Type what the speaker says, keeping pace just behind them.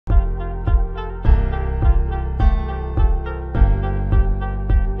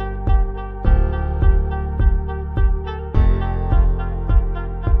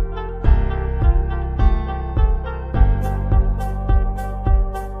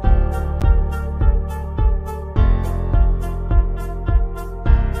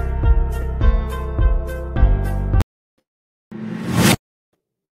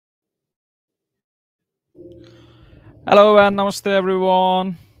Hello and namaste everyone.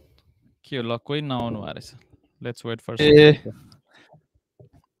 के हो ल कोही नआउनु भएको रहेछ. Let's wait for some A people.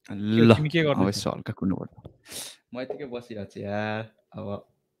 ल तिमी के अब गर्दैछौ? यसो हल्का कुर्नु पर्छ म यतिकै बसिरहेको छु यार अब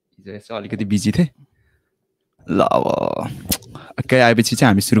हिजो यसो अलिकति बिजी थिएँ ल अब एकै आएपछि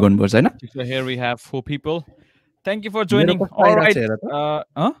चाहिँ हामी सुरु गर्नुपर्छ होइन So here we have 4 people. Thank you for मेरो joining. कस्तो All आइरहेको right. छ हेर त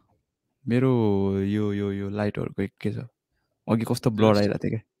Huh? मेरो यो लाइटहरूको के छ अघि कस्तो ब्लर Just आइरहेको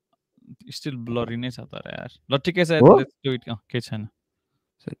थियो क्या still blurry नै छ तर यार. ल ठिकै छ हो? let's do it. केही छैन.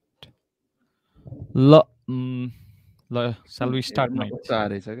 ल ल shall we start हेरौँ न mate? कस्तो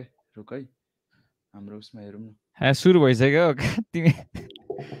आइरहेछ क्या रुक है हाम्रो उसमा हेरौँ न हाँ सुरु भइसक्यो तिमी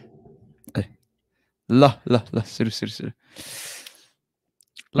ल ल ल सुरु लाज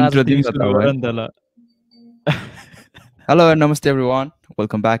इन्ट्रो तिमी दिउँ न त सुरु अब गर है नि त ल. हेलो नमस्ते everyone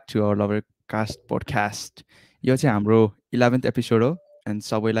welcome back to our lover caste podcast यो चाहिँ हाम्रो 11th एपिसोड हो एन्ड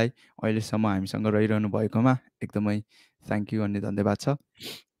सबैलाई अहिलेसम्म हामीसँग रहिरहनु भएकोमा एकदमै थ्याङ्क यू अनि धन्यवाद छ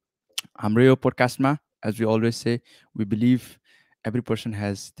हाम्रो यो पोडकास्टमा as we always say we believe every person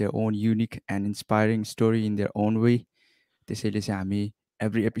has their own unique and inspiring story in their own way त्यसैले चाहिँ हामी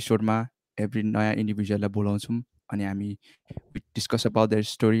एभ्री एपिसोडमा एभ्री नयाँ इन्डिभिजुअललाई बोलाउँछौँ अनि हामी discuss about their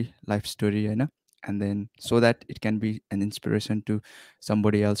story life story होइन and then so that it can be an inspiration to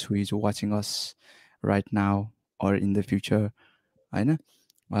somebody else who is watching us right now or in the future होइन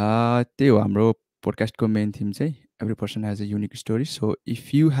त्यही हो हाम्रो पोडकास्टको मेन थिम चाहिँ every person has a unique story so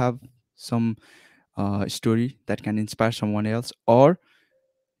if you have some story that can inspire some one else or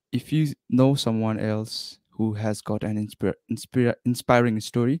if you know someone else who has got an inspiring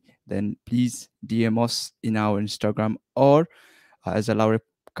story, then please DM us in our Instagram or as a Lahures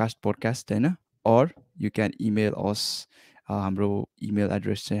Cast Podcast, होइन? Or you can email us. हाम्रो email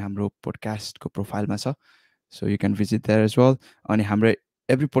address चाहिँ हाम्रो पोडकास्टको प्रोफाइलमा छ so you can visit there as well अनि हाम्रो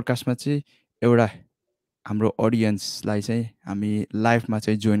every पोडकास्टमा चाहिँ एउटा हाम्रो अडियन्सलाई चाहिँ हामी लाइभमा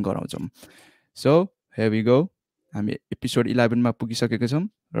चाहिँ जोइन गराउँछौँ सो हियर वी गो हामी एपिसोड 11मा पुगिसकेको छौँ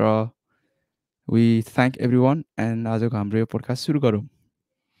र we thank every one and आजको हाम्रो यो पोडकास्ट सुरु गरौँ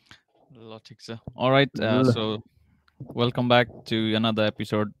ल ठिक छ. All right. So welcome back to another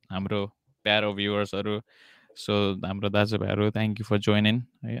episode. हाम्रो प्यारो भ्युअर्सहरू सो हाम्रो दाजुभाइहरू thank you for join in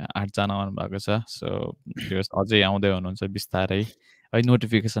है 8जना आउनुभएको छ सो त्यो अझै आउँदै हुनुहुन्छ बिस्तारै है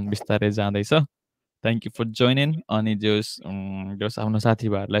नोटिफिकेसन बिस्तारै जाँदैछ thank you for join in अनि जोस आफ्नो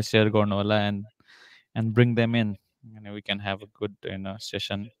साथीभाइहरूलाई सेयर गर्नु होला and bring them in and we can have a good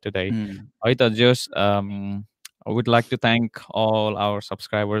session today. है त जोस I would like to thank all our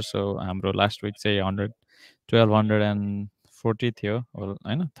subscribers. So हाम्रो last week चाहिँ 1240 थियो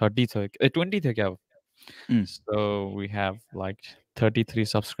होइन 30 थियो 20 थियो क्या अब. So we have like 33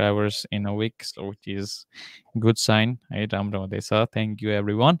 subscribers in a week, so which is good sign. है राम्रो हुँदैछ. Thank you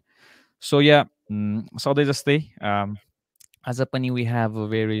everyone. So yeah, सधैँ जस्तै आज पनि we have a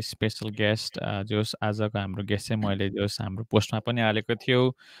very special guest. जोस आजको हाम्रो गेस्ट चाहिँ मैले जोस हाम्रो पोस्टमा पनि हालेको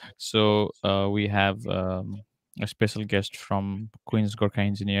थियो. So we have a special guest from Queens Gorkha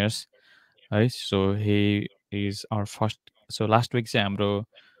Engineers. है so he is our first. So last week चाहिँ हाम्रो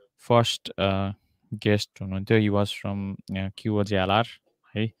first guest हुनुहुन्थ्यो. He was from QOJLR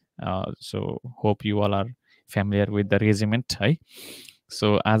है. So hope you all are familiar with the regiment है.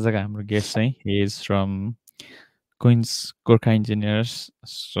 So आजको हाम्रो guest चाहिँ he is from Queens Gorkha Engineers.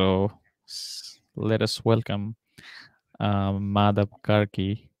 So let us welcome Madhav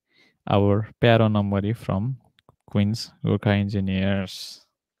Karki, our प्यारो नम्बरी from Queens Gorkha Engineers.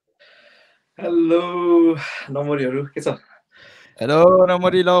 Hello नम्बरीहरू के छ hello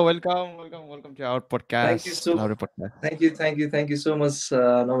नम्बरी ल welcome to our podcast Laure podcast thank you so much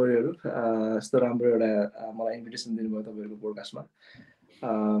नम्बरीहरू यस्तो राम्रो एउटा मलाई इन्भिटेसन दिनुभयो तपाईँहरूको पोडकास्टमा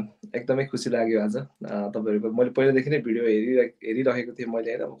एकदमै खुसी लाग्यो आज तपाईँहरूको मैले पहिलेदेखि नै भिडियो हेरिरहेको थिएँ मैले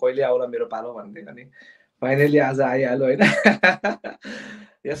होइन कहिले आउला मेरो पालो भन्दै अनि फाइनली आज आइहाल्यो होइन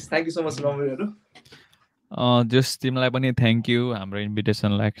यस थ्याङ्क यू सो मच नम्बरीहरू जस तिमीलाई पनि थ्याङ्क यू हाम्रो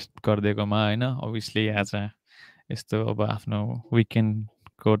इन्भिटेसनलाई एक्सेप्ट गरिदिएकोमा होइन अभियसली आज यस्तो अब आफ्नो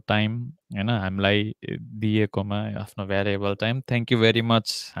विकेन्डको टाइम होइन हामीलाई दिएकोमा आफ्नो valuable time thank you very much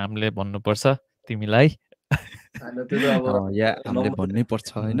हामीले भन्नुपर्छ तिमीलाई हामीले भन्नै पर्छ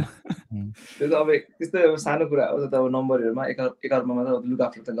होइन त्यो त अब त्यस्तै अब सानो कुरा हो त अब नम्बरहरूमा एकार्मा त लुक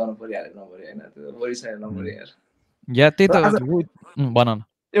आफ्टर त गर्नु परिहाल्यो नम्बर होइन त्यो बढी छ नम्बर यार या त्यही त भन न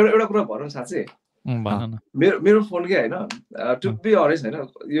एउटा कुरा भनौँ साँच्चै भन न मेरो फोन के होइन टु बी अनेस्ट होइन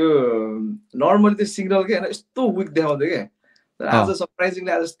यो नर्मली त्यो सिग्नल के होइन यस्तो विक देखाउँथ्यो क्या तर आज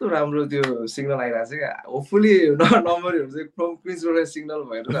सरप्राइजिङली आज यस्तो राम्रो त्यो सिग्नल आइरहेको छ क्या होपफुली नम्बरहरू चाहिँ फ्रम क्विन्सबाट सिग्नल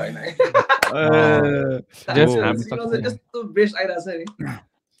भएर त होइन सिग्नल चाहिँ यस्तो बेस्ट आइरहेको छ नि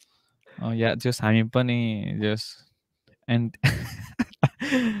या जस हामी पनि जस एन्ड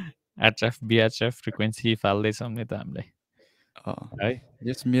एचएफ बिएचएफ फ्रिक्वेन्सी फाल्दैछौँ नि त हामीले है।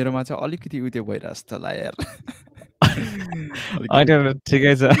 यस मेरोमा चाहिँ अलिकति उ त्यो भइरहेको जस्तो लाग्यो यार। होइन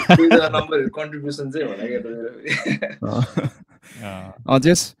ठिकै छ। दुईजना नम्बरहरू कन्ट्रिब्युसन चाहिँ होला क्या त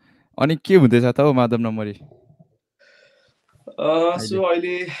जस अनि के हुँदैछ त हौ माधव नम्बरी? सो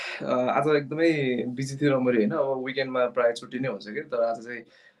अहिले आज एकदमै बिजी थियो नम्बरी होइन। अब विकेन्डमा प्रायः छुट्टी नै हुन्छ कि, तर आज चाहिँ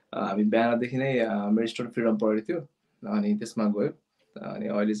हामी बिहानदेखि नै मेरो स्टुडेन्ट फ्रिडम पढेको थियो अनि त्यसमा गयो। अनि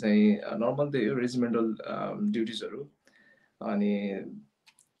अहिले चाहिँ नर्मल त्यही हो रेजिमेन्टल ड्युटिजहरू, अनि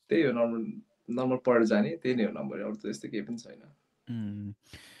त्यही हो नर्मल पढेर जाने, त्यही नै हो नम्बर, अरू त त्यस्तो केही पनि छैन।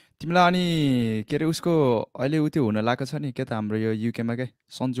 तिमीलाई अनि के अरे उसको अहिले उ त्यो हुन लागेको छ नि के त हाम्रो यो युकेमा के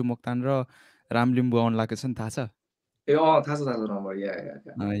सन्जु मोक्तान र रामलिम्बू आउनु लागेको छ नि, थाहा छ? ए थाहा छ नम्बर।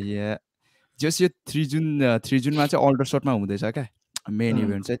 या जस यो 3 जुनमा चाहिँ अल्डरसटमा हुँदैछ क्या मेन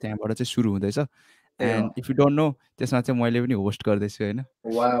इभेन्ट चाहिँ, त्यहाँबाट चाहिँ सुरु हुँदैछ। And if you don't know त्यसमा चाहिँ मैले पनि होस्ट गर्दैछु होइन,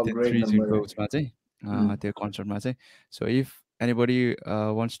 त्यो 3 जुनको उसमा चाहिँ त्यो कन्सर्टमा चाहिँ। So if anybody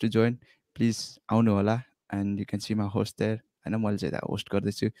wants to join please आउनु होला and you can C my host there होइन। मैले चाहिँ त्यहाँ होस्ट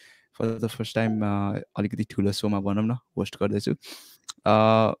गर्दैछु फर द फर्स्ट टाइम, अलिकति ठुलो सोमा भनौँ न होस्ट गर्दैछु।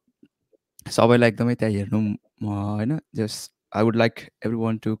 सबैलाई एकदमै त्यहाँ हेर्नु होइन। Just I would like every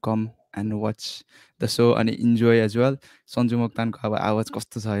one to come and watch the so अनि इन्जोय एज वेल। सन्जु मोक्तानको अब आवाज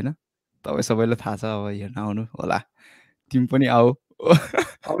कस्तो छ होइन, तपाईँ सबैलाई थाहा छ, अब हेर्न आउनु होला। तिमी पनि आऊ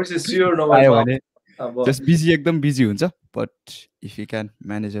आयो भने। जस्ट बिजी एकदम बिजी हुन्छ, but if you can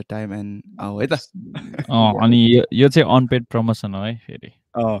manage your time and आऊ है त। अनि यो चाहिँ अनपेड प्रमोसन हो है फेरि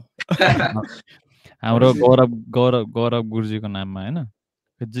हाम्रो गौरव गुरुजीको नाममा होइन।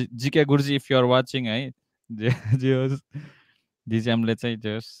 जिके गुरुजी इफ युआर वाचिङ है, जिजिएमले चाहिँ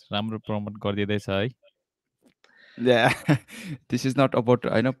जस राम्रो प्रमोट गरिदिँदैछ है। दिस इज नट अबाउट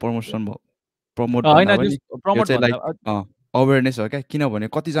होइन प्रमोसन प्रमोट भन्दा पनि यो चाहिँ लाइक अवेरनेस हो क्या। किनभने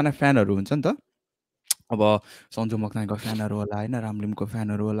कतिजना फ्यानहरू हुन्छ नि त, अब सन्जु मोक्तानको फ्यानहरू होला होइन, रामलिमको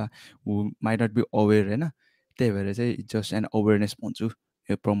फ्यानहरू होला, हु माइट नट बी अवेर होइन। त्यही भएर चाहिँ जस्ट एन अवेरनेस भन्छु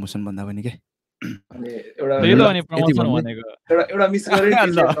यो प्रमोसन भन्दा पनि के। एउटा मिस गरेँ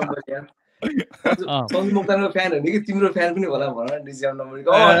सन्जु मोक्तानको फ्यान होइन कि तिम्रो फ्यान पनि होला भन डिजिएम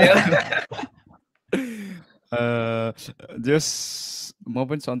नम्बरको। जस म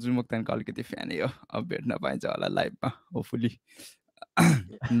पनि सन्जु मोक्तानको अलिकति फ्यानै हो, अब भेट्न पाइन्छ होला लाइभमा होपफुली।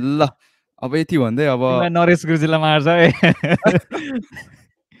 ल अब यति भन्दै अब नरेश गुरुजीलाई मार्छ है।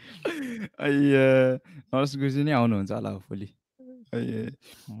 नरेश गुरुजी नै आउनुहुन्छ होला होपफुली।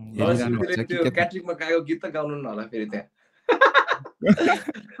 क्याट्रिकमा गाएको गीत त गाउनु न होला फेरि त्यहाँ।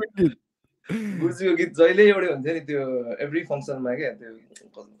 गुरुजीको गीत जहिले एउटै हुन्थ्यो नि त्यो एभ्री फङ्सनमा क्या, त्यो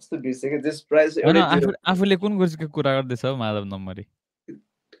कस्तो बिर्से क्या जस प्राइस। आफूले कुन गुरुजीको कुरा गर्दैछ माधव नम्बरी?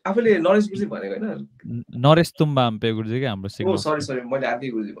 आफूले नरेश गुरुजी भनेको होइन, नरेश तुम्बा हम्पे गुरुजी क्या हाम्रो सिङ्गर। सरी मैले अर्कै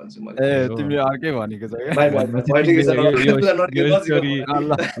गुरुजी भन्छु मैले। तिमी अर्कै भनेको छ क्या।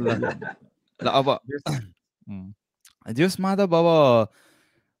 ल अब जस माधव अब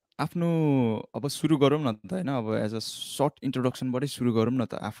आफ्नो अब सुरु गरौँ न त होइन। अब एज अ सर्ट इन्ट्रोडक्सनबाटै सुरु गरौँ न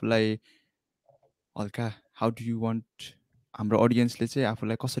त आफूलाई हल्का। हाउ डु यु वान्ट हाम्रो अडियन्सले चाहिँ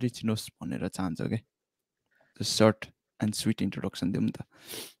आफूलाई कसरी चिनोस् भनेर चाहन्छ क्या? सर्ट एन्ड स्विट इन्ट्रोडक्सन दिउँ त।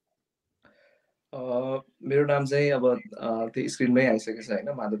 मेरो नाम चाहिँ अब त्यो स्क्रिनमै आइसकेको छ होइन,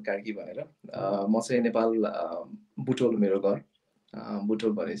 माधव कार्की भनेर। म चाहिँ नेपाल बुटोल मेरो घर,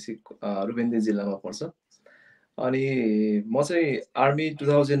 बुटोल भनेपछि रूपन्देही जिल्लामा पर्छ। अनि म चाहिँ आर्मी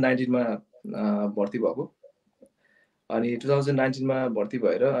 2019मा भर्ती भएको। अनि 2019मा भर्ती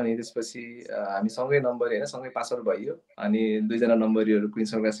भएर अनि त्यसपछि हामी सँगै नम्बरी होइन सँगै पास आउट भइयो। अनि दुईजना नम्बरीहरू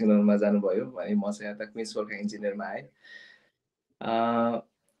क्विन्स गोर्खा सिग्नलमा जानुभयो, अनि म चाहिँ यता क्विन्स गोर्खा इन्जिनियरमा आएँ।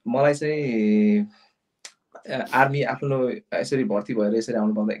 मलाई चाहिँ आर्मी आफ्नो यसरी भर्ती भएर यसरी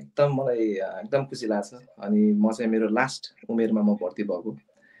आउनु पाउँदा एकदम मलाई एकदम खुसी लाग्छ। अनि म चाहिँ मेरो लास्ट उमेरमा म भर्ती भएको।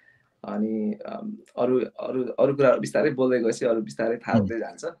 अनि अरू अरू अरू कुरा बिस्तारै बोल्दै गएपछि अरू बिस्तारै थाहा हुँदै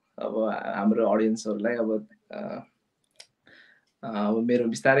जान्छ। अब हाम्रो अडियन्सहरूलाई अब मेरो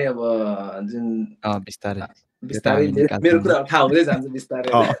बिस्तारै अब जुन बिस्तारै मेरो कुराहरू थाहा हुँदै जान्छ बिस्तारै।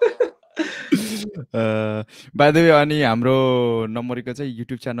 बाइ द वे अनि हाम्रो नम्बरीको चाहिँ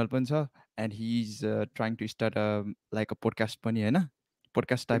युट्युब च्यानल पनि छ and he is trying to start like a podcast पनि होइन।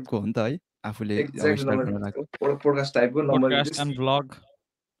 पोडकास्ट टाइपको हो नि त है आफूले पोडकास्ट टाइपको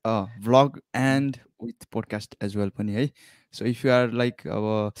vlog and with podcast as well पनि है। So if you are like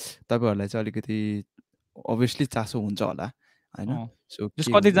अब तपाईँहरूलाई चाहिँ अलिकति अभियसली चासो हुन्छ होला होइन। सो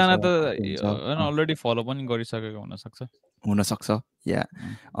कतिजना त अलरेडी फलो पनि गरिसकेको हुनसक्छ या।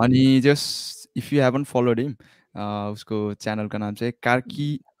 अनि just if you heaven followed हिम उसको च्यानलको नाम चाहिँ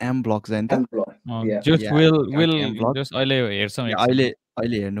कार्की एम ब्लग्स होइन त। Yeah. जस्ट या विल काकी एम भ्लग जस्ट अहिले हेर्छौँ या एकछिन। अहिले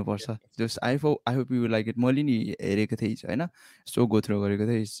अहिले हेर्नुपर्छ just I hope you like it. मैले नि हेरेको थिएँ हिजो होइन, सो गो थ्रु गरेको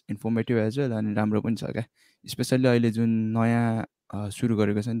थिएँ। इट्स इन्फर्मेटिभ एज वेल अनि राम्रो पनि छ क्या। स्पेसल्ली अहिले जुन नयाँ सुरु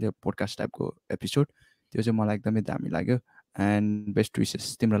गरेको छ नि त्यो पोडकास्ट टाइपको एपिसोड, त्यो चाहिँ मलाई एकदमै दामी लाग्यो। एन्ड बेस्ट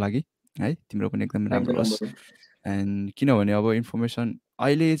विसेस तिम्रो लागि है, तिम्रो पनि एकदमै थ्याङ्क राम्रो यू होस्। नम्बर। एन्ड किनभने अब इन्फर्मेसन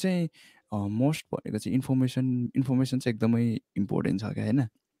अहिले चाहिँ मोस्ट भनेको चाहिँ इन्फर्मेसन चाहिँ एकदमै इम्पोर्टेन्ट छ क्या होइन।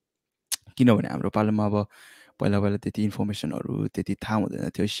 किनभने हाम्रो पालोमा अब पहिला पहिला त्यति इन्फर्मेसनहरू त्यति थाहा हुँदैन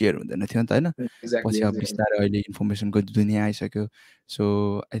थियो, सेयर हुँदैन थियो नि त होइन। एक्ज्याक्टली पछि अब एक्ज्याक्टली। बिस्तारै अहिले इन्फर्मेसनको दुनियाँ आइसक्यो। So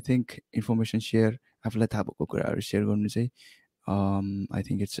I think information share, आफूलाई थाहा भएको कुराहरू सेयर गर्नु चाहिँ I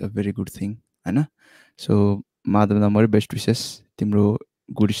think it's a very good thing होइन। So Madhav number best wishes तिम्रो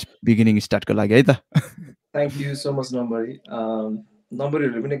गुड बिगिनिङ स्टार्टको लागि है त। थ्याङ्क यू सो मच नम्बरी।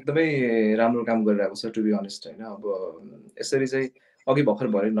 नम्बरीहरूले पनि एकदमै राम्रो काम गरिरहेको छ टु बी अनेस्ट होइन। अब यसरी चाहिँ अघि भर्खर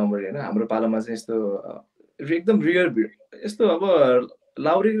भयो नम्बरी होइन, हाम्रो पालोमा चाहिँ यस्तो एकदम रियर यस्तो अब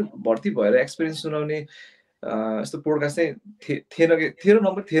लाउरी भर्ती भएर एक्सपिरियन्स सुनाउने यस्तो पोडकास्ट चाहिँ थिएन कि थियो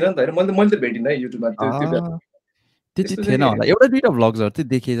नम्बर थिएन नि त होइन। मैले त भेटिनँ है युट्युबमा त्यो त्यो बेला त्यति त्यस्तो थिएन चाहिँ। होला, एउटा दुइटा भ्लग्सहरू चाहिँ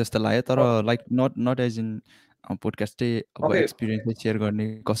देखेँ जस्तो लाग्यो, तर like not as in podcast चाहिँ अब ओके एक्सपिरियन्स चाहिँ सेयर गर्ने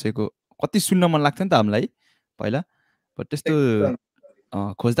कसैको कति सुन्न मन लाग्थ्यो नि त हामीलाई पहिला, बट त्यस्तो एकदम।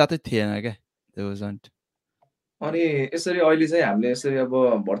 खोज्दा चाहिँ थिएन क्या त्यो वाजन्ट। अनि यसरी अहिले चाहिँ हामीले यसरी अब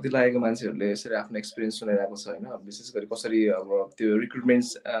भर्ती लागेको मान्छेहरूले यसरी आफ्नो एक्सपिरियन्स सुनाइरहेको छ होइन। विशेष गरी कसरी अब त्यो रिक्रुटमेन्ट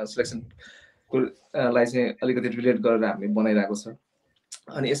सिलेक्सनको लाई चाहिँ अलिकति रिलेट गरेर हामीले बनाइरहेको छ।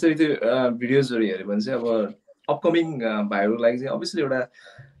 अनि यसरी त्यो भिडियोजहरू हेऱ्यो भने चाहिँ अब अपकमिङ भाइहरूको लागि चाहिँ अभियसली एउटा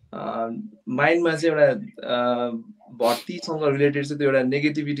माइन्डमा चाहिँ एउटा भर्तीसँग रिलेटेड चाहिँ त्यो एउटा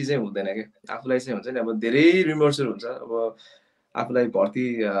नेगेटिभिटी चाहिँ हुँदैन क्या। आफूलाई चाहिँ हुन्छ नि अब धेरै रिमोर्सहरू हुन्छ अब आफूलाई भर्ती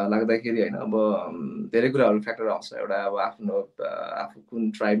लाग्दाखेरि होइन। अब धेरै कुराहरू फ्याक्टर आउँछ। एउटा अब आफ्नो आफू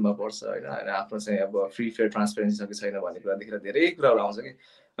कुन ट्राइबमा पर्छ होइन, आफ्नो चाहिँ अब फ्री फेयर ट्रान्सपेरेन्सी छ कि छैन भन्ने कुरादेखि धेरै कुराहरू आउँछ कि।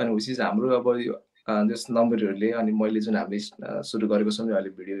 अनि विच इज हाम्रो अब यो जस नम्बरहरूले अनि मैले जुन हामीले सुरु गरेको छौँ अहिले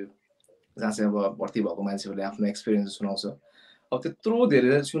भिडियो, जहाँ चाहिँ अब भर्ती भएको मान्छेहरूले आफ्नो एक्सपिरियन्स सुनाउँछ। अब त्यत्रो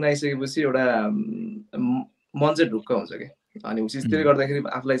धेरै सुनाइसकेपछि एउटा मन चाहिँ ढुक्क हुन्छ कि। अनि विच इज त्यसले गर्दाखेरि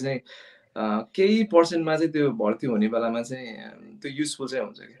आफूलाई चाहिँ केही पर्सेन्टमा चाहिँ त्यो भर्ती हुने बेलामा चाहिँ त्यो युजफुल चाहिँ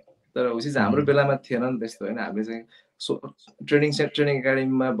हुन्छ कि। तर विच इज हाम्रो बेलामा थिएन नि त्यस्तो होइन। हामीले चाहिँ ट्रेनिङ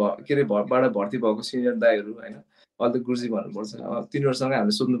एकाडेमीमा के अरे बाट भर्ती भएको सिनियर दाईहरू होइन, अहिले त गुरुजी भन्नुपर्छ, तिनीहरूसँग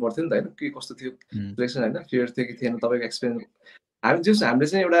हामीले सोध्नु पर्थ्यो नि त होइन के कस्तो थियो सिलेक्सन होइन, फेयर थियो कि थिएन तपाईँको एक्सपिरियन्स। हामीले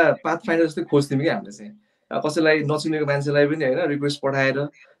चाहिँ एउटा पाथ फाइन्डर जस्तै खोज्थ्यौँ कि हामीले चाहिँ कसैलाई नचिनेको मान्छेलाई पनि होइन रिक्वेस्ट पठाएर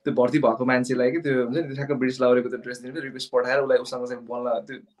त्यो भर्ती भएको मान्छेलाई कि त्यो हुन्छ नि ठ्याक्क ब्रिटिस लाउरेको त्यो ड्रेस दिने रिक्वेस्ट पठाएर उसलाई उसँग चाहिँ बोल्न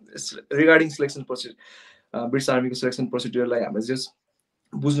त्यो रिगार्डिङ सिलेक्सन प्रोसिड्युर ब्रिटिस आर्मीको सिलेक्सन प्रोसिड्युरलाई हामीले जस्ट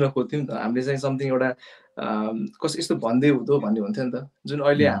बुझ्न खोज्थ्यौँ नि त। हामीले चाहिँ समथिङ एउटा कस्तो यस्तो भन्दै हुँदो भन्ने हुन्थ्यो नि त। जुन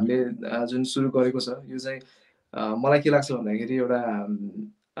अहिले हामीले जुन सुरु गरेको छ यो चाहिँ मलाई के लाग्छ भन्दाखेरि एउटा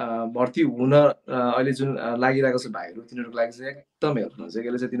भर्ती हुन अहिले जुन लागिरहेको छ भाइहरू तिनीहरूको लागि चाहिँ एकदम हेल्पफुल हुन्छ।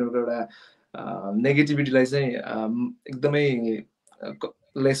 यसले चाहिँ तिनीहरूको एउटा नेगेटिभिटीलाई चाहिँ एकदमै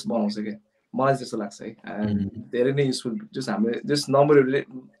लेस बनाउँछ क्या, मलाई त्यस्तो लाग्छ है। धेरै नै युजफुल जस हामीले जस नम्बरहरूले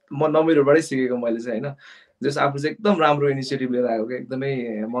म नम्बरहरूबाटै सिकेको मैले चाहिँ होइन। जस आफू चाहिँ एकदम राम्रो इनिसिएटिभ लिएर आएको क्या, एकदमै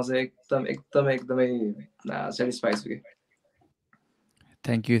म चाहिँ एकदमै सेटिस्फाई छु कि।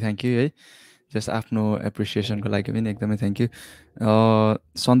 थ्याङ्क यू है। जस्ट आफ्नो एप्रिसिएसनको लागि पनि एकदमै थ्याङ्क यू।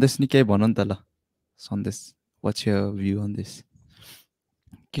 सन्देश नि केही भन नि त ल, सन्देश what's your view on this?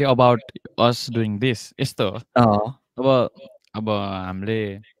 के अबाउट अस डुइङ दिस यस्तो हो। अब हामीले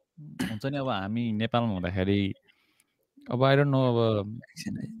हुन्छ नि अब हामी नेपालमा हुँदाखेरि अब आई डोन्ट नो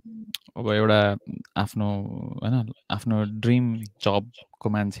अब एउटा आफ्नो होइन आफ्नो ड्रिम जबको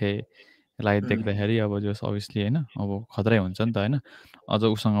मान्छेलाई देख्दाखेरि अब जस अभियसली होइन अब खतरै हुन्छ नि त होइन। अझ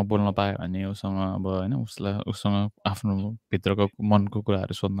उसँग बोल्न पायो भने उसँग अब होइन उसँग आफ्नो भित्रको मनको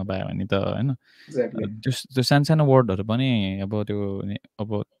कुराहरू सोध्न पायो भने त होइन त्यो सानो सानो वर्डहरू पनि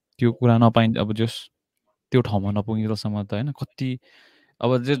अब त्यो कुरा नपाइन्छ अब त्यो ठाउँमा नपुगिन्जेलसम्म त होइन कति अब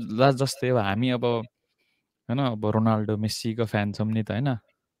जस्तै अब हामी अब होइन अब रोनाल्डो मेस्सीको फ्यान छौँ नि त होइन।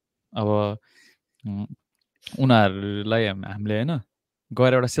 अब उनीहरूलाई हामीले होइन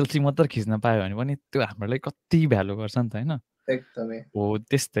गएर एउटा सेल्फी मात्र खिच्न पायो भने पनि त्यो हाम्रो लागि कति भ्यालु गर्छ नि त होइन। एकदमै हो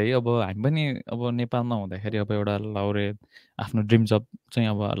त्यस्तै अब हामी पनि अब नेपालमा हुँदाखेरि अब एउटा लाउरे आफ्नो ड्रिम जब चाहिँ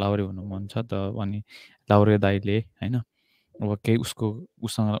अब लाउरे हुनु मन छ त अनि लाउरे दाइले होइन अब केही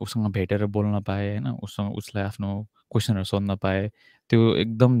उसँग भेटेर बोल्न पाएँ होइन, उसलाई आफ्नो क्वेसनहरू सोध्न पाएँ, त्यो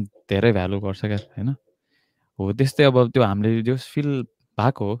एकदम धेरै भ्यालु गर्छ क्या होइन। हो त्यस्तै अब त्यो हामीले जो फिल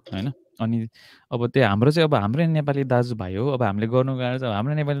भएको हो होइन। अनि अब त्यो हाम्रो चाहिँ अब हाम्रै नेपाली दाजुभाइ हो, अब हामीले गर्नु गएर चाहिँ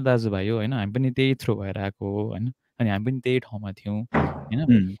हाम्रो नेपाली दाजुभाइ हो होइन। हामी पनि त्यही थ्रु भएर आएको हो होइन। अनि हामी पनि त्यही ठाउँमा थियौँ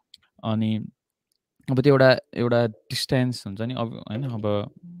होइन। अनि अब त्यो एउटा डिस्टेन्स हुन्छ नि अब होइन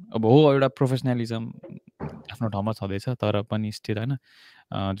अब हो एउटा प्रोफेसनलिजम आफ्नो ठाउँमा छँदैछ तर पनि स्टिल होइन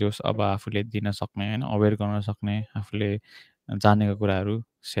जोस् अब आफूले दिन सक्ने होइन अवेर गर्न सक्ने आफूले जानेको कुराहरू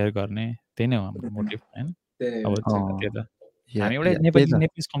सेयर गर्ने त्यही नै हो हाम्रो मोटिभ होइन अब त्यही त हामी एउटा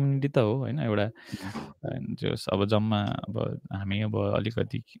नेपाली कम्युनिटी त हो होइन एउटा जोस् अब जम्मा अब हामी अब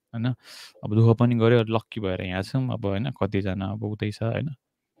अलिकति होइन अब दुःख पनि गऱ्यो लक्की भएर यहाँ छौँ अब होइन कतिजना अब उतै छ होइन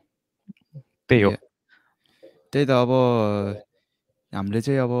त्यही हो त्यही त अब हामीले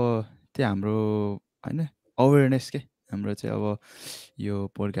चाहिँ अब त्यही हाम्रो होइन अवेरनेस के हाम्रो चाहिँ अब यो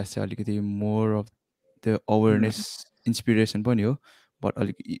पोडकास्ट चाहिँ अलिकति मोर अफ त्यो अवेरनेस इन्सपिरेसन पनि हो बट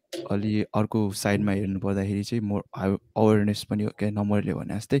अलि अर्को साइडमा हेर्नु पर्दाखेरि चाहिँ मोर अवेरनेस पनि हो क्या नम्बरले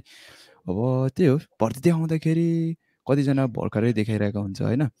भने जस्तै अब त्यही हो भर्ती देखाउँदाखेरि कतिजना भर्खरै देखाइरहेको हुन्छ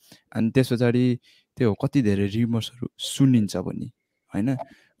होइन अनि त्यस पछाडि त्यो कति धेरै रिमर्सहरू सुनिन्छ पनि होइन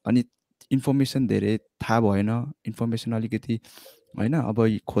अनि इन्फर्मेसन धेरै थाहा भएन इन्फर्मेसन अलिकति होइन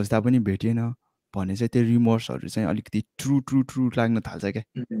अब खोज्दा पनि भेटिएन भने चाहिँ त्यो रिमर्सहरू चाहिँ अलिकति ट्रु लाग्न थाल्छ क्या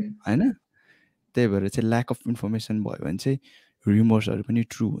होइन त्यही भएर चाहिँ ल्याक अफ इन्फर्मेसन भयो भने चाहिँ रिमर्सहरू पनि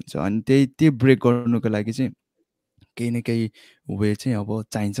ट्रु हुन्छ अनि त्यही ब्रेक गर्नुको लागि चाहिँ केही न केही वे चाहिँ अब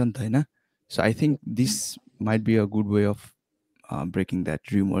चाहिन्छ नि त होइन so I think this might be a good way of breaking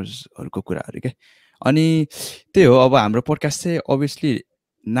that रिमर्सहरूको कुराहरू क्या अनि त्यही हो अब हाम्रो पोडकास्ट चाहिँ अभियसली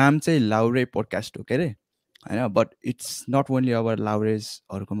नाम चाहिँ लाउरे पोडकास्ट हो के अरे होइन बट इट्स नट ओन्ली अब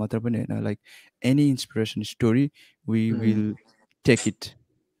लाउरेजहरूको मात्र पनि होइन like any inspiration story we will take it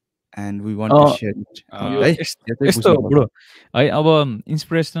and we want to share it है यस्तो बुढो है अब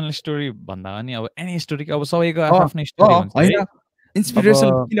इन्सपिरेसनल स्टोरी भन्दा पनि अब एनी स्टोरी अब सबैको आफ्नो स्टोरी हुन्छ होइन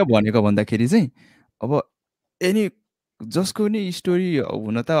इन्सपिरेसन किन भनेको भन्दाखेरि चाहिँ अब एनी जसको नि स्टोरी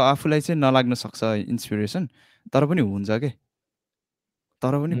हुन त आफूलाई चाहिँ नलाग्न सक्छ इन्सपिरेसन तर पनि हुन्छ के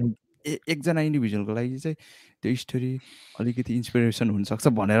तर पनि एकजना इन्डिभिजुअलको लागि चाहिँ त्यो स्टोरी अलिकति इन्सपिरेसन हुनसक्छ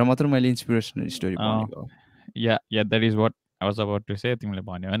भनेर मात्र मैले इन्सपिरेसनल स्टोरी भनेको या that is what I was about to say तिमीले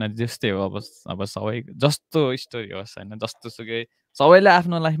भन्यो होइन जस्तै हो अब सबै जस्तो स्टोरी होस् होइन जस्तो सुकै सबैले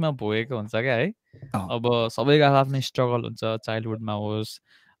आफ्नो लाइफमा भोगेको हुन्छ क्या है अब सबैको आफ्नो स्ट्रगल हुन्छ चाइल्डहुडमा होस्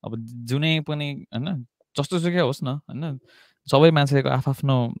अब जुनै पनि होइन जस्तो सुकै होस् न होइन सबै मान्छेको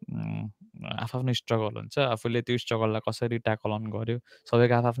आफ्नो स्ट्रगल हुन्छ आफूले त्यो स्ट्रगललाई कसरी ट्याकल अन गर्यो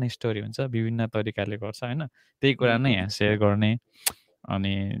सबैको आफ्नो स्टोरी हुन्छ विभिन्न तरिकाले गर्छ होइन त्यही कुरा नै यहाँ सेयर गर्ने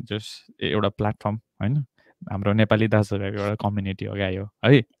अनि जस एउटा प्लेटफर्म होइन हाम्रो नेपाली दाजुभाइको एउटा कम्युनिटी हो क्या यो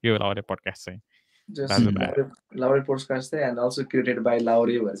है यो लाउरे पोडकास्ट चाहिँ लाउरे पोडकास्ट चाहिँ and also created by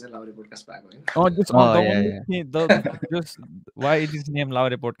Laure भएर चाहिँ लाउरे पोडकास्ट भएको होइन why it is name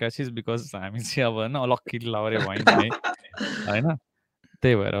Laure podcast is because हामी चाहिँ अब होइन लक्की लाउरे भयौँ है होइन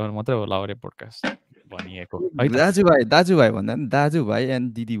त्यही भएर मात्रै हो लाउरे पोडकास्ट भनिएको दाजुभाइ भन्दा पनि दाजुभाइ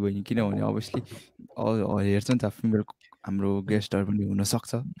एन्ड दिदी बहिनी किनभने अभियसली हेर्छ नि त फिमेल हाम्रो गेस्टहरू पनि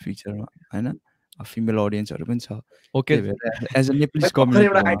हुनसक्छ फ्युचरमा होइन फिमेल अडियन्सहरू पनि छ okay as a Nepalese community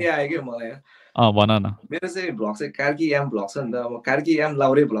एउटा आइडिया आयो क्या मलाई भन न मेरो चाहिँ भ्लग चाहिँ कार्की एम भ्लग छ नि त अब कार्की एम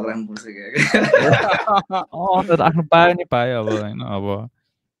लाउरे भ्लग राख्नुपर्छ क्या राख्नु पायो नि पायो अब होइन अब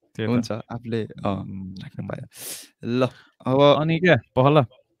हुन्छ आफूले राख्नु पायो ल अब अनि क्या पहल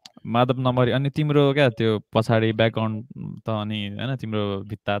माधव नम्बरी अनि तिम्रो क्या त्यो पछाडि ब्याकग्राउन्ड त अनि होइन तिम्रो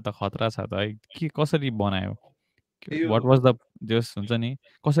भित्ता त खतरा छ त है के कसरी बनायो वाट वाज द जस हुन्छ नि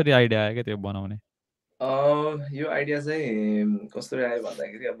कसरी आइडिया आयो क्या त्यो बनाउने यो आइडिया चाहिँ कसरी आयो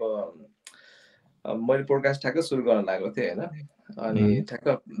भन्दाखेरि अब मैले पोडकास्ट ठ्याक्क सुरु गर्न लागेको थिएँ होइन अनि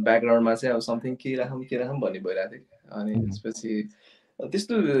ठ्याक्क ब्याकग्राउन्डमा चाहिँ अब समथिङ के राखौँ भन्ने भइरहेको थियो अनि त्यसपछि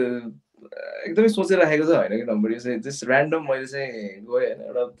त्यस्तो एकदमै सोचेर राखेको छ होइन कि नम्बर यो चाहिँ जस्ट ऱ्यान्डम मैले चाहिँ गएँ होइन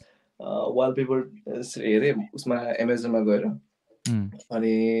एउटा वालपेपर हेरेँ उसमा एमाजोनमा गएर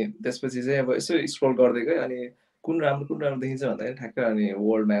अनि त्यसपछि चाहिँ अब यसो स्क्रोल गर्दै गएँ अनि कुन राम्रो देखिन्छ भन्दाखेरि ठ्याक्क अनि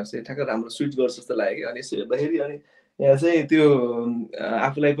वर्ल्ड म्याप चाहिँ ठ्याक्क राम्रो स्विच गर्छ जस्तो लाग्यो कि अनि यसो हेर्दाखेरि अनि यहाँ चाहिँ त्यो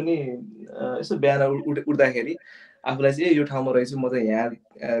आफूलाई पनि यसो बिहान उठ्दाखेरि आफूलाई चाहिँ यो ठाउँमा रहेछु म त यहाँ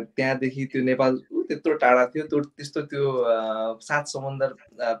त्यहाँदेखि त्यो नेपाल त्यत्रो टाढा थियो त्यस्तो त्यो 7 समुद्र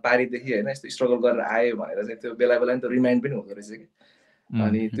पारीदेखि होइन यस्तो स्ट्रगल गरेर आयो भनेर चाहिँ त्यो बेला बेला नि त रिमाइन्ड पनि हुँदो रहेछ कि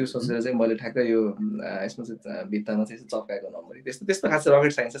अनि त्यो सोचेर चाहिँ मैले ठ्याक्क यो यसमा चाहिँ भित्तामा चाहिँ चप्काएको नम्बर त्यस्तो खास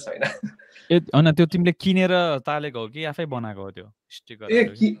रकेट साइन्स चाहिँ छैन होइन त्यो तिमीले किनेर तालेको हो कि आफै बनाएको हो त्यो स्टिकर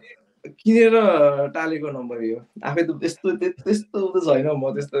किनेर टालेको नम्बर यो आफै त त्यस्तो त छैन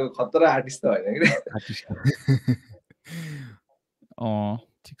म त्यस्तो खतरा आर्टिस्ट त होइन कि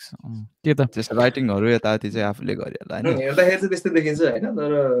ठिक छ के त त्यस्तो राइटिङहरू यताउति चाहिँ आफूले गरे होला होइन हेर्दाखेरि चाहिँ त्यस्तै देखिन्छ होइन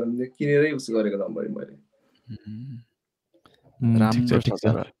तर किनेरै उस गरेको नम्बर मैले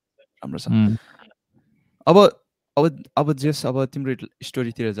राम्रो छ अब जस अब तिम्रो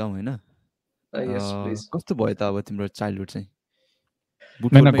स्टोरीतिर जाउँ होइन यस प्लिज। कस्तो भयो त अब तिम्रो चाइल्डहुड चाहिँ?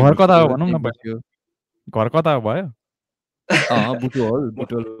 होइन बुटोलमै घर कता हो हुर्कियो, भनौँ त्यहीँ न बस्यो? घर कता भयो?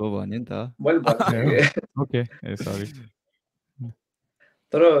 बुटोल हो भन्यो नि त। मैले भनिसकेँ। ओके ए सरी।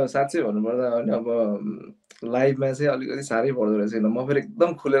 तर साँच्चै भन्नुपर्दा होइन अब लाइभमा चाहिँ अलिकति साह्रै पर्दो रहेछ होइन। म फेरि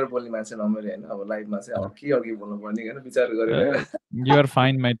एकदम खुलेर बोल्ने मान्छे नम्बरी होइन। अब लाइभमा चाहिँ अब के अघि बोल्नुपर्ने होइन विचार गरेर होइन। युआर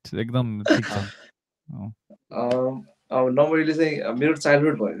फाइन मेट, एकदम ठिक छ। अब नम्बरीले चाहिँ मेरो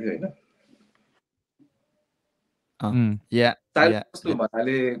चाइल्डहुड भएको थियो होइन। चाइल्डहुड कस्तो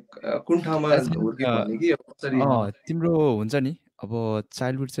भन्नाले कुन ठाउँमा हुर्कियो भन्ने कि कसरी तिम्रो हुन्छ नि अब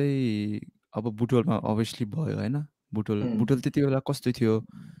चाइल्डहुड चाहिँ अब बुटोलमा अभियसली भयो होइन। बुटोल त्यति बेला कस्तो थियो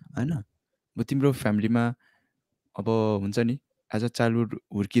होइन? अब तिम्रो फ्यामिलीमा अब हुन्छ नि एज अ चाइल्डहुड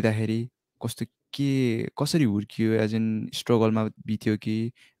हुर्किँदाखेरि कस्तो कसरी हुर्कियो? एज इन स्ट्रगलमा बित्यो कि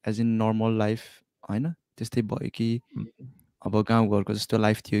एज इन नर्मल लाइफ होइन त्यस्तै भयो कि अब गाउँघरको जस्तो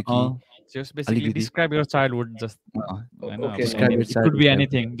लाइफ थियो कि? Just basically describe your childhood, just Describe your it could be childhood,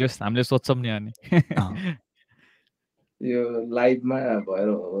 anything, just हामीले सोच्छौँ नि अनि यो लाइभमा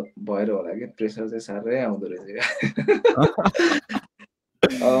भएर होला कि प्रेसर चाहिँ साह्रै आउँदो रहेछ।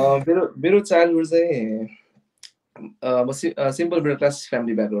 मेरो चाइल्डहुड चाहिँ म सिम्पल मिडल क्लास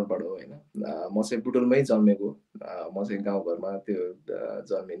फ्यामिली ब्याकग्राउन्डबाट हो होइन। म चाहिँ बुटोलमै जन्मेको। म चाहिँ गाउँघरमा त्यो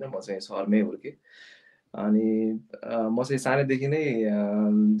जन्मिनँ, म चाहिँ सहरमै हुर्केँ। अनि म चाहिँ सानैदेखि नै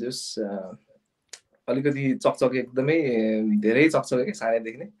जस अलिकति चकचके, एकदमै धेरै चकचके क्या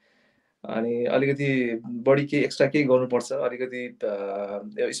सानैदेखि नै। अनि अलिकति बढी केही एक्स्ट्रा केही गर्नुपर्छ अलिकति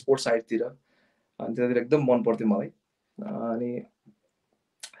स्पोर्ट्स साइडतिर, अनि त्यतातिर एकदम मन पर्थ्यो मलाई। अनि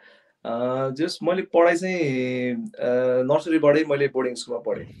जस मैले पढाइ चाहिँ नर्सरीबाटै मैले बोर्डिङ स्कुलमा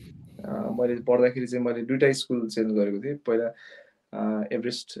पढेँ। मैले पढ्दाखेरि चाहिँ मैले दुईवटा स्कुल चेन्ज गरेको थिएँ। पहिला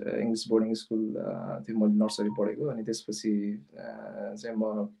एभरेस्ट इङ्ग्लिस बोर्डिङ स्कुल थियो, मैले नर्सरी पढेको। अनि त्यसपछि चाहिँ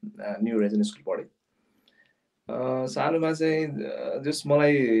म न्यू रेजिडेन्ट स्कुल पढेँ। सानोमा चाहिँ जस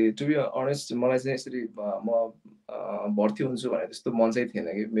मलाई टु बी अनेस्ट मलाई चाहिँ यसरी म भर्ती हुन्छु भने त्यस्तो मन चाहिँ थिएन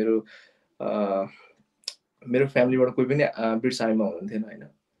कि। मेरो फ्यामिलीबाट कोही पनि ब्रिटिस आर्मीमा हुनुहुन्थेन होइन।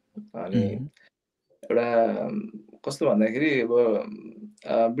 अनि एउटा कस्तो भन्दाखेरि अब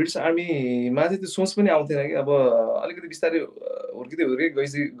ब्रिटिस आर्मीमा चाहिँ त्यो सोच पनि आउँथेन कि। अब अलिकति बिस्तारै हुर्किँदै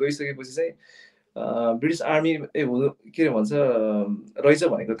गइसकेपछि चाहिँ ब्रिटिस आर्मी के भन्छ रहेछ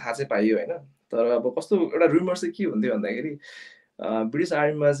भनेको थाहा चाहिँ पाइयो होइन। तर अब कस्तो एउटा रुमर चाहिँ के हुन्थ्यो भन्दाखेरि ब्रिटिस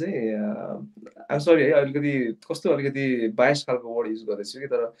आर्मीमा चाहिँ आइम सरी है अलिकति कस्तो अलिकति बाइस खालको वर्ड युज गर्दैछु कि।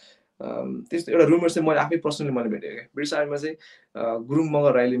 तर त्यस्तो एउटा रुमर चाहिँ मैले आफै पर्सनली मैले भेटेँ क्या। ब्रिटिस आर्मीमा चाहिँ गुरुङ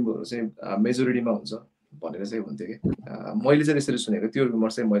मगर राई लिम्बूहरू चाहिँ मेजोरिटीमा हुन्छ भनेर चाहिँ हुन्थ्यो कि। मैले चाहिँ त्यसरी सुनेको, त्यो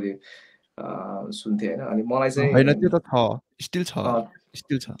रुमर चाहिँ मैले सुन्थेँ होइन। अनि मलाई चाहिँ त्यो त स्टिल छ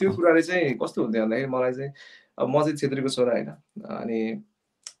त्यो कुराले चाहिँ कस्तो हुन्थ्यो भन्दाखेरि मलाई चाहिँ अब म चाहिँ छेत्रीको छोरा होइन। अनि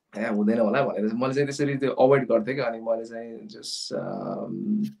हुँदैन होला भनेर मैले चाहिँ त्यसरी त्यो अभोइड गर्थेँ कि। अनि मैले चाहिँ जस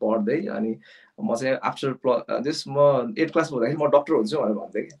पढ्दै अनि म चाहिँ आफ्टर जस म 8 क्लासमा हुँदाखेरि म डक्टर हुन्छु भनेर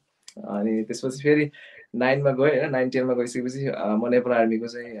भन्थेँ कि। अनि त्यसपछि फेरि 9मा गएँ होइन। 9, 10मा गइसकेपछि म नेपाल आर्मीको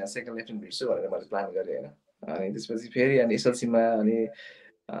चाहिँ सेकेन्ड लेफ्टेनेन्ट भिड्छु भनेर मैले प्लान गरेँ होइन। अनि त्यसपछि फेरि अनि एसएलसीमा अनि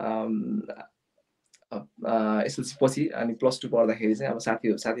एसएलसी पछि अनि +2 पढ्दाखेरि चाहिँ अब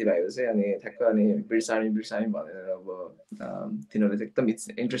साथीभाइहरू चाहिँ अनि ठ्याक्क अनि ब्रिटिस आर्मी भनेर अब तिनीहरूले चाहिँ एकदम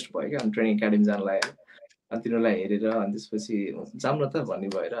इन्ट्रेस्ट भयो क्या। अनि ट्रेनिङ एकाडेमी जान लाग्यो। अनि तिनीहरूलाई हेरेर अनि त्यसपछि जाऊँ न त भन्ने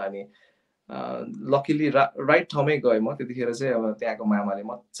भएर अनि लकिली राइट ठाउँमै गएँ म। त्यतिखेर चाहिँ अब त्यहाँको मामाले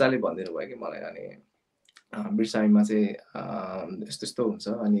मजाले भनिदिनु भयो कि मलाई। अनि ब्रिटिस आर्मीमा चाहिँ यस्तो यस्तो हुन्छ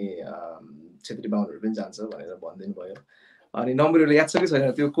अनि छेत्री बाहुनहरू पनि जान्छ भनेर भनिदिनु भयो। अनि नम्बरहरू याद छ कि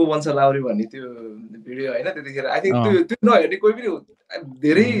छैन त्यो को वंश लाउरी भन्ने त्यो भिडियो होइन। त्यतिखेर आई थिङ्क त्यो नहेर्ने कोही पनि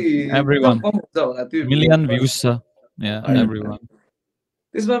धेरै एकदम कम हुन्छ होला त्यो मिलियन भ्युज छ एभ्रीवन।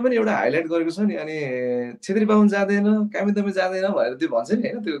 त्यसमा पनि एउटा हाइलाइट गरेको छ नि। अनि छेत्री बाहुन जाँदैन, कामी तपाईँ जाँदैन भनेर त्यो भन्छ नि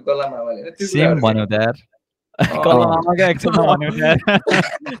होइन, त्यो गल्ला मामाले होइन। त्यो सेम भन्यो त यार, गल्ला मामाको एक्सनमा भन्यो त यार।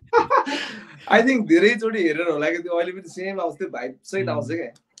 आई थिङ्क धेरैचोटि हेरेर होला कि त्यो अहिले पनि सेम आउँछ, त्यो भाइब सहित आउँछ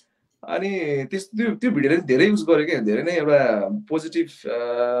क्या। अनि त्यो भिडियोले धेरै युज गर्यो क्या। धेरै नै एउटा पोजिटिभ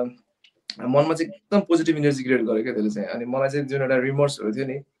मनमा चाहिँ एकदम पोजिटिभ इनर्जी क्रिएट गर्यो क्या त्यसले चाहिँ। अनि मलाई चाहिँ जुन एउटा रिमोर्सहरू थियो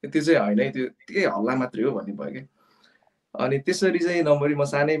नि त्यो चाहिँ होइन है, त्यो त्यही हल्ला मात्रै हो भन्ने भयो क्या। अनि त्यसरी चाहिँ नम्बरी म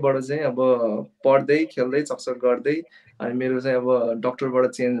सानैबाट चाहिँ अब पढ्दै खेल्दै चकचक गर्दै अनि मेरो चाहिँ अब डक्टरबाट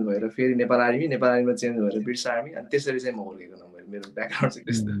चेन्ज भएर फेरि नेपाल आर्मीमा चेन्ज भएर ब्रिटिस आर्मी, अनि त्यसरी चाहिँ म हुर्केको नम्बरी। मेरो ब्याकग्राउन्ड चाहिँ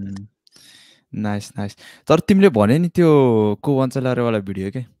त्यस्तो। नाइस। तर तिमीले भने नि त्यो को वंश लाउरीवाला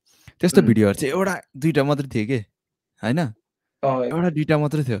भिडियो के, त्यस्तो भिडियोहरू चाहिँ एउटा दुईवटा मात्रै थियो कि होइन, एउटा दुईवटा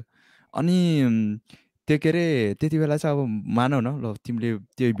मात्रै थियो। अनि त्यो के अरे त्यति बेला चाहिँ अब मानौ न ल तिमीले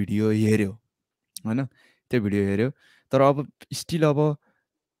त्यो भिडियो हेऱ्यो होइन, त्यो भिडियो हेऱ्यो, तर अब स्टिल अब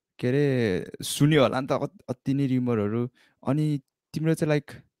के अरे सुन्यो होला नि त अति नै रिमरहरू। अनि तिम्रो चाहिँ लाइक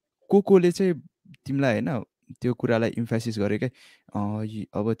कोले चाहिँ तिमीलाई होइन त्यो कुरालाई इम्फेसिस गरे क्या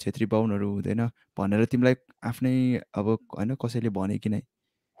अब छेत्री बाहुनहरू हुँदैन भनेर तिमीलाई आफ्नै अब होइन कसैले भने कि नै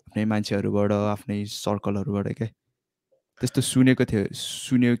आफ्नै मान्छेहरूबाट आफ्नै सर्कलहरूबाट क्या त्यस्तो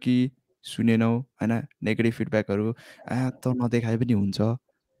सुन्यो कि सुनेनौ होइन नेगेटिभ फिडब्याकहरू त नदेखाए पनि हुन्छ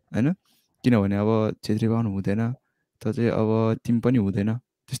होइन किनभने अब छेत्री बाहुन हुँदैन त चाहिँ अब तिमी पनि हुँदैन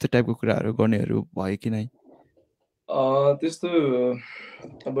त्यस्तो टाइपको कुराहरू गर्नेहरू भयो कि नै? त्यस्तो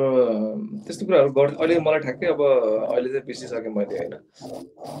अब त्यस्तो कुराहरू अहिले मलाई ठ्याक्कै अब अहिले चाहिँ बिर्सिसकेँ मैले होइन।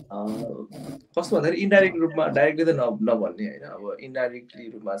 कस्तो भन्दाखेरि इन्डाइरेक्ट रूपमा डाइरेक्टली त नभन्ने होइन, अब इन्डाइरेक्टली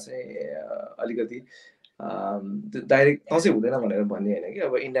रूपमा चाहिँ अलिकति त्यो डाइरेक्ट त चाहिँ हुँदैन भनेर भन्ने होइन कि,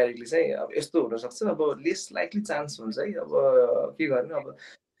 अब इन्डाइरेक्टली चाहिँ अब यस्तो हुनसक्छ, अब लेस लाइकली चान्स हुन्छ है। अब के गर्ने, अब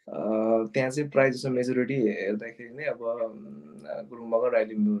त्यहाँ चाहिँ प्रायः जस्तो मेजोरिटी हेर्दाखेरि नै अब गुरुङ मगर राई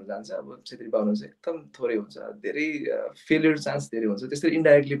लिम्बूहरू जान्छ, अब छेत्री बाहुन चाहिँ एकदम थोरै हुन्छ, धेरै फेलियर चान्स धेरै हुन्छ। त्यसरी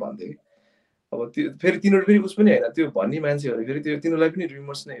इन्डाइरेक्टली भन्थ्यो कि अब त्यो फेरि तिनीहरू फेरि उस पनि होइन, त्यो भन्ने मान्छेहरू फेरि त्यो तिनीहरूलाई पनि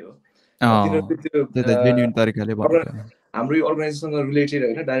रिमर्स नै हो। तिनीहरू त्यो त जेन्युन तरिकाले भनेको हाम्रो यो अर्गनाइजेसनसँग रिलेटेड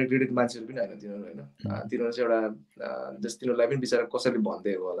होइन, डाइरेक्ट रिलेटेड मान्छेहरू पनि होइन तिनीहरू होइन। तिनीहरू चाहिँ एउटा जस्ट तिनीहरूलाई पनि बिचरा कसैले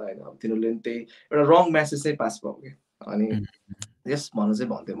भनिदिएको होला होइन, अब तिनीहरूले पनि त्यही एउटा रङ म्यासेज चाहिँ पास भयो कि, अनि यस भन्नु चाहिँ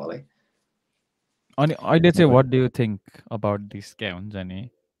भन्थ्यो मलाई। अनि अहिले चाहिँ what do you think about this के हुन्छ नि,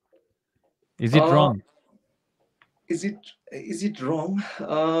 is it wrong? Is it wrong?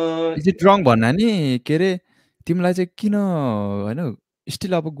 Is it रङ भन्ना नि के अरे तिमीलाई चाहिँ किन होइन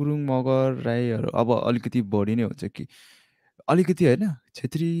स्टिल अब गुरुङ मगर राईहरू अब अलिकति बढी नै हुन्छ कि अलिकति होइन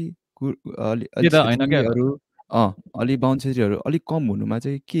छेत्री छेत्रीहरू अलि बाहुन छेत्रीहरू अलिक कम हुनुमा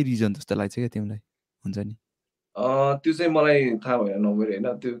चाहिँ के रिजन जस्तो लाग्छ क्या तिमीलाई हुन्छ नि? त्यो चाहिँ मलाई थाहा भएन नभएर होइन,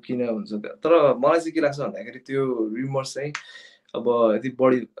 त्यो किन हुन्छ, तर मलाई चाहिँ के लाग्छ भन्दाखेरि त्यो रिमर्स चाहिँ अब यति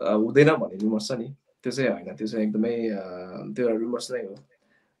बढी हुँदैन भन्ने रिमर्स छ नि, त्यो चाहिँ होइन, त्यो चाहिँ एकदमै त्यो एउटा रिमर्स नै हो।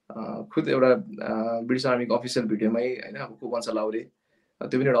 खुद एउटा ब्रिटिस आर्मीको अफिसियल भिडियोमै होइन, अब को भन्छ लाउरे,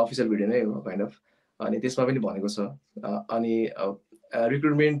 त्यो पनि एउटा अफिसियल भिडियो नै हो काइन्ड अफ, अनि त्यसमा पनि भनेको छ। अनि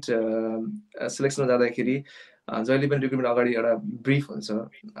रिक्रुटमेन्ट सिलेक्सनमा जाँदाखेरि जहिले पनि रिक्रुटमेन्ट अगाडि एउटा ब्रिफ हुन्छ,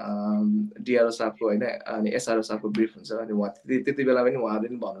 डिआरओ साहबको होइन, अनि एसआरओ साहबको ब्रिफ हुन्छ, अनि उहाँ त्यति बेला पनि उहाँहरूले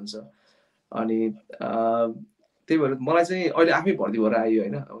पनि भन्नुहुन्छ। अनि त्यही भएर मलाई चाहिँ अहिले आफै भर्ती भएर आयो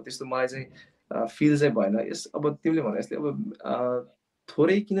होइन, अब त्यस्तो मलाई चाहिँ फिल चाहिँ भएन। यस अब तिमीले भने जस्तै अब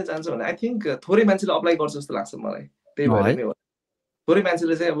थोरै किन जान्छ भने आई थिङ्क थोरै मान्छेले अप्लाई गर्छ जस्तो लाग्छ मलाई, त्यही भएर नै हो। थोरै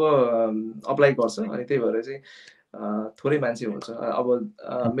मान्छेले चाहिँ अब अप्लाई गर्छ, अनि त्यही भएर चाहिँ थोरै मान्छे हुन्छ। अब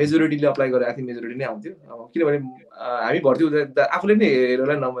मेजोरिटीले अप्लाई गरे आखिर मेजोरिटी नै आउँथ्यो, अब किनभने हामी भर्ती हुँदा आफूले नै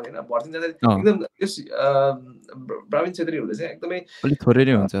हेरेर नभने होइन, भर्ती जाँदा एकदम यस ब्राह्मण छेत्रीहरूले चाहिँ एकदमै अलिक थोरै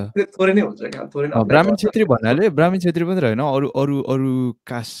नै हुन्छ, थोरै नै हुन्छ क्या, थोरै नै अप्लाई ब्राह्मण गर्छ। छेत्री भन्नाले ब्राह्मण छेत्री मात्रै होइन अरू अरू अरू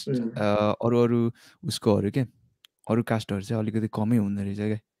कास्ट अरू उसकोहरू के अरू कास्टहरू चाहिँ अलिकति कमै हुँदो रहेछ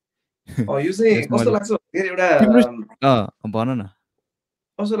क्या। यो चाहिँ कस्तो लाग्छ भन्दाखेरि एउटा भन न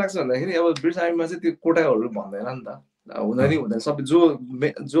कस्तो लाग्छ भन्दाखेरि अब ब्रिटिस आर्मीमा चाहिँ त्यो कोटाहरू भन्दैन नि त, हुँदैन नि हुँदैन, सबै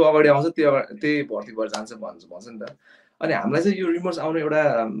जो अगाडि आउँछ त्यही भर्ती भएर जान्छ भन्छ नि त। अनि हामीलाई चाहिँ यो रिमर्स आउनु एउटा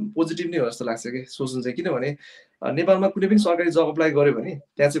पोजिटिभ नै हो जस्तो लाग्छ कि सोच्नु चाहिँ, किनभने नेपालमा कुनै पनि सरकारी जब अप्लाई गर्यो भने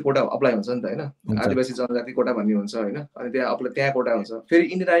त्यहाँ चाहिँ कोटा अप्लाई हुन्छ नि त होइन, आदिवासी जनजाति कोटा भन्ने हुन्छ होइन, अनि त्यहाँ कोटा हुन्छ। फेरि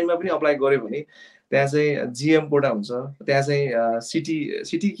इन्डियन आर्मीमा पनि अप्लाई गर्यो भने त्यहाँ चाहिँ जिएम कोटा हुन्छ, त्यहाँ चाहिँ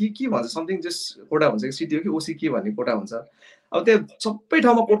सिटी के भन्छ समथिङ जस्ट कोटा हुन्छ कि सिटी हो कि ओसी के भन्ने कोटा हुन्छ। अब त्यहाँ सबै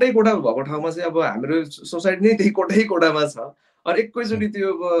ठाउँमा कोटै कोटा भएको ठाउँमा चाहिँ अब हाम्रो सोसाइटी नै त्यही कोटै कोटामा छ, अनि एकैचोटि त्यो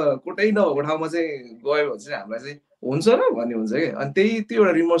अब कोटै नभएको ठाउँमा चाहिँ गयो भने चाहिँ हामीलाई चाहिँ हुन्छ र भन्ने हुन्छ क्या, अनि त्यो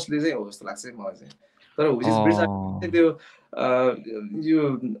एउटा रिमर्सले चाहिँ हो जस्तो लाग्छ मलाई चाहिँ। तर त्यो यो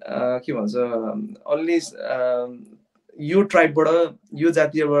के भन्छ अन्ली यो ट्राइबबाट यो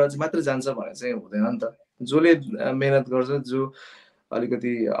जातीयबाट मात्र जान्छ भनेर चाहिँ हुँदैन नि त, जसले मेहनत गर्छ, जो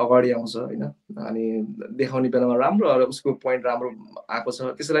अलिकति अगाडि आउँछ होइन, अनि देखाउने बेलामा राम्रो उसको पोइन्ट राम्रो आएको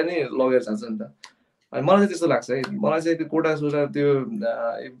छ त्यसलाई नै लगेर जान्छ नि त। अनि मलाई चाहिँ त्यस्तो लाग्छ है, मलाई चाहिँ त्यो कोटा सोटा त्यो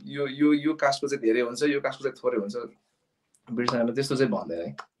यो कास्टको चाहिँ धेरै हुन्छ, यो कास्टको चाहिँ थोरै हुन्छ, ब्रिटिस आर्मीमा त्यस्तो चाहिँ भन्दैन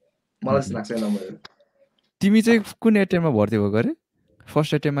है, मलाई त्यस्तो लाग्छ नम्बर। तिमी चाहिँ कुन एटेममा भर्ती भएको अरे?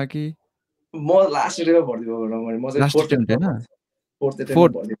 फर्स्ट एटेममा कि? म लास्ट एटेममा भर्ती भएको नम्बर, म चाहिँ फोर्थ एटेममा भर्ती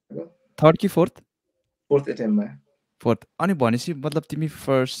भएको। थर्ड कि फोर्थ? फोर्थ एटेममा। फोर्थ। अनि भनेपछि मतलब तिमी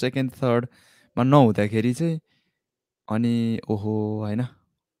फर्स्ट सेकेन्ड थर्डमा नहुँदाखेरि चाहिँ अनि ओहो होइन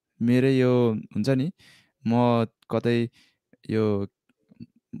मेरै यो हुन्छ नि म कतै यो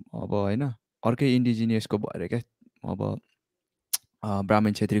अब होइन अर्कै इन्डिजिनियसको भएर क्या अब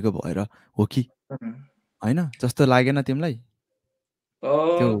ब्राह्मण छेत्रीको भएर हो कि होइन जस्तो लागेन तिमीलाई?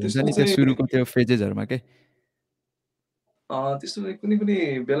 त्यो हुन्छ नि त्यो सुरुको त्यो फेजेसहरूमा के त्यस्तो चाहिँ कुनै कुनै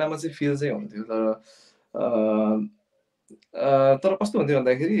बेलामा चाहिँ फिल चाहिँ हुन्थ्यो, तर कस्तो हुन्थ्यो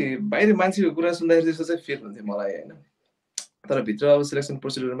भन्दाखेरि बाहिर मान्छेको कुरा सुन्दाखेरि त्यस्तो चाहिँ फिल हुन्थ्यो मलाई होइन। तर भित्र अब सिलेक्सन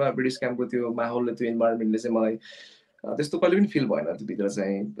प्रोसिड्युरमा ब्रिटिस क्याम्पको त्यो माहौलले, त्यो इन्भाइरोमेन्टले चाहिँ मलाई त्यस्तो कहिले पनि फिल भएन। त्यो भित्र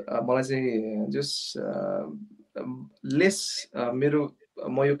चाहिँ मलाई चाहिँ जस्ट लेस मेरो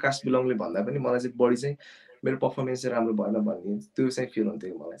म यो कास्ट बिलङले भन्दा पनि मलाई चाहिँ बढी चाहिँ मेरो पर्फर्मेन्स चाहिँ राम्रो भएन भन्ने त्यो चाहिँ फिल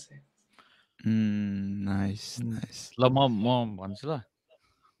हुन्थ्यो मलाई चाहिँ। Nice nice. ल म भन्छु ल।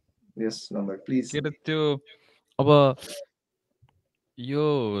 यस नम्बर प्लिज। के अरे त्यो अब यो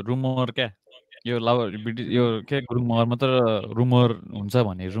रुमर क्या, यो ब्रिटिस यो के गुरुङ मगर मात्र रुमर हुन्छ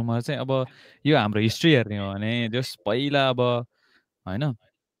भन्ने रुमर चाहिँ अब यो हाम्रो हिस्ट्री हेर्ने हो भने जस पहिला अब होइन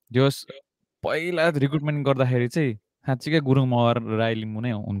जस पहिला रिक्रुटमेन्ट गर्दाखेरि चाहिँ साँच्चीकै गुरुङ मगर राई लिम्बू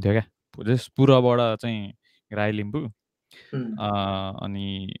नै हुन्थ्यो क्या। जस पूर्वबाट चाहिँ राई लिम्बू अनि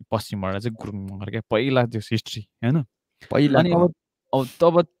पश्चिमबाट चाहिँ गुरुङ मगर क्या पहिला त्यो हिस्ट्री होइन। अनि अब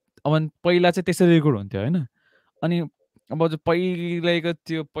पहिला चाहिँ त्यसरी रिक्रुट हुन्थ्यो होइन। अनि अब पहिलाको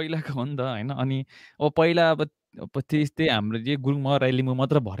त्यो पहिलाको हो नि त होइन। अनि अब पहिला अब त्यही हाम्रो जे गुरुङ मगर राई लिम्बू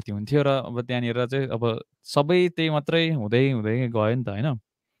मात्र भर्ती हुन्थ्यो र अब त्यहाँनिर चाहिँ अब सबै त्यही मात्रै हुँदै हुँदै गयो नि त होइन।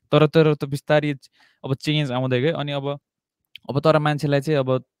 तर त बिस्तारै अब चेन्ज आउँदै गयो। अनि अब तर मान्छेलाई चाहिँ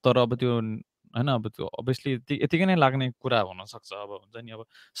अब त्यो होइन अब त्यो अभियसली यतिकै नै लाग्ने कुरा हुनसक्छ। अब हुन्छ नि अब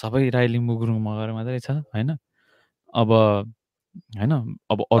सबै राई लिम्बू गुरुङ मगर मात्रै छ होइन। अब होइन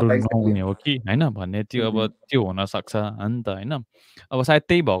अब अरू नहुने हो कि होइन भन्ने त्यो अब त्यो हुनसक्छ हो नि त होइन। अब सायद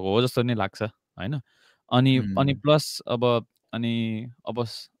त्यही भएको हो जस्तो नै लाग्छ होइन। अनि प्लस अब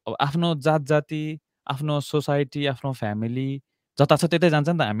आफ्नो जाति आफ्नो सोसाइटी आफ्नो फ्यामिली जता छ त्यतै जान्छ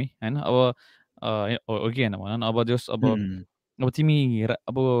नि त हामी होइन। अब हो कि होइन भन न। अब जस अब तिमी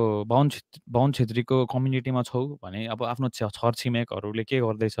अब बाहुन छेत्रीको कम्युनिटीमा छौ भने अब आफ्नो छर छिमेकहरूले के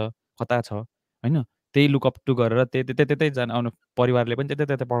गर्दैछ कता छ होइन त्यही लुकअप टु गरेर त्यतै जान आउनु परिवारले पनि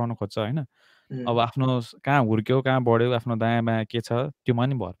त्यतै पढाउनु खोज्छ होइन। अब आफ्नो कहाँ हुर्क्यो कहाँ बढ्यो आफ्नो दायाँ बायाँ के छ त्योमा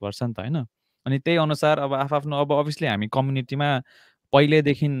नि भर पर्छ नि त होइन। अनि त्यही अनुसार अब आफ्नो अब अभियसली हामी कम्युनिटीमा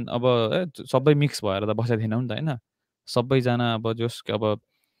पहिल्यैदेखि अब सबै मिक्स भएर त बसेको थिएनौँ नि त होइन। सबैजना अब जस अब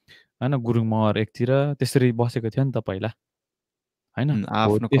होइन गुरुङ मगर एकतिर त्यसरी बसेको थियो नि त पहिला होइन।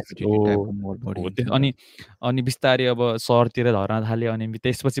 अनि बिस्तारै अब सहरतिर झर्न थाल्यो अनि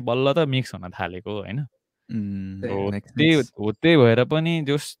त्यसपछि बल्ल त मिक्स हुन थालेको होइन। त्यही भएर पनि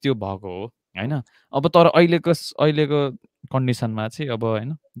जस त्यो भएको हो होइन। अब तर अहिलेको कन्डिसनमा चाहिँ अब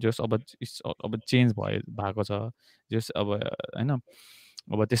होइन जस अब चेन्ज भएको छ जस अब होइन।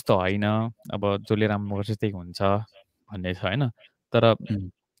 अब त्यस्तो होइन अब जसले राम्रो गर्छ त्यही हुन्छ भन्ने छ होइन। तर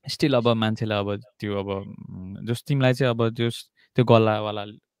स्टिल अब मान्छेलाई अब त्यो अब जस तिमीलाई चाहिँ अब जस त्यो गल्लावाला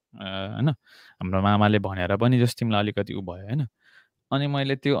होइन हाम्रो मामाले भनेर पनि जस तिमीलाई अलिकति उ भयो होइन। अनि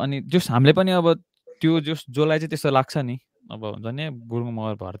मैले त्यो अनि जस हामीले पनि अब त्यो जसलाई चाहिँ त्यस्तो लाग्छ नि अब हुन्छ नि गुरुङ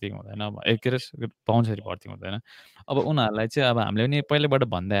मगर भर्ती हुँदैन के अरे बाहुनछेत्री भर्ती हुँदैन। अब उनीहरूलाई चाहिँ अब हामीले पनि पहिल्यैबाट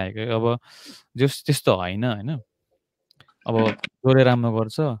भन्दै आएको अब जस त्यस्तो होइन होइन। अब जसले राम्रो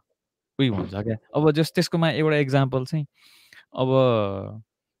गर्छ उही हुन्छ क्या। अब जस त्यसकोमा एउटा इक्जाम्पल चाहिँ अब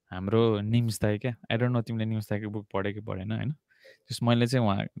हाम्रो निम्स दाई क्या। आई डोन्ट नो तिमीले निम्स दाईको बुक पढ्यो कि पढेन होइन। जस मैले चाहिँ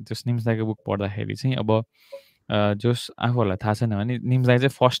उहाँ जस निम्स दाईको बुक पढ्दाखेरि चाहिँ अब जस आफूहरूलाई थाहा छैन भने निम्स दाई चाहिँ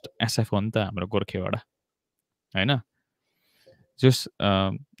फर्स्ट एसएफ हो नि त हाम्रो गोर्खेबाट होइन। जस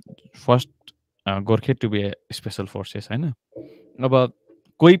फर्स्ट गोर्खे टु बी स्पेसल फोर्सेस होइन। अब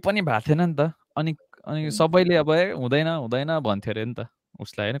कोही पनि भएको थिएन नि त। अनि सबैले अब हुँदैन हुँदैन भन्थ्यो अरे नि त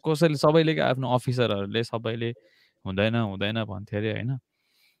उसलाई होइन। कसैले सबैले आफ्नो अफिसरहरूले सबैले हुँदैन हुँदैन भन्थ्यो अरे होइन।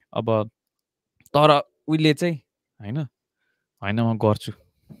 अब तर उहिले चाहिँ होइन म गर्छु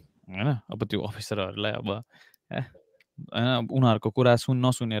होइन। अब त्यो अफिसरहरूलाई अब होइन उनीहरूको कुरा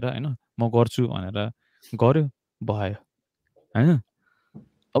नसुनेर होइन म गर्छु भनेर गर्यो भयो होइन।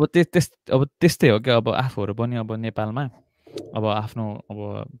 अब त्यस्तै हो क्या। अब आफूहरू पनि अब नेपालमा अब आफ्नो अब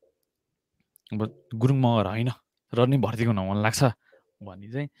गुरुङ मगर होइन र नि भर्ती हुन मन लाग्छ भन्ने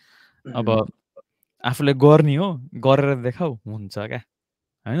चाहिँ अब आफूले गर्ने हो गरेर देखाऊ हुन्छ क्या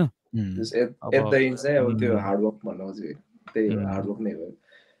होइन। त्यो हार्डवर्क भन्नु खोजेको त्यही हो, हार्डवर्क नै हो।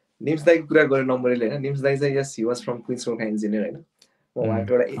 निम्स दाईको कुरा गरेर नम्बरले होइन। निम्स दाई चाहिँ यस he was from Queens road engineer होइन। म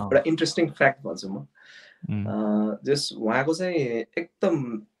उहाँको एउटा इन्ट्रेस्टिङ फ्याक्ट भन्छु म। जस उहाँको चाहिँ एकदम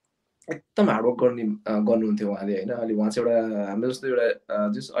हार्डवर्क गर्नुहुन्थ्यो उहाँले होइन। अहिले उहाँ चाहिँ एउटा हाम्रो जस्तो एउटा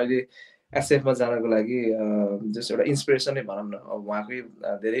जस अहिले एसएफमा जानको लागि जस एउटा इन्सपिरेसन नै भनौँ न। अब उहाँकै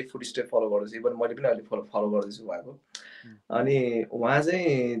धेरै फुट स्टेप फलो गर्दैछु। इभन मैले पनि अहिले फलो गर्दैछु उहाँको। अनि उहाँ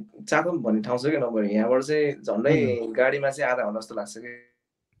चाहिँ चाथम भन्ने ठाउँ छ क्या नम्बर। यहाँबाट चाहिँ झन्डै गाडीमा चाहिँ आधा घन्टा जस्तो लाग्छ कि।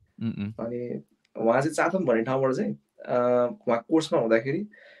 अनि उहाँ चाहिँ चाथम भन्ने ठाउँबाट चाहिँ उहाँ कोर्समा हुँदाखेरि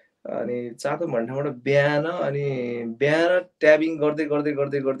अनि चातम भन्ने ठाउँबाट बिहान ट्याबिङ गर्दै गर्दै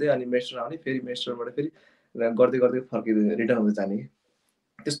गर्दै गर्दै अनि मेस्टर आउने, फेरि मेस्टरबाट फेरि गर्दै गर्दै फर्किँदै रिटर्न हुँदै जाने कि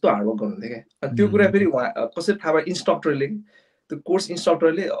त्यस्तो हार्डवर्क गर्नुहुन्थ्यो क्या। अनि त्यो कुरा फेरि उहाँ कसरी थाहा भयो इन्स्ट्रक्टरले, त्यो कोर्स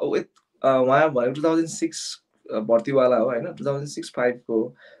इन्स्ट्रक्टरले उहाँ भनेको 2006 भर्तीवाला हो होइन, 2006-05 को।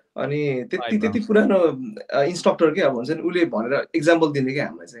 अनि त्यति पुरानो इन्स्ट्रक्टर के अब हुन्छ नि, उसले भनेर इक्जाम्पल दिने क्या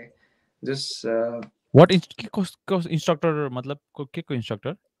हामीलाई चाहिँ जस्ट वाट इन्स्ट्रक्टर मतलब के को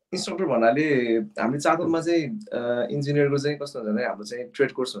इन्स्ट्रक्टर? इन्स्ट्रक्टर भन्नाले हामीले चातलमा चाहिँ इन्जिनियरको चाहिँ कस्तो हुन्छ भने हाम्रो चाहिँ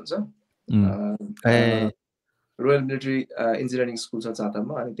ट्रेड कोर्स हुन्छ, रोयल मिलिट्री इन्जिनियरिङ स्कुल छ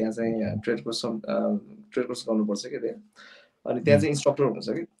चातलमा। अनि त्यहाँ चाहिँ ट्रेड कोर्स गर्नुपर्छ क्या त्यहाँ। अनि त्यहाँ चाहिँ इन्स्ट्रक्टर हुन्छ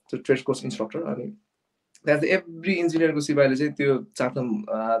कि त्यो ट्रेड कोर्स इन्स्ट्रक्टर। अनि त्यहाँ चाहिँ एभ्री इन्जिनियरको सिपाहीले चाहिँ त्यो चातम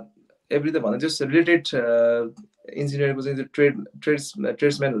एभ्री त भन्दा जस्ट रिलेटेड इन्जिनियरको चाहिँ त्यो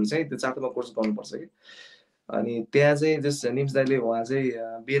ट्रेड्सम्यानहरू चाहिँ त्यो चातममा कोर्स गर्नुपर्छ कि। अनि त्यहाँ चाहिँ जस्ट निम्स दाइले उहाँ चाहिँ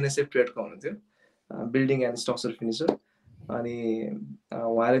बिएनएसएफ ट्रेडको हुनुहुन्थ्यो, बिल्डिङ एन्ड स्ट्रक्चर फिनिसर। अनि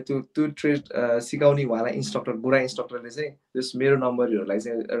उहाँले त्यो ट्रेड सिकाउने उहाँलाई इन्स्ट्रक्टर गोरा इन्स्ट्रक्टरले चाहिँ जस्ट मेरो नम्बरहरूलाई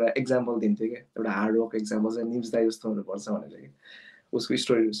चाहिँ एउटा एक्जाम्पल दिन्थ्यो क्या, एउटा हार्डवर्क एक्जाम्पल चाहिँ निम्स दाइ जस्तो हुनुपर्छ भनेर कि उसको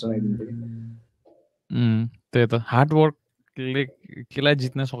स्टोरीहरू सुनाइदिन्थ्यो कि। त्यही त हार्डवर्कले केलाई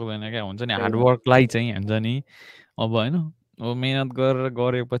जित्न सक्दैन क्या, हुन्छ नि हार्डवर्कलाई चाहिँ हुन्छ नि अब होइन, अब मिहिनेत गरेर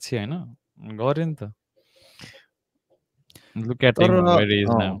गरेपछि होइन गऱ्यो नि त। Look at him where he is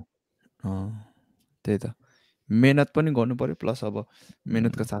now. त्यही त मेहनत पनि गर्नु पर्यो, प्लस अब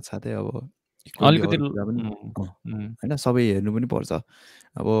मेहनतको साथसाथै अब अलिकति होइन सबै हेर्नु पनि पर्छ।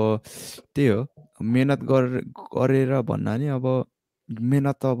 अब त्यही हो मेहनत गरेर भन्ना नि अब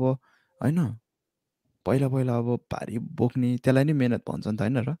मेहनत त अब होइन पहिला अब भारी बोक्ने त्यसलाई नै मेहनत भन्छ नि त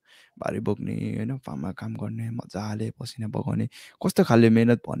होइन र, भारी बोक्ने होइन फार्ममा काम गर्ने मजाले पसिना बगाउने कस्तो खाले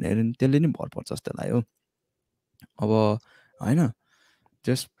मेहनत भनेर त्यसले नै भर पर्छ जस्तो लाग्यो अब होइन।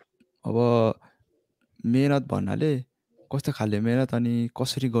 जस्ट अब मेहनत भन्नाले कस्तो खाले मेहनत अनि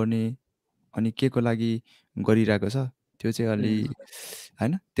कसरी गर्ने अनि के को लागि गरिरहेको छ त्यो चाहिँ अलि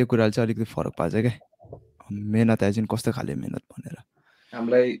होइन त्यो कुराले चाहिँ अलिकति फरक पार्छ क्या, मेहनत एज इन कस्तो खाले मेहनत भनेर।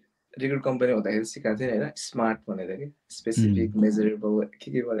 हामीलाई रिक्रुट कम्पनी हुँदाखेरि सिकाएको थियो होइन, स्मार्ट भनेर कि स्पेसिफिक मेजरेबल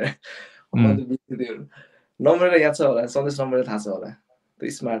के भनेर। मैले बिर्सिदियो नम्बर याद छ होला, सन्देश नम्बर थाहा छ होला, त्यो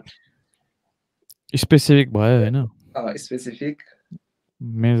स्मार्ट स्पेसिफिक भयो होइन, स्पेसिफिक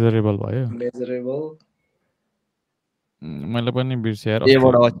मेजरेबल भयो, मैले पनि बिर्सेँ यार।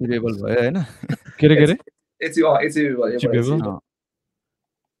 एबाट अचिभेबल भयो होइन, के रे एचिभेबल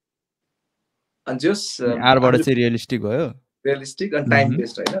अनि जस आरबाट चाहिँ रियलिस्टिक भयो, रियलिस्टिक अनि टाइम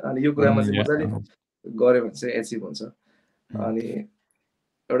बेस्ड होइन। अनि यो कुरामा चाहिँ मजाले गऱ्यो भने चाहिँ एचिभ हुन्छ। अनि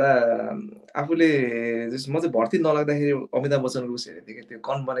एउटा आफूले जस म चाहिँ भर्ती नलाग्दाखेरि अमिताभ बच्चनको उस हेरेको थिएँ कि त्यो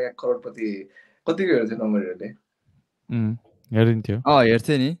कौन बनेगा करोडपति कतिको हेर्थ्यो नम्बरहरूले हेरिन्थ्यो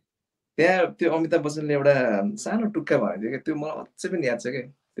हेर्थ्यो नि त्यहाँ। त्यो अमिताभ बच्चनले एउटा सानो टुक्का भनेको थियो कि त्यो मलाई अझै पनि याद छ क्या,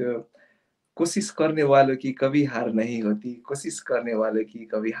 त्यो कोसिस गर्ने वालो कि कभी हार नहीं होती, कोसिस गर्ने वालो कि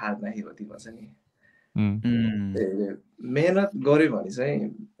कभी हार नहीं होती भन्छ नि। मेहनत गर्यो भने चाहिँ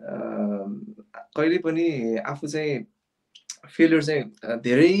कहिले पनि आफू चाहिँ फेलियर चाहिँ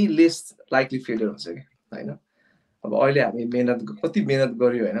धेरै लेस लाइकली फेलियर हुन्छ कि होइन। अब अहिले हामी कति मेहनत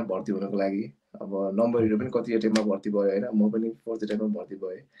गऱ्यो होइन भर्ती हुनको लागि, अब नम्बरहरू पनि कति एटेम्पमा भर्ती भयो होइन, म पनि 4th एटेम्पमा भर्ती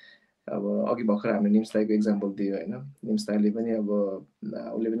भएँ। अब अघि भर्खर हामीले निम्स दाइको इक्जाम्पल दियो होइन, निम्स दाइले पनि अब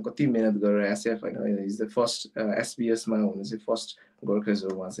उसले पनि कति मेहनत गरेर एसएफ होइन, इज द फर्स्ट एसपिएसमा हुनु चाहिँ फर्स्ट गोर्खेज हो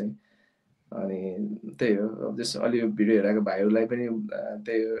उहाँ चाहिँ। अनि त्यही हो अब जस अलि भिडियो हेरेको भाइहरूलाई पनि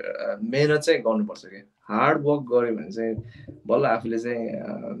त्यही मेहनत चाहिँ गर्नुपर्छ कि, हार्ड वर्क गऱ्यो भने चाहिँ बल्ल आफूले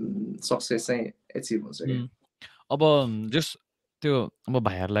चाहिँ सक्सेस चाहिँ एचिभ हुन्छ कि। अब जस त्यो अब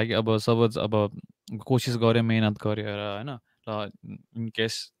भाइहरूलाई अब सपोज अब कोसिस गऱ्यो मेहनत गऱ्यो होइन, र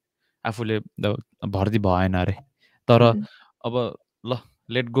इनकेस आफूले भर्ती भएन अरे, तर अब ल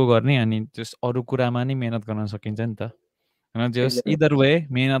लेट गो गर्ने अनि त्यस अरू कुरामा नि मेहनत गर्न सकिन्छ नि त होइन। जस इदर वे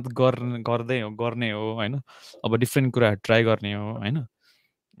मेहनत गर्ने हो होइन, अब डिफ्रेन्ट कुराहरू ट्राई गर्ने हो होइन।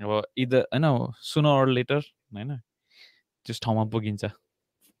 अब इदर होइन सुनर अर लेटर होइन त्यस ठाउँमा पुगिन्छ,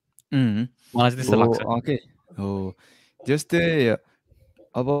 मलाई चाहिँ त्यस्तो लाग्छ। ओके हो जस्तै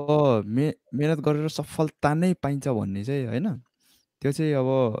अब मेहनत गरेर सफलता नै पाइन्छ भन्ने चाहिँ होइन, त्यो चाहिँ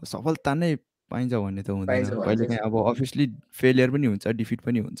अब सफलता नै पाइन्छ भन्ने त हुँदैन, कहिलेकाहीँ अब अभियसली फेलियर पनि हुन्छ डिफिट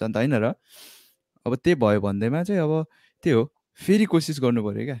पनि हुन्छ नि त होइन र। अब त्यही भयो भन्दैमा चाहिँ अब त्यही हो फेरि कोसिस गर्नु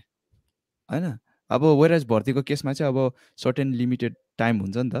पऱ्यो क्या होइन। अब वेराज भर्तीको केसमा चाहिँ अब सर्टेन लिमिटेड टाइम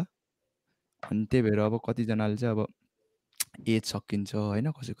हुन्छ नि त, अनि त्यही भएर अब कतिजनाले चाहिँ अब एज सकिन्छ होइन,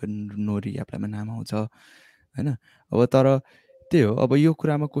 कसैको नो रिएप्लाईमा नाम आउँछ होइन। अब तर त्यही हो अब यो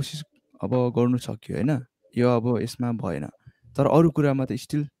कुरामा कोसिस अब गर्नु सक्यो होइन, यो अब यसमा भएन तर अरू कुरामा त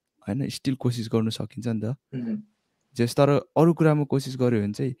स्टिल होइन स्टिल कोसिस गर्नु सकिन्छ नि त उम्, जस तर अरू कुरामा कोसिस गर्यो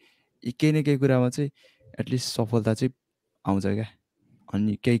भने चाहिँ केही न केही कुरामा चाहिँ एटलिस्ट सफलता चाहिँ आउँछ क्या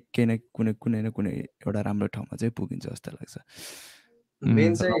अनि केही न कुनै न कुनै एउटा राम्रो ठाउँमा चाहिँ पुगिन्छ जस्तो लाग्छ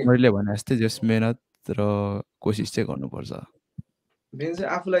मेन चाहिँ मैले भने जस्तै जस मेहनत र कोसिस चाहिँ गर्नुपर्छ मेन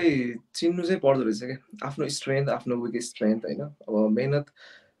चाहिँ आफूलाई चिन्नु चाहिँ पर्दो रहेछ क्या आफ्नो स्ट्रेन्थ आफ्नो विक स्ट्रेन्थ होइन अब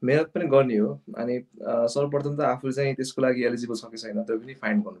मेहनत पनि गर्ने हो अनि सर्वप्रथम त आफूले चाहिँ त्यसको लागि एलिजिबल छ कि छैन त्यो पनि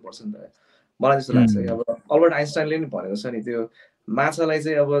फाइन्ड गर्नुपर्छ नि त मलाई त्यस्तो लाग्छ कि अब अल्बर्ट आइन्स्टाइनले नि भनेको छ नि त्यो माछालाई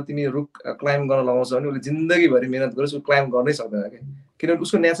चाहिँ अब तिमी रुख क्लाइम्ब गर्न लगाउँछ भने उसले जिन्दगीभरि मेहनत गरेर क्लाइम्ब गर्नै सक्दैन क्या किनभने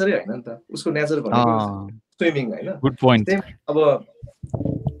उसको नेचरै होइन नि त उसको नेचर भनेको स्विमिङ होइन गुड पोइन्ट अब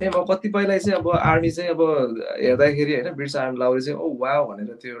त्यही अब कतिपयलाई चाहिँ अब आर्मी चाहिँ अब हेर्दाखेरि होइन ब्रिटिस आर्मी लाउरे चाहिँ ओ वाव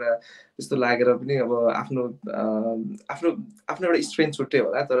भनेर त्यो एउटा त्यस्तो लागेर पनि अब आफ्नो आफ्नो आफ्नो एउटा स्ट्रेन्थ छुट्टै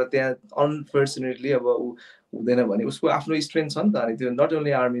होला तर त्यहाँ अनफर्चुनेटली अब ऊ हुँदैन भने उसको आफ्नो स्ट्रेन्थ छ नि त अनि त्यो not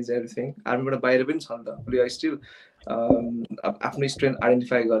only army is everything आर्मीबाट बाहिर पनि छ नि त उसले स्टिल आफ्नो स्ट्रेन्थ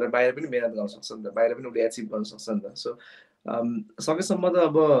आइडेन्टिफाई गरेर बाहिर पनि मेहनत गर्न सक्छ नि त बाहिर पनि उसले एचिभ गर्न सक्छ नि त सो सकेसम्म त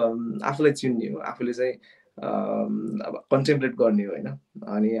अब आफूलाई चिन्ने हो आफूले चाहिँ अब कन्टेम्प्लेट गर्ने हो होइन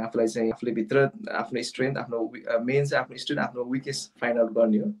अनि आफूलाई चाहिँ आफूले भित्र आफ्नो स्ट्रेन्थ आफ्नो मेन चाहिँ आफ्नो स्ट्रेन्थ आफ्नो विकेस्ट फाइन्ड आउट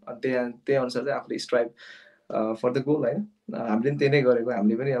गर्ने हो अनि त्यही अनुसार चाहिँ आफूले स्ट्राइभ फर द गोल होइन हामीले पनि त्यही नै गरेको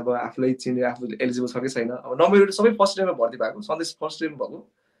हामीले पनि अब आफूलाई चिन्यो आफू एलिजिबल छ कि छैन अब नम्बर सबै फर्स्ट इयरमा भर्ती भएको सन्देश फर्स्ट इयरमा भएको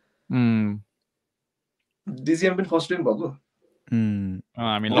डिजिएम पनि फर्स्ट इयरमा भएको म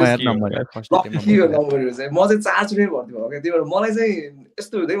चाहिँ 4 चोटि भर्ती भयो क्या त्यही भएर मलाई चाहिँ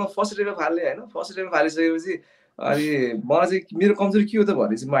यस्तो हुँदै म फर्स्ट इयरमा फालेँ होइन फर्स्ट इयरमा फालिसकेपछि अनि मलाई चाहिँ मेरो कमजोरी के हो त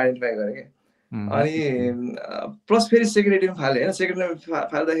भन्ने चाहिँ म आइडेन्टिफाई गरेँ क्या अनि प्लस फेरि सेकेन्ड इयरमा फालेँ होइन सेकेन्ड इयरमा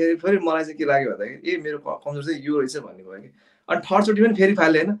फाल्दाखेरि फेरि मलाई चाहिँ के लाग्यो भन्दाखेरि ए मेरो कमजोरी चाहिँ यो रहेछ भन्ने भयो कि अनि थर्ड चोटि पनि फेरि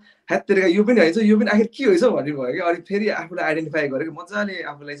फालेँ होइन हेत्तेरिका यो पनि होइन यो पनि आखिर के रहेछ भन्ने भयो कि अनि फेरि आफूलाई आइडेन्टिफाई गरेँ कि मजाले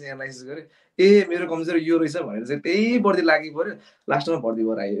आफूलाई चाहिँ एनालाइसिस गरेँ ए मेरो कमजोरी यो रहेछ भनेर चाहिँ त्यही बढी लागि पऱ्यो लास्टमा भर्ती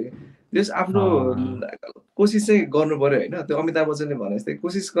भएर आयो कि त्यस आफ्नो कोसिस चाहिँ गर्नु पऱ्यो होइन त्यो अमिताभ बच्चनले भने जस्तै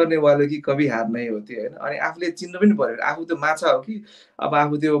कोसिस गर्ने वाले कि कभी हार नै हो त्यो होइन अनि आफूले चिन्नु पनि पऱ्यो आफू त्यो माछा हो कि अब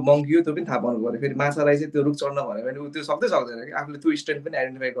आफू त्यो मङ्की हो त्यो पनि थाहा पाउनु पऱ्यो फेरि माछालाई चाहिँ त्यो रुख चढ्न भन्यो भने ऊ त्यो सक्दैन कि आफूले त्यो स्ट्रेन्थ पनि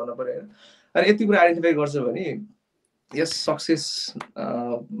आइडेन्टिफाई गर्नु पऱ्यो होइन अनि यति कुरा आइडेन्टिफाई गर्छ भने यस सक्सेस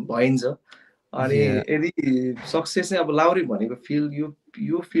भइन्छ अनि यदि सक्सेस चाहिँ अब लाउरे भनेको फिल्ड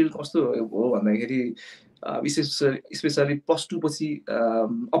यो फिल्ड कस्तो हो भन्दाखेरि स्पेसली +2 पछि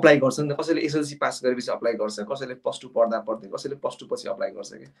अप्लाई गर्छ नि त कसैले एसएलसी पास गरेपछि अप्लाई गर्छ कसैले +2 पढ्दा पढ्दै कसैले +2 पछि अप्लाई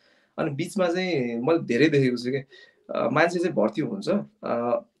गर्छ कि अनि बिचमा चाहिँ मैले धेरै देखेको छु कि मान्छे चाहिँ भर्ती हुन्छ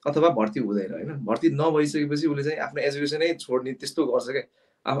अथवा भर्ती हुँदैन होइन भर्ती नभइसकेपछि उसले चाहिँ आफ्नो एजुकेसनै छोड्ने त्यस्तो गर्छ क्या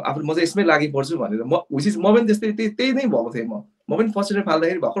आफू म चाहिँ यसमै लागि पर्छु भनेर म पनि त्यस्तै त्यही नै भएको थिएँ म पनि फर्स्ट इयर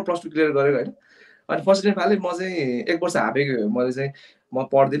फाल्दाखेरि भर्खर +2 क्लियर गरेको होइन अनि फर्स्ट इयर फालेँ म चाहिँ 1 वर्ष हापेको मैले चाहिँ म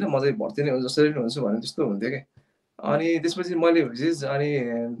पढ्दिनँ म चाहिँ भर्ती नै जसरी नै हुन्छु भने त्यस्तो हुन्थ्यो क्या अनि त्यसपछि मैले अनि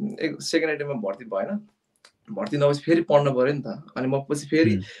सेकेन्ड आइटममा भर्ती भएन भर्ती नभएपछि फेरि पढ्नु पऱ्यो नि त अनि म पछि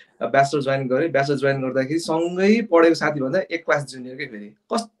फेरि ब्याचलर जोइन गरेँ ब्याचलर जोइन गर्दाखेरि सँगै पढेको साथीभन्दा 1 क्लास जुनियरकै फेरि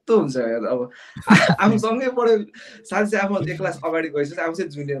कस्तो हुन्छ अब आफू सँगै पढेको साथी चाहिँ आफू 1 क्लास अगाडि गइसकेपछि आफू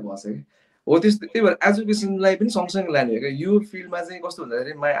चाहिँ जुनियर भएछ कि हो त्यस्तो त्यही भएर एजुकेसनलाई पनि सँगसँगै लाने हो क्या यो फिल्डमा चाहिँ कस्तो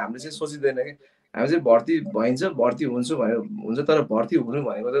हुँदाखेरि हामीले चाहिँ सोचिँदैन कि हामी चाहिँ भर्ती भइन्छ भर्ती हुन्छु भनेर हुन्छ तर भर्ती हुनु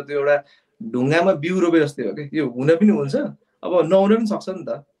भनेको त त्यो एउटा ढुङ्गामा बिउ रोपे जस्तै हो कि यो हुन पनि हुन्छ अब नहुन पनि सक्छ नि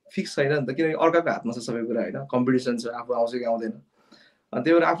त फिक्स छैन नि त किनकि अर्काको हातमा छ सबै कुरा होइन कम्पिटिसन छ आफू आउँछ कि आउँदैन अनि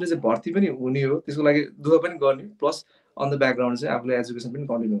त्यही भएर आफूले चाहिँ भर्ती पनि हुने हो त्यसको लागि दुःख पनि गर्ने प्लस अन द ब्याकग्राउन्ड चाहिँ आफूले एजुकेसन पनि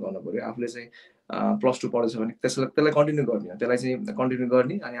कन्टिन्यू गर्नु पऱ्यो आफूले चाहिँ +2 पढेछ भने त्यसलाई कन्टिन्यू गर्ने हो त्यसलाई चाहिँ कन्टिन्यू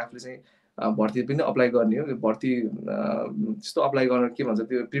गर्ने अनि आफूले चाहिँ भर्ती पनि अप्लाई गर्ने हो भर्ती त्यस्तो अप्लाई गर्न के भन्छ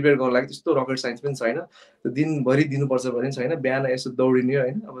त्यो प्रिपेयर गर्नको लागि त्यस्तो रकेट साइन्स पनि छैन त्यो दिनभरि दिनुपर्छ भने छैन बिहान यसो दौडिने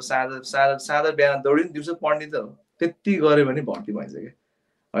होइन अब सादा बिहान दौडिने दिउँसो पढ्ने त हो त्यति गऱ्यो भने भर्ती भइन्छ क्या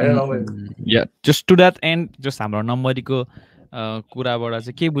होइन just to that and just हाम्रो नम्बरीको कुराबाट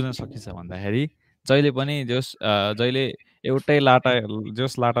चाहिँ के बुझ्न सकिन्छ भन्दाखेरि जहिले पनि जहिले एउटै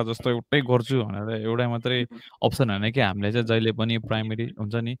लाटा जस्तो एउटै गर्छु भनेर एउटै मात्रै अप्सन होइन कि हामीले चाहिँ जहिले पनि प्राइमेरी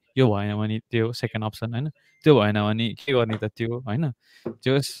हुन्छ नि यो भएन भने त्यो सेकेन्ड अप्सन होइन त्यो भएन भने के गर्ने त त्यो होइन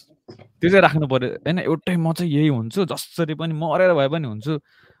त्यो चाहिँ राख्नु पर्यो होइन एउटै म चाहिँ यही हुन्छु जसरी पनि मरेर भए पनि हुन्छु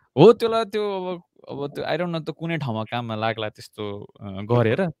हो त्यसलाई त्यो अब त्यो आई डोन्ट नो त कुनै ठाउँमा काममा लाग्ला त्यस्तो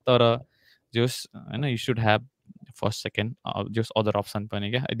गरेर तर होइन you should have first second जस अदर अप्सन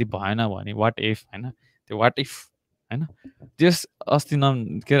पनि क्या यदि भएन भने वाट इफ होइन त्यो वाट इफ होइन त्यस अस्ति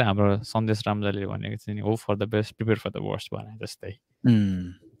के अरे हाम्रो सन्देश रामजाले भनेको चाहिँ नि हो for the best prepare for the worst भने जस्तै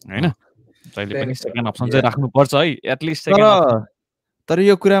होइन जहिले पनि सेकेन्ड अप्सन चाहिँ राख्नुपर्छ है एटलिस्ट सेकेन्ड तर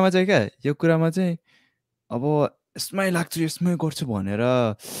यो कुरामा चाहिँ अब यसमै लाग्छु यसमै गर्छु भनेर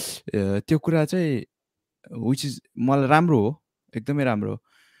त्यो कुरा चाहिँ विच इज मलाई राम्रो हो, एकदमै राम्रो हो।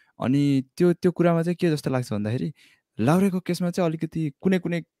 अनि त्यो कुरामा चाहिँ के जस्तो लाग्छ भन्दाखेरि लाउरेको केसमा चाहिँ अलिकति कुनै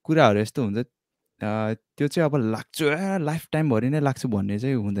कुनै कुराहरू यस्तो हुन्छ त्यो चाहिँ अब लाग्छु लाइफ टाइमभरि नै लाग्छु भन्ने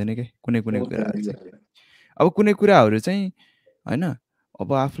चाहिँ हुँदैन क्या कुनै कुनै कुराहरू चाहिँ। अब कुनै कुराहरू चाहिँ होइन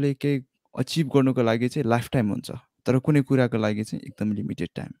अब आफूले केही अचिभ गर्नुको लागि चाहिँ लाइफ टाइम हुन्छ, तर कुनै कुराको लागि चाहिँ एकदम लिमिटेड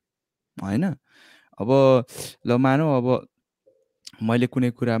टाइम होइन। अब ल मानौँ अब मैले कुनै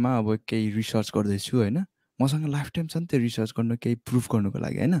कुरामा अब केही रिसर्च गर्दैछु होइन, मसँग लाइफ टाइम छ नि त्यो रिसर्च गर्नु केही प्रुफ गर्नुको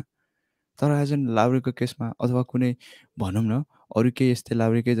लागि होइन। तर एज एन लाउरेको केसमा अथवा कुनै भनौँ न अरू केही यस्तै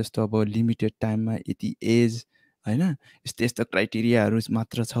लाउरेकै जस्तो अब लिमिटेड टाइममा यति एज होइन यस्तो यस्तो क्राइटेरियाहरू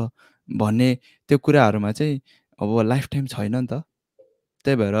मात्र छ भन्ने त्यो कुराहरूमा चाहिँ अब लाइफ टाइम छैन नि त।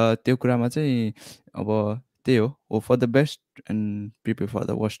 त्यही भएर त्यो कुरामा चाहिँ अब त्यही हो for the best and prepare for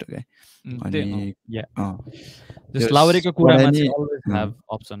the worst क्या। अनि जस्ट लाउरेको कुरामा चाहिँ always have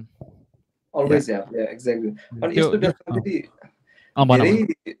option, always have, exactly. अनि यस्तो बेलामा फेरि धेरै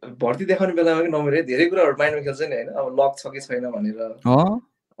भर्ती देखाउने बेलामा नम्बर धेरै कुराहरू माइन्डमा खेल्छ नि होइन, अब लक छ कि छैन भनेर।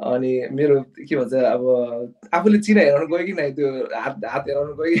 अनि मेरो के भन्छ अब आफूले चिना हेराउनु गयो कि नै, त्यो हात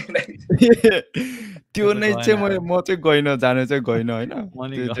हेराउनु गयो कि नै, त्यो नै चाहिँ म चाहिँ गइनँ, जानु चाहिँ गइनँ होइन।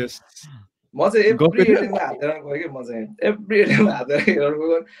 म चाहिँ एभ्री एटिएममा हात हेराउनु गयो कि, म चाहिँ एभ्री एटिएममा हात हेराउनु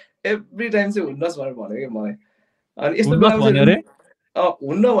गयो, एभ्री टाइम चाहिँ हुन्नस् भनेर भन्यो कि मलाई। अनि यस्तो बेलामा चाहिँ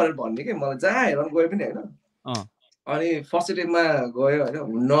हुन्न भनेर भन्ने कि मलाई जहाँ हेराउनु गयो पनि होइन। अनि फर्स्ट एटिएममा गयो होइन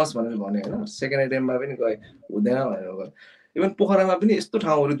हुन्नस् भनेर भन्यो होइन, सेकेन्ड एटिएममा पनि गएँ हुँदैन भनेर गयो। इभन पोखरामा पनि यस्तो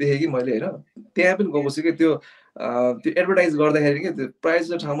ठाउँहरू देखेँ कि मैले होइन, त्यहाँ पनि गएपछि कि त्यो एडभर्टाइज गर्दाखेरि कि त्यो प्रायः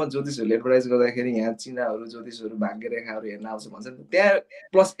जस्तो ठाउँमा ज्योतिषहरूले एडभर्टाइज गर्दाखेरि यहाँ चिनाहरू ज्योतिषहरू भाग्यरेखाहरू हेर्न आउँछ भन्छ नि, त्यहाँ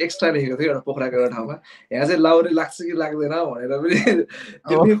प्लस एक्स्ट्रा लेखेको थियो एउटा पोखराको एउटा ठाउँमा, यहाँ चाहिँ लाउरे लाग्छ कि लाग्दैन भनेर पनि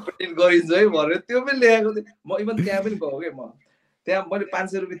त्यो पनि प्रिन्ट गरिन्छ है भनेर त्यो पनि लेखेको थियो। म इभन त्यहाँ पनि गएको क्या, म त्यहाँ मैले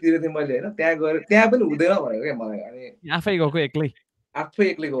 500 रुपियाँ तिरेको थिएँ मैले होइन, त्यहाँ गएर त्यहाँ पनि हुँदैन भनेको क्या मलाई। अनि आफै गएको एक्लै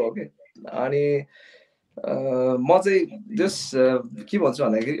गएको कि। अनि म चाहिँ जस्ट के भन्छु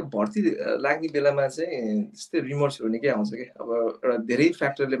भन्दाखेरि भर्ती लाग्ने बेलामा चाहिँ त्यस्तै रिमोर्सहरू निकै आउँछ कि। अब एउटा धेरै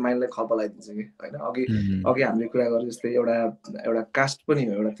फ्याक्टरले माइन्डलाई खपलाइदिन्छ कि होइन। अघि हामीले कुरा गरेँ जस्तै एउटा कास्ट पनि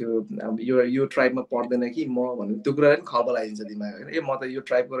हो, एउटा त्यो अब यो ट्राइबमा पर्दैन कि म भन्ने त्यो कुराले पनि खपलाइदिन्छ दिमाग होइन। म त यो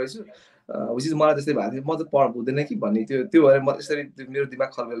ट्राइबको रहेछु विशेष मलाई त्यस्तै भएको थियो, म त हुँदैन कि भन्ने त्यो भएर म त्यसरी मेरो दिमाग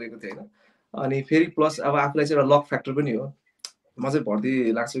खल्बलेको थियो होइन। अनि फेरि प्लस अब आफूलाई चाहिँ एउटा लक फ्याक्टर पनि हो, म चाहिँ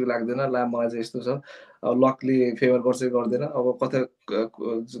भर्ती लाग्छु कि लाग्दैन ला मलाई चाहिँ यस्तो छ, अब लकले फेभर गर्छ गर्दैन। अब कता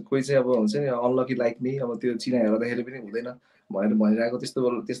कोही चाहिँ अब हुन्छ नि अनलकी लाइक मी, अब त्यो चिना हेर्दाखेरि पनि हुँदैन भनेर भनिरहेको,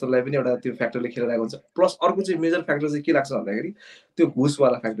 त्यस्तोलाई पनि एउटा त्यो फ्याक्टरले खेलिरहेको हुन्छ। प्लस अर्को चाहिँ मेजर फ्याक्टर चाहिँ के लाग्छ भन्दाखेरि त्यो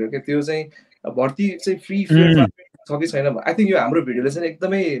घुसवाला फ्याक्टर क्या। त्यो चाहिँ भर्ती चाहिँ फ्री फेयर छ कि छैन, आई थिङ्क यो हाम्रो भिडियोले चाहिँ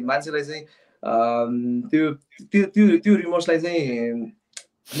एकदमै मान्छेलाई चाहिँ त्यो रिमोर्सलाई चाहिँ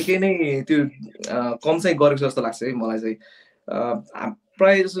निकै नै त्यो कम चाहिँ गरेको जस्तो लाग्छ है मलाई चाहिँ।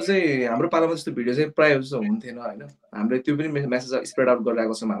 प्रायः जस्तो चाहिँ हाम्रो पालामा जस्तो भिडियो चाहिँ प्रायः जस्तो हुन्थेन होइन। हामीले त्यो पनि मेसेज स्प्रेड आउट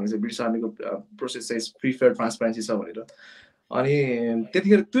गरिरहेको छौँ हामीले चाहिँ ब्रिटिस आर्मीको प्रोसेस चाहिँ फ्री फेयर ट्रान्सपेरेन्सी छ भनेर। अनि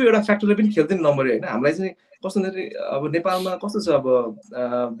त्यतिखेर त्यो एउटा फ्याक्टरले पनि खेल्थ्यो नि नम्बरी होइन। हामीलाई चाहिँ कस्तो भन्दाखेरि अब नेपालमा कस्तो छ अब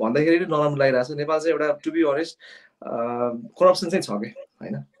भन्दाखेरि नै नराम्रो लागिरहेको छ। नेपाल चाहिँ एउटा टु बी अनेस्ट करप्सन चाहिँ छ कि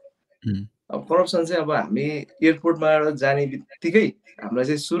होइन। अब करप्सन चाहिँ अब हामी एयरपोर्टमा जाने बित्तिकै हामीलाई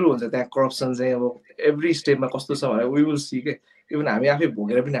चाहिँ सुरु हुन्छ त्यहाँ करप्सन चाहिँ। अब एभ्री स्टेपमा कस्तो छ भनेर वी विल सी के, इभन हामी आफै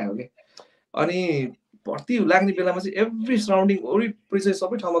भोगेर पनि आयो कि। अनि भर्ती लाग्ने बेलामा चाहिँ एभ्री सराउन्डिङ वरिपरि चाहिँ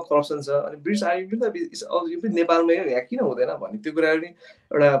सबै ठाउँमा करप्सन छ। अनि ब्रिटिस आर्मी पनि त यो पनि नेपालमै हो, यहाँ किन हुँदैन भन्ने त्यो कुरा पनि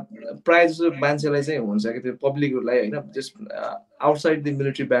एउटा प्रायः जस्तो मान्छेलाई चाहिँ हुन्छ कि, त्यो पब्लिकहरूलाई होइन, just outside the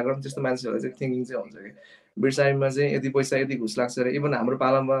military background त्यस्तो मान्छेहरूलाई चाहिँ थिङ्किङ चाहिँ हुन्छ कि ब्रिटिस आर्मीमा चाहिँ यति पैसा यति घुस लाग्छ अरे। इभन हाम्रो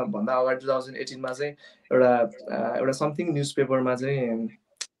पालामा भन्दा अगाडि 2018मा चाहिँ एउटा समथिङ न्युज पेपरमा चाहिँ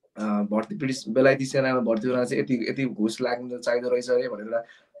भर्ती ब्रिटिस बेलायती सेनामा भर्ती हुन चाहिँ यति घुस लाग्नु चाहिँदो रहेछ अरे भनेर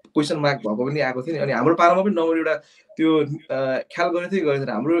क्वेसन मार्क भएको पनि आएको थियो नि। अनि हाम्रो पालामा पनि नम्बर एउटा त्यो ख्याल गरेको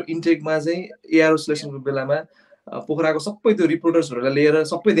थियो। हाम्रो इन्टेकमा चाहिँ एआरओ सिलेक्सनको बेलामा पोखराको सबै त्यो रिपोर्टर्सहरूलाई लिएर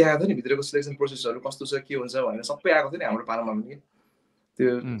सबै देखाएको थियो नि, भित्रको सिलेक्सन प्रोसेसहरू कस्तो छ के हुन्छ भनेर सबै आएको थियो नि हाम्रो पालामा पनि त्यो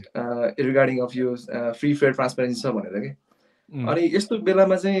रिगार्डिङ अफ यो फ्री फेयर ट्रान्सपेरेन्सी छ भनेर कि। अनि यस्तो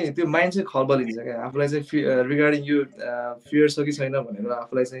बेलामा चाहिँ त्यो माइन्ड चाहिँ खलबलिन्छ क्या, आफूलाई चाहिँ रिगार्डिङ यो फियर छ कि छैन भनेर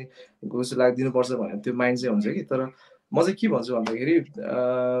आफूलाई चाहिँ घुस दिनुपर्छ भनेर त्यो माइन्ड चाहिँ हुन्छ कि। तर म चाहिँ के भन्छु भन्दाखेरि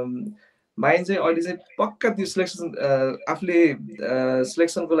माइन्ड चाहिँ अहिले चाहिँ पक्का त्यो सिलेक्सन आफूले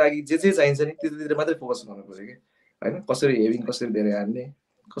सिलेक्सनको लागि जे चाहिन्छ नि त्यतिर मात्रै फोकस गर्नु पऱ्यो कि होइन। कसरी हेभिङ कसरी धेरै हान्ने,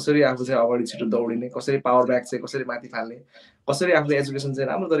 कसरी आफू चाहिँ अगाडि छिटो दौडिने, कसरी पावर ब्याक चाहिँ कसरी माथि फाल्ने, कसरी आफूले एजुकेसन चाहिँ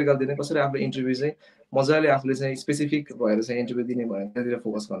राम्रो तरिकाले दिने, कसरी आफूले इन्टरभ्यू चाहिँ मजाले आफूले चाहिँ स्पेसिफिक भएर चाहिँ इन्टरभ्यू दिने भयो त्यतिर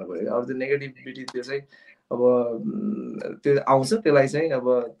फोकस गर्नु पऱ्यो। अरू त्यो नेगेटिभिटी त्यो चाहिँ अब त्यो आउँछ, त्यसलाई चाहिँ अब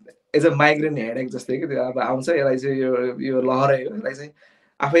एज अ माइग्रेन हेडेक जस्तै कि त्यो अब आउँछ, यसलाई चाहिँ यो लहरै हो, यसलाई चाहिँ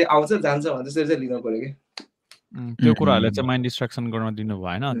आफै आउँछ जान्छ भने त्यसरी चाहिँ लिनु पऱ्यो कि। त्यो कुराहरूले चाहिँ माइन्ड डिस्ट्र्याक्सन गर्न दिनु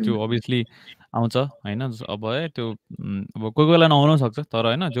भएन। त्यो अभियसली आउँछ होइन, अब त्यो अब कोही बेला नआउनु सक्छ, तर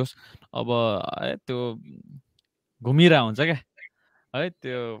होइन जोस् अब त्यो घुमिरहेको हुन्छ क्या है,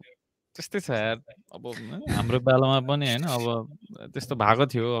 त्यो त्यस्तै छ यार। अब हाम्रो बेलामा पनि होइन अब त्यस्तो भएको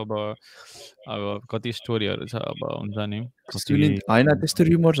थियो। अब कति स्टोरीहरू छ, अब हुन्छ नि कति होइन त्यस्तो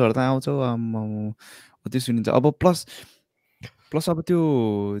रिमोर्सहरू त आउँछ त्यो सुनिन्छ। अब प्लस अब त्यो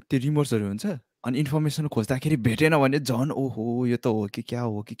रिमोर्सहरू हुन्छ अनि इन्फर्मेसन खोज्दाखेरि भेटेन भने झन् ओहो यो त हो कि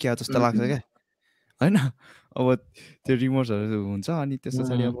क्या जस्तो लाग्छ क्या होइन। अब त्यो रिमोर्सहरू हुन्छ अनि त्यस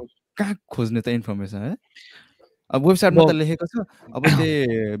पछाडि अब कहाँ खोज्ने त इन्फर्मेसन है। अब वेबसाइटमा त लेखेको छ, अब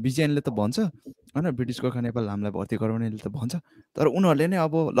त्यो बिजिएनले त भन्छ होइन ब्रिटिस गोर्खा नेपाल हामीलाई भर्ती गराउनेले त भन्छ, तर उनीहरूले नै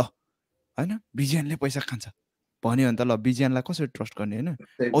अब ल होइन बिजिएनले पैसा खान्छ भन्यो भने त ल बिजिएनलाई कसरी ट्रस्ट गर्ने होइन।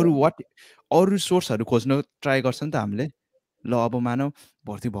 अरू सोर्सहरू खोज्न ट्राई गर्छ नि त हामीले। ल अब मानौ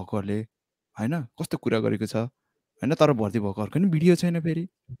भर्ती भएकोहरूले होइन कस्तो कुरा गरेको छ होइन, तर भर्ती भएकोहरूको नि भिडियो छैन फेरि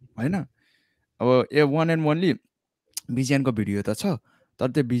होइन। अब वान एन्ड ओन्ली बिजिएनको भिडियो त छ, तर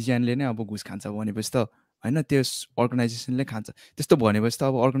त्यो बिजिएनले नै अब घुस खान्छ भनेपछि त होइन त्यस अर्गनाइजेसनले खान्छ। त्यस्तो भनेपछि त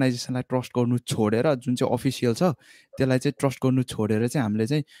अब अर्गनाइजेसनलाई ट्रस्ट गर्नु छोडेर जुन चाहिँ अफिसियल छ त्यसलाई चाहिँ ट्रस्ट गर्नु छोडेर चाहिँ हामीले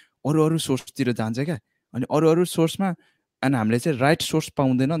चाहिँ अरू सोर्सतिर जान्छ क्या। अनि अरू सोर्समा अनि हामीले चाहिँ राइट सोर्स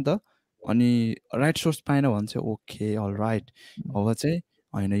पाउँदैन नि त। अनि राइट सोर्स पाएन भने चाहिँ ओके अल राइट, अब चाहिँ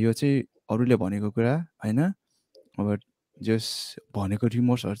होइन यो चाहिँ अरूले भनेको कुरा होइन, अब जस भनेको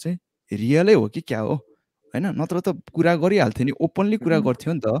रिमोर्सहरू चाहिँ रियलै हो कि क्या हो होइन। नत्र त कुरा गरिहाल्थ्यो नि, ओपनली कुरा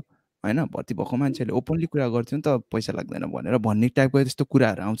गर्थ्यो नि त होइन। भर्ती भएको मान्छेले ओपनली कुरा गर्थ्यो नि त पैसा लाग्दैन भनेर भन्ने टाइपको त्यस्तो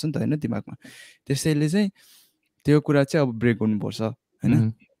कुराहरू आउँछ नि त होइन दिमागमा। त्यसैले चाहिँ त्यो कुरा चाहिँ अब ब्रेक गर्नुपर्छ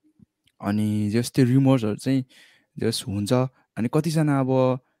होइन। अनि जस त्यो रिमोर्सहरू चाहिँ जस हुन्छ अनि कतिजना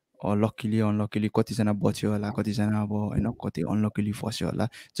अब लक्किली अनलक्किली कतिजना बच्यो होला, कतिजना अब होइन कति अनलक्किली फस्यो होला।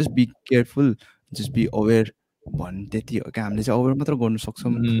 Just be careful, just be aware भन्ने त्यति हो क्या। हामीले चाहिँ अवेर मात्र गर्नु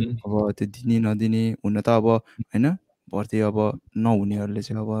सक्छौँ। अब त्यो दिने नदिने हुन त अब होइन भर्ती अब नहुनेहरूले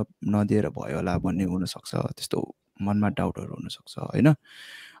चाहिँ अब नदिएर भयो होला भन्ने हुनसक्छ, त्यस्तो मनमा डाउटहरू हुनसक्छ होइन।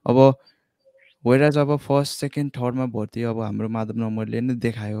 अब वेराज अब फर्स्ट सेकेन्ड थर्डमा भर्ती अब हाम्रो माधव नम्बरले नै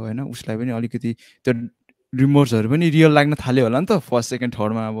देखायो होइन, उसलाई पनि अलिकति त्यो रिमोर्सहरू पनि रियल लाग्न थाल्यो होला नि त फर्स्ट सेकेन्ड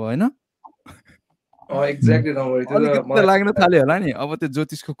थर्डमा अब होइन। एक्ज्याक्टली अलिकति त लाग्न थाल्यो होला नि। अब त्यो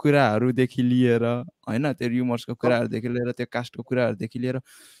ज्योतिषको कुराहरूदेखि लिएर होइन त्यो रिमोर्सको कुराहरूदेखि लिएर त्यो कास्टको कुराहरूदेखि लिएर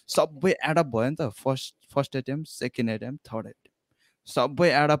सबै एडअप भयो नि त। First attempt, second attempt, third attempt सबै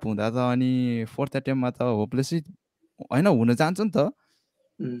एडअप हुँदा त अनि फोर्थ एटेम्पमा त होपलेसै होइन हुन जान्छ नि त।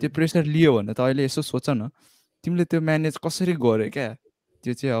 त्यो प्रेसर लियो भने त अहिले यसो सोच न तिमीले त्यो म्यानेज कसरी गर्यो क्या,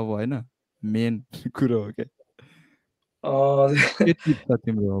 त्यो चाहिँ अब होइन मेन कुरो हो क्या। के टिप्स छ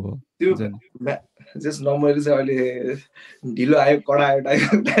तिम्रो अब त्यो जस नम्बरले चाहिँ अहिले ढिलो आयो कडा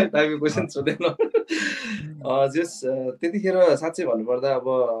आयो टाइपको क्वेसन सोधेन। जस त्यतिखेर साँच्चै भन्नुपर्दा अब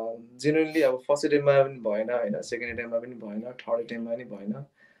जेन्युनली अब फर्स्ट एटेम्पमा पनि भएन होइन, सेकेन्ड एटेम्पमा पनि भएन, थर्ड एटेम्पमा पनि भएन।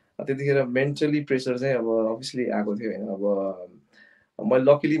 त्यतिखेर मेन्टली प्रेसर चाहिँ अब अभियसली आएको थियो होइन। अब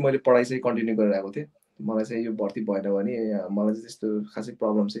मैले पढाइ चाहिँ कन्टिन्यू गरेर आएको थिएँ। मलाई चाहिँ यो भर्ती भएन भने मलाई चाहिँ त्यस्तो खासै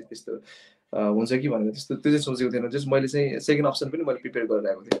प्रब्लम चाहिँ त्यस्तो हुन्छ कि भनेर त्यस्तो त्यो चाहिँ सोचेको थिएन। जस्ट मैले चाहिँ सेकेन्ड अप्सन पनि मैले प्रिपेयर गरेर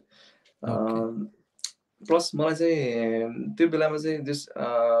आएको थिएँ। प्लस मलाई चाहिँ त्यो बेलामा चाहिँ जस्ट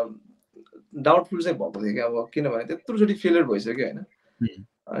डाउटफुल चाहिँ भएको थियो कि अब किनभने त्यत्रोचोटि फेलियर भइसक्यो होइन।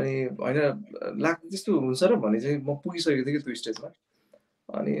 अनि होइन त्यस्तो हुन्छ र भन्ने चाहिँ म पुगिसकेको थिएँ कि त्यो स्टेजमा।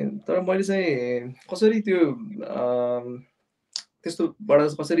 अनि तर मैले चाहिँ कसरी त्यो त्यस्तोबाट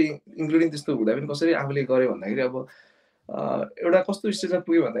कसरी इन्क्लुडिङ त्यस्तो हुँदा पनि कसरी आफूले गरेँ भन्दाखेरि अब एउटा कस्तो स्टेजमा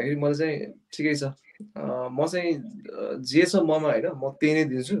पुग्यो भन्दाखेरि मलाई चाहिँ ठिकै छ, म चाहिँ जे छ ममा होइन म त्यही नै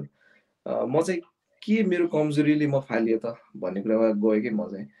दिन्छु। म चाहिँ के मेरो कमजोरीले म फालिएँ त भन्ने कुरामा गएँ कि म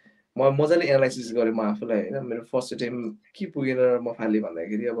चाहिँ मजाले एनालाइसिस गरेँ म आफूलाई होइन। मेरो फर्स्ट एटेम्प के पुगेन र म फालेँ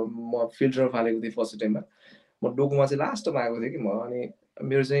भन्दाखेरि अब म फिल्टर फालेको थिएँ फर्स्ट एटेम्पमा। म डोकोमा चाहिँ लास्टमा आएको थिएँ कि म, अनि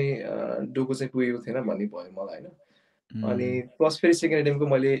मेरो चाहिँ डोको चाहिँ पुगेको थिएन भन्ने भयो मलाई होइन। अनि प्लस फेरि सेकेन्ड एटेम्पको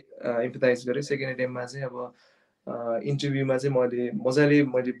मैले इम्फेथाइज गरेँ। सेकेन्ड एटेम्पमा चाहिँ अब इन्टरभ्यूमा चाहिँ मैले मजाले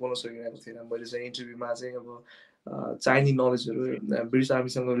बोल्न सकिरहेको थिएन। मैले चाहिँ इन्टरभ्यूमा चाहिँ अब चाहिने नलेजहरू ब्रिटिस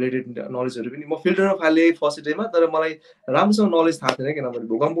आर्मीसँग रिलेटेड नलेजहरू पनि म फिल्टरमा फालेँ फर्स्ट एटेम्पमा, तर मलाई राम्रोसँग नलेज थाहा थिएन। किनभने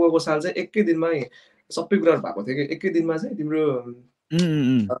भूकम्पको साल चाहिँ एकै दिनमै सबै कुराहरू भएको थियो कि एकै दिनमा चाहिँ तिम्रो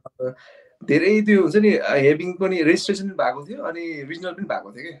धेरै त्यो हुन्छ नि हेभिङ पनि रेजिस्ट्रेसन पनि भएको थियो अनि रिजनल पनि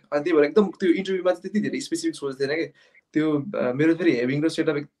भएको थियो कि अनि त्यही भएर एकदम त्यो इन्टरभ्यूमा चाहिँ त्यति धेरै स्पेसिफिक सोच्दैन कि त्यो मेरो फेरि हेभिङ र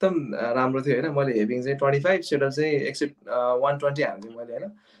सेटअप एकदम राम्रो थियो होइन मैले हेभिङ चाहिँ 25 सेटअप चाहिँ एक्सेप्ट 120 हाल्थेँ मैले होइन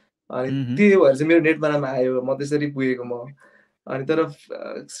अनि त्यही भएर चाहिँ मेरो नेट बनामा आयो म त्यसरी पुगेको म अनि तर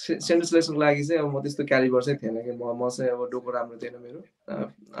सेन्ट्रल सिलेक्सनको लागि चाहिँ अब म त्यस्तो क्यालिबर चाहिँ थिएन कि म चाहिँ अब डोको राम्रो थिएन मेरो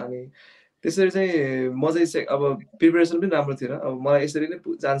अनि त्यसरी चाहिँ म चाहिँ अब प्रिपेरेसन पनि राम्रो थिएन अब मलाई यसरी नै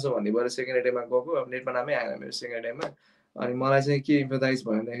जान्छ भन्ने भएर सेकेन्ड एटेममा गएको अब नेटमा नामै आएन मेरो सेकेन्ड एटेममा अनि मलाई चाहिँ के इम्फोटाइज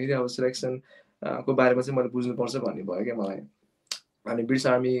भयो भन्दाखेरि अब सिलेक्सन को बारेमा चाहिँ मैले बुझ्नुपर्छ भन्ने भयो क्या मलाई अनि ब्रिटिस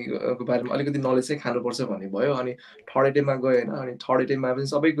आर्मीको बारेमा अलिकति नलेज चाहिँ खानुपर्छ भन्ने भयो अनि थर्ड एटेममा गएँ होइन अनि थर्ड एटेममा पनि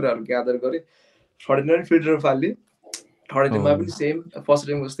सबै कुराहरू ग्यादर गरेँ थर्ड एटेममा पनि फिल्टर फाल्ने थर्ड एटेममा पनि सेम फर्स्ट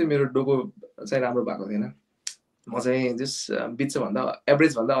एटेम जस्तै मेरो डोको चाहिँ राम्रो भएको थिएन म चाहिँ जस्ट बिचभन्दा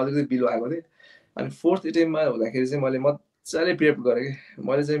एभरेजभन्दा अलिकति बिलो आएको थिएँ अनि फोर्थ एटेममा हुँदाखेरि चाहिँ मैले मजाले प्रेप गरेँ कि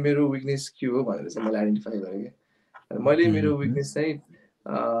मैले चाहिँ मेरो विकनेस के हो भनेर चाहिँ मैले आइडेन्टिफाई गरेँ कि अनि मैले मेरो विकनेस चाहिँ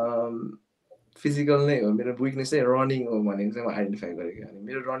फिजिकल नै हो मेरो विकनेस चाहिँ रनिङ हो भनेर चाहिँ म आइडेन्टिफाई गरेँ कि अनि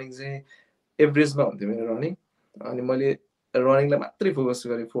मेरो रनिङ चाहिँ एभरेजमा हुन्थ्यो मेरो रनिङ अनि मैले रनिङलाई मात्रै फोकस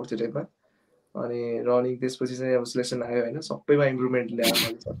गरेँ फोर्थ एटेममा अनि रनिङ त्यसपछि चाहिँ अब सिलेक्सन आयो होइन सबैमा इम्प्रुभमेन्ट ल्याएर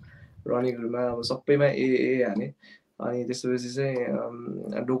मैले रनिङहरूमा अब सबैमा ए हाने अनि त्यसपछि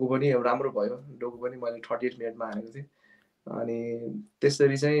चाहिँ डोको पनि अब राम्रो भयो डोको पनि मैले 38 मिनटमा हानेको थिएँ अनि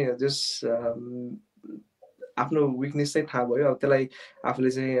त्यसरी चाहिँ जस्ट आफ्नो विकनेस चाहिँ थाहा भयो अब त्यसलाई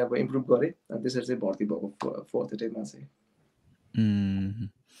आफूले चाहिँ अब इम्प्रुभ गरेँ अनि त्यसरी चाहिँ भर्ती भएको फोर्थ एटेममा चाहिँ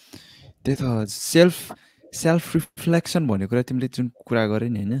त्यही त सेल्फ रिफ्लेक्सन भन्ने कुरा तिमीले जुन कुरा गरे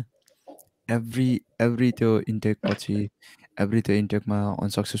नि होइन एभ्री त्यो इन्टेक पछि एभ्री त्यो इन्टेकमा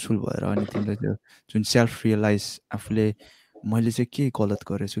अनसक्सेसफुल भएर अनि तिमीले त्यो जुन सेल्फ रियलाइज आफूले मैले चाहिँ के गलत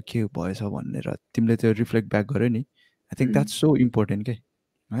गरेछु के भएछ भनेर तिमीले त्यो रिफ्लेक्ट ब्याक गर्यो नि I think that's so important के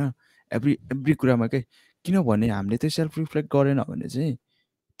होइन एभ्री कुरामा के किनभने हामीले त्यो सेल्फ रिफ्लेक्ट गरेन भने चाहिँ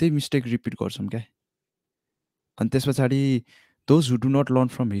त्यही मिस्टेक रिपिट गर्छौँ क्या अनि त्यस पछाडि those who do not learn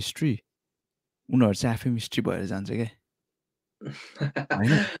from history उनीहरू चाहिँ आफै मिस्ट्री भएर जान्छ क्या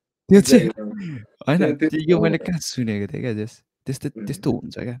होइन त्यो चाहिँ होइन यो मैले कहाँ सुनेको थिएँ क्या त्यस्तो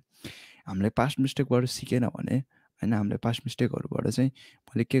हुन्छ क्या हामीले पास्ट मिस्टेकबाट सिकेन भने होइन हामीले पास्ट मिस्टेकहरूबाट चाहिँ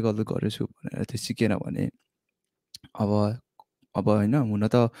मैले के गलत गरेछु भनेर त्यो सिकेन भने अब होइन हुन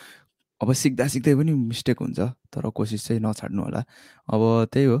त अब सिक्दा सिक्दै पनि मिस्टेक हुन्छ तर कोसिस चाहिँ नछाड्नु होला अब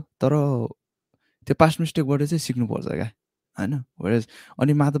त्यही हो तर त्यो पास्ट मिस्टेकबाट चाहिँ सिक्नुपर्छ क्या होइन वेज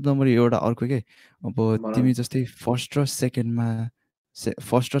अनि माधव नम्बरी एउटा अर्को के अब तिमी जस्तै फर्स्ट र सेकेन्डमा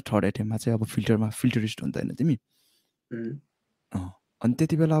फर्स्ट र थर्ड एटेममा चाहिँ अब फिल्टरिस्ट हुन्छ होइन तिमी अनि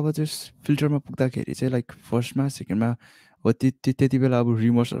त्यति बेला अब चाहिँ फिल्टरमा पुग्दाखेरि चाहिँ लाइक फर्स्टमा सेकेन्डमा अब त्यति बेला अब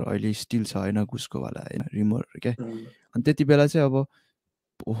रिमर्सहरू अहिले स्टिल छ होइन घुसकोवाला होइन रिमरहरू क्या अनि त्यति बेला चाहिँ अब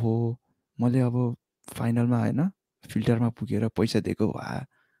ओहो मैले अब फाइनलमा होइन फिल्टरमा पुगेर पैसा दिएको भए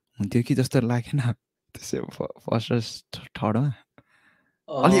हुन्थ्यो कि जस्तो लागेन त्यसै फर्स्ट र थर्डमा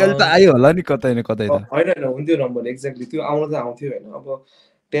अलिअलि त आयो होला नि कतै न कतै त होइन हुन्थ्यो नम्बर एक्ज्याक्टली त्यो आउन त आउँथ्यो होइन अब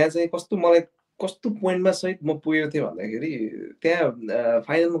त्यहाँ चाहिँ कस्तो पोइन्टमा सहित म पुगेको थिएँ भन्दाखेरि त्यहाँ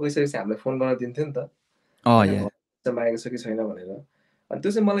फाइनलमा गइसकेपछि हामीलाई फोन गर्न दिन्थ्यो नि त मागेको छ कि छैन भनेर अनि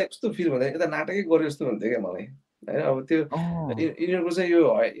त्यो चाहिँ मलाई कस्तो फिल भन्दाखेरि यता नाटकै गरे जस्तो हुन्थ्यो क्या मलाई होइन अब त्यो यिनीहरूको चाहिँ यो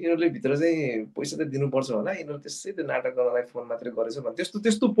यिनीहरूले भित्र चाहिँ पैसा त दिनुपर्छ होला यिनीहरू त्यसै त्यो नाटक गर्नलाई फोन मात्रै गरेछ भने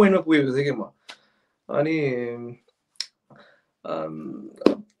त्यस्तो पोइन्टमा पुगेको थिएँ कि म अनि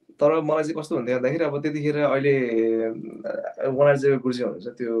तर मलाई चाहिँ कस्तो हुन्थ्यो भन्दाखेरि अब त्यतिखेर अहिले वनार्जेको गुरुजी हुनुहुन्छ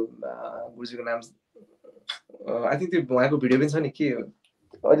त्यो गुरुजीको नाम आई थिङ्क त्यो उहाँको भिडियो पनि छ नि के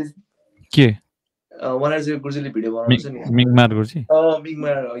अहिले के वनार्जेको गुरुजीले भिडियो बनाउनुहुन्छ नि मिङमार गुरुजी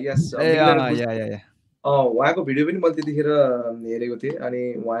मिङमार यस उहाँको भिडियो पनि मैले त्यतिखेर हेरेको थिएँ अनि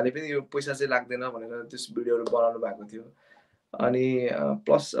उहाँले पनि यो पैसा चाहिँ लाग्दैन भनेर त्यस भिडियोहरू बनाउनु भएको थियो अनि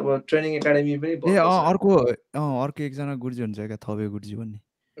प्लस अब ट्रेनिङ एकाडेमी पनि अर्को एकजना गुरुजी हुन्छ क्या थवे गुरुजी भन्ने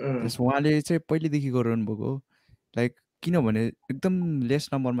त्यस उहाँले चाहिँ पहिलेदेखि गरिरहनु भएको लाइक किनभने एकदम लेस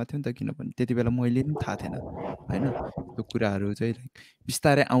नम्बरमा थियो नि त किनभने त्यति बेला मैले पनि थाहा थिएन होइन त्यो कुराहरू चाहिँ लाइक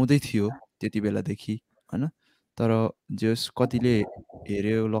बिस्तारै आउँदै थियो त्यति बेलादेखि होइन तर जस कतिले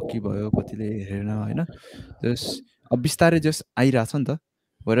हेऱ्यो लक्की भयो कतिले हेरेन होइन जस अब बिस्तारै जस आइरहेछ नि त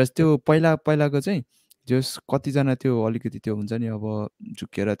भएर त्यो पहिलाको चाहिँ जस कतिजना त्यो अलिकति त्यो हुन्छ नि अब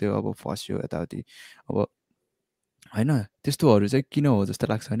झुकेर त्यो अब फस्यो यताउति अब होइन त्यस्तोहरू चाहिँ किन हो जस्तो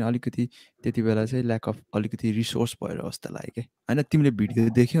लाग्छ भने अलिकति त्यति बेला चाहिँ ल्याक अफ अलिकति रिसोर्स भएर जस्तो लाग्यो कि होइन तिमीले भिडियो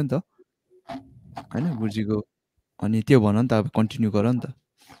देख्यौ नि त होइन गुरुजीको अनि त्यो भन नि त अब कन्टिन्यू गर नि त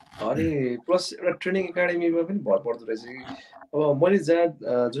अनि प्लस एउटा ट्रेनिङ एकाडेमीमा पनि भर पर्दो रहेछ कि अब मैले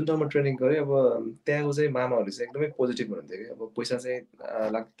जहाँ जुन ठाउँमा ट्रेनिङ गरेँ अब त्यहाँको चाहिँ मामाहरू चाहिँ एकदमै पोजिटिभ हुनुहुन्थ्यो कि अब पैसा चाहिँ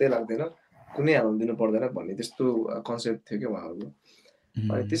लाग्दै लाग्दैन कुनै हाल्नु दिनु पर्दैन भन्ने त्यस्तो कन्सेप्ट थियो कि उहाँहरूको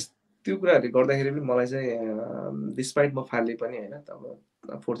अनि त्यो कुराहरूले गर्दाखेरि पनि मलाई चाहिँ डिस्पाइट म फाले पनि होइन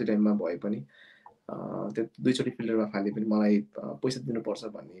अब फोर्थ टाइममा भए पनि त्यो दुईचोटि फिल्डरमा फाले पनि मलाई पैसा दिनुपर्छ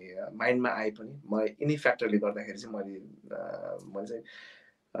भन्ने माइन्डमा आए पनि मलाई यिनी फ्याक्टरले गर्दाखेरि चाहिँ मैले चाहिँ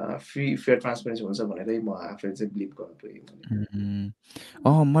फ्री फेयर ट्रान्सपेरेन्सी हुन्छ भनेरै म आफैले चाहिँ बिलिभ गर्नु पुगेँ।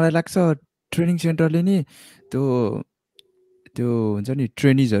 मलाई लाग्छ ट्रेनिङ सेन्टरले नि त्यो हुन्छ नि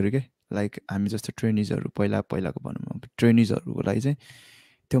ट्रेनिजहरू के लाइक हामी जस्तो ट्रेनिजहरू पहिलाको भनौँ ट्रेनिजहरूको लागि चाहिँ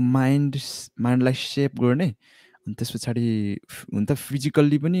त्यो माइन्डलाई सेप गर्ने अनि त्यस पछाडि हुन त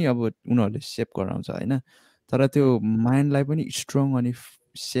फिजिकल्ली पनि अब उनीहरूले सेप गराउँछ होइन तर त्यो माइन्डलाई पनि स्ट्रङ अनि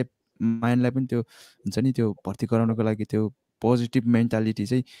सेप माइन्डलाई पनि त्यो हुन्छ नि त्यो भर्ती गराउनको लागि त्यो पोजिटिभ मेन्टालिटी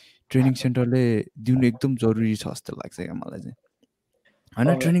चाहिँ ट्रेनिङ सेन्टरले दिनु एकदम जरुरी छ जस्तो लाग्छ क्या मलाई चाहिँ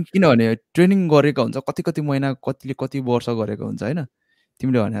होइन ट्रेनिङ किनभने ट्रेनिङ गरेको हुन्छ कति महिना कतिले कति वर्ष गरेको हुन्छ होइन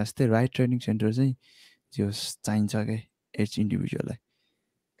तिमीले भने जस्तै राइट ट्रेनिङ सेन्टर चाहिँ जो चाहिन्छ क्या एच इन्डिभिजुअललाई।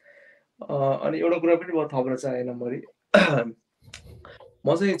 अनि एउटा कुरा पनि म थप्न चाहेँ नम्बरी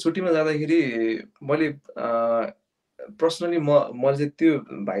म चाहिँ छुट्टीमा जाँदाखेरि मैले पर्सनली मैले चाहिँ त्यो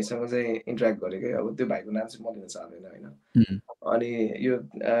भाइसँग चाहिँ इन्टरेक्ट गरेँ क्या अब त्यो भाइको नाम चाहिँ म लिन चाहँदैन होइन अनि यो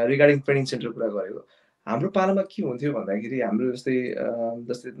रिगार्डिङ ट्रेनिङ सेन्टर कुरा गरेको हाम्रो पालामा के हुन्थ्यो भन्दाखेरि हाम्रो जस्तै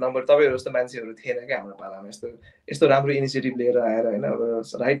नम्बर तपाईँहरू जस्तो मान्छेहरू थिएन क्या हाम्रो पालामा यस्तो राम्रो इनिसिएटिभ लिएर आएर होइन अब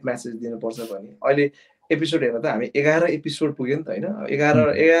राइट म्यासेज दिनुपर्छ भने अहिले एपिसोड हेर्दा त हामी 11 एपिसोड पुग्यो नि त होइन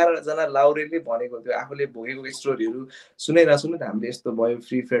 11जना लाउरेले भनेको त्यो आफूले भोगेको स्टोरीहरू सुनाइरहेको नि त हामीले यस्तो भयो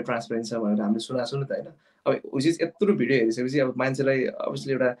फ्री फेयर ट्रान्सपेरेन्ट छ भनेर हामीले सुनाएको नि त होइन अब उचित यत्रो भिडियो हेरिसकेपछि अब मान्छेलाई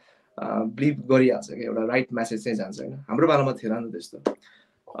अभियसली एउटा बिलिभ गरिहाल्छ कि एउटा राइट म्यासेज चाहिँ जान्छ होइन हाम्रो पालामा थिएन नि त्यस्तो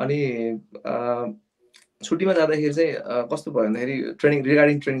अनि छुट्टीमा जाँदाखेरि चाहिँ कस्तो भयो भन्दाखेरि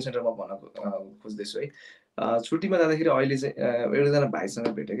रिगार्डिङ ट्रेनिङ सेन्टरमा भन्न खोज्दैछु है छुट्टीमा जाँदाखेरि अहिले चाहिँ एकजना भाइसँग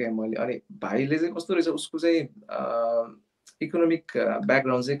भेटेँ क्या मैले अनि भाइले चाहिँ कस्तो रहेछ उसको चाहिँ इकोनोमिक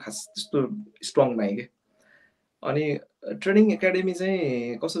ब्याकग्राउन्ड चाहिँ खास त्यस्तो स्ट्रङ नै क्या अनि ट्रेनिङ एकाडेमी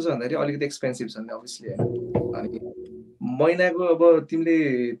चाहिँ कस्तो छ भन्दाखेरि अलिकति एक्सपेन्सिभ छ नि अभियसली होइन अनि महिनाको अब तिमीले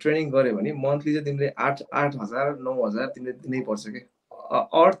ट्रेनिङ गऱ्यो भने मन्थली चाहिँ तिमीले 8,000 9,000 तिमीले दिनै पर्छ कि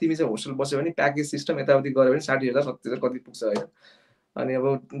अर तिमी चाहिँ होस्टेल बस्यो भने प्याकेज सिस्टम यताउति गऱ्यो भने 60,000 70,000 कति पुग्छ होइन अनि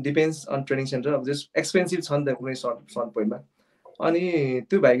अब डिपेन्ड्स अन ट्रेनिङ सेन्टर अब जस्ट एक्सपेन्सिभ छ नि त कुनै सर्ट पोइन्टमा अनि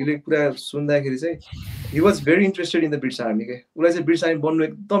त्यो भाइले कुरा सुन्दाखेरि चाहिँ he was very interested in the British army के उसलाई चाहिँ ब्रिटिस आर्मी बन्नु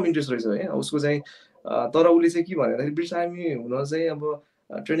एकदम इन्ट्रेस्ट रहेछ है उसको चाहिँ तर उसले चाहिँ के भन्यो भन्दाखेरि ब्रिटिस आर्मी हुन चाहिँ अब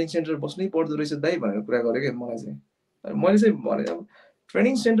ट्रेनिङ सेन्टर बस्नै पर्दो रहेछ दाइ भनेर कुरा गरेँ क्या मलाई चाहिँ मैले चाहिँ भने अब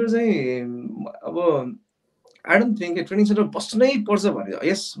ट्रेनिङ सेन्टर चाहिँ अब I don't think training centre बस्नै पर्छ भने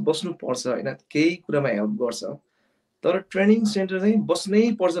यस बस्नुपर्छ होइन केही कुरामा हेल्प गर्छ तर ट्रेनिङ सेन्टर चाहिँ बस्नै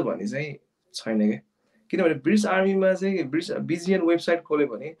पर्छ भन्ने चाहिँ छैन क्या किनभने ब्रिटिस आर्मीमा चाहिँ बिजिएन वेबसाइट खोल्यो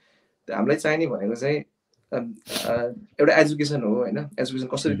भने हामीलाई चाहिने भनेको चाहिँ एउटा एजुकेसन हो होइन एजुकेसन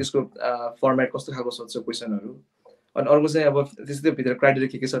कसरी त्यसको फर्मेट कस्तो खालको सोध्छ क्वेसनहरू अनि अर्को चाहिँ अब त्यस्तै भित्र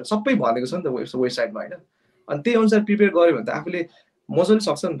क्राइटेरिया के छ सबै भनेको छ नि त वेबसाइटमा होइन अनि त्यही अनुसार प्रिपेयर गऱ्यो भने त आफूले मजाले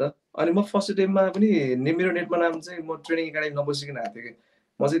सक्छ नि त अनि म फर्स्ट टाइममा पनि मेरो नेटमा नाम चाहिँ म ट्रेनिङ एकाडेमी नबसिकन आएको थिएँ कि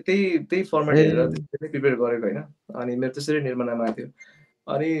म चाहिँ त्यही फर्मेट हेरेर त्यसरी प्रिपेयर गरेको होइन अनि मेरो त्यसरी नेटमा नाम आएको थियो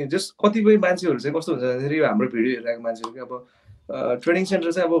अनि जस्ट कतिपय मान्छेहरू चाहिँ कस्तो हुन्छ भन्दाखेरि हाम्रो भिडियो हेरिरहेको मान्छेहरू कि अब ट्रेनिङ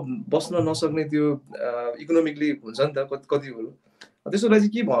सेन्टर चाहिँ अब बस्न नसक्ने त्यो इकोनोमिकली हुन्छ नि त कतिहरू त्यसको लागि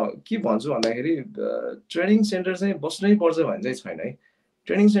चाहिँ के भन्छु भन्दाखेरि ट्रेनिङ सेन्टर चाहिँ बस्नै पर्छ भन्ने चाहिँ छैन है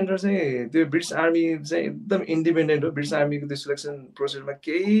ट्रेनिङ सेन्टर चाहिँ त्यो ब्रिटिस आर्मी चाहिँ एकदम इन्डिपेन्डेन्ट हो ब्रिटिस आर्मीको त्यो सिलेक्सन प्रोसेसमा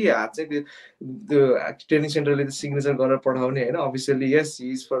केही हात चाहिँ त्यो ट्रेनिङ सेन्टरले त्यो सिग्नेचर गरेर पठाउने होइन अफिसियली यस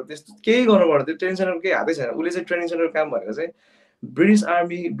हिज फर त्यस्तो केही गर्नु पर्दैन त्यो ट्रेनिङ सेन्टरको केही हातै छैन उसले चाहिँ ट्रेनिङ सेन्टरको काम भनेको चाहिँ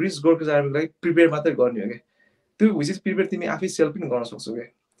ब्रिटिस गोर्खा आर्मीलाई प्रिपेयर मात्रै गर्ने हो क्या त्यो विच इज प्रिपेयर तिमी आफै सेल्फ पनि गर्न सक्छौ क्या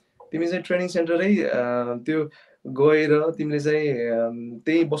तिमी चाहिँ ट्रेनिङ सेन्टरै त्यो गएर तिमीले चाहिँ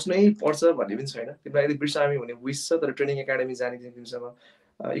त्यही बस्नै पर्छ भन्ने पनि छैन तिमीलाई यदि ब्रिटिस आर्मी हुने विस छ तर ट्रेनिङ एकाडेमी जाने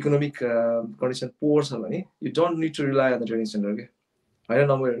तिमीसँग इकोनोमिक कन्डिसन पोर छ भने you don't need to rely on the training centre के होइन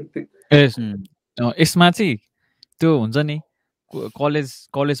नम्बरहरू यसमा चाहिँ त्यो हुन्छ नि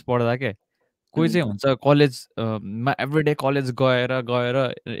कलेज पढ्दा के कोही चाहिँ हुन्छ कलेजमा एभ्रिडे कलेज गएर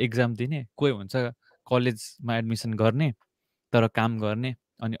एक्जाम दिने कोही हुन्छ कलेजमा एडमिसन गर्ने तर काम गर्ने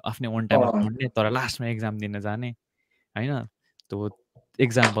अनि आफ्नै वान टाइममा पढ्ने तर लास्टमा एक्जाम दिन जाने होइन त्यो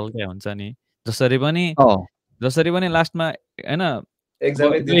एक्जाम्पल क्या हुन्छ नि जसरी पनि लास्टमा होइन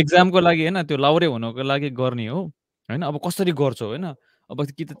एक्जामको लागि होइन त्यो लाउरे हुनको लागि गर्ने हो होइन अब कसरी गर्छौ होइन अब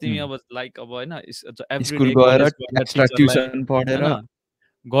कि त तिमी अब लाइक अब होइन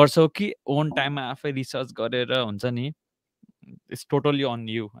गर्छौ कि ओन टाइममा आफै रिसर्च गरेर हुन्छ नि, इट्स टोटली अन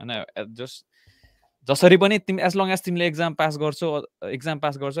यु होइन। जस्ट जसरी पनि तिमी एज लङ एज तिमीले एक्जाम पास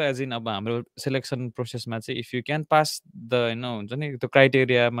गर्छौ एज इन अब हाम्रो सेलेक्सन प्रोसेसमा चाहिँ if you can pass the होइन हुन्छ नि त्यो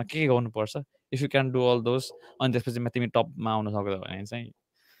क्राइटेरियामा के गर्नुपर्छ, if you can do all those, अनि त्यसपछि तिमी टपमा आउन सक्छौ भने चाहिँ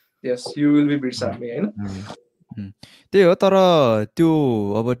yes you will be bits army होइन। त्यही हो। तर त्यो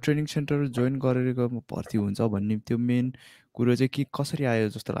अब ट्रेनिङ सेन्टर जोइन गरेर भर्ती हुन्छ भन्ने त्यो मेन कुरो चाहिँ के कसरी आयो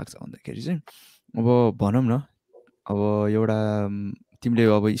जस्तो लाग्छ भन्दाखेरि चाहिँ अब भनौँ न, अब एउटा तिमीले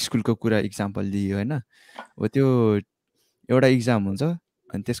अब स्कुलको कुरा इक्जाम्पल दियो होइन। अब त्यो एउटा इक्जाम हुन्छ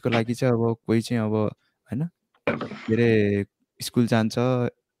अनि त्यसको लागि चाहिँ अब कोही चाहिँ अब होइन के अरे स्कुल जान्छ,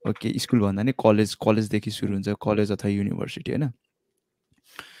 ओके स्कुल भन्दा नि कलेजदेखि सुरु हुन्छ, कलेज अथवा युनिभर्सिटी होइन।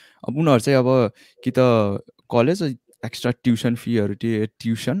 अब उनीहरू चाहिँ अब कि त कलेज एक्स्ट्रा ट्युसन फीहरू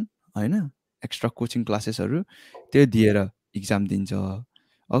ट्युसन होइन एक्स्ट्रा कोचिङ क्लासेसहरू त्यो दिएर इक्जाम दिन्छ।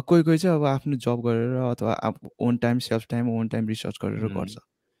 अब कोही कोही चाहिँ अब आफ्नो जब गरेर अथवा own time own time research गरेर गर्छ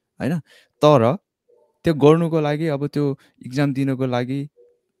होइन। तर त्यो गर्नुको लागि अब त्यो इक्जाम दिनुको लागि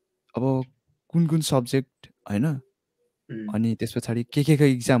अब कुन कुन सब्जेक्ट होइन, अनि त्यस पछाडि के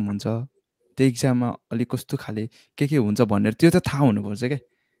इक्जाम हुन्छ, त्यो इक्जाममा अलिक कस्तो खाले के हुन्छ भनेर त्यो त थाहा हुनुपर्छ क्या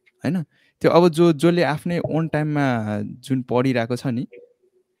होइन। त्यो अब जसले आफ्नै ओन टाइममा जुन पढिरहेको छ नि,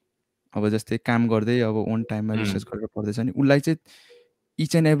 अब जस्तै काम गर्दै अब ओन टाइममा रिसर्च गरेर पढ्दैछ नि, उसलाई चाहिँ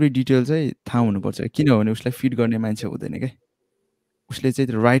इच एन्ड एभ्री डिटेल चाहिँ थाहा हुनुपर्छ, किनभने उसलाई फिड गर्ने मान्छे हुँदैन क्या। उसले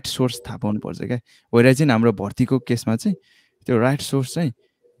चाहिँ राइट सोर्स थाहा पाउनुपर्छ क्या। भइरहेको चाहिँ हाम्रो भर्तीको केसमा चाहिँ त्यो राइट सोर्स चाहिँ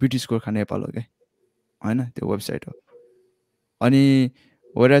ब्रिटिस गोर्खा नेपाल हो क्या होइन, त्यो वेबसाइट हो। अनि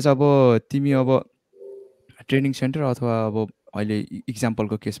भइरहेछ अब तिमी अब ट्रेनिङ सेन्टर अथवा अब अहिले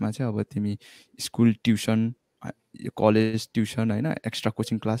इक्जाम्पलको केसमा चाहिँ अब तिमी स्कुल ट्युसन कलेज ट्युसन होइन एक्स्ट्रा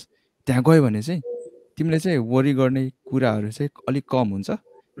कोचिङ क्लास त्यहाँ गयो भने चाहिँ तिमीले चाहिँ वरि गर्ने कुराहरू चाहिँ अलिक कम हुन्छ।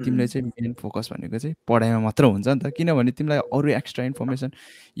 तिमीले चाहिँ मेन फोकस भनेको चाहिँ पढाइमा मात्र हुन्छ नि त, किनभने तिमीलाई अरू एक्स्ट्रा इन्फर्मेसन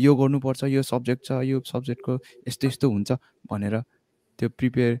यो गर्नुपर्छ, यो सब्जेक्ट छ, यो सब्जेक्टको यस्तो यस्तो हुन्छ भनेर त्यो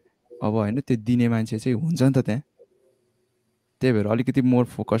प्रिपेयर अब होइन त्यो दिने मान्छे चाहिँ हुन्छ नि त त्यहाँ। त्यही भएर अलिकति मोर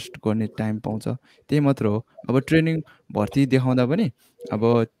फोकस्ड गर्ने टाइम पाउँछ, त्यही मात्र हो। अब ट्रेनिङ भर्ती देखाउँदा पनि अब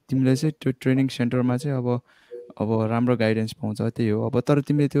तिमीले चाहिँ त्यो ट्रेनिङ सेन्टरमा चाहिँ अब राम्रो गाइडेन्स पाउँछ, त्यही हो। अब तर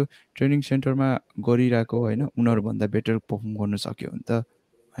तिमीले त्यो ट्रेनिङ सेन्टरमा गरिरहेको होइन उनीहरूभन्दा बेटर पर्फर्म गर्न सक्यो भने त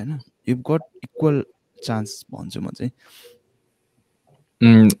होइन यु गट इक्वल चान्स भन्छु म चाहिँ।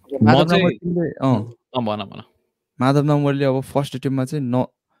 माधव नम्बरले अब फर्स्ट एटेम्पमा चाहिँ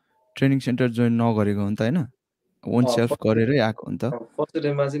ट्रेनिङ सेन्टर जोइन नगरेको हो नि त होइन, ओन सेल्फ गरेरै आएको हो नि त। फर्स्ट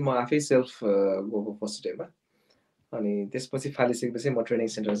डेमा चाहिँ म आफै सेल्फ गएको फर्स्ट डेमा, अनि त्यसपछि फालिसकेपछि म ट्रेनिङ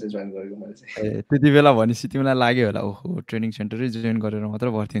सेन्टर चाहिँ जोइन गरेको मैले चाहिँ। ए त्यति बेला भनेपछि तिमीलाई लाग्यो होला ओहो ट्रेनिङ सेन्टरै जोइन गरेर मात्र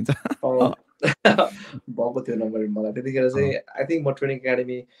भर्ती हुन्छ भएको थियो नम्बर मलाई त्यतिखेर चाहिँ। आई थिङ्क म ट्रेनिङ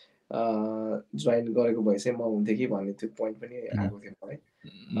एकाडेमी जोइन गरेको भए चाहिँ म हुन्थेँ कि भन्ने त्यो पोइन्ट पनि आएको थियो मलाई।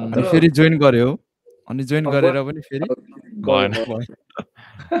 अनि फेरि जोइन गर्यो, अनि जोइन गरेर पनि फेरि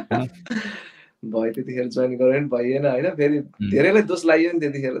भयो त्यतिखेर जोइन गरेर पनि भइएन होइन। फेरि धेरैलाई दोष लाग्यो नि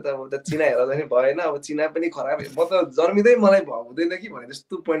त्यतिखेर त, अब त चिना हेर्दा पनि भएन, अब चिना पनि खराब, म त जन्मिँदै मलाई हुँदैन कि भने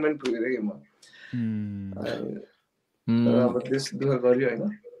जस्तो पोइन्टमा पनि पुगेको कि म। अब त्यस दुःख गर्यो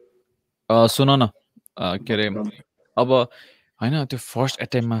होइन। सुन न के अरे अब होइन त्यो फर्स्ट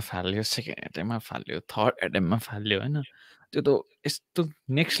एटेम्पमा फाल्यो, सेकेन्ड एटेम्पमा फाल्यो, थर्ड एटेम्पमा फाल्यो होइन, त्यो त यस्तो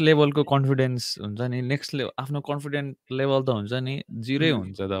नेक्स्ट लेभलको कन्फिडेन्स हुन्छ नि, नेक्स्ट लेभल आफ्नो कन्फिडेन्ट लेभल त हुन्छ नि जिरै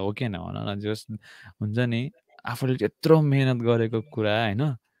हुन्छ त हो कि भन न। जस हुन्छ नि आफूले त्यत्रो मेहनत गरेको कुरा होइन,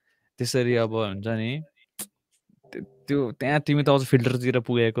 त्यसरी अब हुन्छ नि त्यो त्यहाँ तिमी त अझ फिल्टरतिर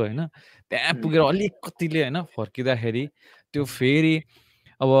पुगेको होइन, त्यहाँ पुगेर अलिक कतिले होइन फर्किँदाखेरि त्यो फेरि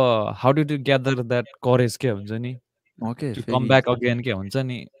अब how do gather that courage के हुन्छ नि टु कम ब्याक अगेन के हुन्छ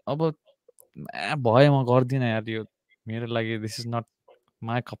नि। अब भयो म गर्दिनँ यार, यो मेरो लागि this is not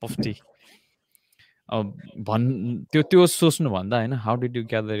my cup of T त्यो सोच्नुभन्दा होइन हाउ डिड यु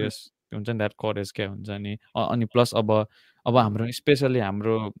ग्यादर यस हुन्छ नि द्याट करेज क्या हुन्छ नि। अनि प्लस अब हाम्रो स्पेसली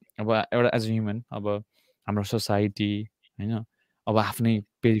हाम्रो अब एउटा एज अ ह्युमन अब हाम्रो सोसाइटी होइन, अब आफ्नै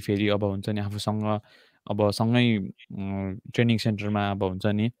फेरि अब हुन्छ नि आफूसँग अब सँगै ट्रेनिङ सेन्टरमा अब हुन्छ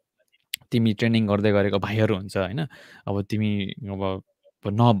नि तिमी ट्रेनिङ गर्दै गरेको भाइहरू हुन्छ होइन, अब तिमी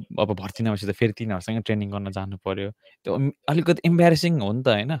अब भर्ती नभएपछि त फेरि तिनीहरूसँग ट्रेनिङ गर्न जानु पर्यो, त्यो अलिकति इम्बेरेसिङ हो नि त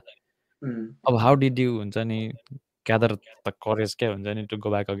होइन। अब हाउ डिड यु हुन्छ नि ग्यादर द करेज क्या हुन्छ नि टु गो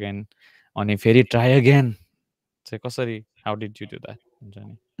ब्याक अगेन, अनि फेरि ट्राई अगेन चाहिँ कसरी how did you do that हुन्छ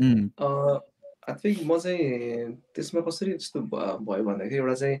नि। आई थिङ्क म चाहिँ त्यसमा कसरी त्यस्तो भयो भन्दाखेरि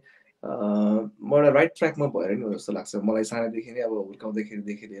एउटा चाहिँ म एउटा राइट ट्र्याकमा भएर नि जस्तो लाग्छ मलाई सानैदेखि नै अब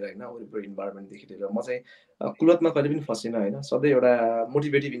हुर्काउँदाखेरिदेखि लिएर होइन वरिपरि इन्भाइरोमेन्टदेखि लिएर म चाहिँ कुलतमा कहिले पनि फसिनँ होइन सधैँ एउटा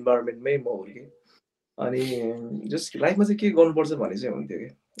मोटिभेटिभ इन्भाइरोमेन्टमै म हुर्केँ अनि जस्ट लाइफमा चाहिँ के गर्नुपर्छ भन्ने चाहिँ हुन्थ्यो कि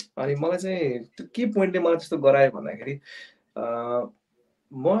अनि मलाई चाहिँ त्यो के पोइन्टले मलाई त्यस्तो गरायो भन्दाखेरि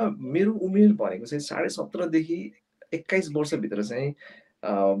म मेरो उमेर भनेको चाहिँ 17.5देखि 21 वर्षभित्र चाहिँ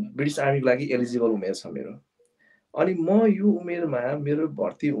ब्रिटिस आर्मीको लागि एलिजिबल उमेर छ मेरो अनि म यो उमेरमा मेरो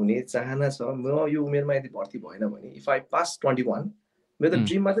भर्ती हुने चाहना छ म यो उमेरमा यदि भर्ती भएन भने इफ आई पास 21 मेरो त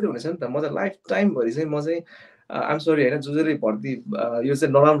ड्रिम मात्रै हुनेछ नि त म त लाइफ टाइमभरि चाहिँ म चाहिँ आइम सरी होइन जसले भर्ती यो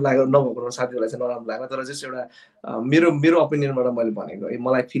चाहिँ नराम्रो लाग्यो नभएको साथीहरूलाई चाहिँ नराम्रो लाग्यो तर जस्ट एउटा मेरो मेरो ओपिनियनबाट मैले भनेको है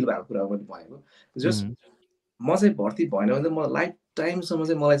मलाई फिल भएको कुरा मैले भनेको जस्ट म चाहिँ भर्ती भएन भने म लाइफ टाइमसम्म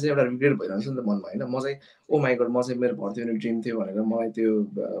चाहिँ मलाई चाहिँ एउटा रिग्रेट भइरहन्छ नि त मनमा होइन म चाहिँ ओ माई गड म चाहिँ मेरो भर्ती हुने ड्रिम थियो भनेर मलाई त्यो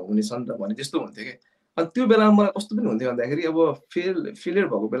हुनेछ नि त भने त्यस्तो हुन्थ्यो क्या अनि त्यो बेलामा मलाई कस्तो पनि हुन्थ्यो भन्दाखेरि अब फेलियर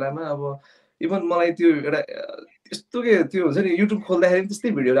भएको बेलामा अब इभन मलाई त्यो एउटा त्यस्तो के त्यो हुन्छ नि युट्युब खोल्दाखेरि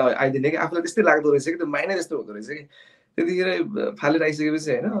त्यस्तै भिडियोहरू आइदिने कि आफूलाई त्यस्तै लाग्दो रहेछ कि त्यो माइनै त्यस्तो हुँदो रहेछ कि त्यतिखेर फालेर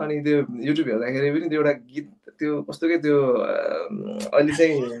आइसकेपछि होइन अनि त्यो युट्युब हेर्दाखेरि पनि त्यो एउटा गीत त्यो कस्तो के त्यो अहिले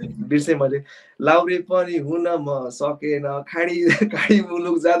चाहिँ बिर्सेँ मैले लाउरे पनि हुन म सकेन खाडी खाडी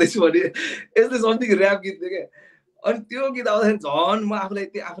मुलुक जाँदैछु भने यस्तै समथिङ ऱ्याप गीत थियो क्या अनि त्यो गीत आउँदाखेरि झन् म आफूलाई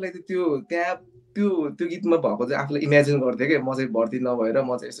त्यो त्यहाँ त्यो त्यो गीतमा भएको चाहिँ आफूलाई इमेजिन गर्थेँ क्या म चाहिँ भर्ती नभएर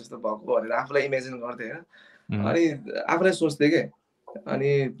म चाहिँ यस्तो यस्तो भएको भनेर आफूलाई इमेजिन गर्थेँ होइन अनि आफूलाई सोच्थेँ क्या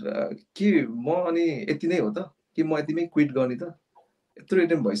अनि के म अनि यति नै हो त कि म यतिमै क्विट गर्ने त यत्रो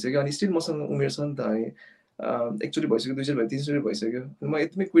टाइम भइसक्यो अनि स्टिल मसँग उमेर छ नि त अनि एकचोटि भइसक्यो दुईचोटि भयो तिनचोटि भइसक्यो म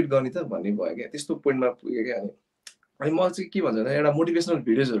यतिमै क्विट गर्ने त भन्ने भयो क्या त्यस्तो पोइन्टमा पुगेँ क्या अनि अनि म चाहिँ के भन्छ भने एउटा मोटिभेसनल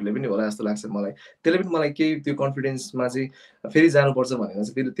भिडियोजहरूले पनि होला जस्तो लाग्छ मलाई त्यसले पनि मलाई केही त्यो कन्फिडेन्समा चाहिँ फेरि जानुपर्छ भनेर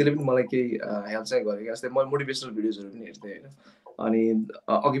चाहिँ त्यसले पनि मलाई केही हेल्प चाहिँ गरेको जस्तै म मोटिभेसनल भिडियोजहरू पनि हेर्थेँ होइन अनि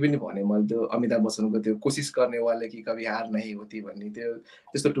अघि पनि भने मैले त्यो अमिताभ बच्चनको त्यो कोसिस गर्ने वाले कि कभी हार नहीं होती भन्ने त्यो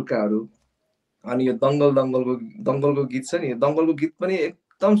त्यस्तो टुक्काहरू अनि यो दङ्गलको गीत छ नि दङ्गलको गीत पनि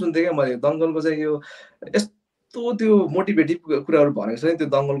एकदम सुन्थेँ क्या मैले दङ्गलको चाहिँ यो यस्तो त्यो मोटिभेटिभ कुराहरू भनेको छ नि त्यो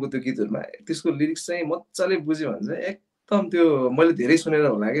दङ्गलको त्यो गीतहरूमा त्यसको लिरिक्स चाहिँ मजाले बुझ्यो भने चाहिँ एकदम त्यो मैले धेरै सुनेर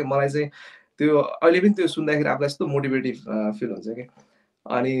होला कि मलाई चाहिँ त्यो अहिले पनि त्यो सुन्दाखेरि आफूलाई यस्तो मोटिभेटिभ फिल हुन्छ कि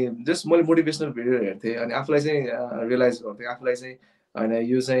अनि जस्ट मैले मोटिभेसनल भिडियो हेर्थेँ अनि आफूलाई चाहिँ रियलाइज गर्थेँ आफूलाई चाहिँ होइन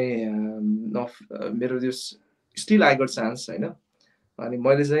यो चाहिँ मेरो त्यो स्टिल आई गट चान्स होइन अनि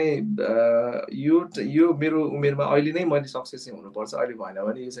मैले चाहिँ यो मेरो उमेरमा अहिले नै मैले सक्सेस चाहिँ हुनुपर्छ अहिले भएन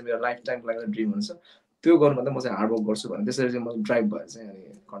भने यो चाहिँ मेरो लाइफ टाइमको लागि ड्रिम हुन्छ त्यो गर्नुभन्दा म चाहिँ हार्डवर्क गर्छु भने त्यसरी चाहिँ म ड्राइभ भएर चाहिँ अनि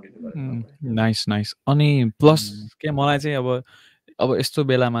कन्टिन्यू गरेँ नाइस नाइस अनि प्लस के मलाई चाहिँ अब यस्तो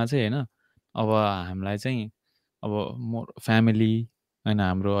बेलामा चाहिँ होइन अब हामीलाई चाहिँ अब म फ्यामिली होइन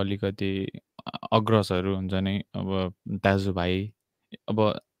हाम्रो अलिकति अग्रजहरू हुन्छ नि अब दाजुभाइ अब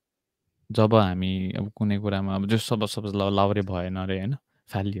जब हामी अब कुनै कुरामा अब जो सपोज लाउरे भएन अरे होइन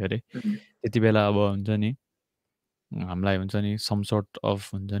फालियो अरे त्यति बेला अब हुन्छ नि हामीलाई हुन्छ नि सम सर्ट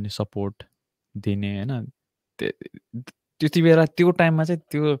अफ हुन्छ नि सपोर्ट दिने होइन त्यति बेला त्यो टाइममा चाहिँ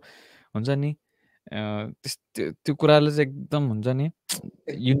त्यो हुन्छ नि त्यो कुराले चाहिँ एकदम हुन्छ नि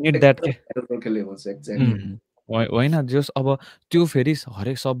यु निड द्याट के होइन जस अब त्यो फेरि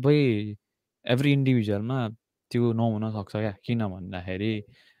हरेक सबै एभ्री इन्डिभिजुअलमा त्यो नहुन सक्छ क्या किन भन्दाखेरि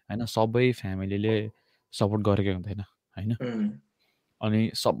होइन सबै फ्यामिलीले सपोर्ट गरेको हुँदैन होइन अनि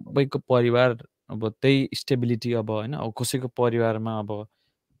सबैको परिवार अब त्यही स्टेबिलिटी अब होइन अब कसैको परिवारमा अब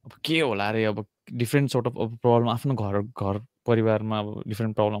के होला अरे अब डिफ्रेन्ट सोर्ट अफ अब प्रब्लम आफ्नो घर परिवारमा अब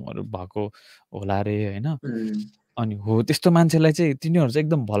डिफ्रेन्ट प्रब्लमहरू भएको होला अरे होइन अनि हो त्यस्तो मान्छेलाई चाहिँ तिनीहरू चाहिँ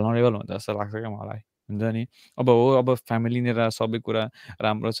एकदम भलनरेबल हुन्छ जस्तो लाग्छ क्या मलाई हुन्छ नि अब हो अब फ्यामिलीनिर सबै कुरा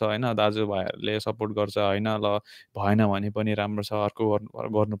राम्रो छ होइन दाजुभाइहरूले सपोर्ट गर्छ होइन ल भएन भने पनि राम्रो छ अर्को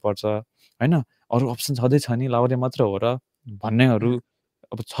गर्नुपर्छ होइन अरू अप्सन छँदै छ नि लाउरे मात्र हो र भन्नेहरू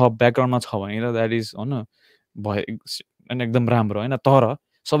अब छ ब्याकग्राउन्डमा छ भने त द्याट इज होइन एकदम राम्रो होइन तर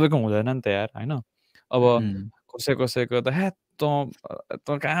सबैको हुँदैन नि त यार होइन अब कसैको त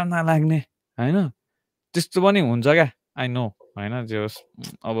तँ कहाँ नलाग्ने होइन त्यस्तो पनि हुन्छ क्या आई नो होइन जो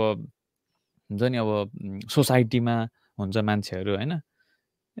अब हुन्छ नि अब सोसाइटीमा हुन्छ मान्छेहरू होइन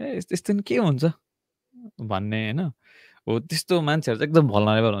यस्तो नि के हुन्छ भन्ने होइन हो त्यस्तो मान्छेहरू चाहिँ एकदम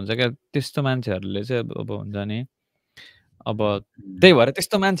भलनरेबल हुन्छ क्या त्यस्तो मान्छेहरूले चाहिँ अब हुन्छ नि अब त्यही भएर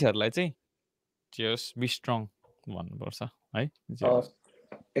त्यस्तो मान्छेहरूलाई चाहिँ जस बी स्ट्रङ भन्नुपर्छ है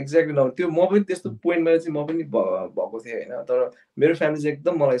एक्ज्याक्टली न त्यो म पनि त्यस्तो पोइन्टमा चाहिँ म पनि भएको थिएँ होइन तर मेरो फ्यामिली चाहिँ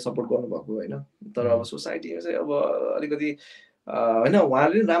एकदम मलाई सपोर्ट गर्नुभएको होइन तर अब सोसाइटीमा चाहिँ अब अलिकति होइन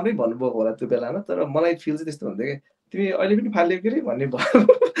उहाँले पनि राम्रै भन्नुभएको होला त्यो बेलामा तर मलाई फिल चाहिँ त्यस्तो हुन्थ्यो कि तिमी अहिले पनि फालियो के अरे भन्ने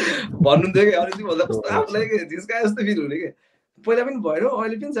भन्नुहुन्थ्यो कि अनि त्यो भन्दा कस्तो आफूलाई झिस्का जस्तो फिल हुने कि पहिला पनि भएन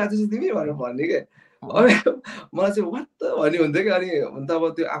अहिले पनि जाँदैछ तिमी भनेर भन्ने क्या मलाई चाहिँ वाट त भन्ने हुन्थ्यो कि अनि हुन त अब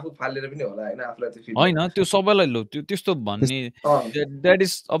त्यो आफू फालेर पनि होला होइन आफूलाई त्यो फिल होइन त्यो सबैलाई लो त्यो त्यस्तो भन्ने द्याट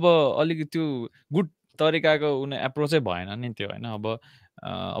इज अब अलिकति त्यो गुड तरिकाको उनी एप्रोचै भएन नि त्यो होइन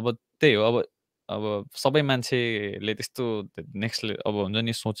अब त्यही हो अब सबै मान्छेले त्यस्तो नेक्स्ट अब हुन्छ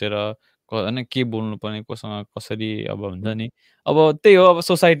नि सोचेर होइन के बोल्नु पर्ने कोसँग कसरी अब हुन्छ नि अब त्यही हो अब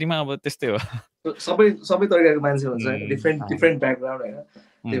सोसाइटीमा अब त्यस्तै हो सबै तरिकाको मान्छे हुन्छ होइन डिफ्रेन्ट ब्याकग्राउन्ड होइन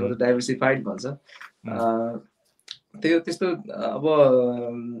त्यही भएर डाइभर्सिफाइड भन्छ त्यस्तो अब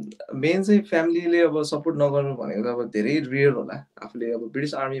मेन चाहिँ फ्यामिलीले अब सपोर्ट नगर्नु भनेको त अब धेरै रियर होला आफूले अब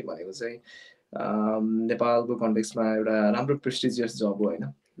ब्रिटिस आर्मी भनेको चाहिँ नेपालको कन्टेक्समा एउटा राम्रो प्रेस्टिजियस जब हो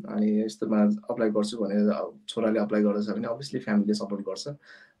होइन अनि यस्तोमा अप्लाई गर्छु भनेर छोराले अप्लाई गर्दैछ भने अभियसली फ्यामिलीले सपोर्ट गर्छ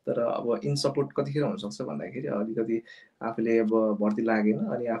तर अब इन सपोर्ट कतिखेर हुनसक्छ भन्दाखेरि अलिकति आफूले अब भर्ती लागेन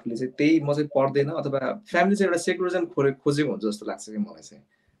अनि आफूले चाहिँ त्यही म चाहिँ पढ्दैन अथवा फ्यामिली चाहिँ एउटा सेकुलरिजम खोजेको हुन्छ जस्तो लाग्छ कि मलाई चाहिँ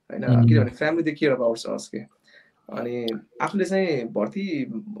होइन किनभने फ्यामिली केयर अबाउट अस के अनि आफूले चाहिँ भर्ती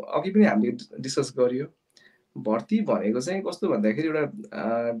अघि पनि हामीले डिस्कस गरियो भर्ती भनेको चाहिँ कस्तो भन्दाखेरि एउटा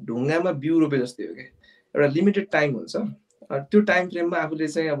ढुङ्गामा बिउ रोपे जस्तै हो कि एउटा लिमिटेड टाइम हुन्छ त्यो टाइम फ्रेममा आफूले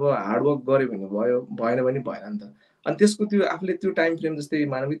चाहिँ अब हार्डवर्क गऱ्यो भने भयो भएन भने भएन नि त अनि त्यसको त्यो आफूले त्यो टाइम फ्रेम जस्तै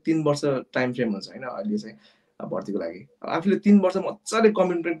मानव 3 वर्ष टाइम फ्रेम हुन्छ होइन अहिले चाहिँ भर्तीको लागि आफूले 3 वर्ष मजाले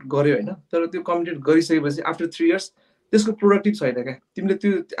कमिटमेन्ट गर्यो होइन तर त्यो कमिटमेन्ट गरिसकेपछि आफ्टर 3 इयर्स त्यसको प्रोडक्टिभ छैन क्या तिमीले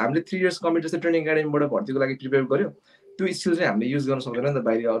त्यो हामीले 3 इयर्स कमिट जस्तै ट्रेनिङ एकाडेमीबाट भर्तीको लागि प्रिपेयर गर्यो त्यो स्किल चाहिँ हामीले युज गर्न सक्दैन नि त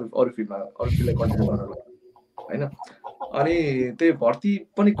बाहिर अरू फिल्डलाई कन्टिन्यू गर्नको लागि होइन अनि त्यही भर्ती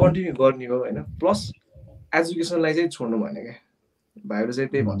पनि कन्टिन्यू गर्ने हो होइन प्लस एजुकेसनलाई चाहिँ छोड्नु भने क्या भाइहरू चाहिँ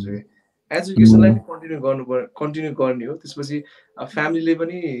त्यही भन्छु कि एजुकेसनलाई कन्टिन्यू गर्ने हो त्यसपछि फ्यामिलीले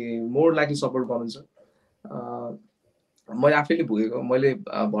पनि मोर लाइकली सपोर्ट गर्नुहुन्छ मैले आफैले भुगेको मैले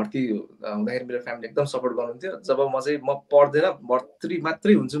भर्ती हुँदाखेरि मेरो फ्यामिली एकदम सपोर्ट गर्नुहुन्थ्यो जब म पढ्दैन भर्ती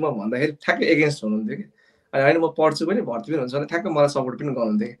मात्रै हुन्छु म भन्दाखेरि ठ्याक्कै एगेन्स्ट हुनुहुन्थ्यो कि अनि होइन म पढ्छु पनि भर्ती पनि हुन्छ भने ठ्याक्कै मलाई सपोर्ट पनि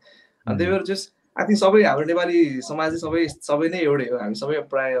गर्नुहुन्थ्यो कि अनि त्यही भएर जस्ट आई थिङ्क सबै हाम्रो नेपाली समाज सबै नै एउटै हो हामी सबै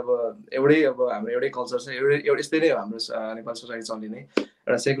प्रायः अब एउटै अब हाम्रो एउटै कल्चर छ यस्तै नै हो हाम्रो नेपाली सोसाइटी चल्ने नै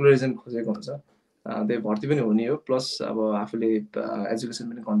एउटा सेकुलरिजम खोजेको हुन्छ त्यही भर्ती पनि हुने हो प्लस अब आफूले एजुकेसन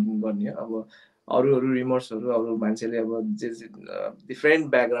पनि कन्टिन्यू गर्ने हो अब अरू रिमर्सहरू अरू मान्छेले अब जे डिफ्रेन्ट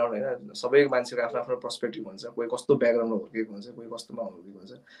ब्याकग्राउन्ड होइन सबै मान्छेको आफ्नो आफ्नो पर्सपेक्टिभ हुन्छ कोही कस्तो ब्याकग्राउन्डमा हुर्केको हुन्छ कोही कस्तोमा हुर्केको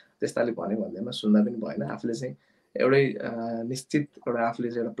हुन्छ त्यस्ताले भन्दैमा सुन्दा पनि भएन आफूले चाहिँ एउटै निश्चित एउटा आफूले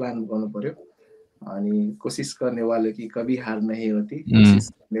चाहिँ एउटा प्लान गर्नु पर्यो अनि कोसिस गर्ने वाले कि कभी हार नहीं होती कोसिस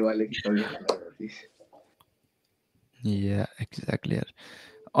गर्ने वाले कि कभी हार नहीं होती या एक्ज्याक्टली यार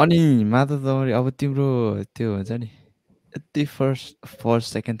अनि माधव अब तिम्रो त्यो हुन्छ नि यति फर्स्ट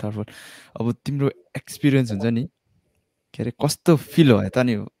सेकेन्ड थर्ड फोर्थ अब तिम्रो एक्सपिरियन्स हुन्छ नि के अरे कस्तो फिल भयो त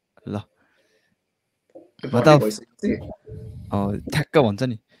नि ल माधव ठ्याक्क भन्छ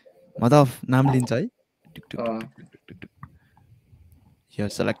नि माधव नाम लिन्छ है You're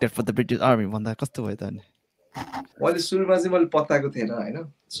selected for the British Army भन्दा कस्तो भयो त अनि मैले सुरुमा चाहिँ मैले पत्ताको थिएन होइन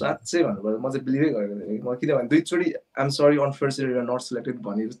साँच्चै भन्नुपर्दा म चाहिँ बिलिभै गरेको थिएँ म किनभने दुईचोटि I'm sorry unfortunately not selected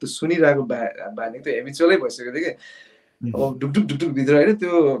भने त्यो सुनिरहेको बानी त्यो हेबिचुअलै भइसकेको थियो कि अब ढुकढुक भित्र होइन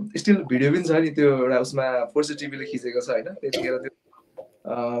त्यो स्टिल भिडियो पनि छ नि त्यो एउटा उसमा फोर्स टिभीले खिचेको छ होइन त्यतिखेर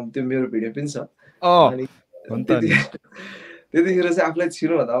त्यो मेरो भिडियो पनि छ अनि त्यतिखेर चाहिँ आफूलाई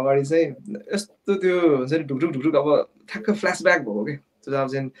छिर्नुभन्दा अगाडि चाहिँ यस्तो त्यो हुन्छ नि ढुकढुक अब ठ्याक्क फ्ल्यासब्याक भएको कि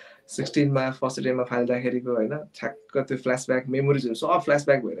 2016मा फर्स्ट डेमा फाल्दाखेरिको होइन ठ्याक्क त्यो फ्ल्यासब्याक मेमोरिजहरू सब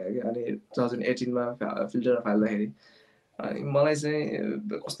फ्ल्यासब्याक भइरहेको कि अनि 2018मा फिल्टरमा फाल्दाखेरि अनि मलाई चाहिँ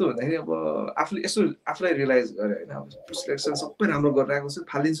कस्तो भन्दाखेरि अब आफूले यसो आफूलाई रियलाइज गरेँ होइन अब सिलेक्सन सबै राम्रो गरिरहेको छु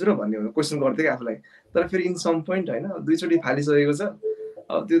फालिदिन्छु र भन्ने क्वेसन गर्थेँ कि आफूलाई तर फेरि इन सम पोइन्ट होइन दुईचोटि फालिसकेको छ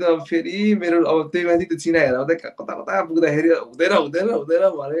अब त्यो त फेरि मेरो अब त्यही माथि त्यो चिनाएर आउँदा कता कता पुग्दाखेरि हुँदैन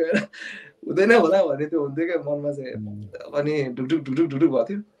भनेको होइन हुँदैन होला भन्ने त्यो हुन्थ्यो क्या मनमा चाहिँ अनि ढुकढुक भएको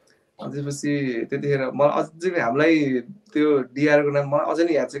थियो अनि त्यसपछि त्यतिखेर मलाई अझै हामीलाई त्यो डिआरको नाम मलाई अझै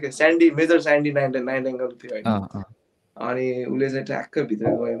नै याद छ क्या मेजर स्यान्डी नाइट एङ्गल थियो होइन अनि उसले चाहिँ ट्याक्क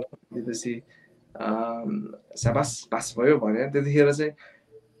भित्र गयो त्यसपछि साबास पास भयो भने त्यतिखेर चाहिँ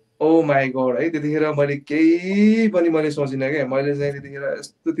ओ माई गड है त्यतिखेर मैले केही पनि मैले सोचिनँ क्या मैले चाहिँ त्यतिखेर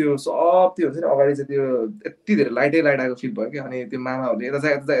यस्तो त्यो सब त्यो हुन्छ नि अगाडि चाहिँ त्यो यति धेरै लाइट आएको फिल भयो क्या अनि त्यो मामाहरूले यता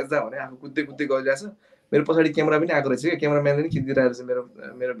जा भने आफू कुद्दै गइरहेको छ मेरो पछाडि क्यामेरा पनि आएको रहेछ क्या क्यामेराम्यानले पनि खिचिदिरहेको रहेछ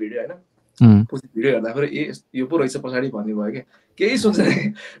मेरो भिडियो होइन पछि भिडियो हेर्दा फेरि यो पो रहेछ पछाडि भन्ने भयो क्या केही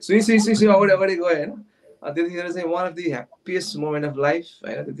सोचेन सुई अगाडि गयो होइन त्यतिखेर चाहिँ one of the happiest moment of life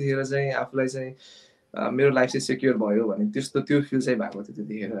होइन त्यतिखेर चाहिँ आफूलाई चाहिँ मेरो लाइफ चाहिँ सेक्योर भयो भने त्यो फिल चाहिँ भएको थियो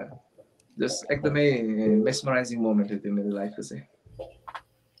त्यतिखेर जस्ट एकदमै मेस्मराइजिङ मोमेन्ट थियो मेरो लाइफको चाहिँ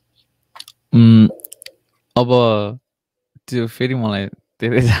अब त्यो फेरि मलाई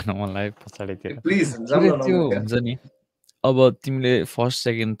त्यतै जानु मन लाग्यो पछाडितिर प्लिज जाम फेरि न त्यो नम्बर हुन्छ नि अब तिमीले फर्स्ट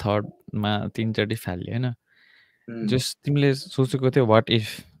सेकेन्ड थर्डमा 3 चोटि फाल्यो होइन जस्ट तिमीले सोचेको थियो वाट इफ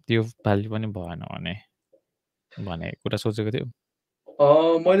त्यो पालि पनि भएन भने कुरा सोचेको थियो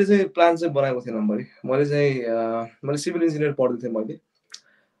मैले चाहिँ प्लान चाहिँ बनाएको थिएन नम्बरी मैले सिभिल इन्जिनियर पढ्दै थिएँ मैले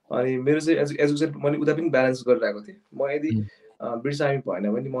अनि मेरो चाहिँ एजुकेसन मैले उता पनि ब्यालेन्स गरिरहेको थिएँ म यदि ब्रिटिस आर्मी भएन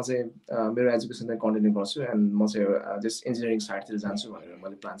भने म चाहिँ मेरो एजुकेसन चाहिँ कन्टिन्यू गर्छु एन्ड म चाहिँ जस्ट इन्जिनियरिङ साइडतिर जान्छु भनेर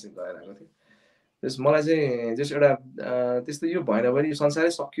मैले प्लान चाहिँ गरिरहेको थिएँ जस मलाई चाहिँ जस एउटा त्यस्तो यो भएन भने यो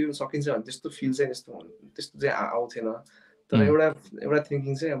संसारै सकिन्छ भने त्यस्तो फिल चाहिँ त्यस्तो चाहिँ आउँथेन तर एउटा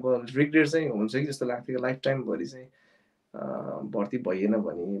थिङ्किङ चाहिँ अब रिग्रेट चाहिँ हुन्छ कि जस्तो लाग्थ्यो लाइफ टाइमभरि चाहिँ भर्ती भइएन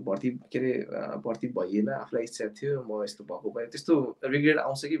भने भर्ती भइएन आफूलाई इच्छा थियो म यस्तो भएको भए त्यस्तो रिग्रेट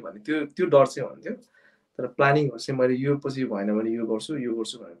आउँछ कि भन्ने त्यो डर चाहिँ हुन्थ्यो तर प्लानिङहरू चाहिँ मैले यो पछि भएन भने यो गर्छु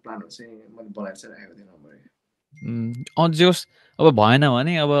भनेर प्लानहरू चाहिँ मैले बनाएर चाहिँ राखेको थिएँ मैले जोस् अब भएन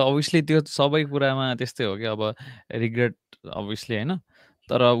भने अब अभियसली त्यो सबै कुरामा त्यस्तै हो कि अब रिग्रेट अभियसली होइन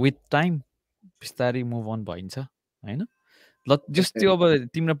तर विथ टाइम बिस्तारै मुभ अन भइन्छ होइन ल जस त्यो अब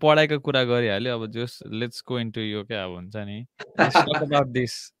तिम्रो पढाइको कुरा गरिहाल्यो अब जस लेट्स गो इन्टु यो क्या अब हुन्छ नि लेट्स टक अबाउट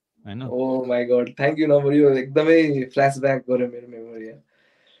दिस होइन ओ my God thank you number यो एकदमै फ्ल्यासब्याक गर्यो मेरो मेमोरी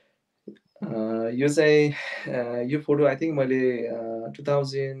यो चाहिँ यो फोटो आई थिङ्क मैले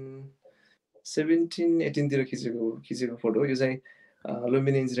 2017-18 खिचेको फोटो यो चाहिँ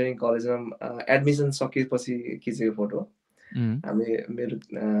लुम्बिनी इन्जिनियरिङ कलेजमा एडमिसन सकेपछि खिचेको फोटो हामी मेरो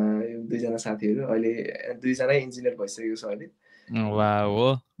दुईजना साथीहरू अहिले दुईजना इन्जिनियर भइसकेको छ अहिले वा हो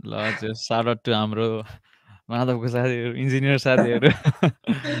ल साउट आउट टु हाम्रो माधवको साथीहरू इन्जिनियर साथीहरू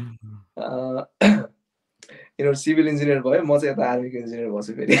यिनीहरू सिभिल इन्जिनियर भयो म चाहिँ यता आर्मीको इन्जिनियर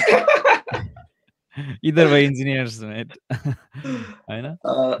भएछु फेरि इदर बाई इन्जिनियर्स होइन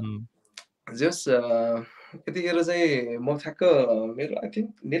जस यतिखेर चाहिँ म ठ्याक्क मेरो आई थिङ्क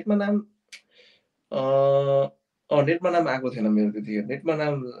नेटमा नाम आएको थिएन मेरो त्यतिखेर नेटमा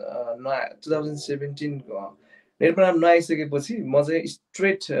नाम 2017 नेटमा नाम नआइसकेपछि म चाहिँ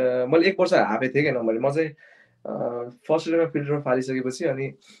स्ट्रेट मैले 1 वर्ष हाफे थिएँ क्या मैले म चाहिँ फर्स्ट इयरमा फिल्डमा फालिसकेपछि अनि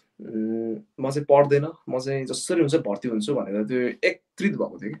म चाहिँ पढ्दैन म चाहिँ जसरी हुन्छ भर्ती हुन्छु भनेर त्यो एकत्रित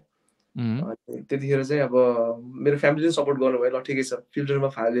भएको थियो कि अनि त्यतिखेर चाहिँ अब मेरो फ्यामिलीले सपोर्ट गर्नुभयो ल ठिकै छ फिल्डरमा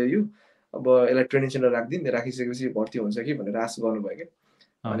फाल्यो यो अब यसलाई ट्रेनिङ सेन्टर राखिसकेपछि भर्ती हुन्छ कि भनेर आश गर्नुभयो कि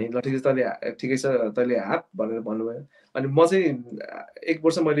अनि ल ठिकै छ तैँले हाप भनेर भन्नुभयो अनि म चाहिँ 1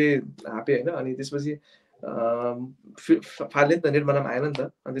 वर्ष मैले हापेँ होइन अनि त्यसपछि फाल्यो नि त नेटमा नाम आएन नि त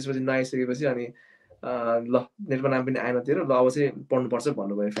अनि त्यसपछि नआइसकेपछि अनि ल नेटमा नाम पनि आएन तेरो ल अब चाहिँ पढ्नुपर्छ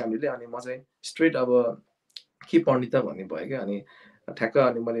भन्नुभयो फ्यामिलीले अनि म चाहिँ स्ट्रेट अब के पढ्ने त भन्ने भयो क्या अनि ठ्याक्क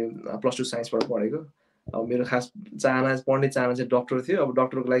अनि मैले +2 साइन्सबाट पढेको अब मेरो खास पढ्ने चाहना चाहिँ डक्टर थियो अब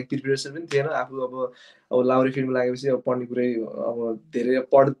डक्टरको लागि प्रिपेरेसन पनि थिएन आफू अब लाउरे फिल्डमा लागेपछि अब पढ्ने कुरै अब धेरै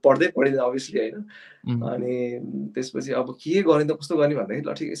पढ्दै अभियसली होइन अनि त्यसपछि अब के गर्ने त कस्तो गर्ने भन्दाखेरि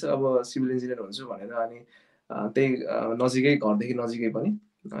ल ठिकै छ अब सिभिल इन्जिनियर हुन्छु भनेर अनि त्यही नजिकै घरदेखि नजिकै पनि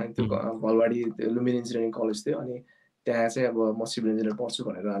अनि त्यो भलवाडी त्यो लुम्बिनी इन्जिनियरिङ कलेज थियो अनि त्यहाँ चाहिँ अब म सिभिल इन्जिनियर पढ्छु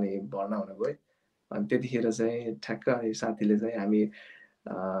भनेर अनि भर्ना हुन गएँ अनि त्यतिखेर चाहिँ ठ्याक्क अनि साथीले चाहिँ हामी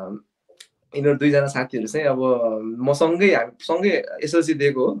यिनीहरू दुईजना साथीहरू चाहिँ अब हामी सँगै एसएलसी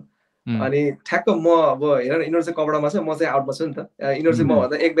दिएको हो अनि ठ्याक्क म अब हेर यिनीहरू चाहिँ कपडामा छ म चाहिँ आउटमा छु नि त यिनीहरू चाहिँ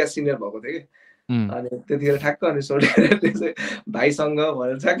मभन्दा 1 ब्याच सिनियर भएको थियो कि अनि त्यतिखेर ठ्याक्क अनि सोधेर त्यो चाहिँ भाइसँग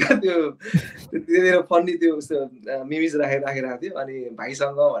भनेर ठ्याक्क त्यो त्यतिखेर फन्नी त्यो मिमिज राखिरहेको थियो अनि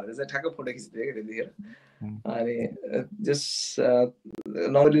भाइसँग भनेर चाहिँ ठ्याक्क फोटो खिच्थ्यो कि त्यतिखेर अनि जस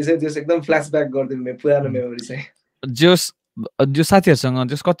नर्मली चाहिँ जस एकदम फ्ल्यासब्याक गरिदिनु पुरानो मेमोरी चाहिँ जो साथीहरूसँग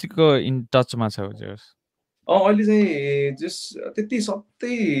जस कतिको इन टचमा छ जोस अहिले चाहिँ जस त्यति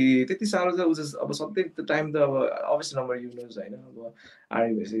साह्रो चाहिँ अब सधैँ टाइम त अब अभियसली नम्बर युज होइन अब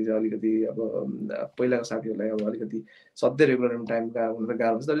आर्मी भइसकेपछि अलिकति अब पहिलाको साथीहरूलाई अब अलिकति सधैँ रेगुलर टाइम हुन त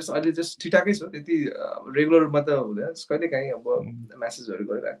गाह्रो हुन्छ तर अहिले जस्ट ठिकठाकै छ त्यति रेगुलरमा त हुँदैन कहिले काहीँ अब म्यासेजहरू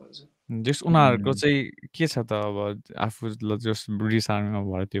गरिरहेको हुन्छ जस उनीहरूको चाहिँ के छ त अब आफू जस ब्रिटिस आर्मीमा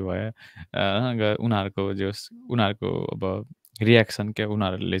भर्ती भयो उनीहरूको अब रियाक्सन क्या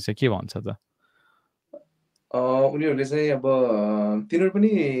उनीहरूले चाहिँ के भन्छ त उनीहरूले चाहिँ अब तिनीहरू पनि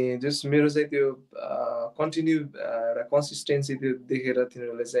जस्ट मेरो चाहिँ त्यो कन्टिन्यू एउटा कन्सिस्टेन्सी त्यो देखेर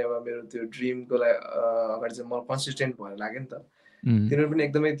तिनीहरूले चाहिँ अब मेरो त्यो ड्रिमको लागि अगाडि चाहिँ म कन्सिस्टेन्ट भएर लाग्यो नि त तिनीहरू पनि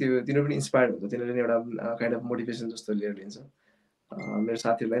एकदमै तिनीहरू पनि इन्सपायर्ड हुन्छ तिनीहरूले पनि एउटा काइन्ड अफ मोटिभेसन जस्तो लिएर लिन्छ मेरो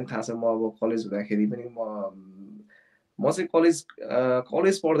साथीहरूलाई पनि थाहा छ म अब कलेज हुँदाखेरि पनि म चाहिँ कलेज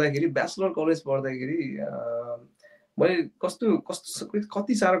पढ्दाखेरि ब्याचलर कलेज पढ्दाखेरि मैले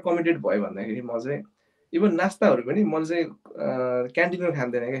कति साह्रो कमिटेड भयो भन्दाखेरि म चाहिँ इभन नास्ताहरू पनि मैले चाहिँ क्यान्टिनमा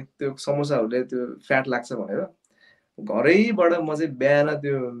खाँदैन क्या त्यो समोसाहरूले त्यो फ्याट लाग्छ भनेर घरैबाट म चाहिँ बिहान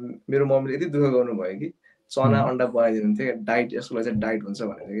त्यो मेरो मम्मीले यति दुःख गर्नुभयो कि चना अन्डा बनाइदिनुहुन्थ्यो क्या, डाइट यसको लागि चाहिँ डाइट हुन्छ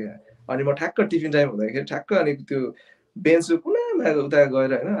भनेर क्या। अनि म ठ्याक्क टिफिन टाइम हुँदाखेरि ठ्याक्क अनि त्यो बेन्चको कुनामा उता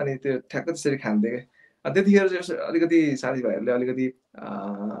गएर होइन अनि त्यो ठ्याक्क त्यसरी खान्थेँ क्या। अनि त्यतिखेर चाहिँ अलिकति साथीभाइहरूले अलिकति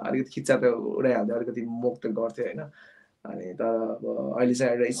खिच्चा त उडाइहाल्थ्यो, अलिकति मोक त गर्थ्यो होइन। अनि तर अब अहिले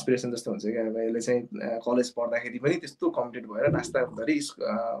चाहिँ एउटा इन्सपिरेसन जस्तो हुन्छ क्या, अब यसले चाहिँ कलेज पढ्दाखेरि पनि त्यस्तो कम्प्लिट भएर नास्ताभरि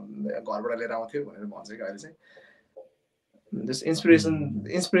घरबाट लिएर आउँथ्यो भनेर भन्छ क्या। अहिले चाहिँ जस्ट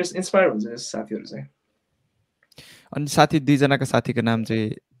इन्सपायर हुन्छ यस साथीहरू चाहिँ। अनि साथी दुईजनाको साथीको नाम चाहिँ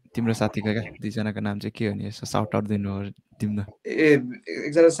तिम्रो साथीको क्या दुईजनाको नाम चाहिँ के हो नि यसो साउट आउट दिनु।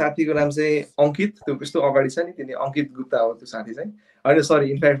 एकजना साथीको नाम चाहिँ अङ्कित, त्यो कस्तो अगाडि छ नि तिनी अङ्कित गुप्ता हो त्यो साथी चाहिँ। होइन सरी,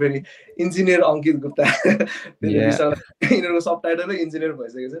 इनफ्याक्ट फेरि इन्जिनियर अङ्कित गुप्ता यिनीहरूको सब टाइटलै इन्जिनियर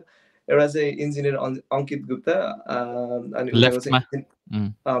भइसकेको छ। एउटा चाहिँ इन्जिनियर अङ्कित गुप्ता, अनि उनीहरूको चाहिँ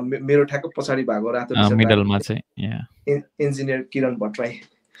मेरो ठ्याक्क पछाडि भएको रातो मिडलमा चाहिँ इन्जिनियर किरण भट्टराई।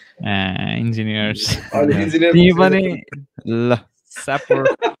 इन्जिनियर्स इन्जिनियर ल सापर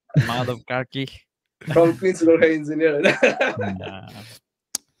Madhav Karki from Queens Gorkha engineer होइन।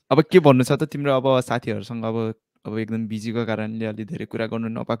 अब के भन्नु छ त तिम्रो अब साथीहरूसँग अब एकदम बिजीको कारणले अलि धेरै कुरा गर्नु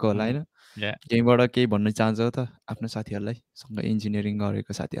नपाएको होला होइन, यहीँबाट केही भन्न चाहन्छौ त आफ्नो साथीहरूलाई सँग इन्जिनियरिङ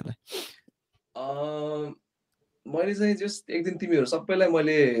गरेको साथीहरूलाई? मैले चाहिँ जस्ट एक दिन तिमीहरू सबैलाई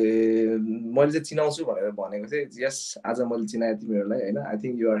मैले चाहिँ चिनाउँछु भनेर भनेको थिएँ। यस आज मैले चिनाएँ तिमीहरूलाई होइन। I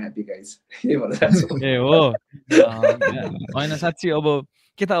think you are happy guys यही भनिरहेको छु। ए हो होइन साँच्ची अब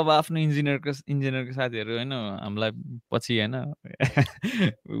के त अब आफ्नो इन्जिनियरको साथीहरू होइन हामीलाई पछि होइन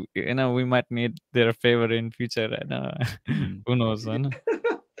we might need there favour in future होइन, हुन होस् होइन।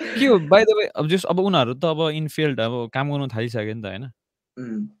 के हो बाइ द वे अब जस्ट अब उनीहरू त अब इन फिल्ड अब काम गर्नु थालिसक्यो नि त होइन,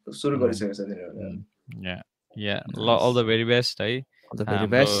 सुरु गरिसकेको छ तिनीहरूले। या ल अल द भेरी बेस्ट है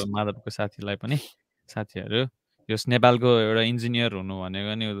माधवको साथीलाई पनि। साथीहरू जस नेपालको एउटा इन्जिनियर हुनु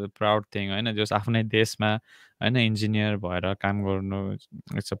भनेको नि प्राउड थिङ होइन, जस आफ्नै देशमा होइन इन्जिनियर भएर काम गर्नु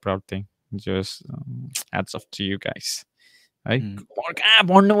इट्स अ प्राउड थिङ। जस hats off to you guys है। कहाँ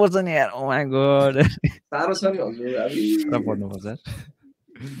पढ्नुपर्छ नि यार, ओ माय गॉड साह्रो छ नि हजुर, पढ्नुपर्छ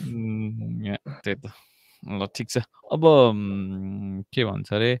त्यही त। ल ठिक छ, अब के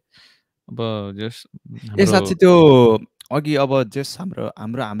भन्छ अरे अब जस ए साँच्ची त्यो अघि अब जस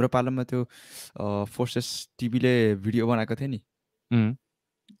हाम्रो पालोमा त्यो फोर्सेस टिभीले भिडियो बनाएको थियो नि,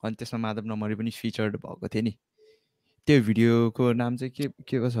 अनि त्यसमा माधव नमरी पनि फिचर्ड भएको थियो नि, त्यो भिडियोको नाम चाहिँ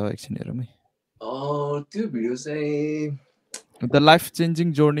के को छ एकछिन हेरौँ है। त्यो भिडियो चाहिँ the life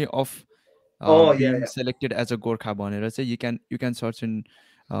changing journey of being selected as a Gorkha भनेर चाहिँ you can search in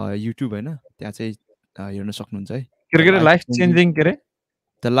YouTube होइन, त्यहाँ चाहिँ हेर्न सक्नुहुन्छ है। के लाइफ चेन्जिङ के अरे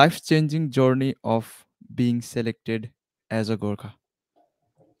the life changing journey of being selected as a Gorkha.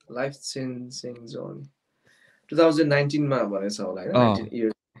 Life changing journey 2019 मा भनेछ होला हैन, 19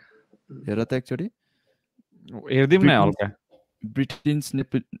 इयर। हेर त एकचोटी हेर्दिम न हल्का। ब्रिटिन्स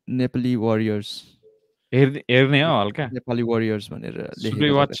नेपाली वारियर्स हेर्ने हो हल्का, नेपाली वारियर्स भनेर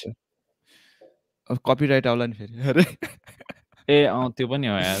लेखेको छ। कपिराइट आउला नि फेरि अरे ए त्यो पनि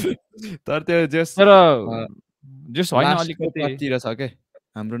हो यार। तर त्यो जस होइन अलिकति तिर छ के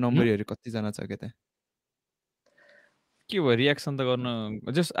हाम्रो नम्बरहरू कतिजना छ के त्यहाँ के भयो रियाक्सन त गर्नु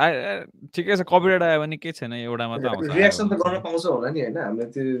जस्ट ठिकै छ। कपिराइट आयो भने के छैन, एउटामा त आउँछ, रियाक्सन त गर्न पाउँछ होला नि हैन।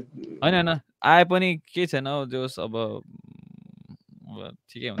 हामीले त्यो हैन आए पनि के छैन जस अब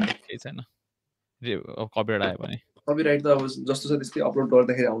ठिकै हुन्छ, केही छैन। कपिराइट आयो भने कपिराइट त अब जस्तो छ त्यस्तै अपलोड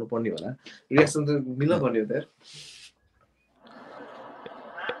गर्दाखेरि आउनु पर्ने होला। रियाक्सन त मिल्न पर्ने हो त यार।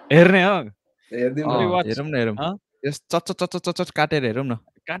 हेर्ने हो हेरौँ न हेरौँ, यस चच काटेर हेरौँ न।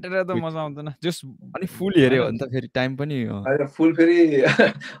 काटेर त मजा आउँदैन जस अनि फुल हेऱ्यो भने त फेरि टाइम पनि फुल फेरि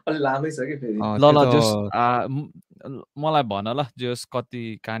अलि लामै छ कि फेरि। ल जस मलाई भन ल जस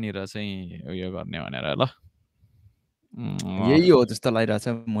कति कहाँनिर चाहिँ उयो गर्ने भनेर ल। यही हो जस्तो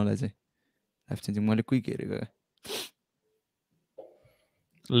लागिरहेछ मलाई चाहिँ लाइफ चेन्जिङ। मैले क्विक हेरेको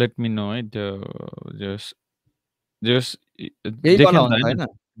लेट मी नो है त्यो जस यही वाला हैन,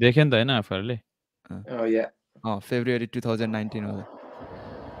 देखे नि त हैन आफुहरुले। फेब्रुअरी 2019 होला।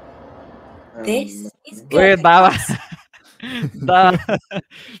 ए दावा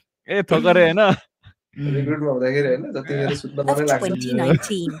ए थोकरे हैन रिक्रुटमा हुँदाखेरि हैन जति मेरो सुत्न मनै लाग्छ।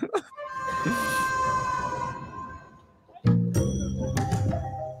 2019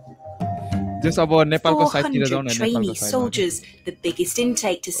 जस अब नेपालको साइडतिर जाउँ न। नेपालको soldiers, the biggest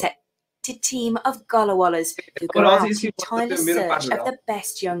intake to set a team of Gullah-Wallahs who go out in tireless search of the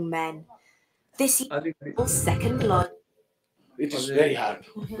best young men. This year's second lot it is very hard,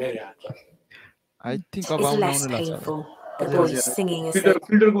 very hard. I think is less painful. The boys singing as they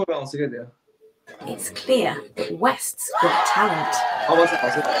filter को आउँछ के त्यो It's clear that West's got talent. I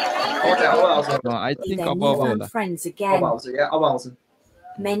See think their above newfound होला friends again. अब आउँछ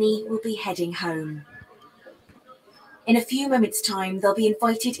Many will be heading home. In a few moments' time, they'll be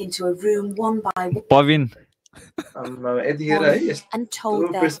invited into a room one by one Pavin. यतिखेर है and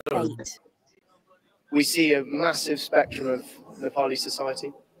told their fate. We see a massive spectrum of Nepali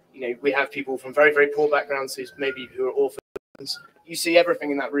society. You know, we have people from very, very poor backgrounds who are orphans. You see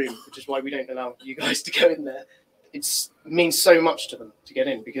everything in that room, which is why we don't allow you guys to go in there. It means so much to them to get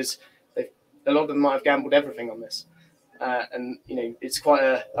in because a lot of them might have gambled everything on this. And, you know, it's quite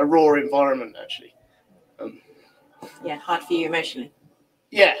a raw environment, actually. Yeah, hard for you emotionally.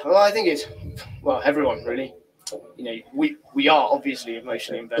 Yeah, well, I think it's, well, everyone, really. You know, we are obviously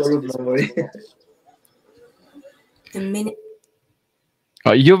emotionally invested. The minute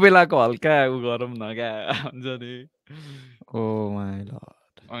यो बेलाको हल्का उ गरौँ न क्या हुन्छ नि Oh my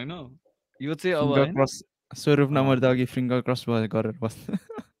lord. हैन यो चाहिँ अब फिङ्गर हैन क्रस स्वरूप नम्बर त अघि फिङ्गर क्रस गरेर बस्नु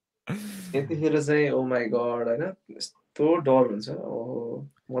यतिखेर चाहिँ ओ माई गड हैन यस्तो डर हुन्छ ओहो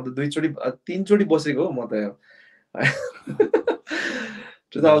म त तीनचोटि बसेको हो म त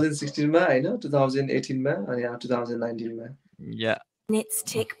 2016 मा हैन 2018 मा अनि 2019 मा या minutes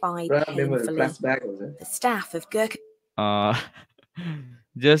tick by पुरा मेमोरी painfully. फ्ल्यासब्याक हुन्छ The staff of Gurkha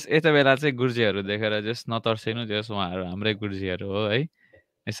जस यता बेला चाहिँ गुर्जीहरू देखेर जस नतर्सिनु जस उहाँहरू हाम्रै गुर्जीहरू हो है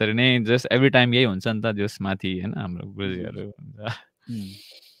यसरी नै जस एभ्री टाइम यही हुन्छ नि त जस माथि हैन हाम्रो गुर्जीहरू हुन्छ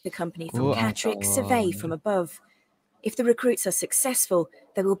the company Go from on. Catrick survey from above. If the recruits are successful,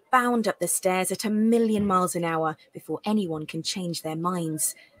 they will bound up the stairs at 1,000,000 miles an hour before anyone can change their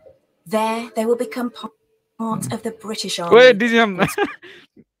minds. There, they will become part of the British ओए Army. DGM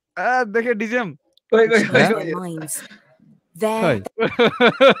देखे DGM Change their minds. There,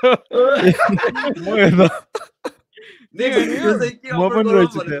 म पनि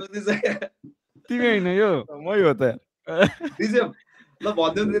रहेछु तिमी हैन यो मै हो त डिजेम ल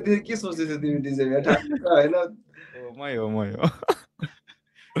भन्दै त्यतिखेर के सोच्दैछौ तिमी डिजेम ठ्याक्क हैन मै हो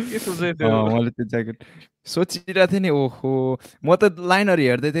के सोच्दै थियो मैले त्यो ज्याकेट सोचिरहेको थिएँ नि ओहो म त लाइनहरू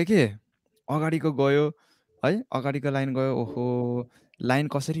हेर्दै थिएँ कि अगाडिको गयो है अगाडिको लाइन गयो ओहो लाइन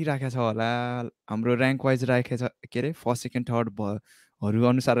कसरी राखेको छ होला हाम्रो ऱ्याङ्क वाइज राखेको छ के अरे फर्स्ट सेकेन्ड थर्डहरू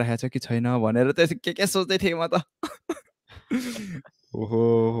अनुसार राखेको छ कि छैन भनेर त के सोच्दै थिएँ म त ओहो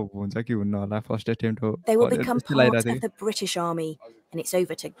हुन्छ कि हुन्न होला फर्स्ट एटेम्प्ट हो they will भनेर become त्यस्तै part लागिरहेको of the British Army, and it's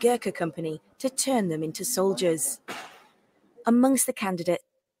over to Gurkha Company to turn them into soldiers. Amongst the candidates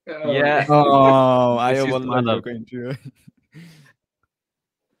या थिएँ आयो is बल्ल Madhav. गएको इन्टरभ्यू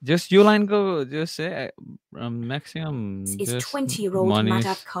जस यो लाइनको जस maximum is 20-year-old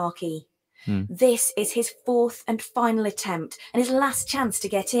Madhav Karki. This is his fourth and final attempt, and his last chance to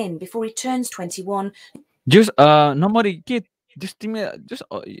get in before he turns 21. जस number के जस तिमी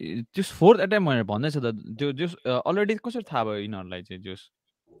जस फोर्थ अटेम्प भनेर भन्दैछ त त्यो जस अलरेडी कसरी थाहा भयो यिनीहरूलाई चाहिँ जस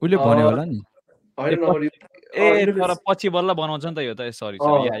उसले भन्यो होला नि ए तर पछि बल्ल बनाउँछ नि त यो त सरी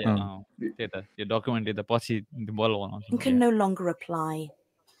या त्यही त यो डकुमेन्टरी त पछि बल्ल बनाउँछ Can no longer apply.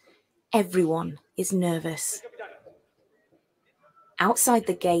 Everyone is nervous. Outside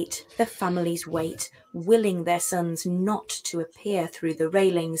the gate, the families wait, willing their sons not to appear through the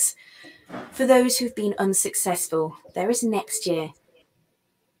railings. For those who've been unsuccessful, there is next year.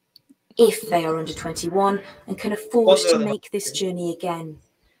 If they are under 21 and can afford to make this journey again.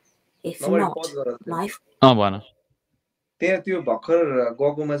 If not, life... भन त्यहाँ त्यो भर्खर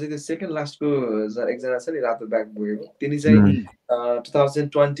गएकोमा चाहिँ त्यो second लास्टको एकजना छ नि रातो ब्याग बोकेको तिनी चाहिँ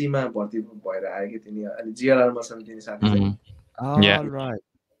 2020 मा भर्ती भएर आयो कि तिनी अनि जिआरआरमा छन् तिनी साथी चाहिँ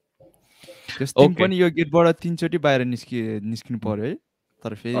त्यस्तै पनि यो गेटबाट तीनचोटि बाहिर निस्किनु पर्यो है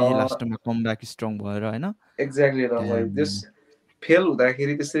तर फेरि लास्टमा कम ब्याक स्ट्रङ भएर हैन एक्ज्याक्टली र दिस फेल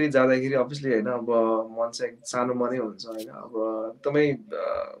हुँदाखेरि त्यसरी जाँदाखेरि अभियसली हैन अब मन चाहिँ सानो मनै हुन्छ हैन अब एकदमै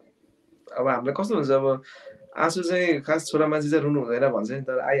अब हामीलाई कस्तो हुन्छ अब आँसु चाहिँ खास छोरा मान्छे चाहिँ रुनु हुँदैन भन्छ नि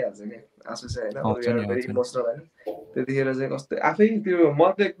तर आइहाल्छ क्या आँसु चाहिँ हैन भेरी इमोसनल हैन त्यतिखेर चाहिँ कस्तो आफै त्यो म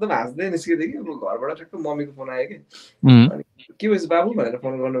त एकदम हाँस्दै निस्किँदै कि अब घरबाट ठ्याक्क मम्मीको फोन आयो कि अनि के भएछ बाबु भनेर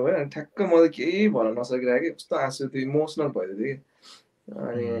फोन गर्नुभयो अनि ठ्याक्क म त केही भन्न नसकिरहेको कि कस्तो आँसु त्यो इमोसनल भइदियो कि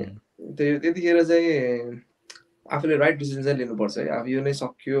अनि त्यतिखेर चाहिँ आफूले राइट डिसिजन चाहिँ लिनुपर्छ है अब यो नै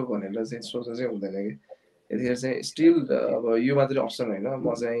सक्यो भनेर चाहिँ सोच्नु चाहिँ हुँदैन कि यतिखेर चाहिँ स्टिल अब यो मात्रै अप्सन होइन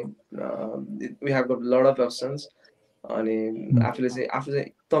म चाहिँ we have got lot of options अनि आफू चाहिँ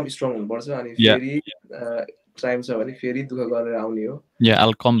एकदम स्ट्रङ हुनुपर्छ अनि फेरि टाइम छ भने फेरि दुःख गरेर आउने हो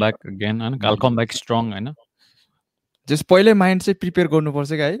I'll come back again and I'll come back strong हैन जस्ट पहिले माइन्ड चाहिँ प्रिपेयर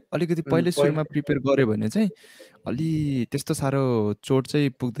गर्नुपर्छ क्या है अलिकति पहिले सुरुमा प्रिपेयर गर्यो भने चाहिँ अलि त्यस्तो साह्रो चोट चाहिँ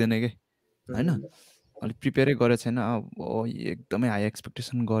पुग्दैन के हैन अलिक प्रिपेयरै गरेको छैन एकदमै हाई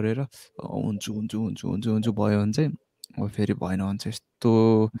एक्सपेक्टेसन गरेर हुन्छु हुन्छु हुन्छु हुन्छु हुन्छु भयो भने चाहिँ अब फेरि भएन भने चाहिँ यस्तो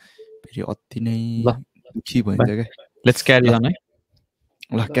फेरि अति नै दुःखी भइन्छ क्या लेट्स क्यारी अन है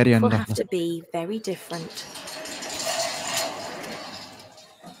ल क्यारी अन Will ल have to be very different.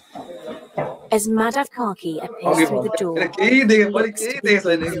 As Madhav Karki appears through the door, केही देखे he मैले looks केही to be देखेको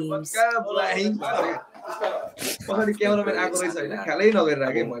छैन good कि news. पक्का ब्लाइङ पछाडि क्यामेराम्यान आएको रहेछ होइन ख्यालै नगरेर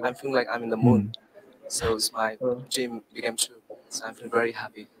आएँ मैले I'm feeling like I'm in the moon. So it's my dream became true. So I'm feeling very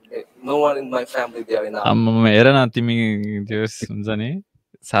happy. No one in my family they are in now. हेर न तिमी जस हुन्छ नि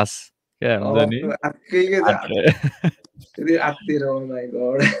सास क्या हुन्छ नि आत्कै के त्यति आत्तिर oh my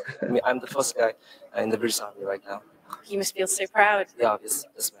god I mean, I'm the first guy in the British Army right now. You must feel so proud. Yeah, yes,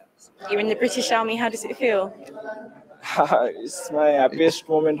 ma'am. You're in the British Army. How does it feel? It's my happiest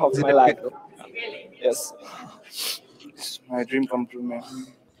moment of my life. Yes. It's my dream come true, man.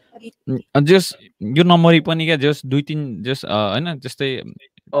 जस यो नम्बरी पनि क्या जस 2-3 जस हैन जस्तै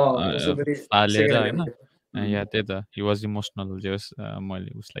फालेर हैन या त्यही त he was emotional जस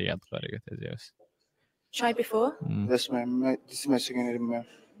मैले उसलाई याद गरेको थिएँ जस Tried before? Yes, ma'am. This is my second dream, ma'am.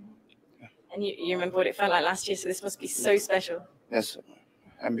 And you remember what it felt like last year, so this must be so special. Yes,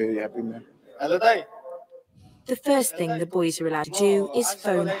 I'm very happy, ma'am. Hello, Dai. The first thing the boys are allowed to do is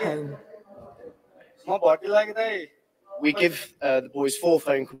phone home. We give the boys 4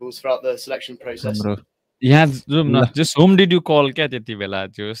 phone calls throughout the selection process. यहाँ जाउँ न जस home did you call क्या त्यति बेला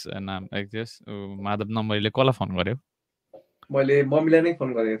जस नाम जस माधव नम्बरले कसलाई फोन गर्यो मैले मम्मीलाई नै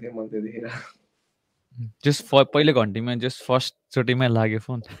फोन गरेको थिएँ मैले त्यतिखेर जस पहिले घन्टीमा जस फर्स्ट चोटिमै लाग्यो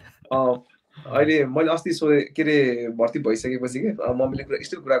फोन अहिले मैले अस्ति सोधे के रे भर्ती भइसकेपछि के मम्मीले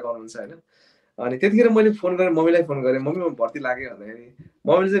स्टिल कुरा गर्नुहुन्छ हैन अनि त्यतिखेर मैले फोन गरेँ मम्मीलाई फोन गरेँ मम्मी म भर्ती लाग्यो भन्दाखेरि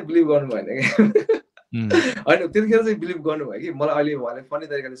मम्मीले चाहिँ बिलिभ गर्नु भएन के हैन त्यतिखेर चाहिँ बिलिभ गर्नु भयो कि मलाई अहिले उहाँले फनी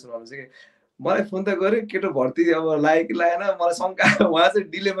तरिकाले सुनाउनुहुन्छ कि मलाई फोन त गरे केटो भर्ती अब लाग्यो कि लागेन मलाई शंका उहाँ चाहिँ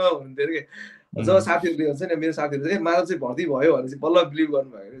डिलेमा हुनुहुन्थ्यो कि जब साथीहरूले हुन्छ नि मेरो साथीहरू चाहिँ माधव चाहिँ भर्ती भयो भने चाहिँ बल्ल बिलिभ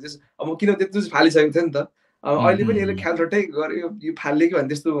गर्नुभयो जस अब किन त्यस्तो चाहिँ फालिसकेको थियो नि त अब अहिले पनि यसले ख्याल रट्टै गर्यो यो फाल्यो कि भने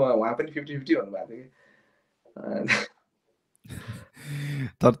त्यस्तो उहाँ पनि 50-50 भन्नुभएको थियो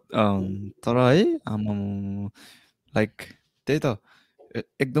कि तर है लाइक त्यही त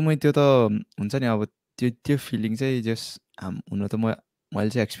एकदमै त्यो त हुन्छ नि अब त्यो फिलिङ चाहिँ जस हुन त मैले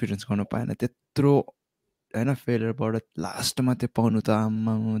चाहिँ एक्सपिरियन्स गर्नु पाएन त्यत्रो हैन फेलियरबाट लास्टमा त्यो पाउनु त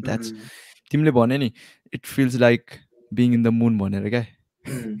आम्मा द्याट्स तिमीले भने नि it feels like being in the moon भनेर क्या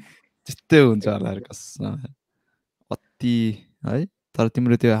त्यस्तै हुन्छ होला कसम अति है तर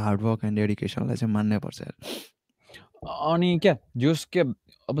तिम्रो त्यो हार्डवर्क एन्ड डेडिकेसनलाई चाहिँ मान्नै पर्छ अनि क्या जोस के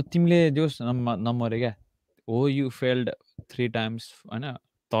अब तिमीले जोस नम्बर क्या हो यु फेल्ड 3 टाइम्स हैन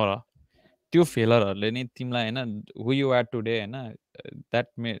तर त्यो फेलरहरूले नि तिमीलाई हैन हु यु आर टुडे हैन द्याट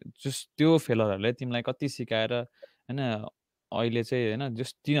मे जस्ट त्यो फेलरहरूले तिमीलाई कति सिकाएर हैन अहिले चाहिँ हैन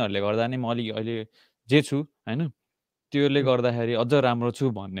जस्ट तिनीहरूले गर्दा नै म अलि अहिले जे छु हैन त्योले गर्दाखेरि अझ राम्रो छु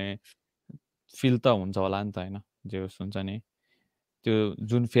भन्ने फिल त हुन्छ होला नि त हैन जे होस् हुन्छ नि त्यो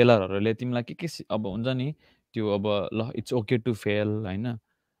जुन फेलरहरूले तिमीलाई के अब हुन्छ नि त्यो अब ल इट्स ओके टु फेल हैन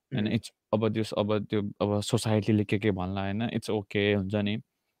हैन इट्स अब त्यो अब सोसाइटीले के भन्ला हैन इट्स ओके हुन्छ नि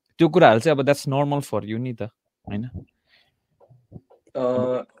त्यो कुराहरु चाहिँ अब द्याट्स नर्मल फर यु नि त हैन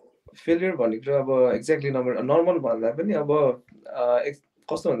फेलियर भनेको अब एक्ज्याक्टली नर्मल भन्दा पनि अब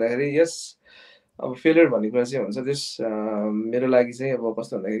कस्तो भन्दाखेरि यस अब फेलियर भन्ने कुरा चाहिँ हुन्छ त्यस मेरो लागि चाहिँ अब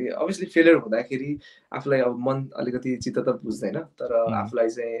कस्तो भन्दाखेरि अभियसली फेलियर हुँदाखेरि आफूलाई अब मन अलिकति चित्त त बुझ्दैन तर आफूलाई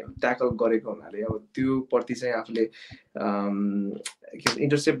चाहिँ ट्याकल गरेको हुनाले अब त्यो प्रति चाहिँ आफूले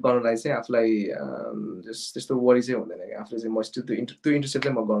इन्टरसेप्ट गर्नलाई चाहिँ आफूलाई त्यस्तो वरि चाहिँ हुँदैन कि आफूले चाहिँ म त्यो इन्टरसेप्ट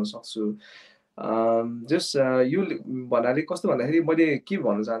चाहिँ म गर्न सक्छु जस्ट यो भन्नाले कस्तो भन्दाखेरि मैले के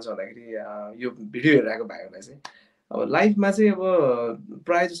भन्न चाहन्छु भन्दाखेरि यो भिडियो हेरिरहेको भाइहरूलाई चाहिँ अब लाइफमा चाहिँ अब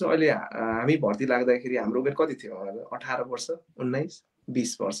प्रायः जस्तो अहिले हामी भर्ती लाग्दाखेरि हाम्रो उमेर कति थियो 18 वर्ष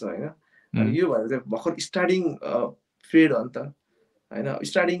 19-20 वर्ष होइन अनि यो भनेको चाहिँ भर्खर स्टार्टिङ पिरियड हो नि त होइन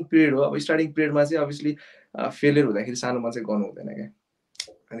स्टार्टिङ पिरियड हो अब स्टार्टिङ पिरियडमा चाहिँ अभियसली फेलियर हुँदाखेरि सानोमा चाहिँ गर्नु हुँदैन क्या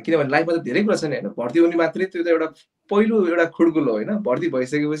अनि किनभने लाइफमा त धेरै कुरा छ नि होइन भर्ती हुने मात्रै त्यो त एउटा पहिलो एउटा खुड्कुल हो होइन भर्ती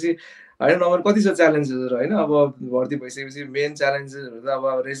भइसकेपछि होइन नम्बर कति छ च्यालेन्जेसहरू होइन अब भर्ती भइसकेपछि मेन च्यालेन्जेसहरू त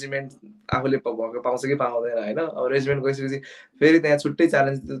अब रेजिमेन्ट आफूले पाउँछ कि पाउँदैन होइन अब रेजिमेन्ट गइसकेपछि फेरि त्यहाँ छुट्टै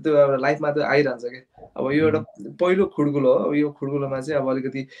च्यालेन्ज त्यो अब लाइफमा त आइरहन्छ कि अब यो एउटा पहिलो खुड्कुल हो अब यो खुड्कुलोमा चाहिँ अब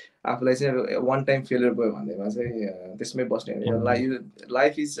अलिकति आफूलाई चाहिँ वान टाइम फेलियर भयो भन्दैमा चाहिँ त्यसमै बस्ने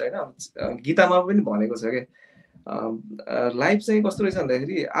लाइफ इज होइन गीतामा पनि भनेको छ कि लाइफ चाहिँ कस्तो रहेछ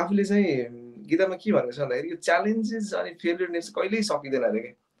भन्दाखेरि आफूले चाहिँ गीतामा के भनेको छ भन्दाखेरि यो च्यालेन्जेस अनि फेलियरनेस कहिल्यै सकिँदैन अरे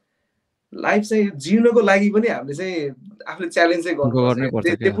कि लाइफ चाहिँ जिउनको लागि पनि हामीले चाहिँ आफूले च्यालेन्ज चाहिँ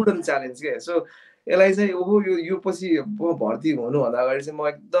गर्नुपर्छ च्यालेन्ज के सो यसलाई चाहिँ ओहो यो पछि भर्ती हुनुभन्दा अगाडि चाहिँ म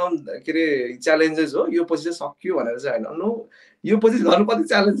एकदम के अरे च्यालेन्जेस हो यो पछि चाहिँ सक्यो भनेर चाहिँ होइन नो यो पछि गर्नु कति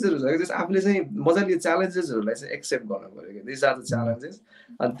च्यालेन्जेसहरू छ कि आफूले चाहिँ मजाले यो च्यालेन्जेसहरूलाई चाहिँ एक्सेप्ट गर्नु पऱ्यो कि दिस आर द च्यालेन्जेस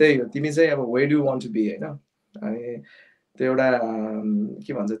अनि त्यही हो तिमी चाहिँ अब where do want to be होइन अनि त्यो एउटा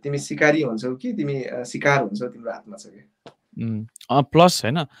के भन्छ तिमी सिकारी हुन्छौ कि तिमी शिकार हुन्छौ तिम्रो हातमा छ कि प्लस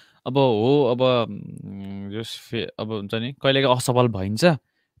होइन अब हो अब अब हुन्छ नि कहिलेकाहीँ असफल भइन्छ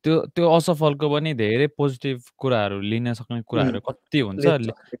त्यो असफलको पनि धेरै पोजिटिभ कुराहरू लिन सक्ने कुराहरू कति हुन्छ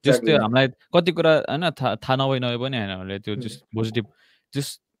जस त्यो हामीलाई कति कुरा होइन थाहा नभए पनि होइन हामीले त्यो जस पोजिटिभ जस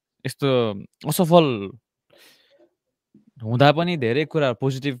यस्तो असफल हुँदा पनि धेरै कुरा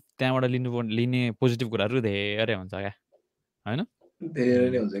पोजिटिभ त्यहाँबाट लिने पोजिटिभ कुराहरू धेरै हुन्छ क्या होइन धेरै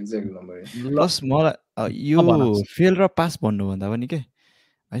नै हुन्छ एक्ज्याक्टली नम्बर प्लस मलाई यो फेल र पास भन्नुभन्दा पनि के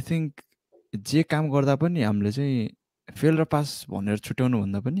आई थिङ्क जे काम गर्दा पनि हामीले चाहिँ फेल र पास भनेर छुट्याउनु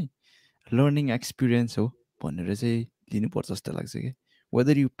भन्दा पनि लर्निङ एक्सपिरियन्स हो भनेर चाहिँ लिनुपर्छ जस्तो लाग्छ कि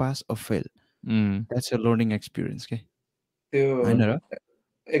weather you pass a fail that's a learning experience के होइन र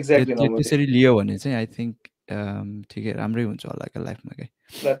एक्ज्याक्टली त्यसरी लियो भने चाहिँ आई थिङ्क ठिकै राम्रै हुन्छ होला क्या लाइफमा के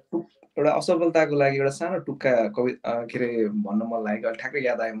एउटा असफलताको लागि एउटा सानो टुक्का कविता के अरे भन्न मन लागेको ठ्याक्कै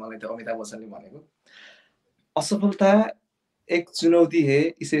याद आयो मलाई त अमिताभ बच्चनले भनेको असफलता एक चुनौती है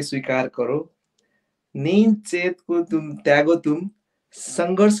इसे स्वीकार करो नींद चेत को तुम त्यागो तुम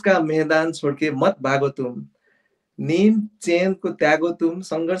संघर्ष का मैदान छोड़ के मत भागो तुम नींद चैन को त्यागो तुम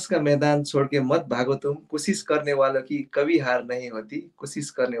संघर्ष का मैदान छोड़ के मत भागो तुम कोशिश करने वालों की कभी हार नहीं होती कोशिश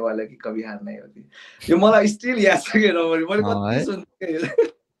करने वालों की कभी हार नहीं होती यो मलाई स्टिल याद छ के मैले कति सुन्थे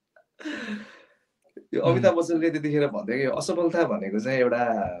यो अमिताभ बच्चनले त्यतिखेर भन्दै कि असफलता भनेको चाहिँ एउटा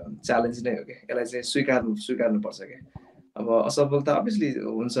च्यालेन्ज नै हो कि यसलाई चाहिँ स्वीकार्नुपर्छ कि अब असफलता अभियसली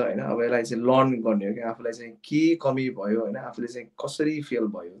हुन्छ होइन अब यसलाई चाहिँ लर्न गर्ने हो कि आफूलाई चाहिँ के कमी भयो होइन आफूले चाहिँ कसरी फेल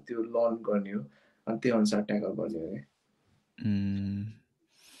भयो त्यो लर्न गर्ने हो अनि त्यो अनुसार ट्याकल गर्ने हो कि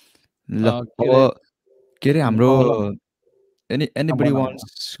ल अब के अरे हाम्रो एनीबडी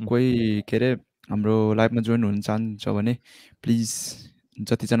वान्ट्स कोही के अरे हाम्रो लाइफमा जोइन हुन चाहन्छ भने प्लिज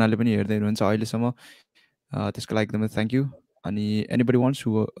जतिजनाले पनि हेर्दै हुनुहुन्छ अहिलेसम्म त्यसको लागि एकदमै थ्याङ्क यू अनि एनीबडी वान्ट्स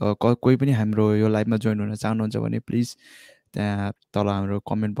कोही पनि हाम्रो यो लाइफमा जोइन हुन चाहनुहुन्छ भने प्लिज त्यहाँ तल हाम्रो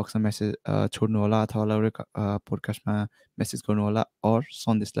कमेन्ट बक्समा मेसेज छोड्नु होला अथवा लाउरे पोडकास्टमा मेसेज गर्नु होला अर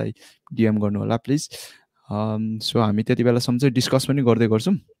सन्देशलाई डिएम गर्नु होला प्लिज सो हामी त्यति बेलासम्म चाहिँ डिस्कस पनि गर्दै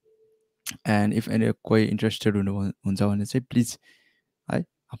गर्छौँ एन्ड इफ एनी कोही इन्ट्रेस्टेड हुन्छ भने चाहिँ प्लिज है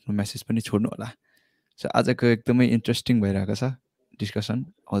आफ्नो मेसेज पनि छोड्नु होला सो आजको एकदमै इन्ट्रेस्टिङ भइरहेको छ डिस्कसन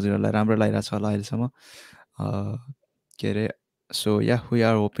हजुरहरूलाई राम्रो लागिरहेको छ होला अहिलेसम्म के अरे so yeah we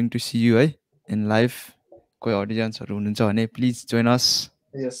are hoping to see you है इन लाइफ कोही अडियन्सहरू हुनुहुन्छ भने please join us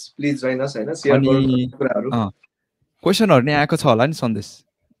yes please join अस हैन शेयर गर्नु कुराहरू क्वेशनहरु नि आएको छ होला नि सन्देश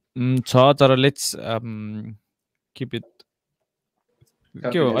छ तर लेट्स किप इट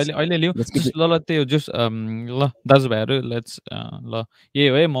के हो अहिले लिऊ ल त्यो जस ल दाजुभाइहरू लेट्स ल यही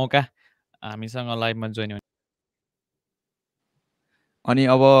हो है मौका हामीसँग लाइभमा जोइन हुने अनि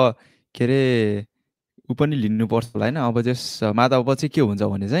अब के अरे उ पनि लिनुपर्छ होला हैन अब जस माधव चाहिँ के हुन्छ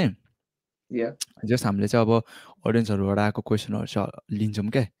भने चाहिँ जस हामीले चाहिँ अब अडियन्सहरुबाट आएको क्वेशनहरु चाहिँ लिन्छौँ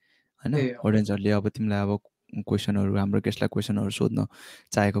क्या हैन अडियन्सहरुले अब तिमीलाई अब क्वेशनहरु हाम्रो गेस्टलाई क्वेशनहरु सोध्न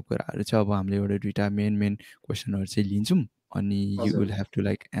चाहेको कुराहरु चाहिँ अब हामीले एउटा दुईटा मेन क्वेशनहरु चाहिँ लिन्छौँ अनि you will have to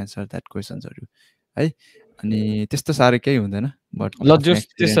like answer that क्वेशन्सहरु है अनि त्यस्तो साह्रै केही हुँदैन बट ल जस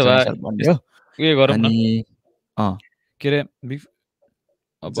त्यसो भए के गरौँ न के रे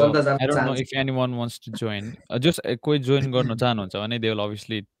अब I don't know if anyone wants to join just कोही जोइन गर्न चाहनुहुन्छ भने दे विल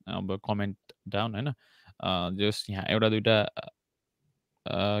obviously अब कमेन्ट डाउन हैन जस्ट यहाँ एउटा दुईटा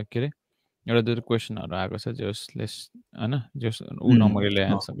के रे एउटा दुईटा क्वेशनहरु आएको छ जसले हैन जस उ नम्बरले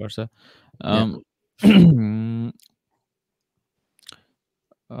आन्सर गर्छ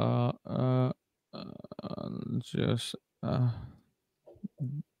just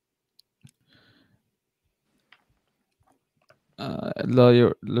ल यो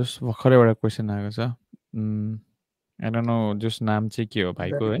भर्खरै एउटा क्वेसन आएको छ आई डोन्ट नो जस नाम चाहिँ के हो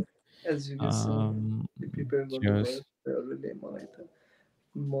भाइको है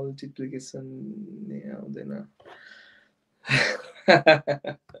मल्टिप्लिकेसन नै आउँदैन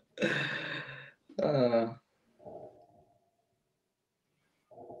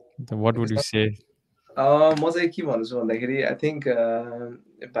what would you say म चाहिँ के भन्छु भन्दाखेरि आई थिंक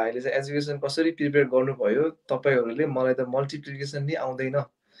भाइले चाहिँ एजुकेसन कसरी प्रिपेयर गर्नुभयो तपाईहरुले मलाई त मल्टिप्लिकेसन नै आउँदैन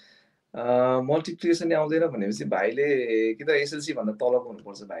मल्टिप्लिकेसन नै आउँदैन भनेपछि भाइले कि त एसएलसी भन्दा तलको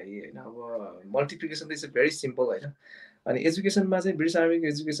हुनुपर्छ भाइ हैन अब मल्टिप्लिकेसन त इज भेरी सिम्पल हैन अनि एजुकेसनमा चाहिँ ब्रिटिस आर्मीको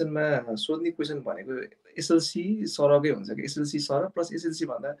एजुकेसनमा सोध्ने क्वेसन भनेको एसएलसी सरकै हुन्छ कि एसएलसी सर प्लस एसएलसी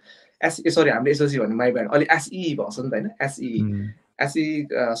भन्दा सरी हामीले एसएलसी भन्ने माइ ब्याड अलि एसई भन्छ नि त होइन एसई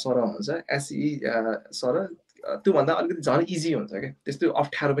सर हुन्छ एसई सर त्योभन्दा अलिकति झन् इजी हुन्छ क्या त्यस्तो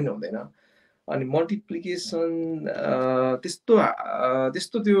अप्ठ्यारो पनि हुँदैन अनि मल्टिप्लिकेसन त्यस्तो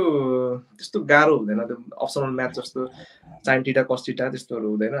गाह्रो हुँदैन त्यो अप्सनल म्याथ जस्तो साइन टिटा कस टिटा त्यस्तोहरू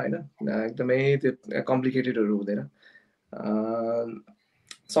हुँदैन होइन एकदमै त्यो कम्प्लिकेटेडहरू हुँदैन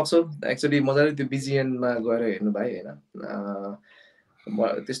सक्छौ एक्चुअली मजाले त्यो बिजिएनमा गएर हेर्नु भाइ होइन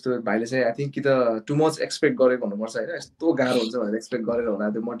त्यस्तो भाइले चाहिँ आई थिङ्क कि त टु मच एक्सपेक्ट गरेको हुनुपर्छ होइन यस्तो गाह्रो हुन्छ भनेर एक्सपेक्ट गरेर होला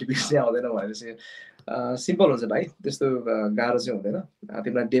त्यो मल्टिप्लिकेसन आउँदैन भनेर चाहिँ सिम्पल हुन्छ भाइ त्यस्तो गाह्रो चाहिँ हुँदैन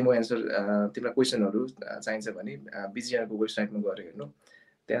तिमीलाई डेमो एन्सर तिमीलाई क्वेसनहरू चाहिन्छ भने बिजिएनको वेबसाइटमा गएर हेर्नु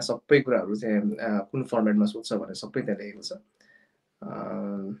त्यहाँ सबै कुराहरू चाहिँ कुन फर्मेटमा सोध्छ भनेर सबै त्यहाँ लेखेको छ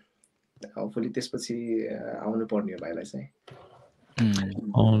होपफुली त्यसपछि आउनु पर्ने हो भाइलाई चाहिँ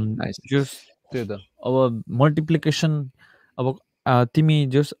त्यही त अब मल्टिप्लिकेसन अब तिमी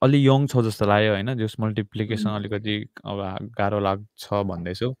जस अलि यङ छौ जस्तो लाग्यो होइन जस मल्टिप्लिकेसन अलिकति अब गाह्रो लाग्छ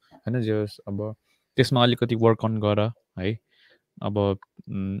भन्दैछौ होइन जस अब त्यसमा अलिकति वर्क अन गर है अब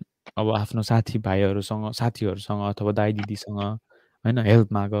आफ्नो साथीहरूसँग अथवा दाइ दिदीसँग होइन हेल्प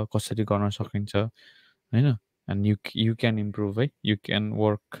माग कसरी गर्न सकिन्छ होइन एन्ड यु क्यान इम्प्रुभ है you can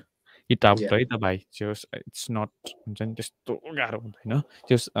work it out है त भाइ जस इट्स नट हुन्छ नि त्यस्तो गाह्रो हुँदैन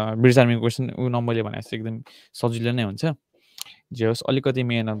जस ब्रिटिस आर्मीको क्वेसन ऊ नम्बरले भने जस्तो एकदम सजिलो नै हुन्छ जस अलिकति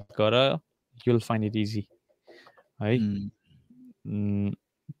मेहनत गर युल फाइन्ड इट इजी है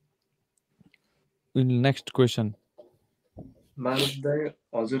नेक्स्ट क्वेसन मानव दाइ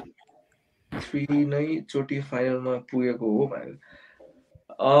हजुर 3 नै चोटि फाइनलमा पुगेको हो भनेर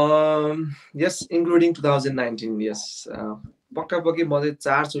यस इन्क्लुडिङ 2019 यस पक्का पक्की म चाहिँ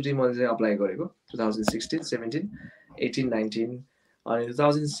 4 चोटि मैले चाहिँ अप्लाई गरेको 2016 17 18 19 अनि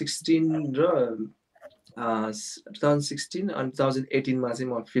 2016 र 2016 अनि 2018 मा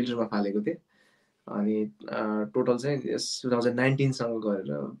चाहिँ म फिल्टरमा फालेको थिएँ अनि टोटल चाहिँ यस 2019 सँग गरेर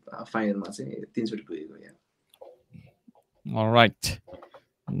फाइनलमा चाहिँ 3 चोटि पुगेको यहाँ अलराइट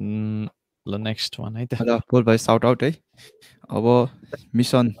ल नेक्स्ट वान है त ल बोल भाइ साउट आउट है अब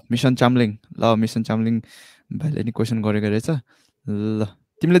मिसन चामलिङ ल मिसन चामलिङ भाइले नि क्वेसन गरेको रहेछ ल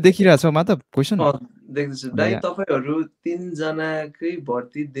तिमीले देखिरहेछौ माधव क्वेसन देख्दैछु दाइ तपाईहरु 3 जनाकै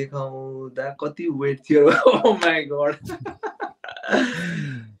भर्ती देखाउँदा कति वेट थियो ओ माय गॉड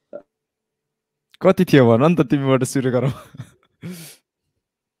कति थियो भन नि त तिमीबाट सुरु गरौ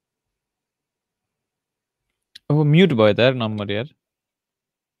ओ म्युट भयो त यार नम्बर यार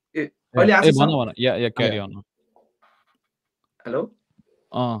अहिले आछ भन या क्यारी अन हेलो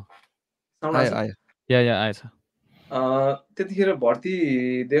साउन्ड आयो या आएछ त्यतिखेर भर्ती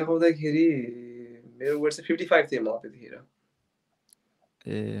देखाउँदाखेरि मेरो वेट चाहिँ 55 थियो म त्यतिखेर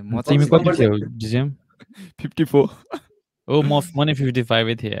ए म तिमी कति थियो जिजेम 54 ओ म पनि 55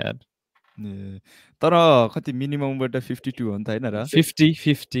 ए थिए यार तर कति मिनिममबाट 52 हो नि त हैन र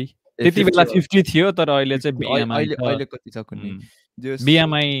 50 त्यति बेला 50 थियो तर अहिले चाहिँ बीएमआई अहिले कति छ कुनै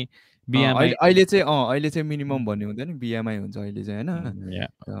बीएमआई अहिले चाहिँ मिनिमम भन्ने हुँदैन बीएमआई हुन्छ अहिले चाहिँ हैन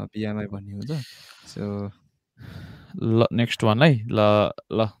बीएमआई भन्ने हुन्छ सो ल नेक्स्ट वान है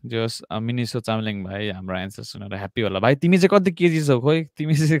ल जस मिनिसो चामलिङ भाइ हाम्रो एन्सर सुनेर ह्याप्पी होला भाइ तिमी चाहिँ कति केजी छौ खोइ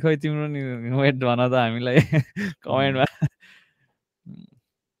तिमी चाहिँ खोइ तिम्रो नि वेट भन त हामीलाई कमेन्टमा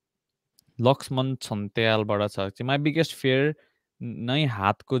लक्ष्मण छन्तेलबाट छ चाहिँ माई बिगेस्ट फेयर नै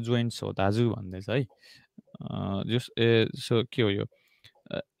हातको जोइन्ट्स हो दाजु भन्दैछ है जस सो के हो यो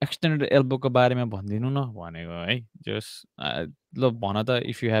एक्सटेन्डेड एल्बोको बारेमा भनिदिनु न भनेको है जस ल भन त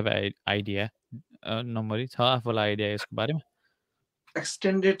इफ यु हेभ आइडिया नम्बरी छ आफूलाई आइडिया यसको बारेमा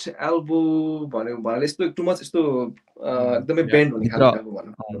एक्सटेन्डेड एल्बो भनेको यस्तो टु मच यस्तो एकदमै बेन्ड हुने खालको एल्बो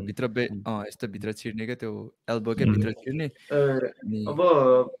भन्नु भित्र यस्तो भित्र छिर्ने के त्यो एल्बोकै भित्र छिर्ने अब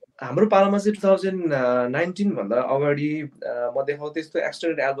हाम्रो पालामा चाहिँ 2019 भन्दा अगाडि म देखाउँथे त्यस्तो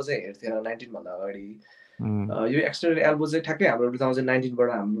एक्सटेन्डेड एल्बो चाहिँ हेर्थेन 19 भन्दा अगाडि यो एक्सटेन्डेड एल्बो चाहिँ ठ्याक्कै हाम्रो 2019 बाट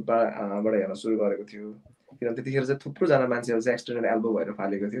हाम्रोबाट हेर्न सुरु गरेको थियो किनभने त्यतिखेर चाहिँ थुप्रो जना मान्छेहरू चाहिँ एक्सटेन्डेड एल्बो भएर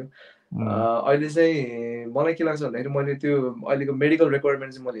फालेको थियो अहिले चाहिँ मलाई के लाग्छ भन्दाखेरि मैले त्यो अहिलेको मेडिकल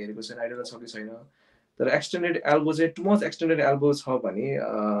रिक्वायरमेन्ट चाहिँ मैले हेरेको छैन आइडिया छ कि छैन तर एक्सटेन्डेड एल्बो चाहिँ टु मच एक्सटेन्डेड एल्बो छ भने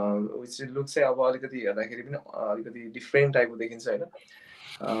विच लुक चाहिँ अब अलिकति हेर्दाखेरि पनि अलिकति डिफ्रेन्ट टाइपको देखिन्छ होइन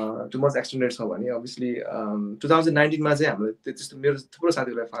टु मच एक्सटेन्डेड छ भने अभियसली 2019 मा चाहिँ हामीले त्यस्तो मेरो थुप्रो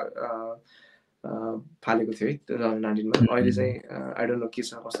साथीहरूलाई फालेको थियो है 2019 मा अहिले चाहिँ आई डोन्ट नो के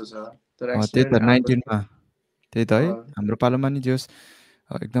छ कस्तो छ तर त्यही त 19 मा त्यही त है हाम्रो पालोमा नि जस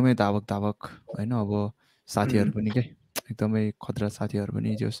एकदमै धावक हैन अब साथीहरु पनि के एकदमै खतरा साथीहरु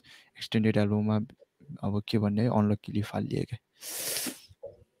पनि जस एक्सटेन्डेड एल्बममा अब के भन्ने अनलक्कीली फालिदिए क्या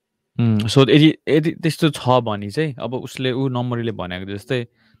सो यदि यदि त्यस्तो छ भने चाहिँ अब उसले ऊ नम्बरले भनेको जस्तै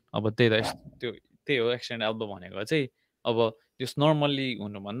अब त्यही त त्यो त्यही हो एक्सटेन्ड एल्बम भनेको चाहिँ अब त्यस नर्मल्ली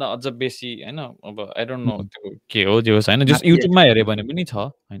हुनुभन्दा अझ बेसी होइन अब आई डोन्ट नो त्यो के हो जे होस् होइन जस युट्युबमा हेऱ्यो भने पनि छ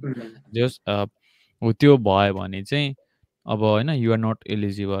होइन जे होस् हो त्यो भयो भने चाहिँ अब होइन युआर नट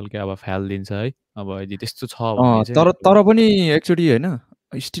एलिजिबल क्या अब फालिदिन्छ है अब यदि त्यस्तो छ भने चाहिँ तर पनि एकचोटि होइन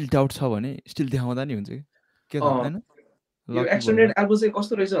स्टिल डाउट छ भने स्टिल देखाउँदा नि हुन्छ के त होइन यो एक्सटेन्डेड एल्बम चाहिँ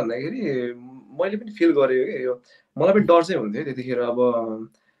कस्तो रहेछ भन्दाखेरि मैले पनि फिल गरेँ क्या यो मलाई पनि डर चाहिँ हुन्थ्यो त्यतिखेर अब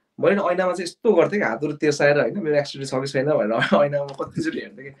मैले ऐनामा चाहिँ यस्तो गर्थेँ कि हातहरू तेर्साएर होइन मेरो एक्सटेन्डेड छ कि छैन भनेर ऐनामा कतिचोटि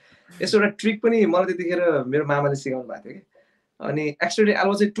हेर्थेँ कि यस्तो एउटा ट्रिक पनि मलाई त्यतिखेर मेरो मामाले सिकाउनु भएको थियो कि अनि एक्सटेन्डेड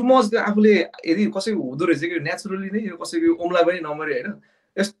एल्बम चाहिँ टु मच त्यो आफूले यदि कसैको हुँदो रहेछ कि नेचुरली नै यो कसैको ओम्ला पनि नमरी होइन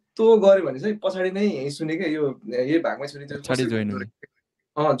यस्तो गऱ्यो भने चाहिँ पछाडि नै यहीँ सुने क्या यो यही भागमै सुने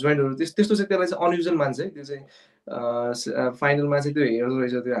त्यो जोइन्टहरू त्यस्तो चाहिँ त्यसलाई चाहिँ अनयुजल मान्छ है त्यो चाहिँ फाइनलमा चाहिँ त्यो हेर्दो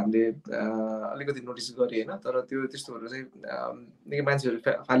रहेछ त्यो हामीले अलिकति नोटिस गरेँ होइन तर त्यो त्यस्तोहरू चाहिँ निकै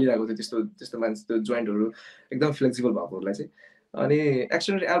मान्छेहरू फालिरहेको थियो त्यस्तो त्यस्तो मान्छे त्यो जोइन्टहरू एकदम फ्लेक्सिबल भएकोहरूलाई चाहिँ अनि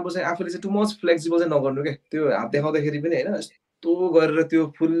एक्सटेन्डेड एल्बो चाहिँ आफूले चाहिँ टु मच फ्लेक्सिबल चाहिँ नगर्नु क्या त्यो हात देखाउँदाखेरि पनि होइन यस्तो गरेर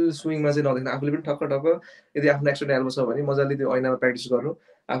त्यो फुल स्विङमा चाहिँ नदेख्नु आफूले पनि ठक्क ठक्क यदि आफ्नो एक्सटेन्डेड एल्बो छ भने मजाले त्यो ऐनामा प्र्याक्टिस गर्नु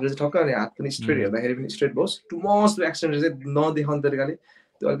आफूले चाहिँ ठक्क अनि हात पनि स्ट्रेट हेर्दाखेरि पनि स्ट्रेट होस् टु मच त्यो एक्सटेन्डेड चाहिँ नदेखाउने तरिकाले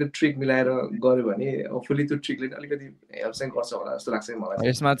त्यो अलिकति ट्रिक मिलाएर गऱ्यो भने होपफुली त्यो ट्रिकले अलिकति हेल्प चाहिँ गर्छ होला जस्तो लाग्छ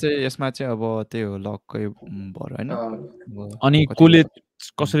मलाई यसमा चाहिँ अब त्यही हो लककै भर होइन अनि कुले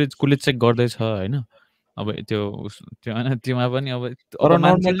कसरी कुले चेक गर्दैछ होइन अब त्यो होइन त्योमा पनि अब तर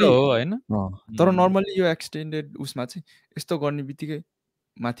नर्मली हो होइन तर नर्मली यो एक्सटेन्डेड उसमा चाहिँ यस्तो गर्ने बित्तिकै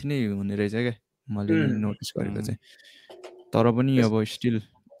माथि नै हुने रहेछ क्या मैले नोटिस गरेको चाहिँ तर पनि अब स्टिल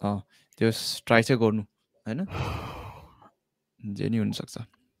त्यो ट्राई चाहिँ गर्नु होइन जे नि हुनसक्छ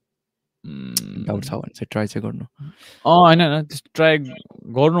डाउट छ भने चाहिँ ट्राई चाहिँ गर्नु होइन होइन ट्राई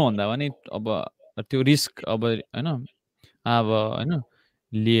गर्नुभन्दा पनि अब त्यो रिस्क अब होइन अब होइन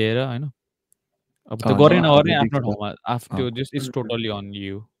लिएर होइन अब त्यो गरे नगर्ने आफ्नो ठाउँमा त्यो just is totally on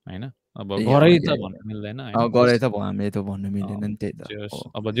you होइन अब गरे त भन्नु मिल्दैन गरे त हामीले त भन्नु मिल्दैन नि त्यही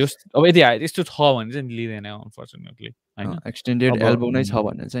त अब जस्ट अब यदि यस्तो छ भने चाहिँ लिँदैन अनफर्चुनेटली होइन एक्सटेन्डेड एल्बो नै छ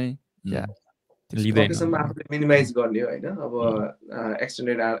भने चाहिँ सकेसम्म आफूले मिनिमाइज गर्ने हो होइन अब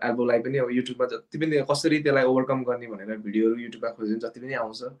एक्सटेन्डेड एल्बोलाई पनि अब युट्युबमा जति पनि कसरी त्यसलाई ओभरकम गर्ने भनेर भिडियोहरू युट्युबमा खोज्यो भने जति पनि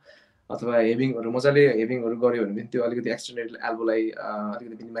आउँछ अथवा हेभिङहरू मजाले हेभिङहरू गऱ्यो भने पनि त्यो अलिकति एक्सटेन्डेड एल्बोलाई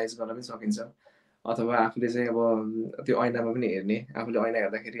अलिकति मिनिमाइज गर्न पनि सकिन्छ अथवा आफूले चाहिँ अब त्यो ऐनामा पनि हेर्ने आफूले ऐना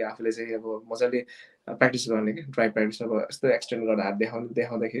हेर्दाखेरि आफूले चाहिँ अब मजाले प्र्याक्टिस गर्ने कि ड्राई प्र्याक्टिस अब यस्तो एक्सटेन्ड गर्दा हात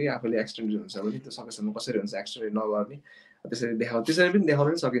देखाउँदाखेरि आफूले एक्सटेन्डेड हुन्छ भने त्यो सकेसम्म कसरी हुन्छ एक्सटेन्डेड नगर्ने त्यसरी पनि देखाउन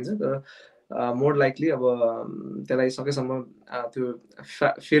पनि सकिन्छ तर मोर लाइकली अब त्यसलाई सकेसम्म त्यो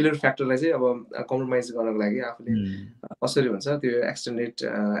फेलियर फ्याक्टरलाई चाहिँ अब कम्प्रोमाइज गर्नको लागि आफूले कसरी हुन्छ त्यो एक्सटेन्डेड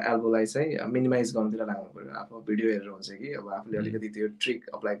एल्बोलाई चाहिँ मिनिमाइज गर्नुतिर लाग्नु पऱ्यो अब भिडियो हेरेर हुन्छ कि अब आफूले अलिकति त्यो ट्रिक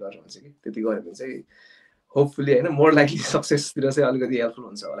अप्लाई गरेर हुन्छ कि त्यति गऱ्यो भने चाहिँ होपफुली होइन मोर लाइकली सक्सेसतिर चाहिँ अलिकति हेल्पफुल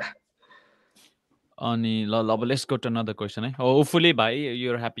हुन्छ होला अनि ल अब let's go to another question है होपफुली भाइ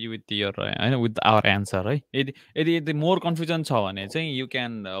युआर ह्याप्पी विथ यर होइन विथ आवर एन्सर है यदि मोर कन्फ्युजन छ भने चाहिँ यु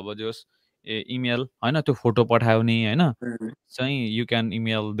क्यान अब जस इमेल होइन त्यो फोटो पठाउने होइन चाहिँ यु क्यान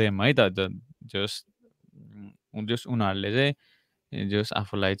इमेल देम है त जस उनीहरूले चाहिँ जस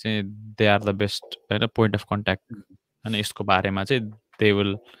आफूलाई चाहिँ दे आर द बेस्ट होइन पोइन्ट अफ कन्ट्याक्ट होइन यसको बारेमा चाहिँ they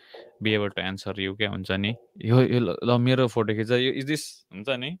will be able to answer you क्या हुन्छ नि यो ल मेरो फोटो खिच्दा यो इज दिस हुन्छ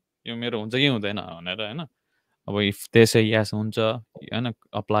नि यो मेरो हुन्छ कि हुँदैन भनेर होइन अब इफ त्यसै यास हुन्छ होइन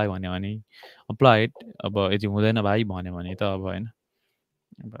अप्लाई भन्यो भने अप्लाई इट अब यदि हुँदैन भाइ भन्यो भने त अब होइन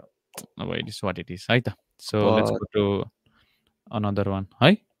अब it is what it is है त so let's go to another one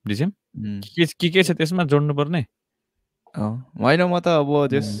है डिजेम के छ त्यसमा जोड्नु पर्ने होइन म त अब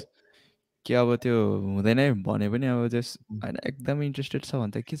जस के अब त्यो हुँदैन भने पनि अब जस होइन एकदमै इन्ट्रेस्टेड छ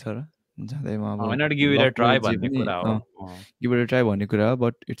भने त के छ र जाँदैमा अब गिभ इट अ ट्राई भन्ने कुरा हो गिभ इट अ ट्राई भन्ने कुरा हो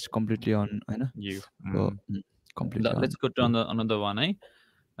बट इट्स कम्प्लिटली अन होइन let's go to another one है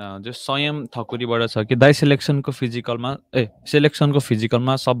जो संयम ठकुरीबाट छ कि दाइ सेलेक्सनको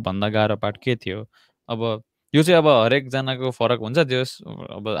फिजिकलमा सबभन्दा गाह्रो पार्ट के थियो अब यो चाहिँ अब हरेकजनाको फरक हुन्छ जस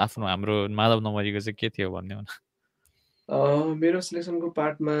अब आफ्नो हाम्रो माधव नमरीको चाहिँ के थियो भन्ने मेरो सिलेक्सनको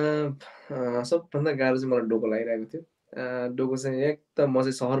पार्टमा सबभन्दा गाह्रो चाहिँ मलाई डोको लागिरहेको थियो डोको चाहिँ एकदम म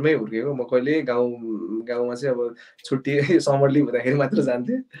चाहिँ सहरमै हुर्केको म कहिले गाउँमा चाहिँ अब छुट्टी समर लिभ हुँदाखेरि मात्र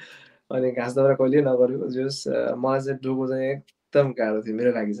जान्थेँ अनि घाँस दाउरा कहिले नगरेको जस मलाई चाहिँ डोको चाहिँ एकदम गाह्रो थियो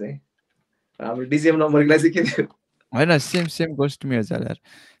मेरो लागि चाहिँ हाम्रो डिजिएम नम्बरको लागि चाहिँ के थियो होइन सेम गोस्ट मेरो यार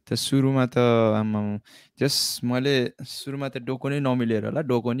त्यो सुरुमा त आमा जस मैले सुरुमा त डोको नै नमिलेर होला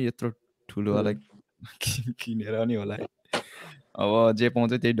डोको नि यत्रो ठुलो वाला किनेर नि होला है। अब जे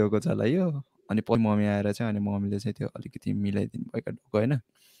पाउँछ त्यही ढोको चलाइयो। अनि पछि मम्मी आएर चाहिँ अनि मम्मीले चाहिँ त्यो अलिकति मिलाइदिनु भयो क्या ढोको होइन।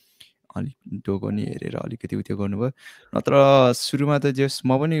 अलिक ढोको नि हेरेर अलिकति उत्यो गर्नुभयो। नत्र सुरुमा त जस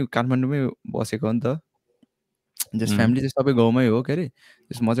म पनि काठमाडौँमै बसेको हो नि त। जस फ्यामिली चाहिँ सबै गाउँमै हो के अरे।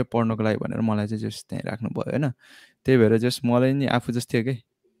 जस म चाहिँ पढ्नको लागि भनेर मलाई चाहिँ जस त्यहीँ राख्नुभयो होइन। त्यही भएर जस मलाई नि आफू जस्तो थियो कि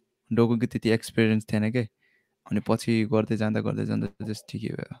डोकोको त्यति एक्सपिरियन्स थिएन कि। अनि पछि गर्दै जाँदा जस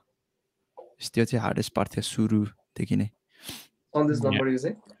ठिकै भयो। त्यो चाहिँ हार्डेस्ट पार्ट थियो सुरुदेखि नै। सन्देश नम्बर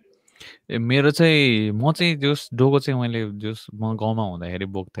चाहिँ मेरो चाहिँ म चाहिँ जस डोको चाहिँ मैले जस म गाउँमा हुँदाखेरि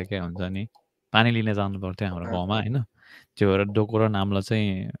बोक्थेँ क्या हुन्छ नि पानी लिन जानु पर्थ्यो हाम्रो गाउँमा होइन। त्यो भएर डोको र नाम्लो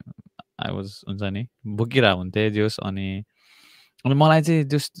चाहिँ आई वाज हुन्छ नि बोकिरहेको हुन्थेँ जस। अनि मलाई चाहिँ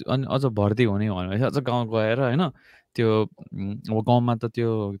जस अनि अझ भर्ती हुने भनेपछि अझ गाउँ गएर होइन त्यो अब गाउँमा त त्यो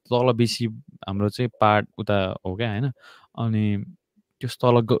तल बेसी हाम्रो चाहिँ पार्ट उता हो क्या होइन। अनि त्यस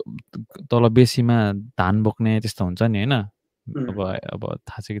तल बेसीमा धान बोक्ने त्यस्तो हुन्छ नि होइन। अब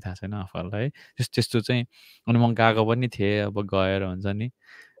थाहा छ कि थाहा छैन आफूहरूलाई है त्यस्तो चाहिँ। अनि म गएको पनि थिएँ अब गएर हुन्छ नि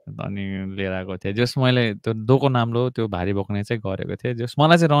अनि लिएर आएको थिएँ जस मैले त्यो डोको नाम्लो त्यो भारी बोक्ने चाहिँ गरेको थिएँ जस।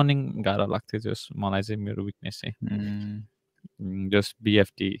 मलाई चाहिँ रनिङ गाह्रो लाग्थ्यो जस मलाई चाहिँ मेरो विकनेस चाहिँ जस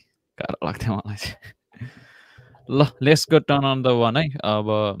बिएफटी गाह्रो लाग्थ्यो मलाई चाहिँ। ल let's go turn on the one है। अब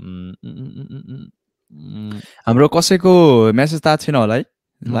हाम्रो कसैको मेसेज त छैन होला है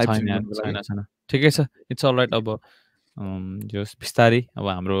लाइभ छैन ठिकै छ इट्स अल राइट। अब जस बिस्तारै अब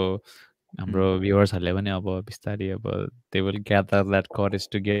हाम्रो भ्युवर्सहरूले पनि अब बिस्तारै अब they will gather that courage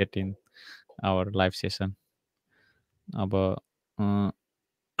to get in our live session. अब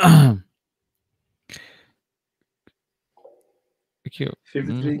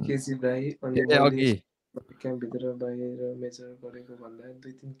 53 केजी भाइ अनि मैले क्याम्पभित्र बाहिर मेजर गरेको भन्दा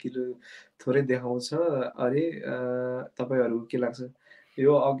 2-3 किलो थोरै देखाउँछ अरे तपाईँहरूको के लाग्छ? यो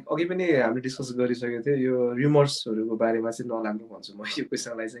अघि पनि हामीले डिस्कस गरिसकेको थियो यो रिमर्सहरूको बारेमा चाहिँ नलाग्नु भन्छु म यो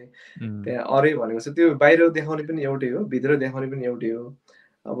क्वेसनलाई चाहिँ। त्यहाँ अरे भनेको चाहिँ त्यो बाहिर देखाउने पनि एउटै हो भित्र देखाउने पनि एउटै हो।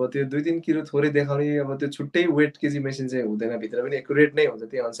 अब त्यो 2-3 किलो थोरै देखाउने अब त्यो छुट्टै वेट केजी मेसिन चाहिँ हुँदैन भित्र पनि एकुरेट नै हुन्छ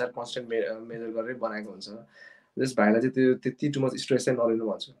त्यही अनुसार कन्सटेन्ट मेजर गरेर बनाएको हुन्छ। जस भाइलाई चाहिँ त्यो त्यति टु मच स्ट्रेस चाहिँ नलिनु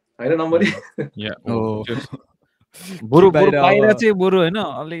भन्छु होइन नम्बरी। बरु बाहिर चाहिँ बरु होइन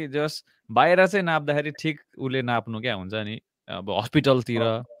अलिक जस बाहिर चाहिँ नाप्दाखेरि ठिक उसले नाप्नु क्या हुन्छ नि अब हस्पिटलतिर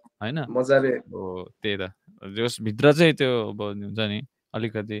होइन मजाले त्यही त जस भित्र चाहिँ त्यो अब हुन्छ नि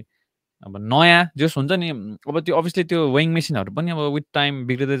अलिकति अब नयाँ जस हुन्छ नि अब त्यो अभियसली त्यो वेइङ मेसिनहरू पनि अब विथ टाइम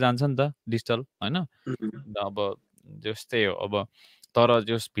बिग्रिँदै जान्छ नि त डिजिटल होइन। अब जस त्यही हो अब तर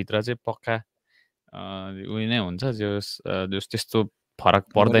जस भित्र चाहिँ पक्का उयो नै हुन्छ जस त्यस्तो फरक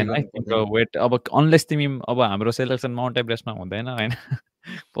पर्दैन है तिम्रो वेट अब अनलेस तिमी अब हाम्रो सेलेक्सन माउन्ट एभरेस्टमा हुँदैन होइन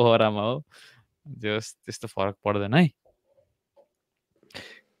पोखरामा हो जस त्यस्तो फरक पर्दैन है।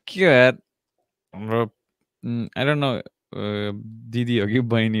 के हो यार हाम्रो आई डोन्ट नो दिदी हो कि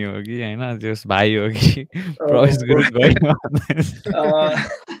बहिनी हो कि होइन जस भाइ हो कि प्रवेश गुरु गयो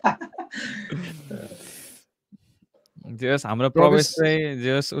जस हाम्रो प्रवेश चाहिँ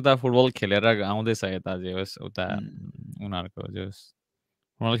जस उता फुटबल खेलेर आउँदैछ यता जस उता उनीहरूको जस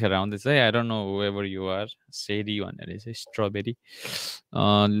फुटबल खेलेर आउँदैछ है। I don't know whoever you are सेरी भनेर चाहिँ स्ट्रबेरी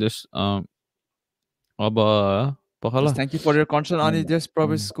जस अब पखला thank you for your concern. अनि जस्ट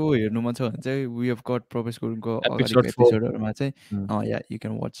प्रवेशको हेर्नु मन छ भने चाहिँ वी हेभ गट प्रवेश गुरुङको अगाडिको एपिसोडहरूमा चाहिँ या यु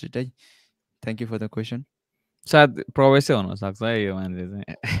क्यान वाच इट है। Thank you for the question. सायद प्रवेशै हुनसक्छ है यो मान्छे चाहिँ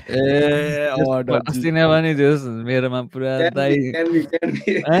अस्ति नै पनि जस मेरोमा पुरा दाइ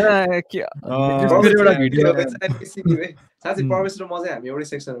साँच्चै प्रवेश र म चाहिँ हामी एउटै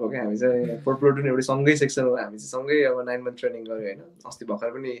सेक्सन हो क्या। हामी चाहिँ प्रोटोन एउटै सँगै सेक्सन हो। हामी चाहिँ सँगै अब 9 मन्थ ट्रेनिङ गऱ्यो होइन। अस्ति भर्खर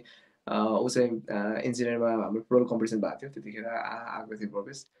पनि ऊ चाहिँ इन्जिनियरमा हाम्रो प्रोल कम्पिटिसन भएको थियो त्यतिखेर आएको थियो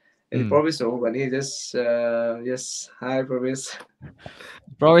प्रवेश। यदि प्रवेश हो भने जस यस हाई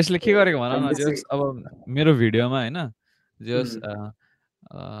प्रवेशले के गरेको भन न जस अब मेरो भिडियोमा होइन जस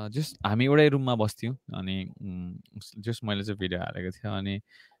जस हामी एउटै रुममा बस्थ्यौँ अनि जस मैले चाहिँ भिडियो हालेको थिएँ अनि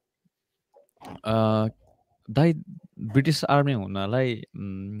दाइ ब्रिटिस आर्मी हुनलाई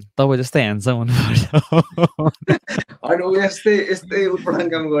तपाईँ जस्तै ह्यान्डसम हुनुपर्छ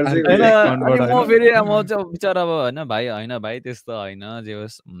म फेरि म चाहिँ बिचरा अब होइन भाइ होइन भाइ त्यस्तो होइन जे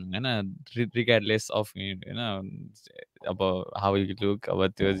होस् होइन रिगार्डलेस अफ होइन अब हाउ यु लुक अब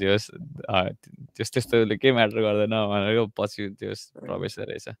त्यो जे होस् त्यस्तोले केही म्याटर गर्दैन भनेर पछि त्यो प्रवेश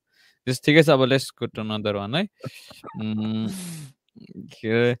रहेछ त्यस ठिकै छ। अब let's go to another one है।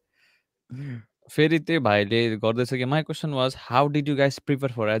 के फेरि त्यही भाइले गर्दैछ कि my question was how did you guys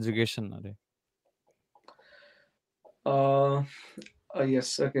prepare for education अरे?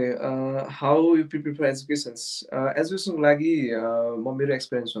 Yes, okay. How you prepare for education? एजुकेसनको लागि म मेरो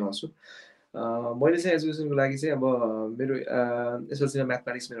एक्सपिरियन्स सुनाउँछु। मैले चाहिँ एजुकेसनको लागि चाहिँ अब मेरो एसएलसीमा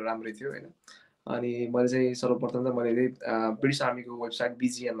म्याथमेटिक्स मेरो राम्रै थियो होइन। अनि मैले चाहिँ सर्वप्रथम त मैले ब्रिटिस आर्मीको वेबसाइट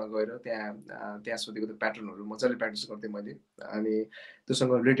बिजिएनमा गएर त्यहाँ सोधेको त्यो प्याटर्नहरू मजाले प्र्याक्टिस गर्थेँ मैले। अनि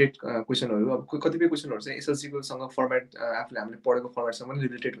त्योसँग रिलेटेड क्वेसनहरू अब कतिपय क्वेसनहरू चाहिँ एसएलसीकोसँग फर्मेट आफूले हामीले पढेको फर्मेटसँग पनि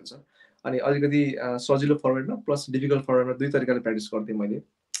रिलेटेड हुन्छ। अनि अलिकति सजिलो फर्मेटमा प्लस डिफिकल्ट फर्मेटमा दुई तरिकाले प्र्याक्टिस गर्थेँ मैले।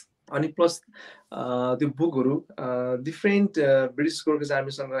 अनि प्लस त्यो बुकहरू डिफ्रेन्ट ब्रिटिस गोर्खास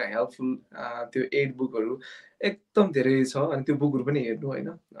आर्मीसँग हेल्पफुल त्यो एड बुकहरू एकदम धेरै छ। अनि त्यो बुकहरू पनि हेर्नु होइन।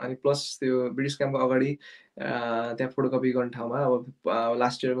 अनि प्लस त्यो ब्रिटिस क्याम्पको अगाडि त्यहाँ फोटोकपी गर्ने ठाउँमा अब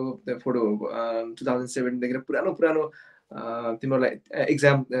लास्ट इयरको त्यो फोटो 2007 देखि पुरानो पुरानो तिमीहरूलाई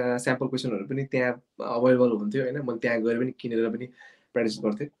एक्जाम स्याम्पल क्वेसनहरू पनि त्यहाँ अभाइलेबल हुन्थ्यो होइन। मैले त्यहाँ गएर पनि किनेर पनि प्र्याक्टिस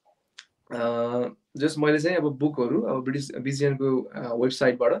गर्थेँ। जस्ट मैले चाहिँ अब बुकहरू अब ब्रिटिस बिजिएनको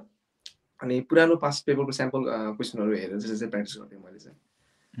वेबसाइटबाट अनि पुरानो पास्ट पेपरको स्याम्पल क्वेसनहरू हेरेर चाहिँ प्र्याक्टिस गर्थेँ मैले चाहिँ।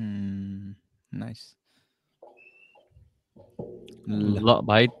 नाइस। ल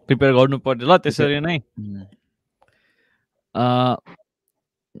भाइ प्रिपेयर गर्नु पर्यो ल त्यसरी नै।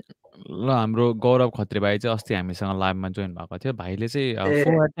 ल हाम्रो गौरव खत्री भाइ चाहिँ अस्ति हामीसँग लाइभमा जोइन भएको थियो। भाइले चाहिँ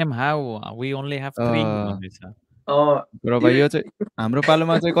 4 attempt how we only have 3 भन्दैछ। र भाइ यो चाहिँ हाम्रो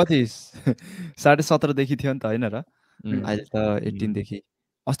पालोमा चाहिँ कति 17.5 देखि थियो नि त होइन र? अहिले त 18 देखि।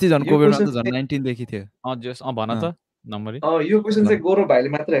 अस्ति झन् कोभिडमा त झन् 19 देखि थियो। भन त नम्बरी। यो क्वेसन चाहिँ गौरव भाइले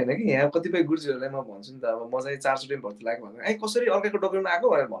मात्र होइन कि यहाँ कतिपय गुरुजीहरूलाई म भन्छु नि त। अब म चाहिँ 4चोटि भर्ती लाग्यो भने कसरी अर्काको डकुमेन्ट आएको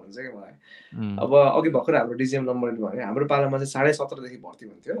भनेर भन्नुहुन्छ कि मलाई। अब अघि भर्खर हाम्रो डिजिएम नम्बरले भन्यो हाम्रो पालामा चाहिँ 17.5 देखि भर्ती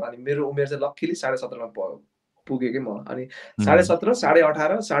हुन्थ्यो। अनि मेरो उमेर चाहिँ लक्कीली 17.5मा पुगेँ कि म। अनि 17.5,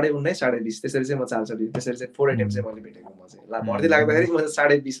 18.5, 19.5, 20 त्यसरी चाहिँ म 4चोटि त्यसरी चाहिँ 4 attempt चाहिँ मैले भेटेको। म चाहिँ भर्ती लाग्दाखेरि म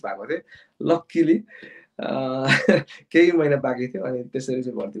चाहिँ 20.5 भएको थिएँ लक्कीली। केही महिना बाँकी थियो अनि त्यसरी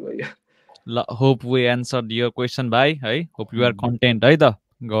चाहिँ भर्ती भयो। ल hope we answered your question भाइ है। होप यु आर कन्टेन्ट है त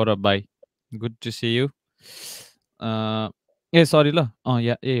गौरव भाइ। Good to see you. A sorry ल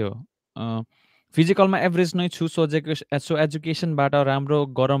यही हो। फिजिकलमा एभरेज नै छु सो एजुकेसनबाट राम्रो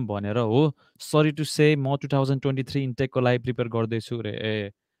गरम भनेर हो। सरी टु से म 2023 इन्टेकको लागि प्रिपेयर गर्दैछु रे।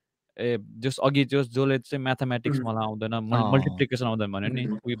 ए जस अघि जसले चाहिँ म्याथमेटिक्स मलाई आउँदैन मल्टिप्लिकेसन आउँदैन भन्यो नि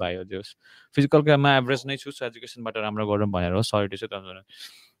उही भाइ हो। जस फिजिकलमा एभरेज नै छु सो एजुकेसनबाट राम्रो गरौँ भनेर हो। सरी टु से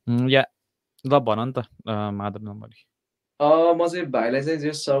या ल भन नि त माधव नम्बरी। म चाहिँ भाइलाई चाहिँ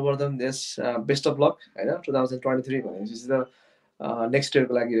जस सर्वप्रथम बेस्ट अफ लक होइन। 2023 भनेपछि त नेक्स्ट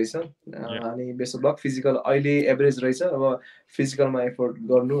इयरको लागि रहेछ। अनि बेस्ट अफ लक। फिजिकल अहिले एभरेज रहेछ। अब फिजिकलमा एफोर्ट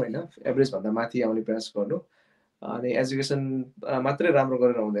गर्नु होइन। एभरेजभन्दा माथि आउने प्रयास गर्नु। अनि एजुकेसन मात्रै राम्रो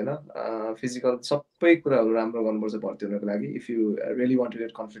गरेर हुँदैन। फिजिकल सबै कुराहरू राम्रो गर्नुपर्छ भर्ती हुनको लागि। If you really want to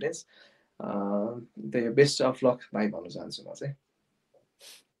get confidence त्यही बेस्ट अफ लक भाइ भन्न चाहन्छु म चाहिँ।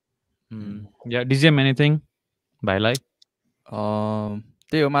 या डिजिएम एनिथिङ भाइलाई?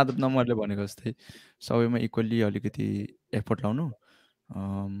 त्यही हो माधव नम्बरले भनेको जस्तै सबैमा इक्वल्ली अलिकति एफोर्ट लाउनु।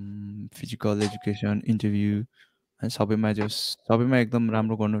 फिजिकल एजुकेसन इन्टरभ्यू सबैमा एकदम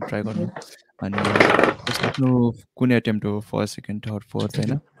राम्रो गर्नु ट्राई गर्नु। अनि जस्ट आफ्नो कुनै एटेम्प्ट हो फर्स्ट सेकेन्ड थर्ड फोर्थ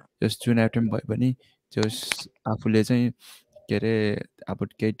होइन जस्ट जुन एटेम्प्ट भयो भने जस्ट आफूले चाहिँ के अरे अब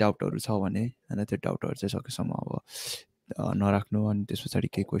केही डाउटहरू छ भने होइन त्यो डाउटहरू चाहिँ सकेसम्म अब नराख्नु। अनि त्यस पछाडि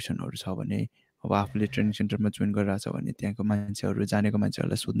केही क्वेसनहरू छ भने अब आफूले ट्रेनिङ सेन्टरमा जोइन गरिरहेको छ भने त्यहाँको मान्छेहरू जानेको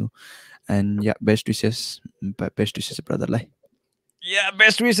मान्छेहरूलाई सोध्नु। And yeah best wishes ब्रदरलाई। Yeah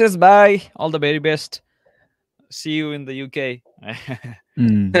best wishes भाइ। All the very best. C you in the UK.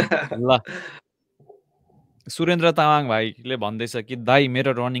 ल सुरेन्द्र तामाङ भाइले भन्दैछ कि दाइ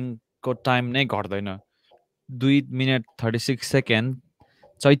मेरो रनिङको टाइम नै घट्दैन 2 मिनट 36 सेकेन्ड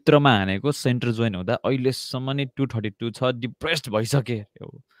चैत्रमा हानेको सेन्टर जोइन हुँदा अहिलेसम्म नै 232 छ। डिप्रेस्ड भइसके।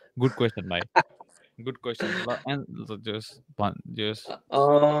 गुड क्वेसन भाइ गुड क्वेसन। ल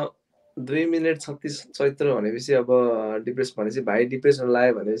 2 मिनट 36 चैत्र भनेपछि अब डिप्रेस भनेपछि भाइ डिप्रेस हुन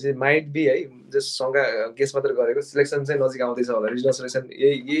लाग्यो भनेपछि माइट बी है जस्ट सँगै गेस मात्र गरेको। सिलेक्सन चाहिँ नजिक आउँदैछ होला। रिजनल सिलेक्सन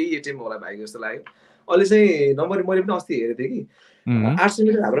यही एटिएम होला भाइको जस्तो लाग्यो। अहिले चाहिँ नम्बर मैले पनि अस्ति हेरेको थिएँ कि 800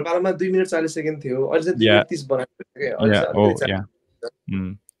 मिटर हाम्रो पालामा 2 मिनट 40 सेकेन्ड थियो। अहिले चाहिँ 2 मिनट 30 बनाएको थियो। अहिले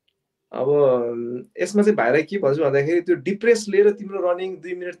चाहिँ अब यसमा चाहिँ भाइलाई के भन्छु भन्दाखेरि त्यो डिप्रेस लिएर तिम्रो रनिङ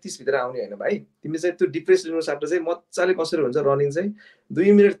 2 मिनट 30 भित्र आउने होइन भाइ। तिमी चाहिँ त्यो डिप्रेस लिनु साथ चाहिँ मजाले कसरी हुन्छ रनिङ चाहिँ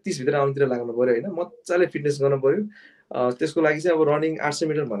 2 मिनट 30 भित्र आउनेतिर लाग्नु पऱ्यो होइन। मजाले फिटनेस गर्नु पऱ्यो। त्यसको लागि चाहिँ अब रनिङ 800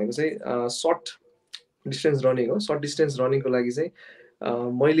 मिटर भनेको चाहिँ सर्ट डिस्टेन्स रनिङ हो। सर्ट डिस्टेन्स रनिङको लागि चाहिँ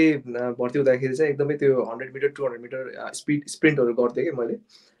मैले भर्ती हुँदाखेरि चाहिँ एकदमै त्यो 100 मिटर 200 मिटर स्प्रिन्टहरू गर्थेँ कि मैले।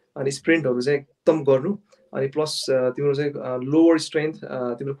 अनि स्प्रिन्टहरू चाहिँ एकदम गर्नु। अनि प्लस तिम्रो चाहिँ लोवर स्ट्रेन्थ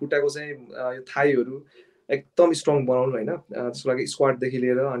तिम्रो खुट्टाको चाहिँ यो थाइहरू एकदम स्ट्रङ बनाउनु होइन। त्यसको लागि स्क्वाडदेखि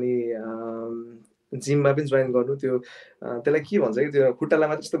लिएर अनि जिममा पनि जोइन गर्नु त्यो त्यसलाई के भन्छ कि त्यो खुट्टालाई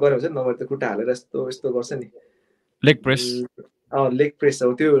मात्र यस्तो गरे हुन्छ नि नभए त्यो खुट्टा हालेर यस्तो यस्तो गर्छ नि लेग प्रेस लेग प्रेस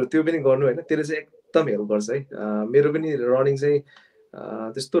हो त्यो पनि गर्नु होइन त्यसले चाहिँ एकदम हेल्प गर्छ है मेरो पनि रनिङ चाहिँ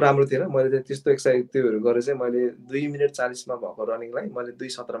त्यस्तो राम्रो थिएन मैले चाहिँ त्यस्तो एक्सर्साइज त्योहरू गरेर चाहिँ मैले 2 मिनट 40मा भएको रनिङलाई मैले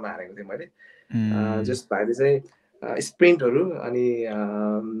 2:17मा हारेको थिएँ मैले जस्ट भाइले चाहिँ स्प्रिन्टहरू अनि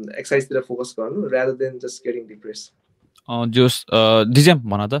एक्सर्साइजतिर फोकस गर्नु rather than just getting depress जोस डिजेम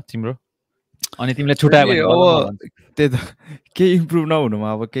भन त तिम्रो अनि तिमीले छुटायो भने अब त्यही त केही इम्प्रुभ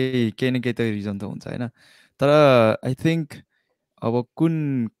नहुनुमा अब केही न केही त रिजन त हुन्छ होइन तर आई थिङ्क अब कुन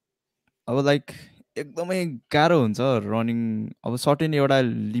अब लाइक एकदमै गाह्रो हुन्छ रनिङ अब सर्टेन एउटा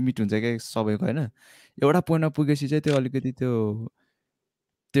लिमिट हुन्छ क्या सबैको होइन एउटा पोइन्टमा पुगेपछि चाहिँ त्यो अलिकति त्यो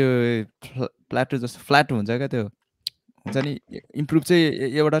प्लाटो जस्तो फ्ल्याट हुन्छ क्या त्यो हुन्छ नि इम्प्रुभ चाहिँ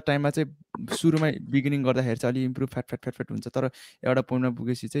एउटा टाइममा चाहिँ सुरुमै बिगिनिङ गर्दाखेरि चाहिँ अलिक इम्प्रुभ फ्याट हुन्छ तर एउटा पोइन्टमा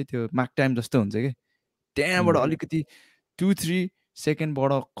पुगेपछि चाहिँ त्यो मार्क टाइम जस्तो हुन्छ कि त्यहाँबाट अलिकति 2-3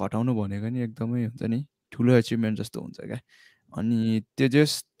 सेकेन्डबाट घटाउनु भनेको नि एकदमै हुन्छ नि ठुलो एचिभमेन्ट जस्तो हुन्छ क्या अनि त्यो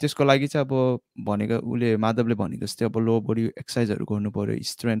त्यसको लागि चाहिँ अब भनेको उसले माधवले भनेको जस्तै अब लो बडी एक्सर्साइजहरू गर्नु पऱ्यो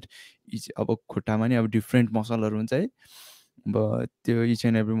स्ट्रेन्थ अब खुट्टामा नि अब डिफ्रेन्ट मसलहरू हुन्छ है अब त्यो इच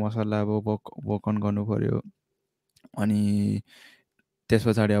एन्ड एभ्री मसललाई अब वर्क अन गर्नु पऱ्यो अनि त्यस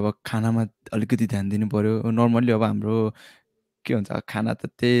पछाडि अब खानामा अलिकति ध्यान दिनु पऱ्यो नर्मल्ली अब हाम्रो के हुन्छ खाना त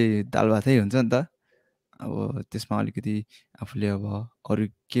त्यही दाल भातै हुन्छ नि त अब त्यसमा अलिकति आफूले अब अरू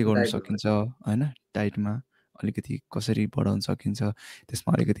के गर्नु सकिन्छ होइन डाइटमा अलिकति कसरी बढाउन सकिन्छ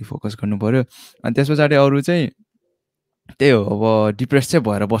त्यसमा अलिकति फोकस गर्नु पऱ्यो अनि त्यस पछाडि अरू चाहिँ त्यही हो अब डिप्रेस चाहिँ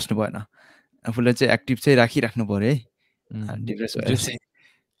भएर बस्नु भएन आफूलाई चाहिँ एक्टिभ चाहिँ राखिराख्नु पऱ्यो है डिप्रेस भएर चाहिँ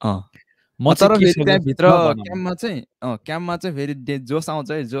तर फेरि त्यहाँभित्र क्याम्पमा चाहिँ फेरि जोस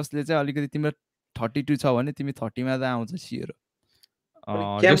आउँछ है जोसले चाहिँ अलिकति तिम्रो 32 छ भने तिमी 30मा त आउँछ सियर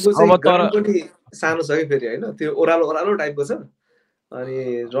सानो छ कि फेरि होइन त्यो ओह्रालो टाइपको छ अनि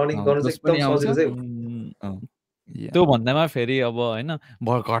रनिङ गर्नु चाहिँ एकदम सजिलो चाहिँ त्यो भन्दामा फेरि अब होइन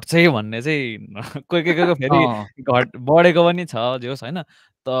घट्छ भन्ने चाहिँ कोही फेरि बढेको पनि छ जोस होइन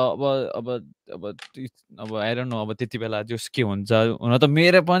त अब आई डोन्ट नो अब त्यति बेला जोस के हुन्छ हुन त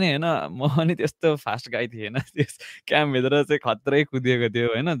मेरो पनि होइन म पनि त्यस्तो फास्ट गाई थिएन त्यस क्याम्पभित्र चाहिँ खत्रै कुदिएको थियो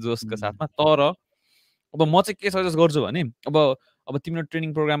होइन जोसको साथमा तर अब म चाहिँ के सजेस्ट गर्छु भने अब तिम्रो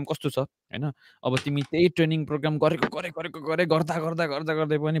ट्रेनिङ प्रोग्राम कस्तो छ होइन अब तिमी त्यही ट्रेनिङ प्रोग्राम गर्दै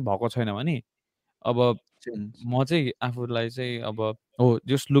पनि भएको छैन भने अब म चाहिँ आफूलाई चाहिँ अब हो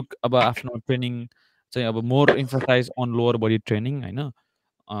जस्ट लुक अब आफ्नो ट्रेनिङ चाहिँ अब more emphasise on lower body training होइन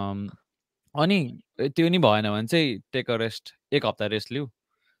अनि त्यो नि भएन भने चाहिँ टेक अ रेस्ट 1 हप्ता रेस्ट लिऊ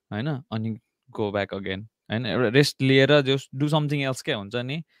होइन अनि गो ब्याक अगेन होइन एउटा रेस्ट लिएर जस्ट डु समथिङ एल्स क्या हुन्छ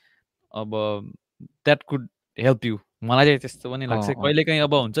नि अब द्याट कुड हेल्प यु मलाई चाहिँ त्यस्तो पनि लाग्छ कहिलेकाहीँ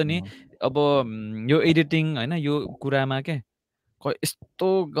अब हुन्छ नि अब यो एडिटिङ होइन यो कुरामा के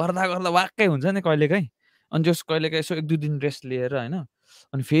यस्तो गर्दा वाक्कै हुन्छ नि कहिलेकाहीँ अनि जस कहिलेकाहीँ यसो 1-2 दिन रेस्ट लिएर होइन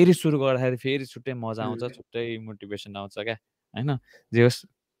अनि फेरि सुरु गर्दाखेरि फेरि छुट्टै मजा आउँछ छुट्टै मोटिभेसन आउँछ क्या होइन जे होस्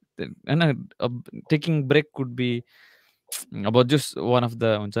होइन अब टेकिङ ब्रेक कुड बी अब जस्ट वान अफ द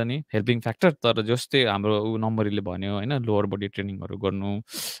हुन्छ नि हेल्पिङ फ्याक्टर तर जस्तै हाम्रो ऊ नम्बरीले भन्यो होइन लोवर बडी ट्रेनिङहरू गर्नु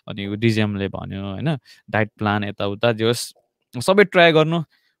अनि डिजिएमले भन्यो होइन डाइट प्लान यताउता जे होस् सबै ट्राई गर्नु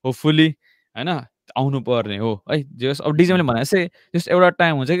होपफुली होइन आउनु पर्ने हो है जे होस् अब डिजिएमले भने चाहिँ जस्ट एउटा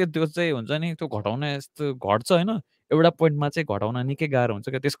टाइम हुन्छ कि त्यो चाहिँ हुन्छ नि त्यो घटाउन यस्तो घट्छ होइन एउटा पोइन्टमा चाहिँ घटाउन निकै गाह्रो हुन्छ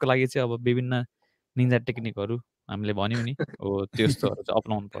क्या त्यसको लागि चाहिँ अब विभिन्न निन्जा टेक्निकहरू हामीले भन्यौँ नि हो त्यस्तोहरू चाहिँ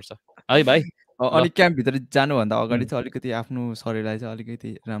अपनाउनु पर्छ है भाइ अनि क्याम्पभित्र जानुभन्दा अगाडि चाहिँ अलिकति आफ्नो शरीरलाई चाहिँ अलिकति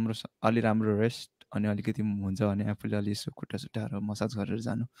राम्रो रेस्ट अनि अलिकति हुन्छ भने आफूले अलि यसो खुट्टा सुट्टाहरू मसाज गरेर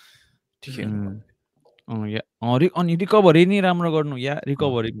जानु ठिकै अनि रिकभरी नै राम्रो गर्नु या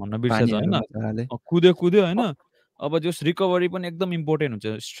रिकभरी भन्न बिर्सेछ होइन कुद्यो होइन अब जस रिकभरी पनि एकदम इम्पोर्टेन्ट हुन्छ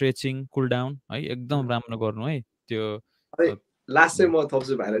स्ट्रेचिङ कुल डाउन है एकदम राम्रो गर्नु है त्यो लास्ट चाहिँ म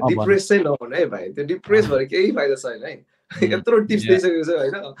थप्छु भाइलाई डिप्रेस चाहिँ नहुनु है भाइ त्यो डिप्रेस भएर केही फाइदा छैन है यत्रो टिप्स दिइसकेको छ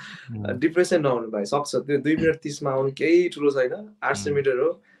होइन डिप्रेस चाहिँ नहुनु भाइ सक्छ त्यो 2 मिनट 30 मा आउनु केही ठुलो छैन 800 मिटर हो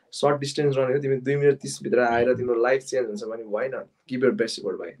सर्ट डिस्टेन्स रन हो तिमी 2 मिनट 30 भित्र आएर तिम्रो लाइफ चेन्ज हुन्छ भने why not give your best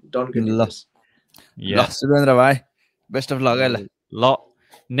effort भाइ डोन्ट गेट डिप्रेस ल सुरेन्द्र भाइ बेस्ट अफ लक है ल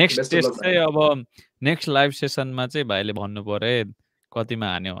नेक्स्ट टेस्ट चाहिँ अब नेक्स्ट लाइभ सेसनमा चाहिँ भाइले भन्नु पर्यो कतिमा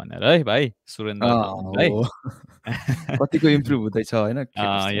हान्यो भनेर है भाइ सुरेन्द्र भाइ कतिको इम्प्रुभ हुँदैछ हैन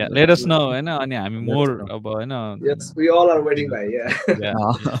लेट अस नो हैन अनि हामी मोर अब हैन यस वी अल आर वेटिङ भाइ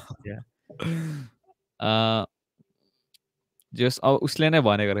जस अब उसले नै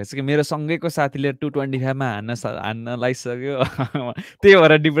भनेको रहेछ कि मेरो सँगैको साथीले 225 मा हान्न लागिसक्यो त्यही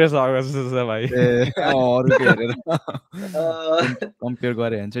भएर डिप्रेस भएको जस्तो छ भाइ अरूको हेरेर अ, कम्पेयर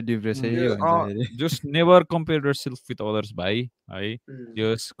गरे भने चाहिँ डिप्रेसै हुन्छ फेरि just never compare yourself with others भाइ है उम्,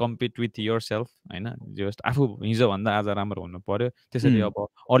 जस्ट कम्पिट विथ योरसेल्फ हैन जस्ट आफू हिजोभन्दा आज राम्रो हुनु पर्यो त्यसरी उम्, अब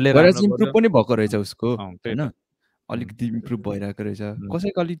अरूले गएर राम्रो इम्प्रुभ गर्यो पनि भएको रहेछ उसको त्यही होइन त अलिकति इम्प्रुभ भइरहेको रहेछ उम्,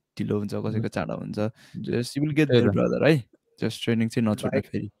 कसैको अलिक ढिलो हुन्छ कसैको चाँडो हुन्छ जस्ट यु विल गेट त्यही देयर त ब्रदर है जस्ट ट्रेनिङ चाहिँ नछोड्नु भाइ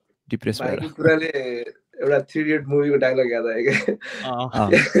फेरि डिप्रेस भएर भाइको कुराले एउटा 3 इडियट मुभीको डायलग याद आयो अँ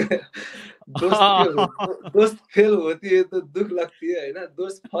क्या दोस्त दोस्त फेल होती है तो दुख लगती है होइन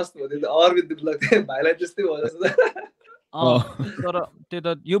दोस्त फर्स्ट होती है तो और भी दुख लगती है भाइलाई त्यस्तै भयो जस्तो तर त्यो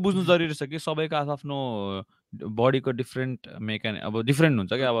त यो बुझ्नु जरुरी छ कि सबैको आफ्नो बडीको डिफ्रेन्ट अब डिफ्रेन्ट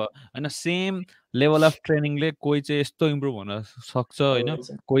हुन्छ कि अब होइन सेम लेभल अफ ट्रेनिङले कोही चाहिँ यस्तो इम्प्रुभ हुन सक्छ होइन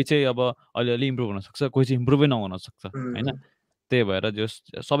कोही चाहिँ अब अलिअलि इम्प्रुभ हुन सक्छ कोही चाहिँ इम्प्रुभै नहुन सक्छ होइन त्यही भएर जस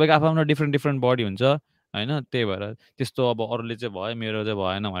सबैको आफ्नो डिफ्रेन्ट डिफ्रेन्ट बडी हुन्छ होइन त्यही भएर त्यस्तो अब अरूले चाहिँ भयो मेरो चाहिँ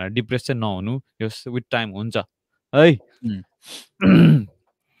भएन भनेर डिप्रेस चाहिँ नहुनु यो विथ टाइम हुन्छ है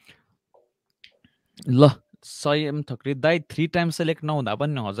ल सयम थक्री दाइ 3 टाइम्स सेलेक्ट नहुँदा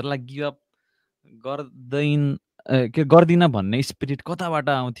पनि हजुरलाई गिभ गर्दिन भन्ने स्पिरिट कताबाट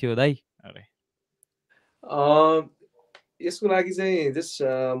आउँथ्यो दाइ अरे यसको लागि चाहिँ जस्ट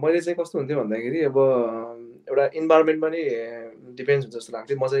मैले चाहिँ कस्तो हुन्थ्यो भन्दाखेरि अब एउटा इन्भाइरोमेन्टमा नै डिपेन्ड्स हुन्छ जस्तो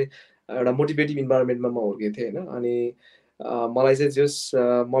लाग्थ्यो म चाहिँ एउटा मोटिभेटिभ इन्भाइरोमेन्टमा म हुर्केको थिएँ होइन अनि मलाई चाहिँ जस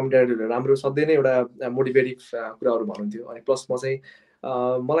मम्मी ड्याडीहरूले राम्रो सधैँ नै एउटा मोटिभेटिभ कुराहरू भन्नुहुन्थ्यो अनि प्लस म चाहिँ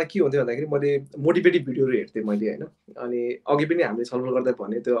मलाई के हुन्थ्यो भन्दाखेरि मैले मोटिभेटिभ भिडियोहरू हेर्थेँ मैले होइन अनि अघि पनि हामीले छलफल गर्दा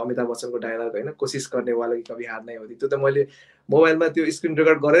भने त्यो अमिताभ बच्चनको डायलग होइन कोसिस गर्ने वाला कभी हार नै होती त्यो त मैले मोबाइलमा त्यो स्क्रिन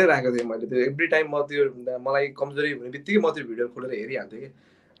रेकर्ड गरेर राखेको थिएँ मैले त्यो एभ्री टाइम म त्यो मलाई कमजोरी हुने बित्तिकै म त्यो भिडियो खोलेर हेरिहाल्थेँ कि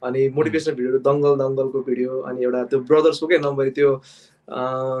अनि मोटिभेसनल भिडियोहरू दङ्गलको भिडियो अनि एउटा त्यो ब्रदर्सको क्या नम्बर त्यो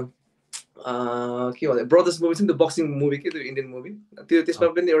के भन्छ ब्रदर्स मुभी छ नि त्यो बक्सिङ मुभी के त्यो इन्डियन मुभी त्यो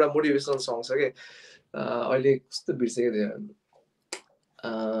त्यसमा पनि एउटा मोटिभेसनल सङ छ कि अहिले कस्तो बिर्सेको थियो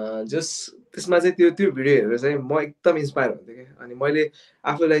जस त्यसमा चाहिँ त्यो भिडियो हेरेर चाहिँ म एकदम इन्सपायर हुन्थेँ कि अनि मैले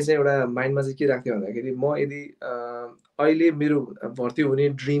आफूलाई चाहिँ एउटा माइन्डमा चाहिँ के राख्थेँ भन्दाखेरि म यदि अहिले मेरो भर्ती हुने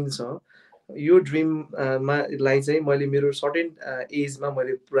ड्रिम छ यो ड्रिममा लाई चाहिँ मैले मेरो सर्टेन एजमा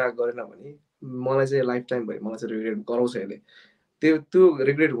मैले पुरा गरेन भने मलाई चाहिँ लाइफ टाइम भयो मलाई चाहिँ रिग्रेट गराउँछ यसले त्यो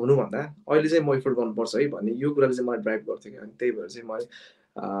रिग्रेट हुनुभन्दा अहिले चाहिँ म इफोर्ट गर्नुपर्छ है भन्ने यो कुराले चाहिँ मलाई ड्राइभ गर्थ्यो कि अनि त्यही भएर चाहिँ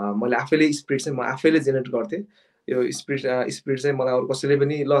मैले आफैले स्पिरिट चाहिँ म आफैले जेनेरेट गर्थेँ यो स्पिरिट चाहिँ मलाई अरू कसैले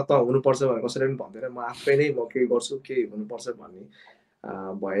पनि ल त हुनुपर्छ भनेर कसैले पनि भन्दैन म आफै नै म केही गर्छु केही हुनुपर्छ भन्ने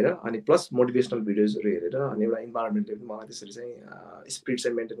भएर अनि प्लस मोटिभेसनल भिडियोजहरू हेरेर अनि एउटा इन्भाइरोमेन्टले पनि मलाई त्यसरी चाहिँ स्पिरिट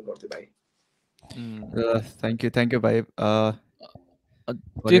चाहिँ मेन्टेन गर्थ्यो भाइ थ्याङ्क यू भाइ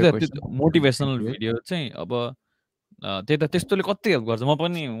त्यही त मोटिभेसनल भिडियो चाहिँ अब त्यही त त्यस्तोले कति हेल्प गर्छ म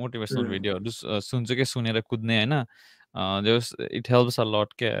पनि मोटिभेसनल भिडियोहरू सुन्छु कि सुनेर कुद्ने होइन जस इट हेल्प्स अ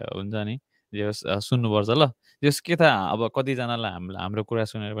लट के हुन्छ नि जस सुन्नुपर्छ ल जस के त अब कतिजनालाई हाम्रो कुरा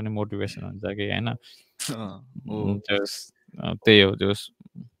सुनेर पनि मोटिभेसन हुन्छ कि होइन जस त्यही हो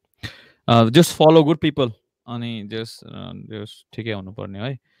जस फलो गुड पिपल अनि जस ठिकै हुनुपर्ने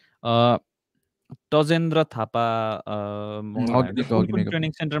है तजेन्द्र थापा कुन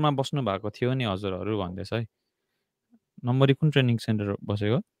ट्रेनिङ सेन्टरमा बस्नु भएको थियो नि हजुरहरू भन्दैछ है नम्बरी कुन ट्रेनिङ सेन्टर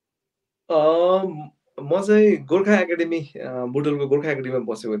बसेको म चाहिँ गोर्खा एकाडेमी बुटोलको गोर्खा एकाडेमीमा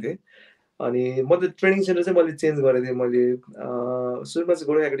बसेको थिएँ अनि म त ट्रेनिङ सेन्टर चाहिँ मैले चेन्ज गरेको थिएँ मैले सुरुमा चाहिँ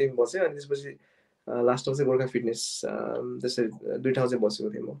गोर्खा एकाडेमी बसेँ अनि त्यसपछि लास्टमा चाहिँ गोर्खा फिटनेस त्यसरी 2 ठाउँ चाहिँ बसेको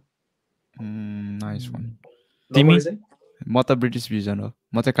थिएँ म नाइस वान तिमी म त ब्रिटिस भिजन हो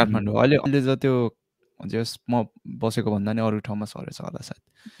म चाहिँ काठमाडौँ अहिले जो त्यो जस म बसेको भन्दा नि अरू ठाउँमा सरेछ होला सायद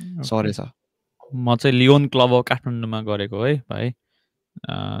सरेछ म चाहिँ लियोन क्लब अफ काठमाडौँमा गरेको है भाइ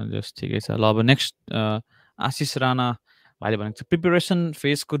जस ठिकै छ ल अब नेक्स्ट आशिष राणा भाइले भनेको छ प्रिपेरेसन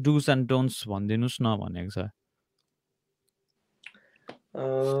फेजको डुज एन्ड डोन्ट्स भनिदिनुहोस् न भनेको छ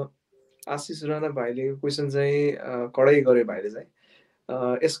आशिष राणा भाइले क्वेसन चाहिँ कडै गर्यो भाइले चाहिँ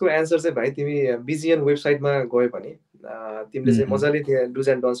यसको एन्सर चाहिँ भाइ तिमी बिजिएन वेबसाइटमा गयो भने तिमीले चाहिँ मजाले त्यहाँ डुज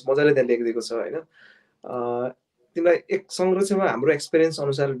एन्ड डन्स मजाले त्यहाँ लेखिदिएको छ होइन तिमीलाई एक संरचनामा हाम्रो एक्सपिरियन्स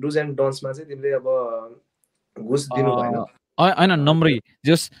अनुसार डुज एन्ड डन्समा चाहिँ तिमीले अब घुस दिनु भएन होइन नम्री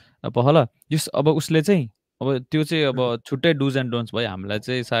जस पहल जस अब उसले चाहिँ अब त्यो चाहिँ अब छुट्टै डुज एन्ड डोन्ट्स भयो हामीलाई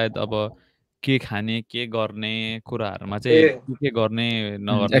चाहिँ सायद अब के खाने के गर्ने कुराहरूमा चाहिँ के गर्ने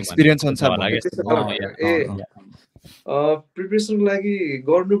नगर्ने एक्सपिरियन्स अनुसार प्रिपरेसनको लागि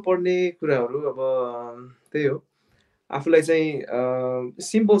गर्नुपर्ने कुराहरू अब त्यही हो आफूलाई चाहिँ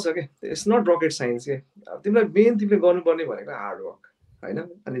सिम्पल छ क्या इट्स नट रकेट साइन्स के तिमीलाई मेन तिमीले गर्नुपर्ने भनेको हार्डवर्क होइन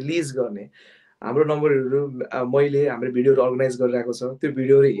अनि लिज गर्ने हाम्रो नम्बरहरू मैले हाम्रो भिडियोहरू अर्गनाइज गरिरहेको छ, त्यो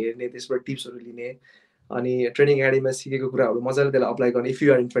भिडियोहरू हेर्ने, त्यसबाट टिप्सहरू लिने, अनि ट्रेनिङ एकाडेमीमा सिकेको कुराहरू मजाले त्यसलाई अप्लाई गर्ने if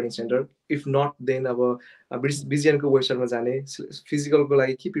you are in training centre. If not then अब बिजिएनको वेबसाइटमा जाने, फिजिकलको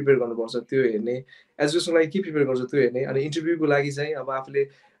लागि के प्रिपेयर गर्नुपर्छ त्यो हेर्ने, एजुकेसनको लागि के प्रिपेयर गर्छ त्यो हेर्ने, अनि इन्टरभ्यूको लागि चाहिँ अब आफूले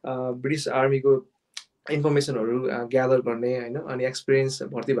ब्रिटिस आर्मीको इन्फर्मेसनहरू ग्यादर गर्ने होइन, अनि एक्सपिरियन्स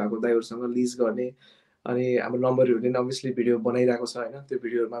भर्ती भएको दाइहरूसँग लिज गर्ने, अनि हाम्रो नम्बरहरूले पनि अभियसली भिडियो बनाइरहेको छ होइन, त्यो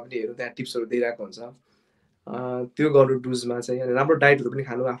भिडियोहरूमा पनि हेर्नु, त्यहाँ टिप्सहरू दिइरहेको हुन्छ। त्यो गर्नु डुजमा चाहिँ, अनि राम्रो डाइटहरू पनि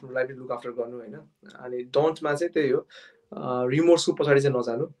खानु, आफ्नोलाई पनि लुक आफ्टर गर्नु होइन। अनि डन्टमा चाहिँ त्यही हो, रिमोर्सको पछाडि चाहिँ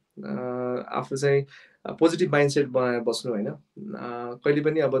नजानु, आफू चाहिँ पोजिटिभ माइन्डसेट बनाएर बस्नु होइन। कहिले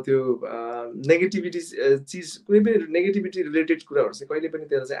पनि अब त्यो नेगेटिभिटी चिज, कुनै पनि नेगेटिभिटी रिलेटेड कुराहरू चाहिँ कहिले पनि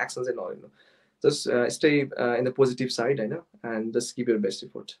त्यसलाई चाहिँ एक्सन चाहिँ नलिनु, just stay in the positive side होइन, and just give your best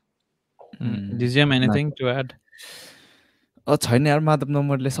effort. DGM anything to add? छैन यार, माधव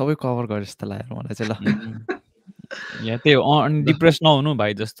नम्बरले सबै कभर गरे जस्तो लाग्यो मलाई चाहिँ ल। या त्यही हो, अनि डिप्रेस नहुनु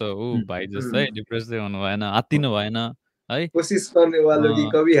भाइ जस्तो हो, भाइ जस्तो है, डिप्रेस चाहिँ हुनु भएन, आत्तिनु भएन है। कोसिस गर्ने वालो कि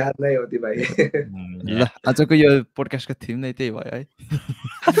कभी हार नै होती भाइ। ल आजको यो पोडकास्टको थिम नै त्यही भयो है।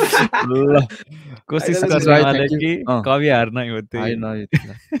 ल कोसिस गर्ने वाले कि कभी हार नै होती।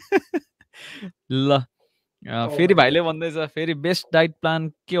 ल फेरि भाइले भन्दैछ, फेरि बेस्ट डाइट प्लान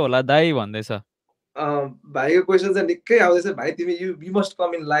के होला दाइ भन्दैछ। भाइको क्वेसन चाहिँ निकै आउँदैछ, भाइ तिमी you must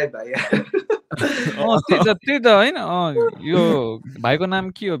come in live भाइ। त्यही त होइन, यो भाइको नाम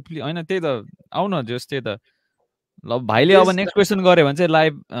के हो होइन, त्यही त आउ न जोस्, त्यही त। ल भाइले अब नेक्स्ट क्वेसन गर्यो भने चाहिँ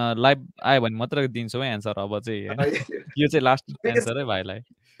लाइभ आयो भने मात्र दिन्छु है एन्सर अब चाहिँ होइन, यो चाहिँ लास्ट एन्सर है भाइलाई।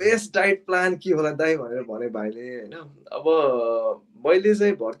 बेस्ट डाइट प्लान के होला दाइ भनेर भने भाइले होइन। अब मैले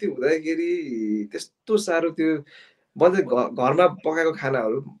चाहिँ भर्ती हुँदाखेरि त्यस्तो साह्रो त्यो मजाले घरमा पकाएको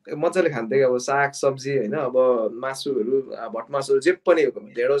खानाहरू मजाले खान्थेँ, अब साग सब्जी होइन, अब मासुहरू, भटमासुहरू जे पनि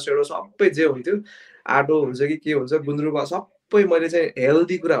ढेँडो सेडो सबै जे हुन्थ्यो, आटो हुन्छ कि के हुन्छ, गुन्द्रुक सबै मैले चाहिँ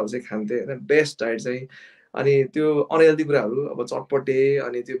हेल्दी कुराहरू चाहिँ खान्थेँ होइन, बेस्ट डाइट चाहिँ। अनि त्यो अनहेल्दी कुराहरू अब चटपटे,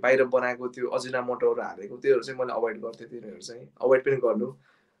 अनि त्यो बाहिर बनाएको त्यो अजिनामोटोहरू हालेको त्योहरू चाहिँ मैले अभोइड गर्थेँ, तिनीहरू चाहिँ अभोइड पनि गर्नु।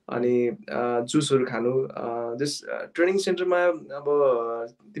 अनि जुसहरू खानु, जस्ट ट्रेनिङ सेन्टरमा अब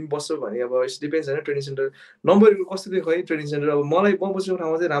तिमी बस्छौ भने अब इट्स डिपेन्ड्स होइन, ट्रेनिङ सेन्टर नम्बरहरू कस्तो थियो खै ट्रेनिङ सेन्टर। अब मलाई म बसेको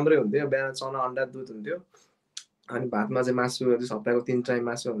ठाउँमा चाहिँ राम्रै हुन्थ्यो, बिहान चना अन्डा दुध हुन्थ्यो, अनि भातमा चाहिँ मासु, हप्ताको 3 टाइम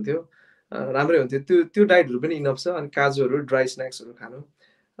मासु हुन्थ्यो, राम्रै हुन्थ्यो। त्यो डाइटहरू पनि इनफ छ। अनि काजुहरू, ड्राई स्न्याक्सहरू खानु,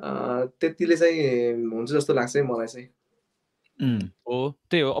 त्यतिले चाहिँ हुन्छ जस्तो लाग्छ है मलाई चाहिँ। हो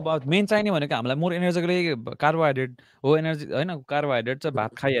त्यही हो, अब मेन चाहिने भनेको हामीलाई मोर एनर्जीको लागि कार्बोहाइड्रेट हो, एनर्जी होइन, कार्बोहाइड्रेट चाहिँ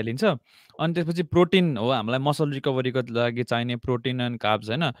भात खाइहालिन्छ। अनि त्यसपछि प्रोटिन हो, हामीलाई मसल रिकभरीको लागि चाहिने प्रोटिन एन्ड कार्ब्स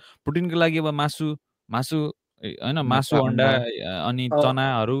होइन। प्रोटिनको लागि अब मासु होइन, मासु अन्डा अनि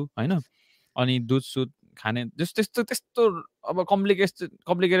चनाहरू होइन, अनि दुध सुध खाने, त्यस्तो अब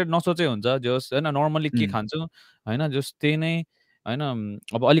कम्प्लिकेटेड नसोचै हुन्छ जस होइन। नर्मली के खान्छौँ होइन, जस त्यही नै होइन।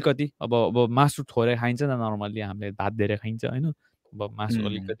 अब अलिकति अब मासु थोरै खाइन्छ नि नर्मल्ली, हामीले भात धेरै खाइन्छ होइन, अब मासु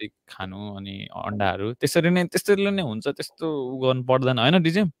अलिकति खानु, अनि अन्डाहरू त्यसरी नै हुन्छ, त्यस्तो गर्नु पर्दैन होइन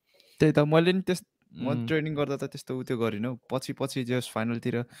डिजेम। त्यही त मैले नि म ट्रेनिङ गर्दा त त्यस्तो त्यो गरिनँ हौ। पछि जस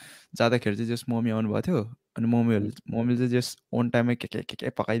फाइनलतिर जाँदाखेरि चाहिँ जस मम्मी आउनुभएको थियो, अनि मम्मीले चाहिँ जस अन टाइममै के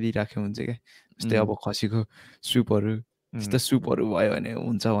पकाइदिइराखेको हुन्छ क्या। जस्तै अब खसीको सुपहरू, त्यस्तो सुपहरू भयो भने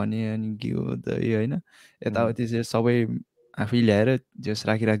हुन्छ भने, अनि घिउ दही होइन, यताउति चाहिँ सबै आफै ल्याएर जस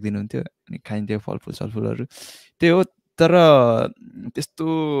राखिदिनुहुन्थ्यो, अनि खाइन्थ्यो फलफुल सलफुलहरू। त्यही हो, तर त्यस्तो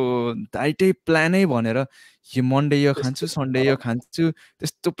डाइटै प्लानै भनेर यो मन्डे यो खान्छु, सन्डे यो खान्छु,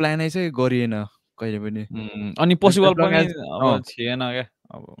 त्यस्तो प्लानै चाहिँ गरिएन कहिले पनि। अनि पोसिबल पनि अब थिएन क्या,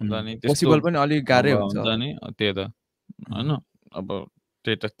 अब हुन्छ नि पोसिबल पनि अलिक गाह्रै हुन्छ नि, त्यही त होइन। अब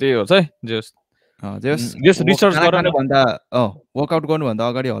त्यही हो चाहिँ रिसर्च गर्नुभन्दा वर्कआउट गर्नुभन्दा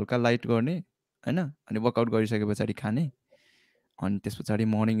अगाडि हल्का लाइट गर्ने होइन, अनि वर्कआउट गरिसके पछाडि खाने, अनि त्यस पछाडि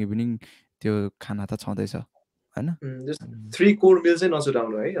मर्निङ इभिनिङ त्यो खाना त छँदैछ होइन। जस्ट 3 कोर मिल चाहिँ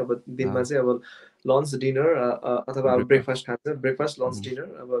नछुटाउनु है। अब दिनमा चाहिँ अब लन्च डिनर अथवा अब ब्रेकफास्ट खान्छ, ब्रेकफास्ट लन्च डिनर।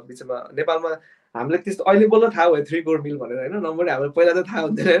 अब बिचमा नेपालमा हामीलाई त्यस्तो अहिले बल्ल थाहा भयो 3 कोर मिल भनेर होइन, नम्बर हाम्रो पहिला त थाहा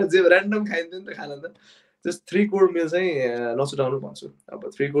हुन्थेन, जे ऱ्यान्डम खाइन्थ्यो नि त खाना त। जस्ट 3 कोर मिल चाहिँ नछुटाउनु भन्छु। अब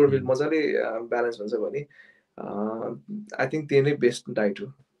 3 कोर मिल मजाले ब्यालेन्स हुन्छ भने आई थिङ्क त्यही नै बेस्ट डाइट हो।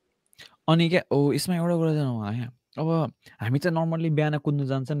 अनि क्या यसमा एउटा कुरा जानु मलाई, अब हामी चाहिँ नर्मल्ली बिहान कुद्नु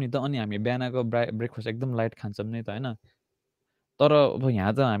जान्छौँ नि त, अनि हामी बिहानको ब्रेकफास्ट एकदम लाइट खान्छौँ नि त होइन। तर अब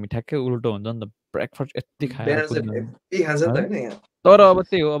यहाँ चाहिँ हामी ठ्याक्कै उल्टो हुन्छ नि त, ब्रेकफास्ट यति खाएर तर अब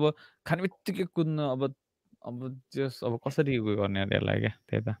त्यही हो, अब खाने बित्तिकै कुद्नु, अब जस अब कसरी उयो गर्ने यसलाई क्या,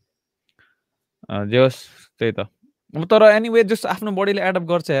 त्यही त जस त्यही त। अब तर एनिवे जस आफ्नो बडीले एडप्ट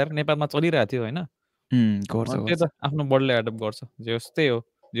गर्छ यार, नेपालमा चलिरहेको थियो होइन, त्यही त आफ्नो बडीले एडप्ट गर्छ जस, त्यही हो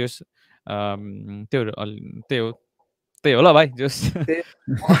जस। त्यही हो ल भाइ जस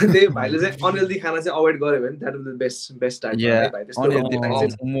त्यही भाइले चाहिँ अनहेल्दी खाना चाहिँ अभोइड गर्यो भने that will be best type है भाइ त्यस्तो अनहेल्दी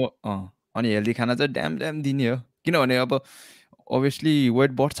चाहिँ अनि हेल्दी खाना चाहिँ ड्याम दिने हो किनभने अब अभियसली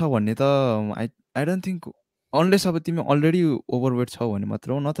वेट बढ्छ भन्ने त आई डोन्ट थिङ्क अनलेस अब तिमी अलरेडी ओभरवेट छौ भने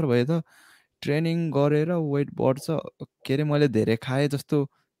मात्र हो नत्र भए त ट्रेनिङ गरेर वेट बढ्छ के अरे मैले धेरै खाएँ जस्तो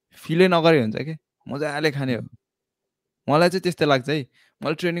फिलै नगरे हुन्छ कि मजाले खाने हो मलाई चाहिँ त्यस्तै लाग्छ है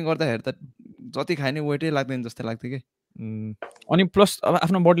मैले ट्रेनिङ गर्दाखेरि त जति खाए नि वेटै लाग्दैन जस्तो लाग्थ्यो कि अनि प्लस अब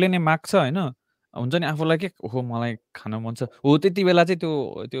आफ्नो बडीले नै माग्छ होइन हुन्छ नि आफूलाई के ओहो मलाई खान मन छ हो त्यति बेला चाहिँ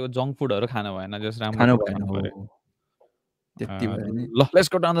त्यो जङ्क फुडहरू खानु भएन जस राम्रो फुड खानु पर्यो त्यति भयो नि ल let's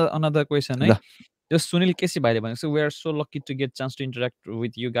go to another question है जस्ट सुनिल केसी भाइले भनेको we are so lucky to get chance to interact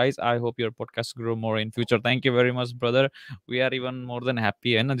with you guys I hope your podcast grow more in future thank you very much brother we are even more than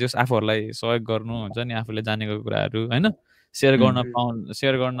happy होइन जस आफूहरूलाई सहयोग गर्नु हुन्छ नि आफूले जानेको कुराहरू होइन सेयर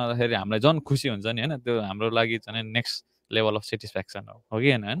गर्नखेरि हामीलाई झन् खुसी हुन्छ नि होइन त्यो हाम्रो लागि चाहिँ नेक्स्ट लेभल अफ सेटिस्फ्याक्सन हो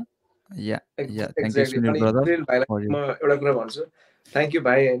कि होइन म एउटा कुरा भन्छु थ्याङ्क यू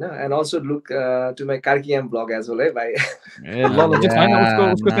भाइ होइन and also look to my Karki am blog as well है भाइ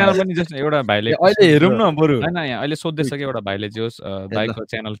उसको च्यानल पनि जस्ट एउटा भाइले अहिले हेरौँ न बरु होइन यहाँ अहिले सोध्दैछ कि एउटा भाइले जोस् भाइको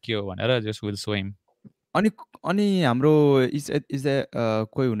च्यानल के हो भनेर जस्ट विल सो हिम अनि हाम्रो इज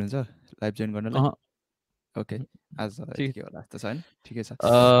कोही हुनुहुन्छ लाइभ जोइन गर्नलाई ओके आज के होला जस्तो छ होइन ठिकै छ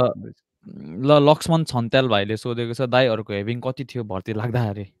ल लक्ष्मण छन्त्याल भाइले सोधेको छ दाइहरूको हेभिङ कति थियो भर्ती लाग्दा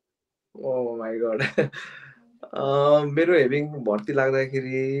अरे ओ माई गड मेरो हेभिङ भर्ती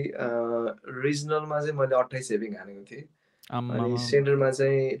लाग्दाखेरि रिजनलमा चाहिँ मैले 28 हेभिङ हानेको थिएँ अनि सेन्टरमा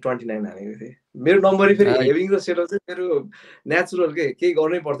चाहिँ 29 हानेको थिएँ मेरो नम्बरै फेरि हेभिङ र सेटअप चाहिँ मेरो नेचुरल केही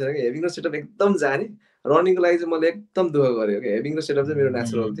गर्नै पर्दैन कि हेभिङ र सेटअप एकदम जाने रनिङको लागि चाहिँ मैले एकदम दुःख गरेँ कि हेभिङ र सेटअप चाहिँ मेरो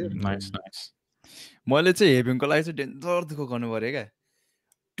नेचुरल थियो मैले चाहिँ हेभिङको लागि चाहिँ डेन्जर दुःख गर्नु पऱ्यो क्या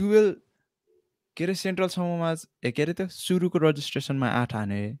 12 के अरे सेन्ट्रलसम्ममा के अरे त्यो सुरुको रजिस्ट्रेसनमा 8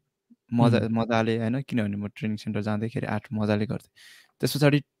 हाने मजाले होइन किनभने म ट्रेनिङ सेन्टर जाँदाखेरि 8 मजाले गर्थेँ त्यस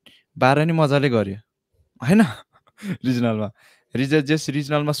पछाडि 12 नि मजाले गऱ्यो होइन रिजनलमा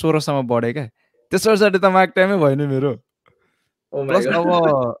रिजनलमा 16सम्म बढेँ क्या त्यस पछाडि त मार्क टाइमै भएन मेरो प्लस अब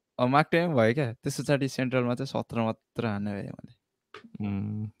मार्क टाइमै भयो क्या त्यस पछाडि सेन्ट्रलमा चाहिँ 17 मात्र हान्ने भएँ मैले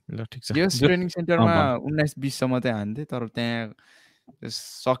यस ट्रेनिङ सेन्टरमा 19-20 सम्म चाहिँ हान्थेँ तर त्यहाँ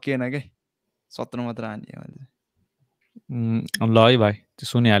सकिएन क्या 17 मात्र हाने मैले ल है भाइ त्यो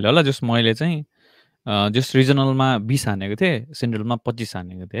सुनिहाल्यो होला जस मैले चाहिँ जस रिजनलमा 20 हानेको थिएँ सेन्ट्रलमा 25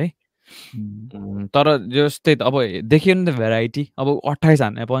 हानेको थिएँ है तर जस्तै त अब देखियो नि त भेराइटी अब 28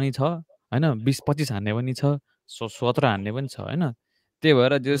 हान्ने पनि छ होइन 20-25 हान्ने पनि छ 17 हान्ने पनि छ होइन त्यही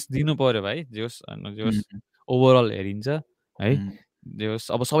भएर जस दिनु पर्यो भाइ जस ओभरअल हेरिन्छ है जस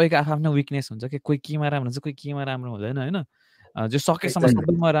अब सबैको आफ्नो विकनेस हुन्छ कि कोही केमा राम्रो हुन्छ कोही केमा राम्रो हुँदैन होइन जो सकेसम्म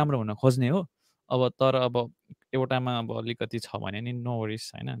सबैमा राम्रो हुन खोज्ने हो अब तर अब एउटामा अब अलिकति छ भने नि नो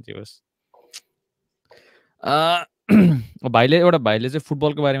वरिस होइन जे होस् एउटा भाइले चाहिँ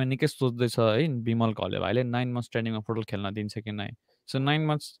फुटबलको बारेमा निकै सोच्दैछ है विमल घले भाइले 9 मन्थ्स ट्रेनिङमा फुटबल खेल्न दिन्छ कि नै सो 9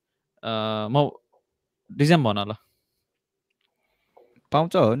 मन्थ्स म डिजाम भन ल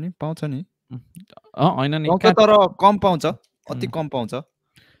पाउँछ हो नि पाउँछ नि होइन नि तर कम पाउँछ अति कम पाउँछ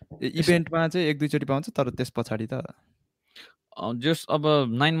इभेन्टमा चाहिँ 1-2 चोटि पाउँछ तर त्यस पछाडि त जस अब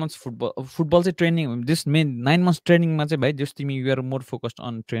 9 मन्थ्स फुटबल चाहिँ ट्रेनिङ जस मेन 9 मन्थ्स ट्रेनिङमा चाहिँ भाइ जस तिमी you're more focused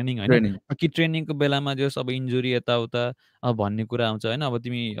on training होइन कि ट्रेनिङको बेलामा जस अब इन्जुरी यताउता भन्ने कुरा आउँछ होइन अब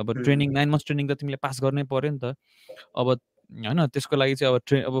तिमी अब ट्रेनिङ 9 मन्थ्स ट्रेनिङ त तिमीले पास गर्नै पर्यो नि त अब होइन त्यसको लागि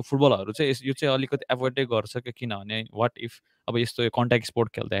चाहिँ अब फुटबलहरू चाहिँ यो चाहिँ अलिकति एभोइडै गर्छ कि किनभने वाट इफ अब यस्तो कन्ट्याक्ट स्पोर्ट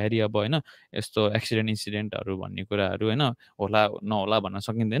खेल्दाखेरि अब होइन यस्तो एक्सिडेन्ट इन्सिडेन्टहरू भन्ने कुराहरू होइन होला नहोला भन्न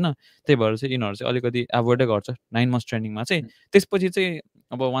सकिँदैन त्यही भएर चाहिँ यिनीहरू चाहिँ अलिकति एभोइडै गर्छ 9 मन्थ्स ट्रेनिङमा चाहिँ त्यसपछि चाहिँ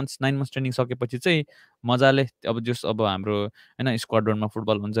अब वान्स 9 मन्थ्स ट्रेनिङ सकेपछि चाहिँ मजाले अब जस अब हाम्रो होइन स्क्वाड्रोनमा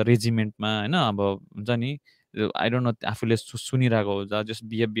फुटबल हुन्छ रेजिमेन्टमा होइन अब हुन्छ नि आई डोन्ट नो आफूले सुनिरहेको हुन्छ जस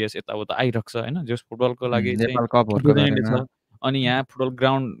बिएफबिएस यताउता आइरहेको छ होइन जस फुटबलको लागि छ अनि यहाँ फुटबल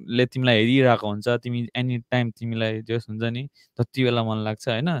ग्राउन्डले तिमीलाई हेरिरहेको हुन्छ तिमी एनी टाइम तिमीलाई जस हुन्छ नि जति बेला मन लाग्छ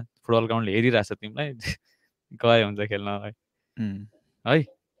होइन फुटबल ग्राउन्डले हेरिरहेछ तिमीलाई गए हुन्छ खेल्नलाई है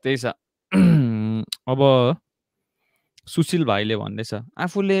त्यही छ अब सुशील भाइले भन्दैछ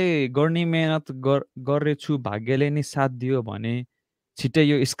आफूले गर्ने मेहनत गरेछु भाग्यले नै साथ दियो भने छिट्टै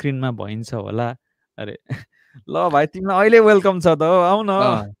यो स्क्रिनमा भइन्छ होला अरे ल भाइ तिमीलाई अहिले वेलकम छ त आऊ न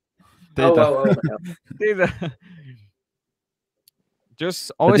त्यही त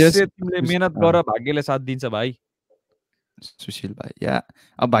जस अवश्य तिमीले मेहनत गर भाग्यले साथ दिन्छ भाइ सुशील भाइ या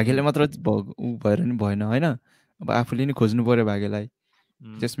अब भाग्यले मात्र ऊ भएर नि भएन होइन अब आफूले नि खोज्नु पर्यो भाग्यलाई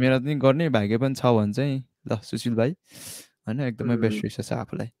त्यस मेहनत नि गर्ने भाग्य पनि छ भने चाहिँ ल सुशील भाइ होइन एकदमै बेस्ट विसेस छ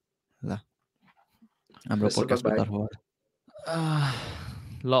आफूलाई ल हाम्रो Best of luck, पोडकास्टको bye. तर्फबाट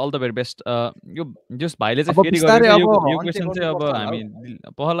ल अल द भेरी बेस्ट यो जस भाइले चाहिँ अब फेरि बिस्तारै गरेको अब यो अन्त्य क्वेसन चाहिँ अब गर्नुपर्छ होला हामी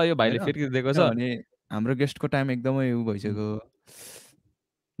हौ, पहला यो भाइले होइन? फेरि दिएको छ किनभने हाम्रो गेस्टको टाइम एकदमै उ भइसक्यो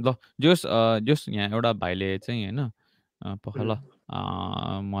ल जोस जोस यहाँ एउटा भाइले चाहिँ होइन पहला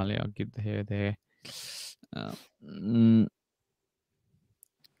मैले अघि देखेको थिएँ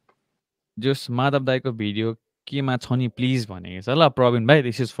जोस माधव दाईको भिडियो केमा छ नि प्लिज भनेको छ ल प्रवीण भाइ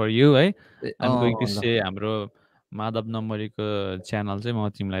दिस इज फर यु है आइएम गोइङ टु से हाम्रो माधव नम्बरीको च्यानल चाहिँ म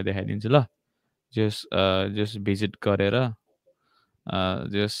तिमीलाई देखाइदिन्छु ल जस जस भिजिट गरेर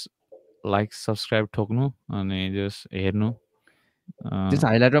जस लाइक सब्सक्राइब ठोक्नु अनि जस हेर्नु त्यस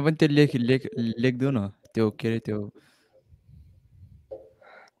हाइलाइटमा पनि त्यो लेखिदिउ न त्यो के अरे त्यो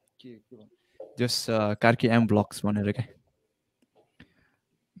जस कार्की एम ब्लग्स भनेर क्या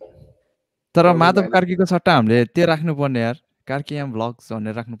तर माधव कार्कीको सट्टा हामीले त्यो राख्नुपर्ने यार कार्की एम ब्लग्स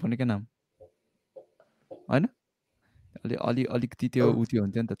भनेर राख्नुपर्ने क्या नाम होइन अलिकति त्यो उ त्यो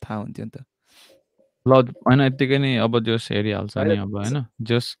हुन्थ्यो नि त थाहा हुन्थ्यो नि त ल होइन यत्तिकै नै अब जस हेरिहाल्छ नि अब होइन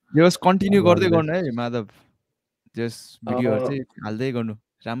जस कन्टिन्यू गर्दै गर्नु है माधव जस भिडियोहरू चाहिँ हाल्दै गर्नु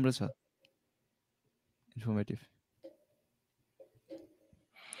राम्रो छ इन्फर्मेटिभ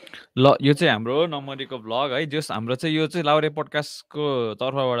ल यो चाहिँ हाम्रो नम्बरीको भ्लग है जस हाम्रो चाहिँ यो चाहिँ लाउरे पोडकास्टको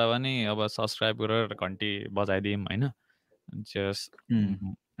तर्फबाट पनि अब सब्सक्राइब गरेर घन्टी बजाइदिउँ होइन जस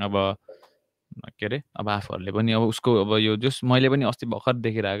अब के अरे अब आफूहरूले पनि अब उसको अब यो जस मैले पनि अस्ति भर्खर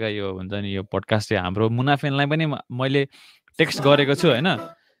देखिरहेको यो हुन्छ नि यो पोडकास्ट चाहिँ हाम्रो मुनाफेनलाई पनि मैले टेक्स्ट गरेको छु होइन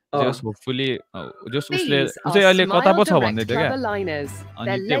जस होपफुली जस उसले चाहिँ अहिले कता पो छ भन्दै थियो क्या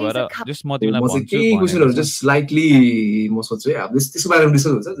अनि त्यही भएर जस म तिमीलाई भन्छु केही क्वेशनहरु जस्ट लाइटली म सोच्छु है अब त्यसको बारेमा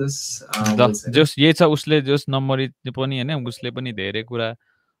डिस्कस हुन्छ जस्ट जस यही छ उसले जस नम्बरी पनि हैन उसले पनि धेरै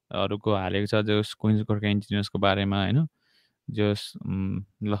कुराहरुको हालेको छ जस क्वीन्स गोर्खा इन्जिनियर्सको बारेमा हैन जस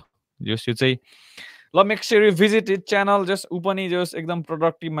ल जस यो चाहिँ ल make sure you visit it channel जस उ पनि जस एकदम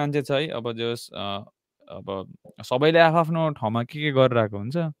प्रोडक्टिभ मान्छे छ है अब जस अब सबैले आफ्नो ठाउँमा के गरिरहेको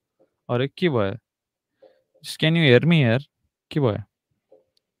हुन्छ अरे के भयो क्यान यु हेयर मी यार के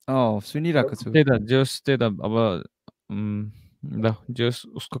भयो सुनिरहेको छु त्यही त जस त्यही त अब ल जस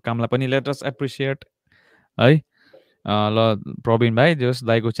उसको कामलाई पनि लेट अस एप्रिसिएट है ल प्रवीण भाइ जस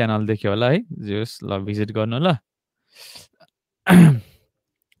दाइको च्यानल देख्यो होला है जस ल भिजिट गर्नु ल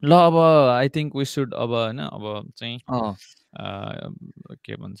ल अब आई थिङ्क वी सुड अब होइन अब चाहिँ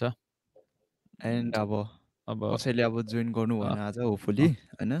के भन्छ एन्ड अब कसैले अब जोइन गर्नु भएन आज होपफुली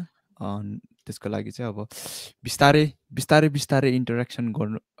होइन त्यसको लागि चाहिँ अब बिस्तारै इन्टरेक्सन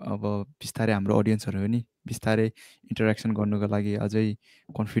गर्नु अब बिस्तारै हाम्रो अडियन्सहरू पनि बिस्तारै इन्टरेक्सन गर्नुको लागि अझै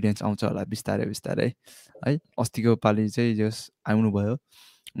कन्फिडेन्स आउँछ होला बिस्तारै है अस्तिको पालि चाहिँ जस आउनुभयो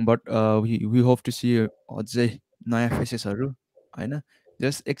but we hope to see अझै नयाँ फेसेसहरू होइन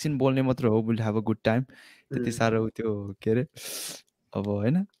जस्ट एकछिन बोल्ने मात्र हो will have a good time त्यति साह्रो त्यो के अरे अब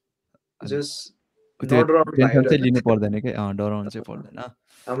होइन टेन्सन चाहिँ लिनु पर्दैन कि डराउनु चाहिँ पर्दैन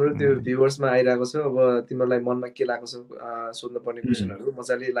हाम्रो त्यो भ्युवर्समा आइरहेको छ अब तिमीहरूलाई मनमा के लागेको छ सोध्नुपर्ने क्वेसनहरू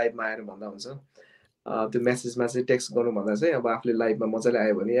मजाले लाइभमा आएर भन्दा हुन्छ त्यो मेसेजमा चाहिँ टेक्स्ट गर्नु भन्दा चाहिँ अब आफूले लाइभमा मजाले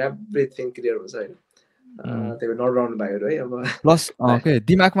आयो भने एभ्रिथिङ क्लियर हुन्छ होइन त्यही भएर नडराउनु भाइहरू है अब प्लस के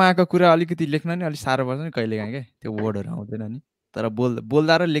दिमागमा आएको कुरा अलिकति लेख्न नि अलिक साह्रो पर्छ नि कहिलेकाहीँ क्या त्यो वर्डहरू आउँदैन नि तर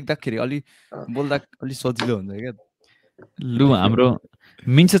बोल्दा र लेख्दाखेरि बोल्दा अलिक सजिलो हुन्छ क्या लु हाम्रो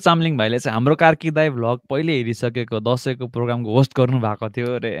मिन्छ चामलिङ भाइले चाहिँ हाम्रो कार्की दाइ भ्लग पहिले हेरिसकेको दसैँको प्रोग्रामको होस्ट गर्नु भएको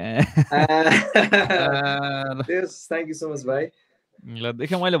थियो अरे थ्याङ्क यू सो मच भाइ ल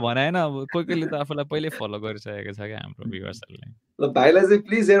देखेँ मैले भने होइन अब कोहीले त आफूलाई पहिल्यै फलो गरिसकेको छ क्या हाम्रो भ्युअर्सहरूले ल भाइलाई चाहिँ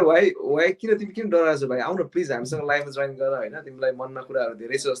प्लिज यार वाइ किन तिमी किन डराएको छौ भाइ आउन प्लिज हामीसँग लाइभमा जोइन गर होइन तिमीलाई मनमा कुराहरू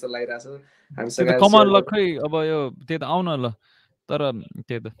धेरै छ जस्तो लागिरहेछ हामीसँग कमान ल खै अब यो त्यही त आउन ल तर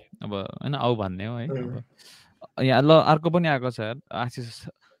त्यही त अब होइन आऊ भन्ने हो है अब यहाँ ल अर्को पनि आएको छ यार आशिष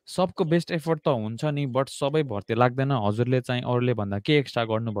सबको बेस्ट एफर्ट त हुन्छ नि बट सबै भर्ती लाग्दैन हजुरले चाहिँ अरूले भन्दा के एक्स्ट्रा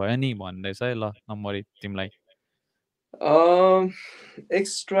गर्नुभयो नि भन्दैछ है ल नम्बरी तिमीलाई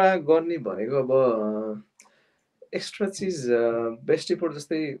एक्स्ट्रा गर्ने भनेको अब एक्स्ट्रा चिज बेस्ट रिपोर्ट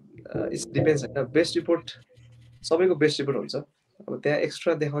जस्तै इट्स डिपेन्ड्स होइन बेस्ट रिपोर्ट सबैको बेस्ट रिपोर्ट हुन्छ अब त्यहाँ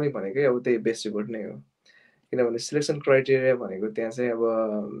एक्स्ट्रा देखाउने भनेकै अब त्यही बेस्ट रिपोर्ट नै हो किनभने सिलेक्सन क्राइटेरिया भनेको त्यहाँ चाहिँ अब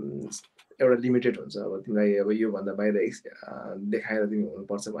एउटा लिमिटेड हुन्छ अब तिमीलाई अब योभन्दा बाहिर देखाएर तिमी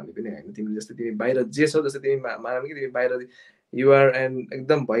हुनुपर्छ भन्ने पनि होइन तिमीले जस्तै तिमी बाहिर जे छौ जस्तै तिमी मानौँ कि तिमी बाहिर युआर एन्ड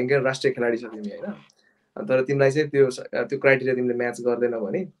एकदम भयङ्कर राष्ट्रिय खेलाडी छ तिमी होइन तर तिमीलाई चाहिँ त्यो क्राइटेरिया तिमीले म्याच गर्दैन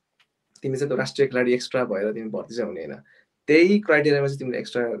भने तिमी चाहिँ त्यो राष्ट्रिय खेलाडी एक्स्ट्रा भएर तिमी भर्ती चाहिँ हुने होइन त्यही क्राइटेरियामा चाहिँ तिमीले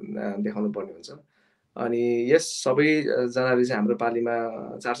एक्स्ट्रा देखाउनु पर्ने हुन्छ अनि यस सबैजनाले चाहिँ हाम्रो पालीमा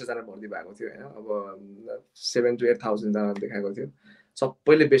 400 जना भर्ती भएको थियो होइन अब 7,000 to 8,000 जना देखाएको थियो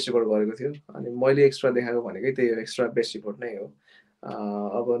सबैले बेस्ट रिपोर्ट गरेको थियो अनि मैले एक्स्ट्रा देखाएको भनेकै त्यही हो एक्स्ट्रा बेस्ट रिपोर्ट नै हो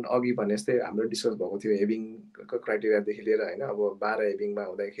अब अघि भने जस्तै हाम्रो डिस्कस भएको थियो हेभिङको क्राइटेरियादेखि लिएर होइन अब 12 हेभिङमा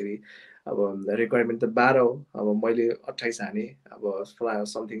हुँदाखेरि अब रिक्वायरमेन्ट त 12 हो अब मैले 28 हाने अब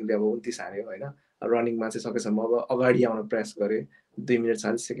समथिङले अब 29 हान्यो होइन रनिङमा चाहिँ सकेसम्म अब अगाडि आउन प्रयास गरेँ 2 मिनट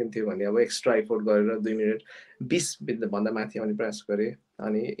 40 सेकेन्ड थियो भने अब एक्स्ट्रा एफोर्ट गरेर 2 मिनट 20 भन्दा माथि आउने प्रयास गरेँ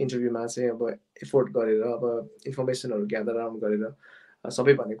अनि इन्टरभ्यूमा चाहिँ अब एफोर्ट गरेर अब इन्फर्मेसनहरू ग्यादर राउन्ड गरेर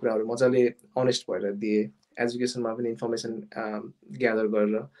सबै भन्ने कुराहरू मजाले अनेस्ट भएर दिए एजुकेसनमा पनि इन्फर्मेसन ग्यादर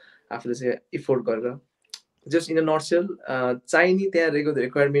गरेर आफूले चाहिँ इफोर्ट गरेर जस्ट इन अ नटसेल चाहिने त्यहाँ रहेको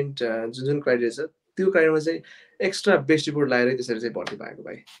रिक्वायरमेन्ट जुन जुन क्राइटेरिया छ त्यो क्राइटेरियामा चाहिँ एक्स्ट्रा बेस्ट रिपोर्ट लगाएर त्यसरी चाहिँ भर्ती पाएको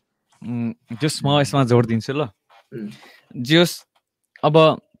भाइ जस म यसमा जोड दिन्छु ल जस अब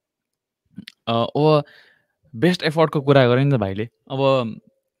बेस्ट एफर्टको कुरा गरे नि त भाइले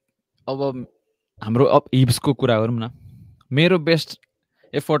अब हाम्रो हिप्सको कुरा गरौँ न मेरो best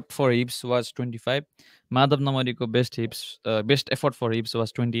effort for हिप्स was 25 Madhav नमरीको best effort for हिप्स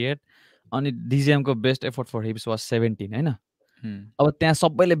was 28 अनि डिजिएमको बेस्ट एफर्ट फर हिप्स वाज 17 होइन अब त्यहाँ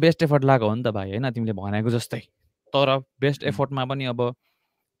सबैले बेस्ट एफर्ट लगाएको हो नि त भाइ होइन तिमीले भनेको जस्तै तर बेस्ट एफर्टमा पनि अब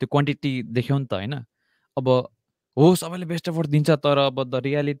त्यो क्वान्टिटी देख्यौ नि त होइन अब हो सबैले बेस्ट एफर्ट दिन्छ तर अब the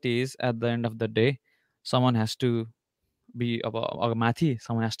reality is at the and of the day Saman has to be अब माथि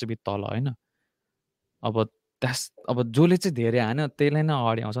समन हेज टु बी तल होइन अब जसले चाहिँ धेरै हान्यो त्यसलाई नै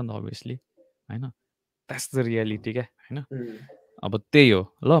अगाडि आउँछ नि त अभियसली होइन द्याट्स द रियालिटी क्या होइन अब त्यही हो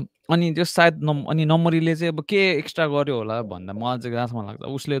ल अनि त्यो सायद अनि नम्बरीले चाहिँ अब के एक्स्ट्रा गर्यो होला भन्दा मलाई चाहिँ जहाँसम्म लाग्छ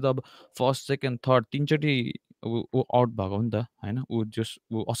उसले त अब फर्स्ट सेकेन्ड थर्ड 3चोटि ऊ आउट भएको हो नि त होइन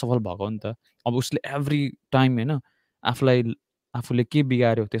ऊ असफल भएको हो नि त अब उसले एभ्री टाइम होइन आफूले के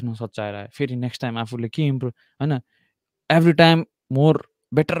बिगार्यो त्यसमा सच्याएर आयो फेरि नेक्स्ट टाइम आफूले के इम्प्रुभ होइन एभ्री टाइम मोर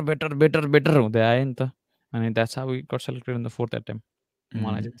बेटर हुँदै आयो नि त अनि that's how we got selected in the 4th attempt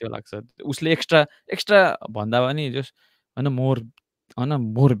मलाई चाहिँ त्यो लाग्छ उसले एक्स्ट्रा भन्दा पनि जस्ट होइन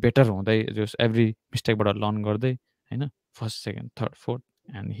मोर बेटर हुँदै जस्ट एभ्री मिस्टेकबाट लर्न गर्दै होइन first second third fourth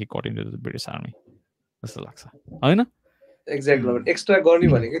and he got into the British army जस्तो लाग्छ होइन एक्ज्याक्टली एक्स्ट्रा गर्ने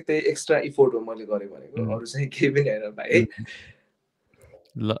भनेको त्यही एक्स्ट्रा इफोर्ट हो मैले गरेँ भनेको अरू चाहिँ केही पनि होइन भाइ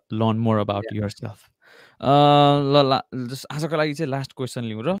लर्न मोर अबाउट योरसेल्फ ल आजको लागि चाहिँ लास्ट क्वेसन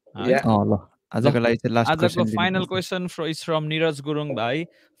लिउँ र ल आजको लागि चाहिँ लास्ट आजको final question is from Niraj Gurung भाइ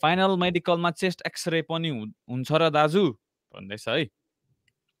फाइनल मेडिकलमा चेस्ट एक्सरे पनि हुन्छ र दाजु भन्दैछ है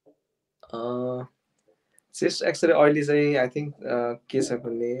चेस्ट एक्सरे अहिले चाहिँ आई थिङ्क के छ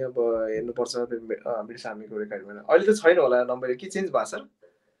भने अब हेर्नुपर्छ ब्रिटिस आर्मीको रिक्वायरमेन्ट अहिले त छैन होला नम्बर के चेन्ज भएको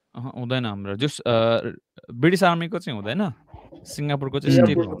छ हुँदैन हाम्रो जस ब्रिटिस आर्मीको चाहिँ हुँदैन सिङ्गापुरको चाहिँ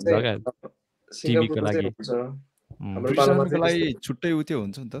स्टिल हुन्छ क्या टिभीको लागि ब्रिटिस लागि छुट्टै उ त्यो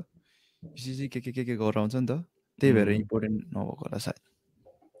हुन्छ नि त पिसिसी के गराउँछ नि त त्यही भएर इम्पोर्टेन्ट नभएको होला सायद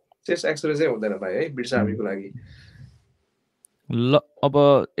चेस्ट एक्सरे चाहिँ हुँदैन भाइ है ब्रिटिस आर्मीको लागि ल अब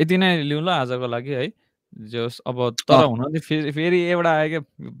यति नै लिउँ ल आजको लागि है जस अब तर हुन चाहिँ फेरि एउटा आयो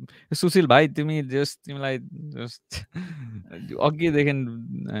क्या सुशील भाइ तिमीलाई जस अघिदेखि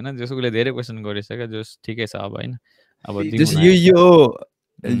होइन जस उसले धेरै क्वेसन गरिसक्यो जस ठिकै छ अब होइन अब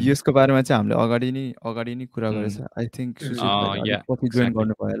यसको बारेमा चाहिँ हामीले अगाडि नै कुरा गरेछ आई थिङ्क पछि जोइन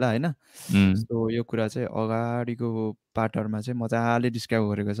गर्नु भयो होला होइन सो यो कुरा चाहिँ अगाडिको पार्टहरूमा चाहिँ मजाले डिस्क्राइब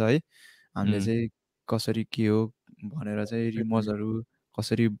गरेको छ है हामीले चाहिँ कसरी के हो भनेर चाहिँ रिमर्सहरू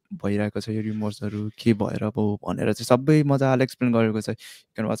कसरी भइरहेको छ यो रिमर्सहरू के भएर पो भनेर चाहिँ सबै मजाले एक्सप्लेन गरेको छ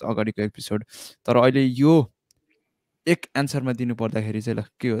क्यान वाच अगाडिको एपिसोड तर अहिले यो एक एन्सरमा दिनु पर्दाखेरि चाहिँ ल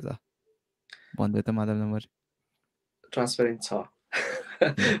के हो त भन्दै त माधव नम्बर ट्रान्सपेरेन्ट छ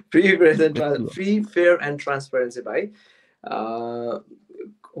फ्री फेयर एन्ड ट्रान्सपेरेन्सी भाइ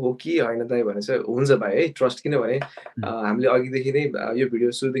हो कि होइन दाइ भने चाहिँ हुन्छ भाइ है ट्रस्ट किनभने हामीले अघिदेखि नै यो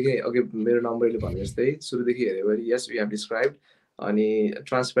भिडियो सुरुदेखि अघि मेरो नम्बरले भने जस्तै सुरुदेखि हेऱ्यो भने यस वी हेभ डिस्क्राइब अनि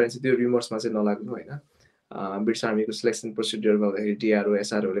ट्रान्सपेरेन्सी त्यो रिमर्समा चाहिँ नलाग्नु होइन ब्रिटिस आर्मीको सिलेक्सन प्रोसिड्युरमा हुँदाखेरि डिआरओ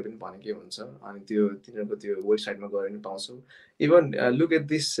एसआरओले पनि भनेकै हुन्छ अनि त्यो तिनीहरूको त्यो वेबसाइटमा गएर पनि पाउँछौँ even look at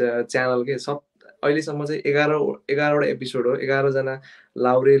this channel के सब अहिलेसम्म चाहिँ 11वटा एपिसोड हो 11जना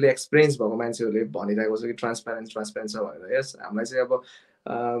लाउरेले एक्सपिरियन्स भएको मान्छेहरूले भनिरहेको छ कि ट्रान्सप्यारेन्ट छ भनेर यस हामीलाई चाहिँ अब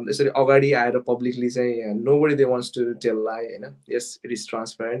यसरी अगाडि आएर पब्लिकली चाहिँ nobody they wants to tail लाई होइन यस इट इज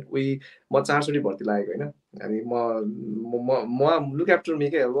ट्रान्सप्यारेन्ट म 4चोटि भर्ती लागेको होइन अनि म लुक आफ्टर मी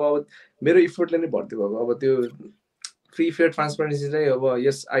के अब मेरो इफोर्टले नै भर्ती भएको अब त्यो फ्री फेयर ट्रान्सपेरेन्सी चाहिँ अब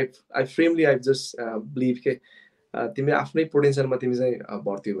yes I फ्रेमली I just believe के तिमी आफ्नै पोटेन्सियलमा तिमी चाहिँ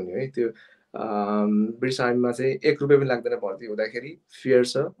भर्ती हुने है त्यो ब्रिटिस आर्मीमा चाहिँ 1 रुपियाँ पनि लाग्दैन भर्ती हुँदाखेरि फेयर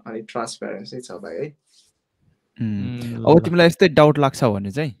छ अनि ट्रान्सपेरेन्सी छ भाइ है अब तिमीलाई यस्तै डाउट लाग्छ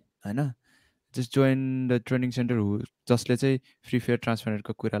भने चाहिँ होइन just join the training centre हु जसले चाहिँ फ्री फायर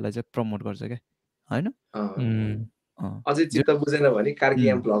ट्रान्सपेरेन्टको कुरालाई चाहिँ प्रमोट गर्छ क्या होइन अझै चित्त बुझेन भने कार्की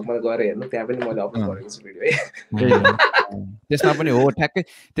एम भ्लगमा गएर हेर्नु त्यहाँ पनि मैले अपलोड गरेको छु भिडियो है त्यसमा पनि हो ठ्याक्कै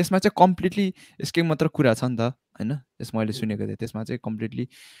त्यसमा चाहिँ कम्प्लिटली यसकै मात्र कुरा छ नि त होइन त्यस मैले सुनेको थिएँ त्यसमा चाहिँ कम्प्लिटली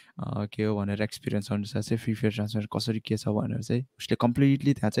के हो भनेर एक्सपिरियन्स अनुसार चाहिँ फ्री फायर ट्रान्सफर कसरी के छ भनेर चाहिँ उसले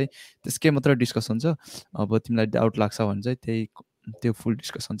कम्प्लिटली त्यहाँ चाहिँ त्यसकै मात्र डिस्कसन छ अब तिमीलाई डाउट लाग्छ भने चाहिँ त्यही त्यो फुल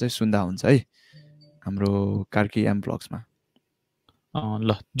डिस्कसन चाहिँ सुन्दा हुन्छ है हाम्रो कार्की एम ब्लग्समा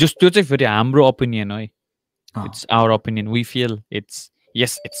ल जस्ट त्यो चाहिँ फेरि हाम्रो ओपिनियन है it's our opinion we feel it's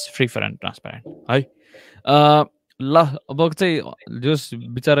yes it's free fire and transparent है ल अब चाहिँ जस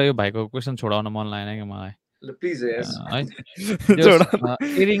बिचरा यो भाइको क्वेसन छोडाउन मन लागेन कि मलाई प्लिज है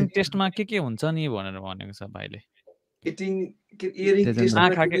इयरिङ टेस्टमा के हुन्छ नि भनेर भनेको छ भाइले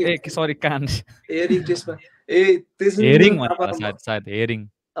सरी कान इयरिङ टेस्टमा हेरिङ भन्छ सायद हेरिङ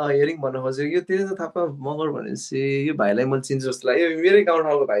भन्न खोजेको यो तेज थापा मगर भनेपछि यो भाइलाई मैले चिन्छु जस्तो लाग्यो मेरै गाउँ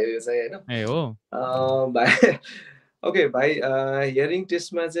ठाउँको भाइ हो यो चाहिँ होइन ए हो भाइ ओके भाइ हियरिङ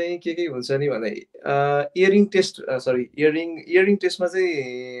टेस्टमा चाहिँ के हुन्छ नि भन्दा इयरिङ टेस्ट इयरिङ टेस्टमा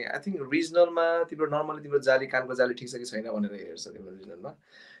चाहिँ आई थिङ्क रिजनलमा तिम्रो नर्मली तिम्रो जाली कानको जाली ठिक छ कि छैन भनेर हेर्छ तिम्रो रिजनलमा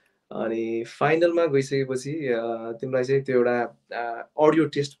अनि फाइनलमा गइसकेपछि तिमीलाई चाहिँ त्यो एउटा अडियो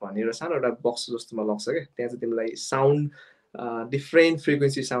टेस्ट भनेर सानो एउटा बक्स जस्तोमा लग्छ क्या त्यहाँ चाहिँ तिमीलाई साउन्ड डिफ्रेन्ट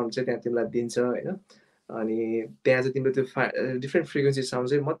फ्रिक्वेन्सी साउन्ड चाहिँ त्यहाँ तिमीलाई दिन्छ होइन अनि त्यहाँ चाहिँ तिम्रो त्यो डिफ्रेन्ट फ्रिक्वेन्सी साउन्ड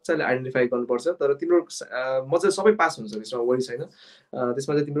चाहिँ मजाले आइडेन्टिफाई गर्नुपर्छ तर तिम्रो मजाले सबै पास हुन्छ त्यसमा वरि छैन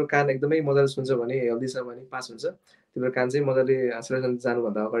त्यसमा चाहिँ तिम्रो कान एकदमै मजाले सुन्छ भने हेल्दी छ भने पास हुन्छ तिम्रो कान चाहिँ मजाले सिलेक्सन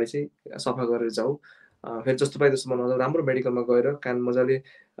जानुभन्दा अगाडि चाहिँ सफा गरेर जाऊ फेरि जस्तो पाए जस्तो बनाउँदा राम्रो मेडिकलमा गएर कान मजाले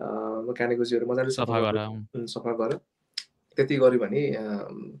कानेको जिउहरू मजाले सफा गर त्यति गऱ्यो भने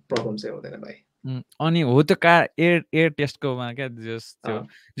प्रब्लम चाहिँ हुँदैन भाइ अनि हो त्यो एयर टेस्टकोमा क्या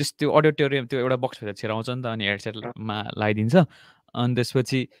जस्ट त्यो अडिटोरियम त्यो एउटा बक्सभित्र छिराउँछ नि त अनि हेडसेटमा लगाइदिन्छ अनि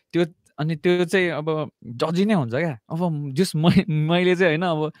त्यसपछि त्यो चाहिँ अब जजी नै हुन्छ क्या अब जस मैले चाहिँ होइन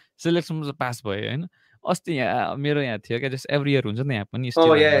अब सेलेक्सनमा चाहिँ पास भएँ होइन अस्ति यहाँ मेरो यहाँ थियो क्या जस्ट एभ्री इयर हुन्छ नि यहाँ पनि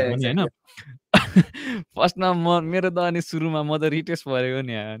होइन फर्स्टमा मेरो त अनि सुरुमा म त रिटेस्ट परेको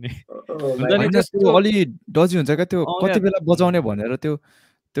नि यहाँ अनि अलि डजी हुन्छ क्या त्यो कति बेला बजाउने भनेर त्यो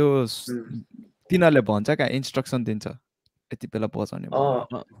तिनीहरूले भन्छ क्या इन्स्ट्रक्सन दिन्छ यति बेला बजाउने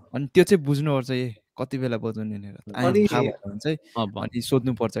अनि त्यो चाहिँ बुझ्नुपर्छ ए कति बेला बजाउने चाहिँ अनि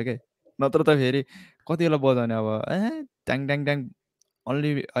सोध्नुपर्छ क्या नत्र त फेरि कति बेला बजाउने अब ट्याङ ट्याङ ट्याङ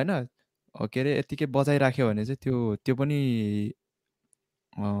अन्ली होइन के अरे यतिकै बजाइराख्यो भने चाहिँ त्यो पनि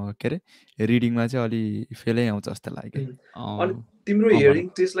के अरे रिडिङमा चाहिँ अलि फेलै आउँछ जस्तो लाग्यो अनि तिम्रो हियरिङ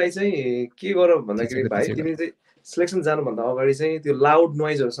टेस्टलाई चाहिँ के गर भन्दाखेरि भाइ तिमी चाहिँ सिलेक्सन जानुभन्दा अगाडि चाहिँ त्यो लाउड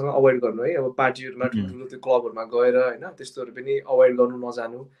नोइजहरूसँग अभोइड गर्नु है अब पार्टीहरूमा ठुल्ठुलो त्यो क्लबहरूमा गएर होइन त्यस्तोहरू पनि अभोइड गर्नु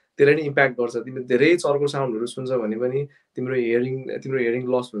नजानु त्यसले नै इम्प्याक्ट गर्छ तिमीले धेरै चर्को साउन्डहरू सुन्छ भने पनि तिम्रो हियरिङ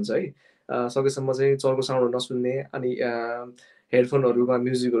लस हुन्छ है सकेसम्म चाहिँ चर्को साउन्डहरू नसुन्ने अनि हेडफोनहरूमा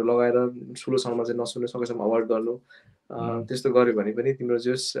म्युजिकहरू लगाएर ठुलो साउन्डमा चाहिँ नसुन्ने सकेसम्म अभोइड गर्नु त्यस्तो गर्यो भने पनि तिम्रो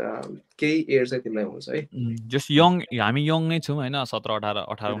जस केही एयर चाहिँ तिमीलाई हुन्छ है जस हामी यङ नै छौँ होइन 17,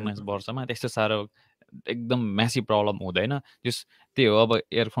 18, 19 वर्षमा त्यस्तो साह्रो एकदम म्यासिभ प्रब्लम हुँदैन जस त्यही हो अब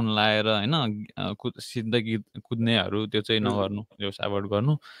इयरफोन लगाएर होइन सिधै कुद्नेहरू त्यो चाहिँ नगर्नु जस एभोइड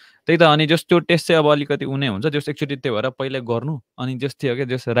गर्नु त्यही त अनि जस त्यो टेस्ट चाहिँ अब अलिकति उनी हुन्छ जस एकचोटि त्यो भएर पहिला गर्नु अनि जस थियो क्या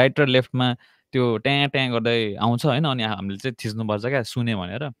जस राइट र लेफ्टमा त्यो ट्याँ ट्याँ गर्दै आउँछ होइन अनि हामीले चाहिँ थिच्नुपर्छ क्या सुने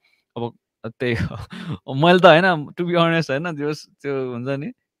भनेर अब त्यही हो मैले त होइन टु बी अनेस्ट होइन जस त्यो हुन्छ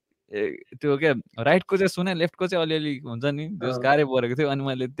नि त्यो क्या राइटको चाहिँ सुने लेफ्टको चाहिँ अलिअलि हुन्छ नि जस गाह्रै परेको थियो अनि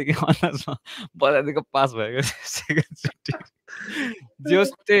मैले यत्तिकै अन्दाजमा बजाइदिएको पास भएको सेकेन्डचोटि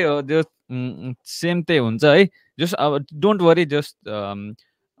जस त्यही हो जस सेम त्यही हुन्छ है जस अब डोन्ट वरी जस्ट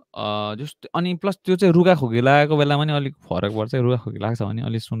अनि प्लस त्यो चाहिँ रुगा खोकी लागेको बेलामा नि अलिक फरक पर्छ रुगा खोकी लाग्छ भने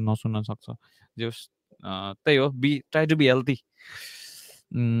अलिक नसुन्न सक्छ जस त्यही हो ट्राई टु बी हेल्दी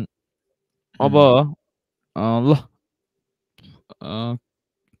अब ल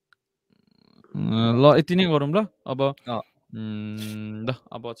यति नै गरौँ ल अब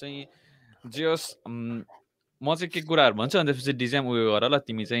अब चाहिँ जस म चाहिँ के कुराहरू भन्छु अनि त्यसपछि डिजाइन उयो गर ल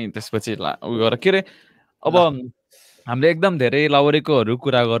तिमी चाहिँ त्यसपछि उयो गर के अरे अब हामीले एकदम धेरै लाउरेकोहरू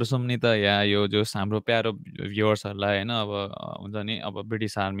कुरा गर्छौँ नि त यहाँ यो जो हाम्रो प्यारो भ्युवर्सहरूलाई होइन अब हुन्छ नि अब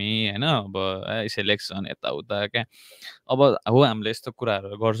ब्रिटिस आर्मी होइन अब सेलेक्सन यताउता क्या अब हो हामीले यस्तो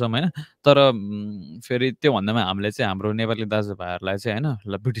कुराहरू गर्छौँ होइन तर फेरि त्यो भन्दामा हामीले चाहिँ हाम्रो नेपाली दाजुभाइहरूलाई चाहिँ होइन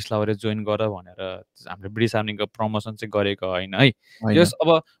ल ब्रिटिस लाउरे जोइन गर भनेर हामीले ब्रिटिस आर्मीको प्रमोसन चाहिँ गरेको होइन है जस अब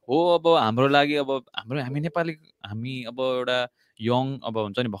हो अब हाम्रो लागि अब हामी नेपाली हामी अब एउटा यङ अब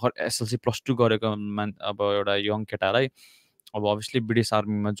हुन्छ नि भर्खर एसएलसी +2 गरेको अब एउटा यङ केटालाई अब अभियसली ब्रिटिस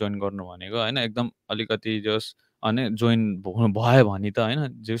आर्मीमा जोइन गर्नु भनेको होइन एकदम अलिकति जस अनि जोइन भयो भने त होइन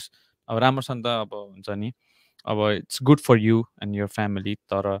जस अब राम्रोसँग त अब हुन्छ नि अब it's good for you and your family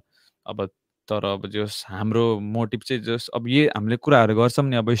अब जस हाम्रो मोटिभ चाहिँ जस अब हामीले कुराहरू गर्छौँ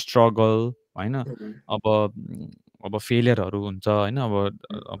नि अब स्ट्रगल होइन अब फेलियरहरू हुन्छ होइन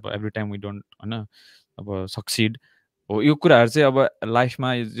अब एभ्री टाइम वी डोन्ट होइन अब सक्सिड हो यो कुराहरू चाहिँ अब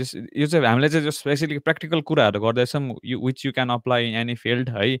लाइफमा यो चाहिँ हामीले चाहिँ जस्ट स्पेसली प्र्याक्टिकल कुराहरू गर्दैछौँ which you can apply in any field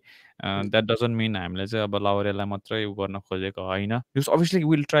है द्याट डजन्ट मिन हामीले चाहिँ अब लाउरेलाई मात्रै उ गर्न खोजेको होइन जस obviously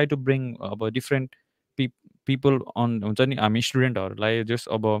will try to bring अब डिफ्रेन्ट पिपल अन हुन्छ नि हामी स्टुडेन्टहरूलाई जस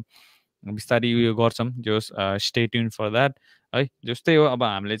अब बिस्तारै उयो गर्छौँ जस स्टे ट्युन फर द्याट है जस्तै हो अब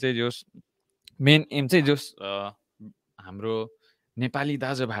हामीले चाहिँ जस मेन एम चाहिँ जस हाम्रो नेपाली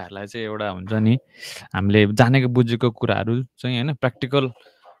दाजुभाइहरूलाई चाहिँ एउटा हुन्छ नि हामीले जानेको बुझेको कुराहरू चाहिँ होइन प्र्याक्टिकल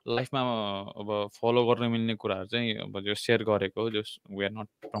लाइफमा अब फलो गर्न मिल्ने कुराहरू चाहिँ अब जो सेयर गरेको जस we are not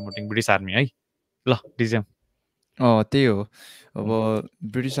promoting British army है ल डिजेम त्यही हो अब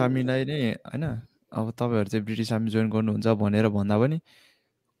ब्रिटिस आर्मीलाई नै होइन अब तपाईँहरू चाहिँ ब्रिटिस आर्मी जोइन गर्नुहुन्छ भनेर भन्दा पनि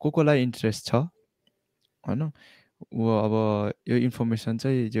कोलाई इन्ट्रेस्ट छ होइन अब यो इन्फर्मेसन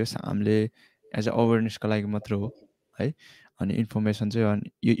चाहिँ जस हामीले एज अ अवेरनेसको लागि मात्र हो है अनि इन्फर्मेसन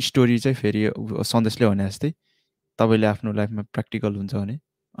चाहिँ यो स्टोरी चाहिँ फेरि सन्देशले भने जस्तै तपाईँले आफ्नो लाइफमा प्र्याक्टिकल हुन्छ भने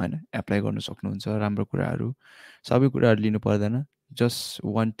होइन एप्लाई गर्न सक्नुहुन्छ राम्रो कुराहरू सबै कुराहरू लिनु पर्दैन just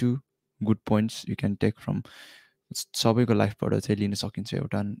 1-2 good points you can take from सबैको लाइफबाट चाहिँ लिन सकिन्छ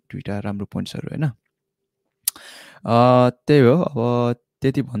एउटा दुइटा राम्रो पोइन्ट्सहरू होइन त्यही हो अब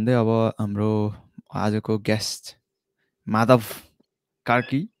त्यति भन्दै अब हाम्रो आजको गेस्ट माधव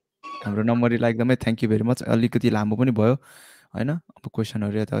कार्की हाम्रो नम्बरीलाई एकदमै थ्याङ्क यू भेरी मच अलिकति लामो पनि भयो होइन अब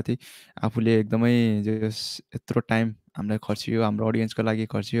क्वेसनहरू यताउति आफूले एकदमै जस यत्रो टाइम हामीलाई खर्चियो हाम्रो अडियन्सको लागि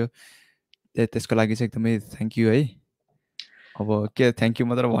खर्चियो त्यसको लागि चाहिँ एकदमै थ्याङ्क यू है अब के थ्याङ्क यू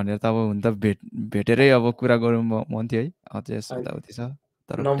मात्र भनेर त अब हुन त भेटेरै अब कुरा गरौँ मन थियो है अझै यताउति छ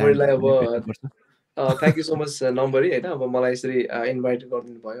तर नम्बरीलाई अब थ्याङ्क यू सो मच नम्बरी होइन अब मलाई यसरी इन्भाइट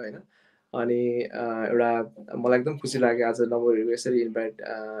गरिदिनु भयो होइन अनि एउटा मलाई एकदम खुसी लाग्यो आज नम्बरहरू यसरी इन्भाइट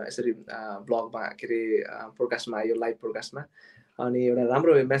यसरी ब्लगमा के अरे पोडकास्टमा आयो लाइभ पोडकास्टमा अनि एउटा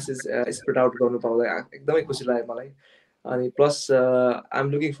राम्रो मेसेज स्प्रेड आउट गर्नु पाउँदा एकदमै खुसी लाग्यो मलाई अनि plus I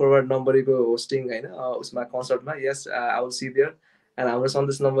am looking forward नम्बरीको hosting होइन उसमा कन्सर्टमा yes I will see there and हाम्रो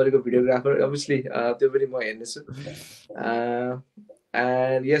सन्देश नम्बरीको भिडियोग्राफर अभियसली त्यो पनि म हेर्नेछु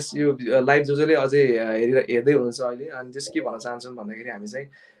एन्ड यस यो लाइभ जसले अझै हेर्दै हुनुहुन्छ अहिले अनि जस के भन्न चाहन्छौँ भन्दाखेरि हामी चाहिँ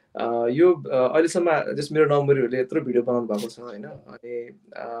यो अहिलेसम्म जस मेरो नम्बरहरूले यत्रो भिडियो बनाउनु भएको छ होइन अनि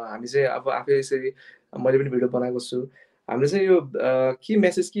हामी चाहिँ अब आफै यसरी मैले पनि भिडियो बनाएको छु हामीले चाहिँ यो के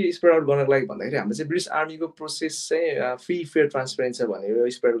मेसेज के स्प्रेड आउट गर्नको लागि भन्दाखेरि हामीले चाहिँ ब्रिटिस आर्मीको प्रोसेस चाहिँ फ्री फेयर ट्रान्सपेरेन्ट छ भनेर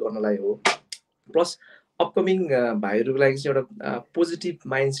स्प्रेड गर्नलाई हो प्लस अपकमिङ भाइहरूको लागि चाहिँ एउटा पोजिटिभ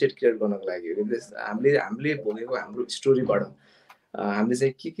माइन्ड सेट क्रिएट गर्नको लागि हो हामीले भोगेको हाम्रो स्टोरीबाट हामीले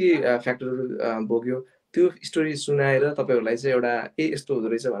चाहिँ के फ्याक्टरहरू भोग्यो त्यो स्टोरी सुनाएर तपाईँहरूलाई चाहिँ एउटा यस्तो हुँदो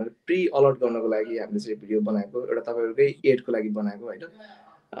रहेछ भनेर प्रि अलर्ट गर्नको लागि हामीले चाहिँ भिडियो बनाएको एउटा तपाईँहरूकै एडको लागि बनाएको होइन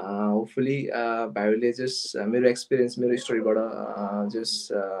होपफुली भाइहरूले जस मेरो एक्सपिरियन्स मेरो स्टोरीबाट जस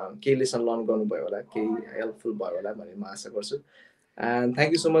केही लेसन लर्न गर्नुभयो होला केही हेल्पफुल भयो होला भन्ने म आशा गर्छु and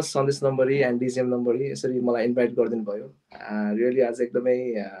thank you so much सन्देश नम्बरी एन्ड डिजिएम नम्बरी यसरी मलाई इन्भाइट गरिदिनु भयो रियली आज एकदमै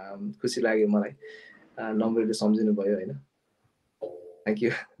खुसी लाग्यो मलाई नम्बरले सम्झिनु भयो होइन थ्याङ्क यू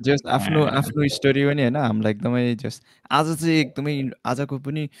जस्ट आफ्नो स्टोरी पनि होइन हामीलाई एकदमै जस्ट आज चाहिँ एकदमै आजको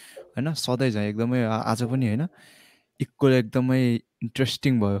पनि होइन सधैँ चाहिँ एकदमै आज पनि होइन इक्वल एकदमै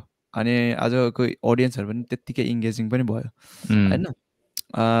इन्ट्रेस्टिङ भयो अनि आजको अडियन्सहरू पनि त्यत्तिकै इङ्गेजिङ पनि भयो होइन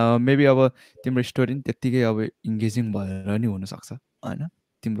मेबी अब तिम्रो स्टोरी पनि त्यत्तिकै अब इङ्गेजिङ भएर नि हुनसक्छ होइन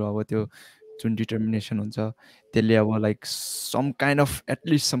तिम्रो अब त्यो जुन डिटर्मिनेसन हुन्छ त्यसले अब like some kind of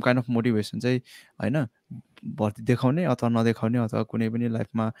at least some kind of motivation चाहिँ होइन भर्ती देखाउने अथवा नदेखाउने अथवा कुनै पनि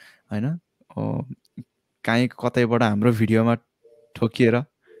लाइफमा होइन काहीँ कतैबाट हाम्रो भिडियोमा ठोकिएर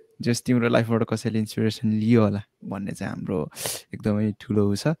जस तिम्रो लाइफबाट कसैले इन्सपिरेसन लियो होला भन्ने चाहिँ हाम्रो एकदमै ठुलो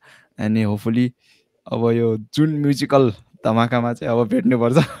उ छ अनि होपफुली अब यो जुन म्युजिकल धमाकामा चाहिँ अब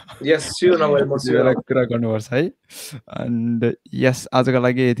भेट्नुपर्छ कुरा गर्नुपर्छ है एन्ड यस आजको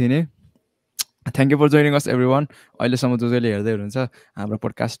लागि यति नै thank you for joining us every one अहिलेसम्म जसले हेर्दै हुनुहुन्छ हाम्रो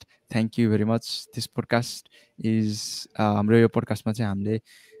podcast thank you very much this podcast is हाम्रो यो पोडकास्टमा चाहिँ हामीले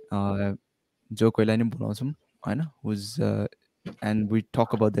जो कोहीलाई नै बोलाउँछौँ होइन whose and we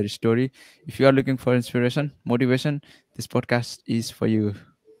talk about their story if you are looking for inspiration motivation this podcast is for you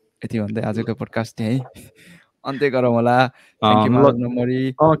यति भन्दै आजको पोडकास्ट यहीँ अन्त्य गरौँ होला थ्याङ्क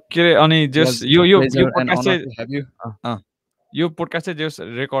यू के अरे अनि जस्ट यो पोडकास्ट चाहिँ यो पोडकास्ट चाहिँ जस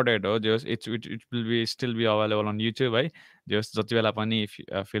रेकर्डेड हो जस it will be still be available on YouTube है जस जति बेला पनि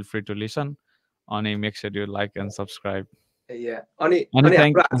फिल फ्री टु लिसन अनि make sure you like and subscribe अनि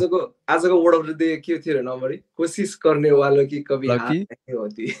हाम्रो आजको वर्ड अफ द डे के थियो र नम्बरी कोशिश गर्ने वाला कि कभी हार नहीं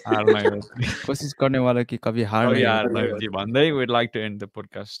होती कोशिश गर्ने वाला कि कभी हार नहीं होती भन्दै we would like to and the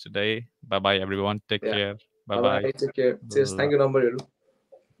podcast today bye bye everyone take care bye bye take care cheers thank you नम्बरहरु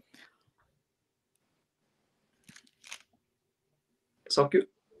सक्यो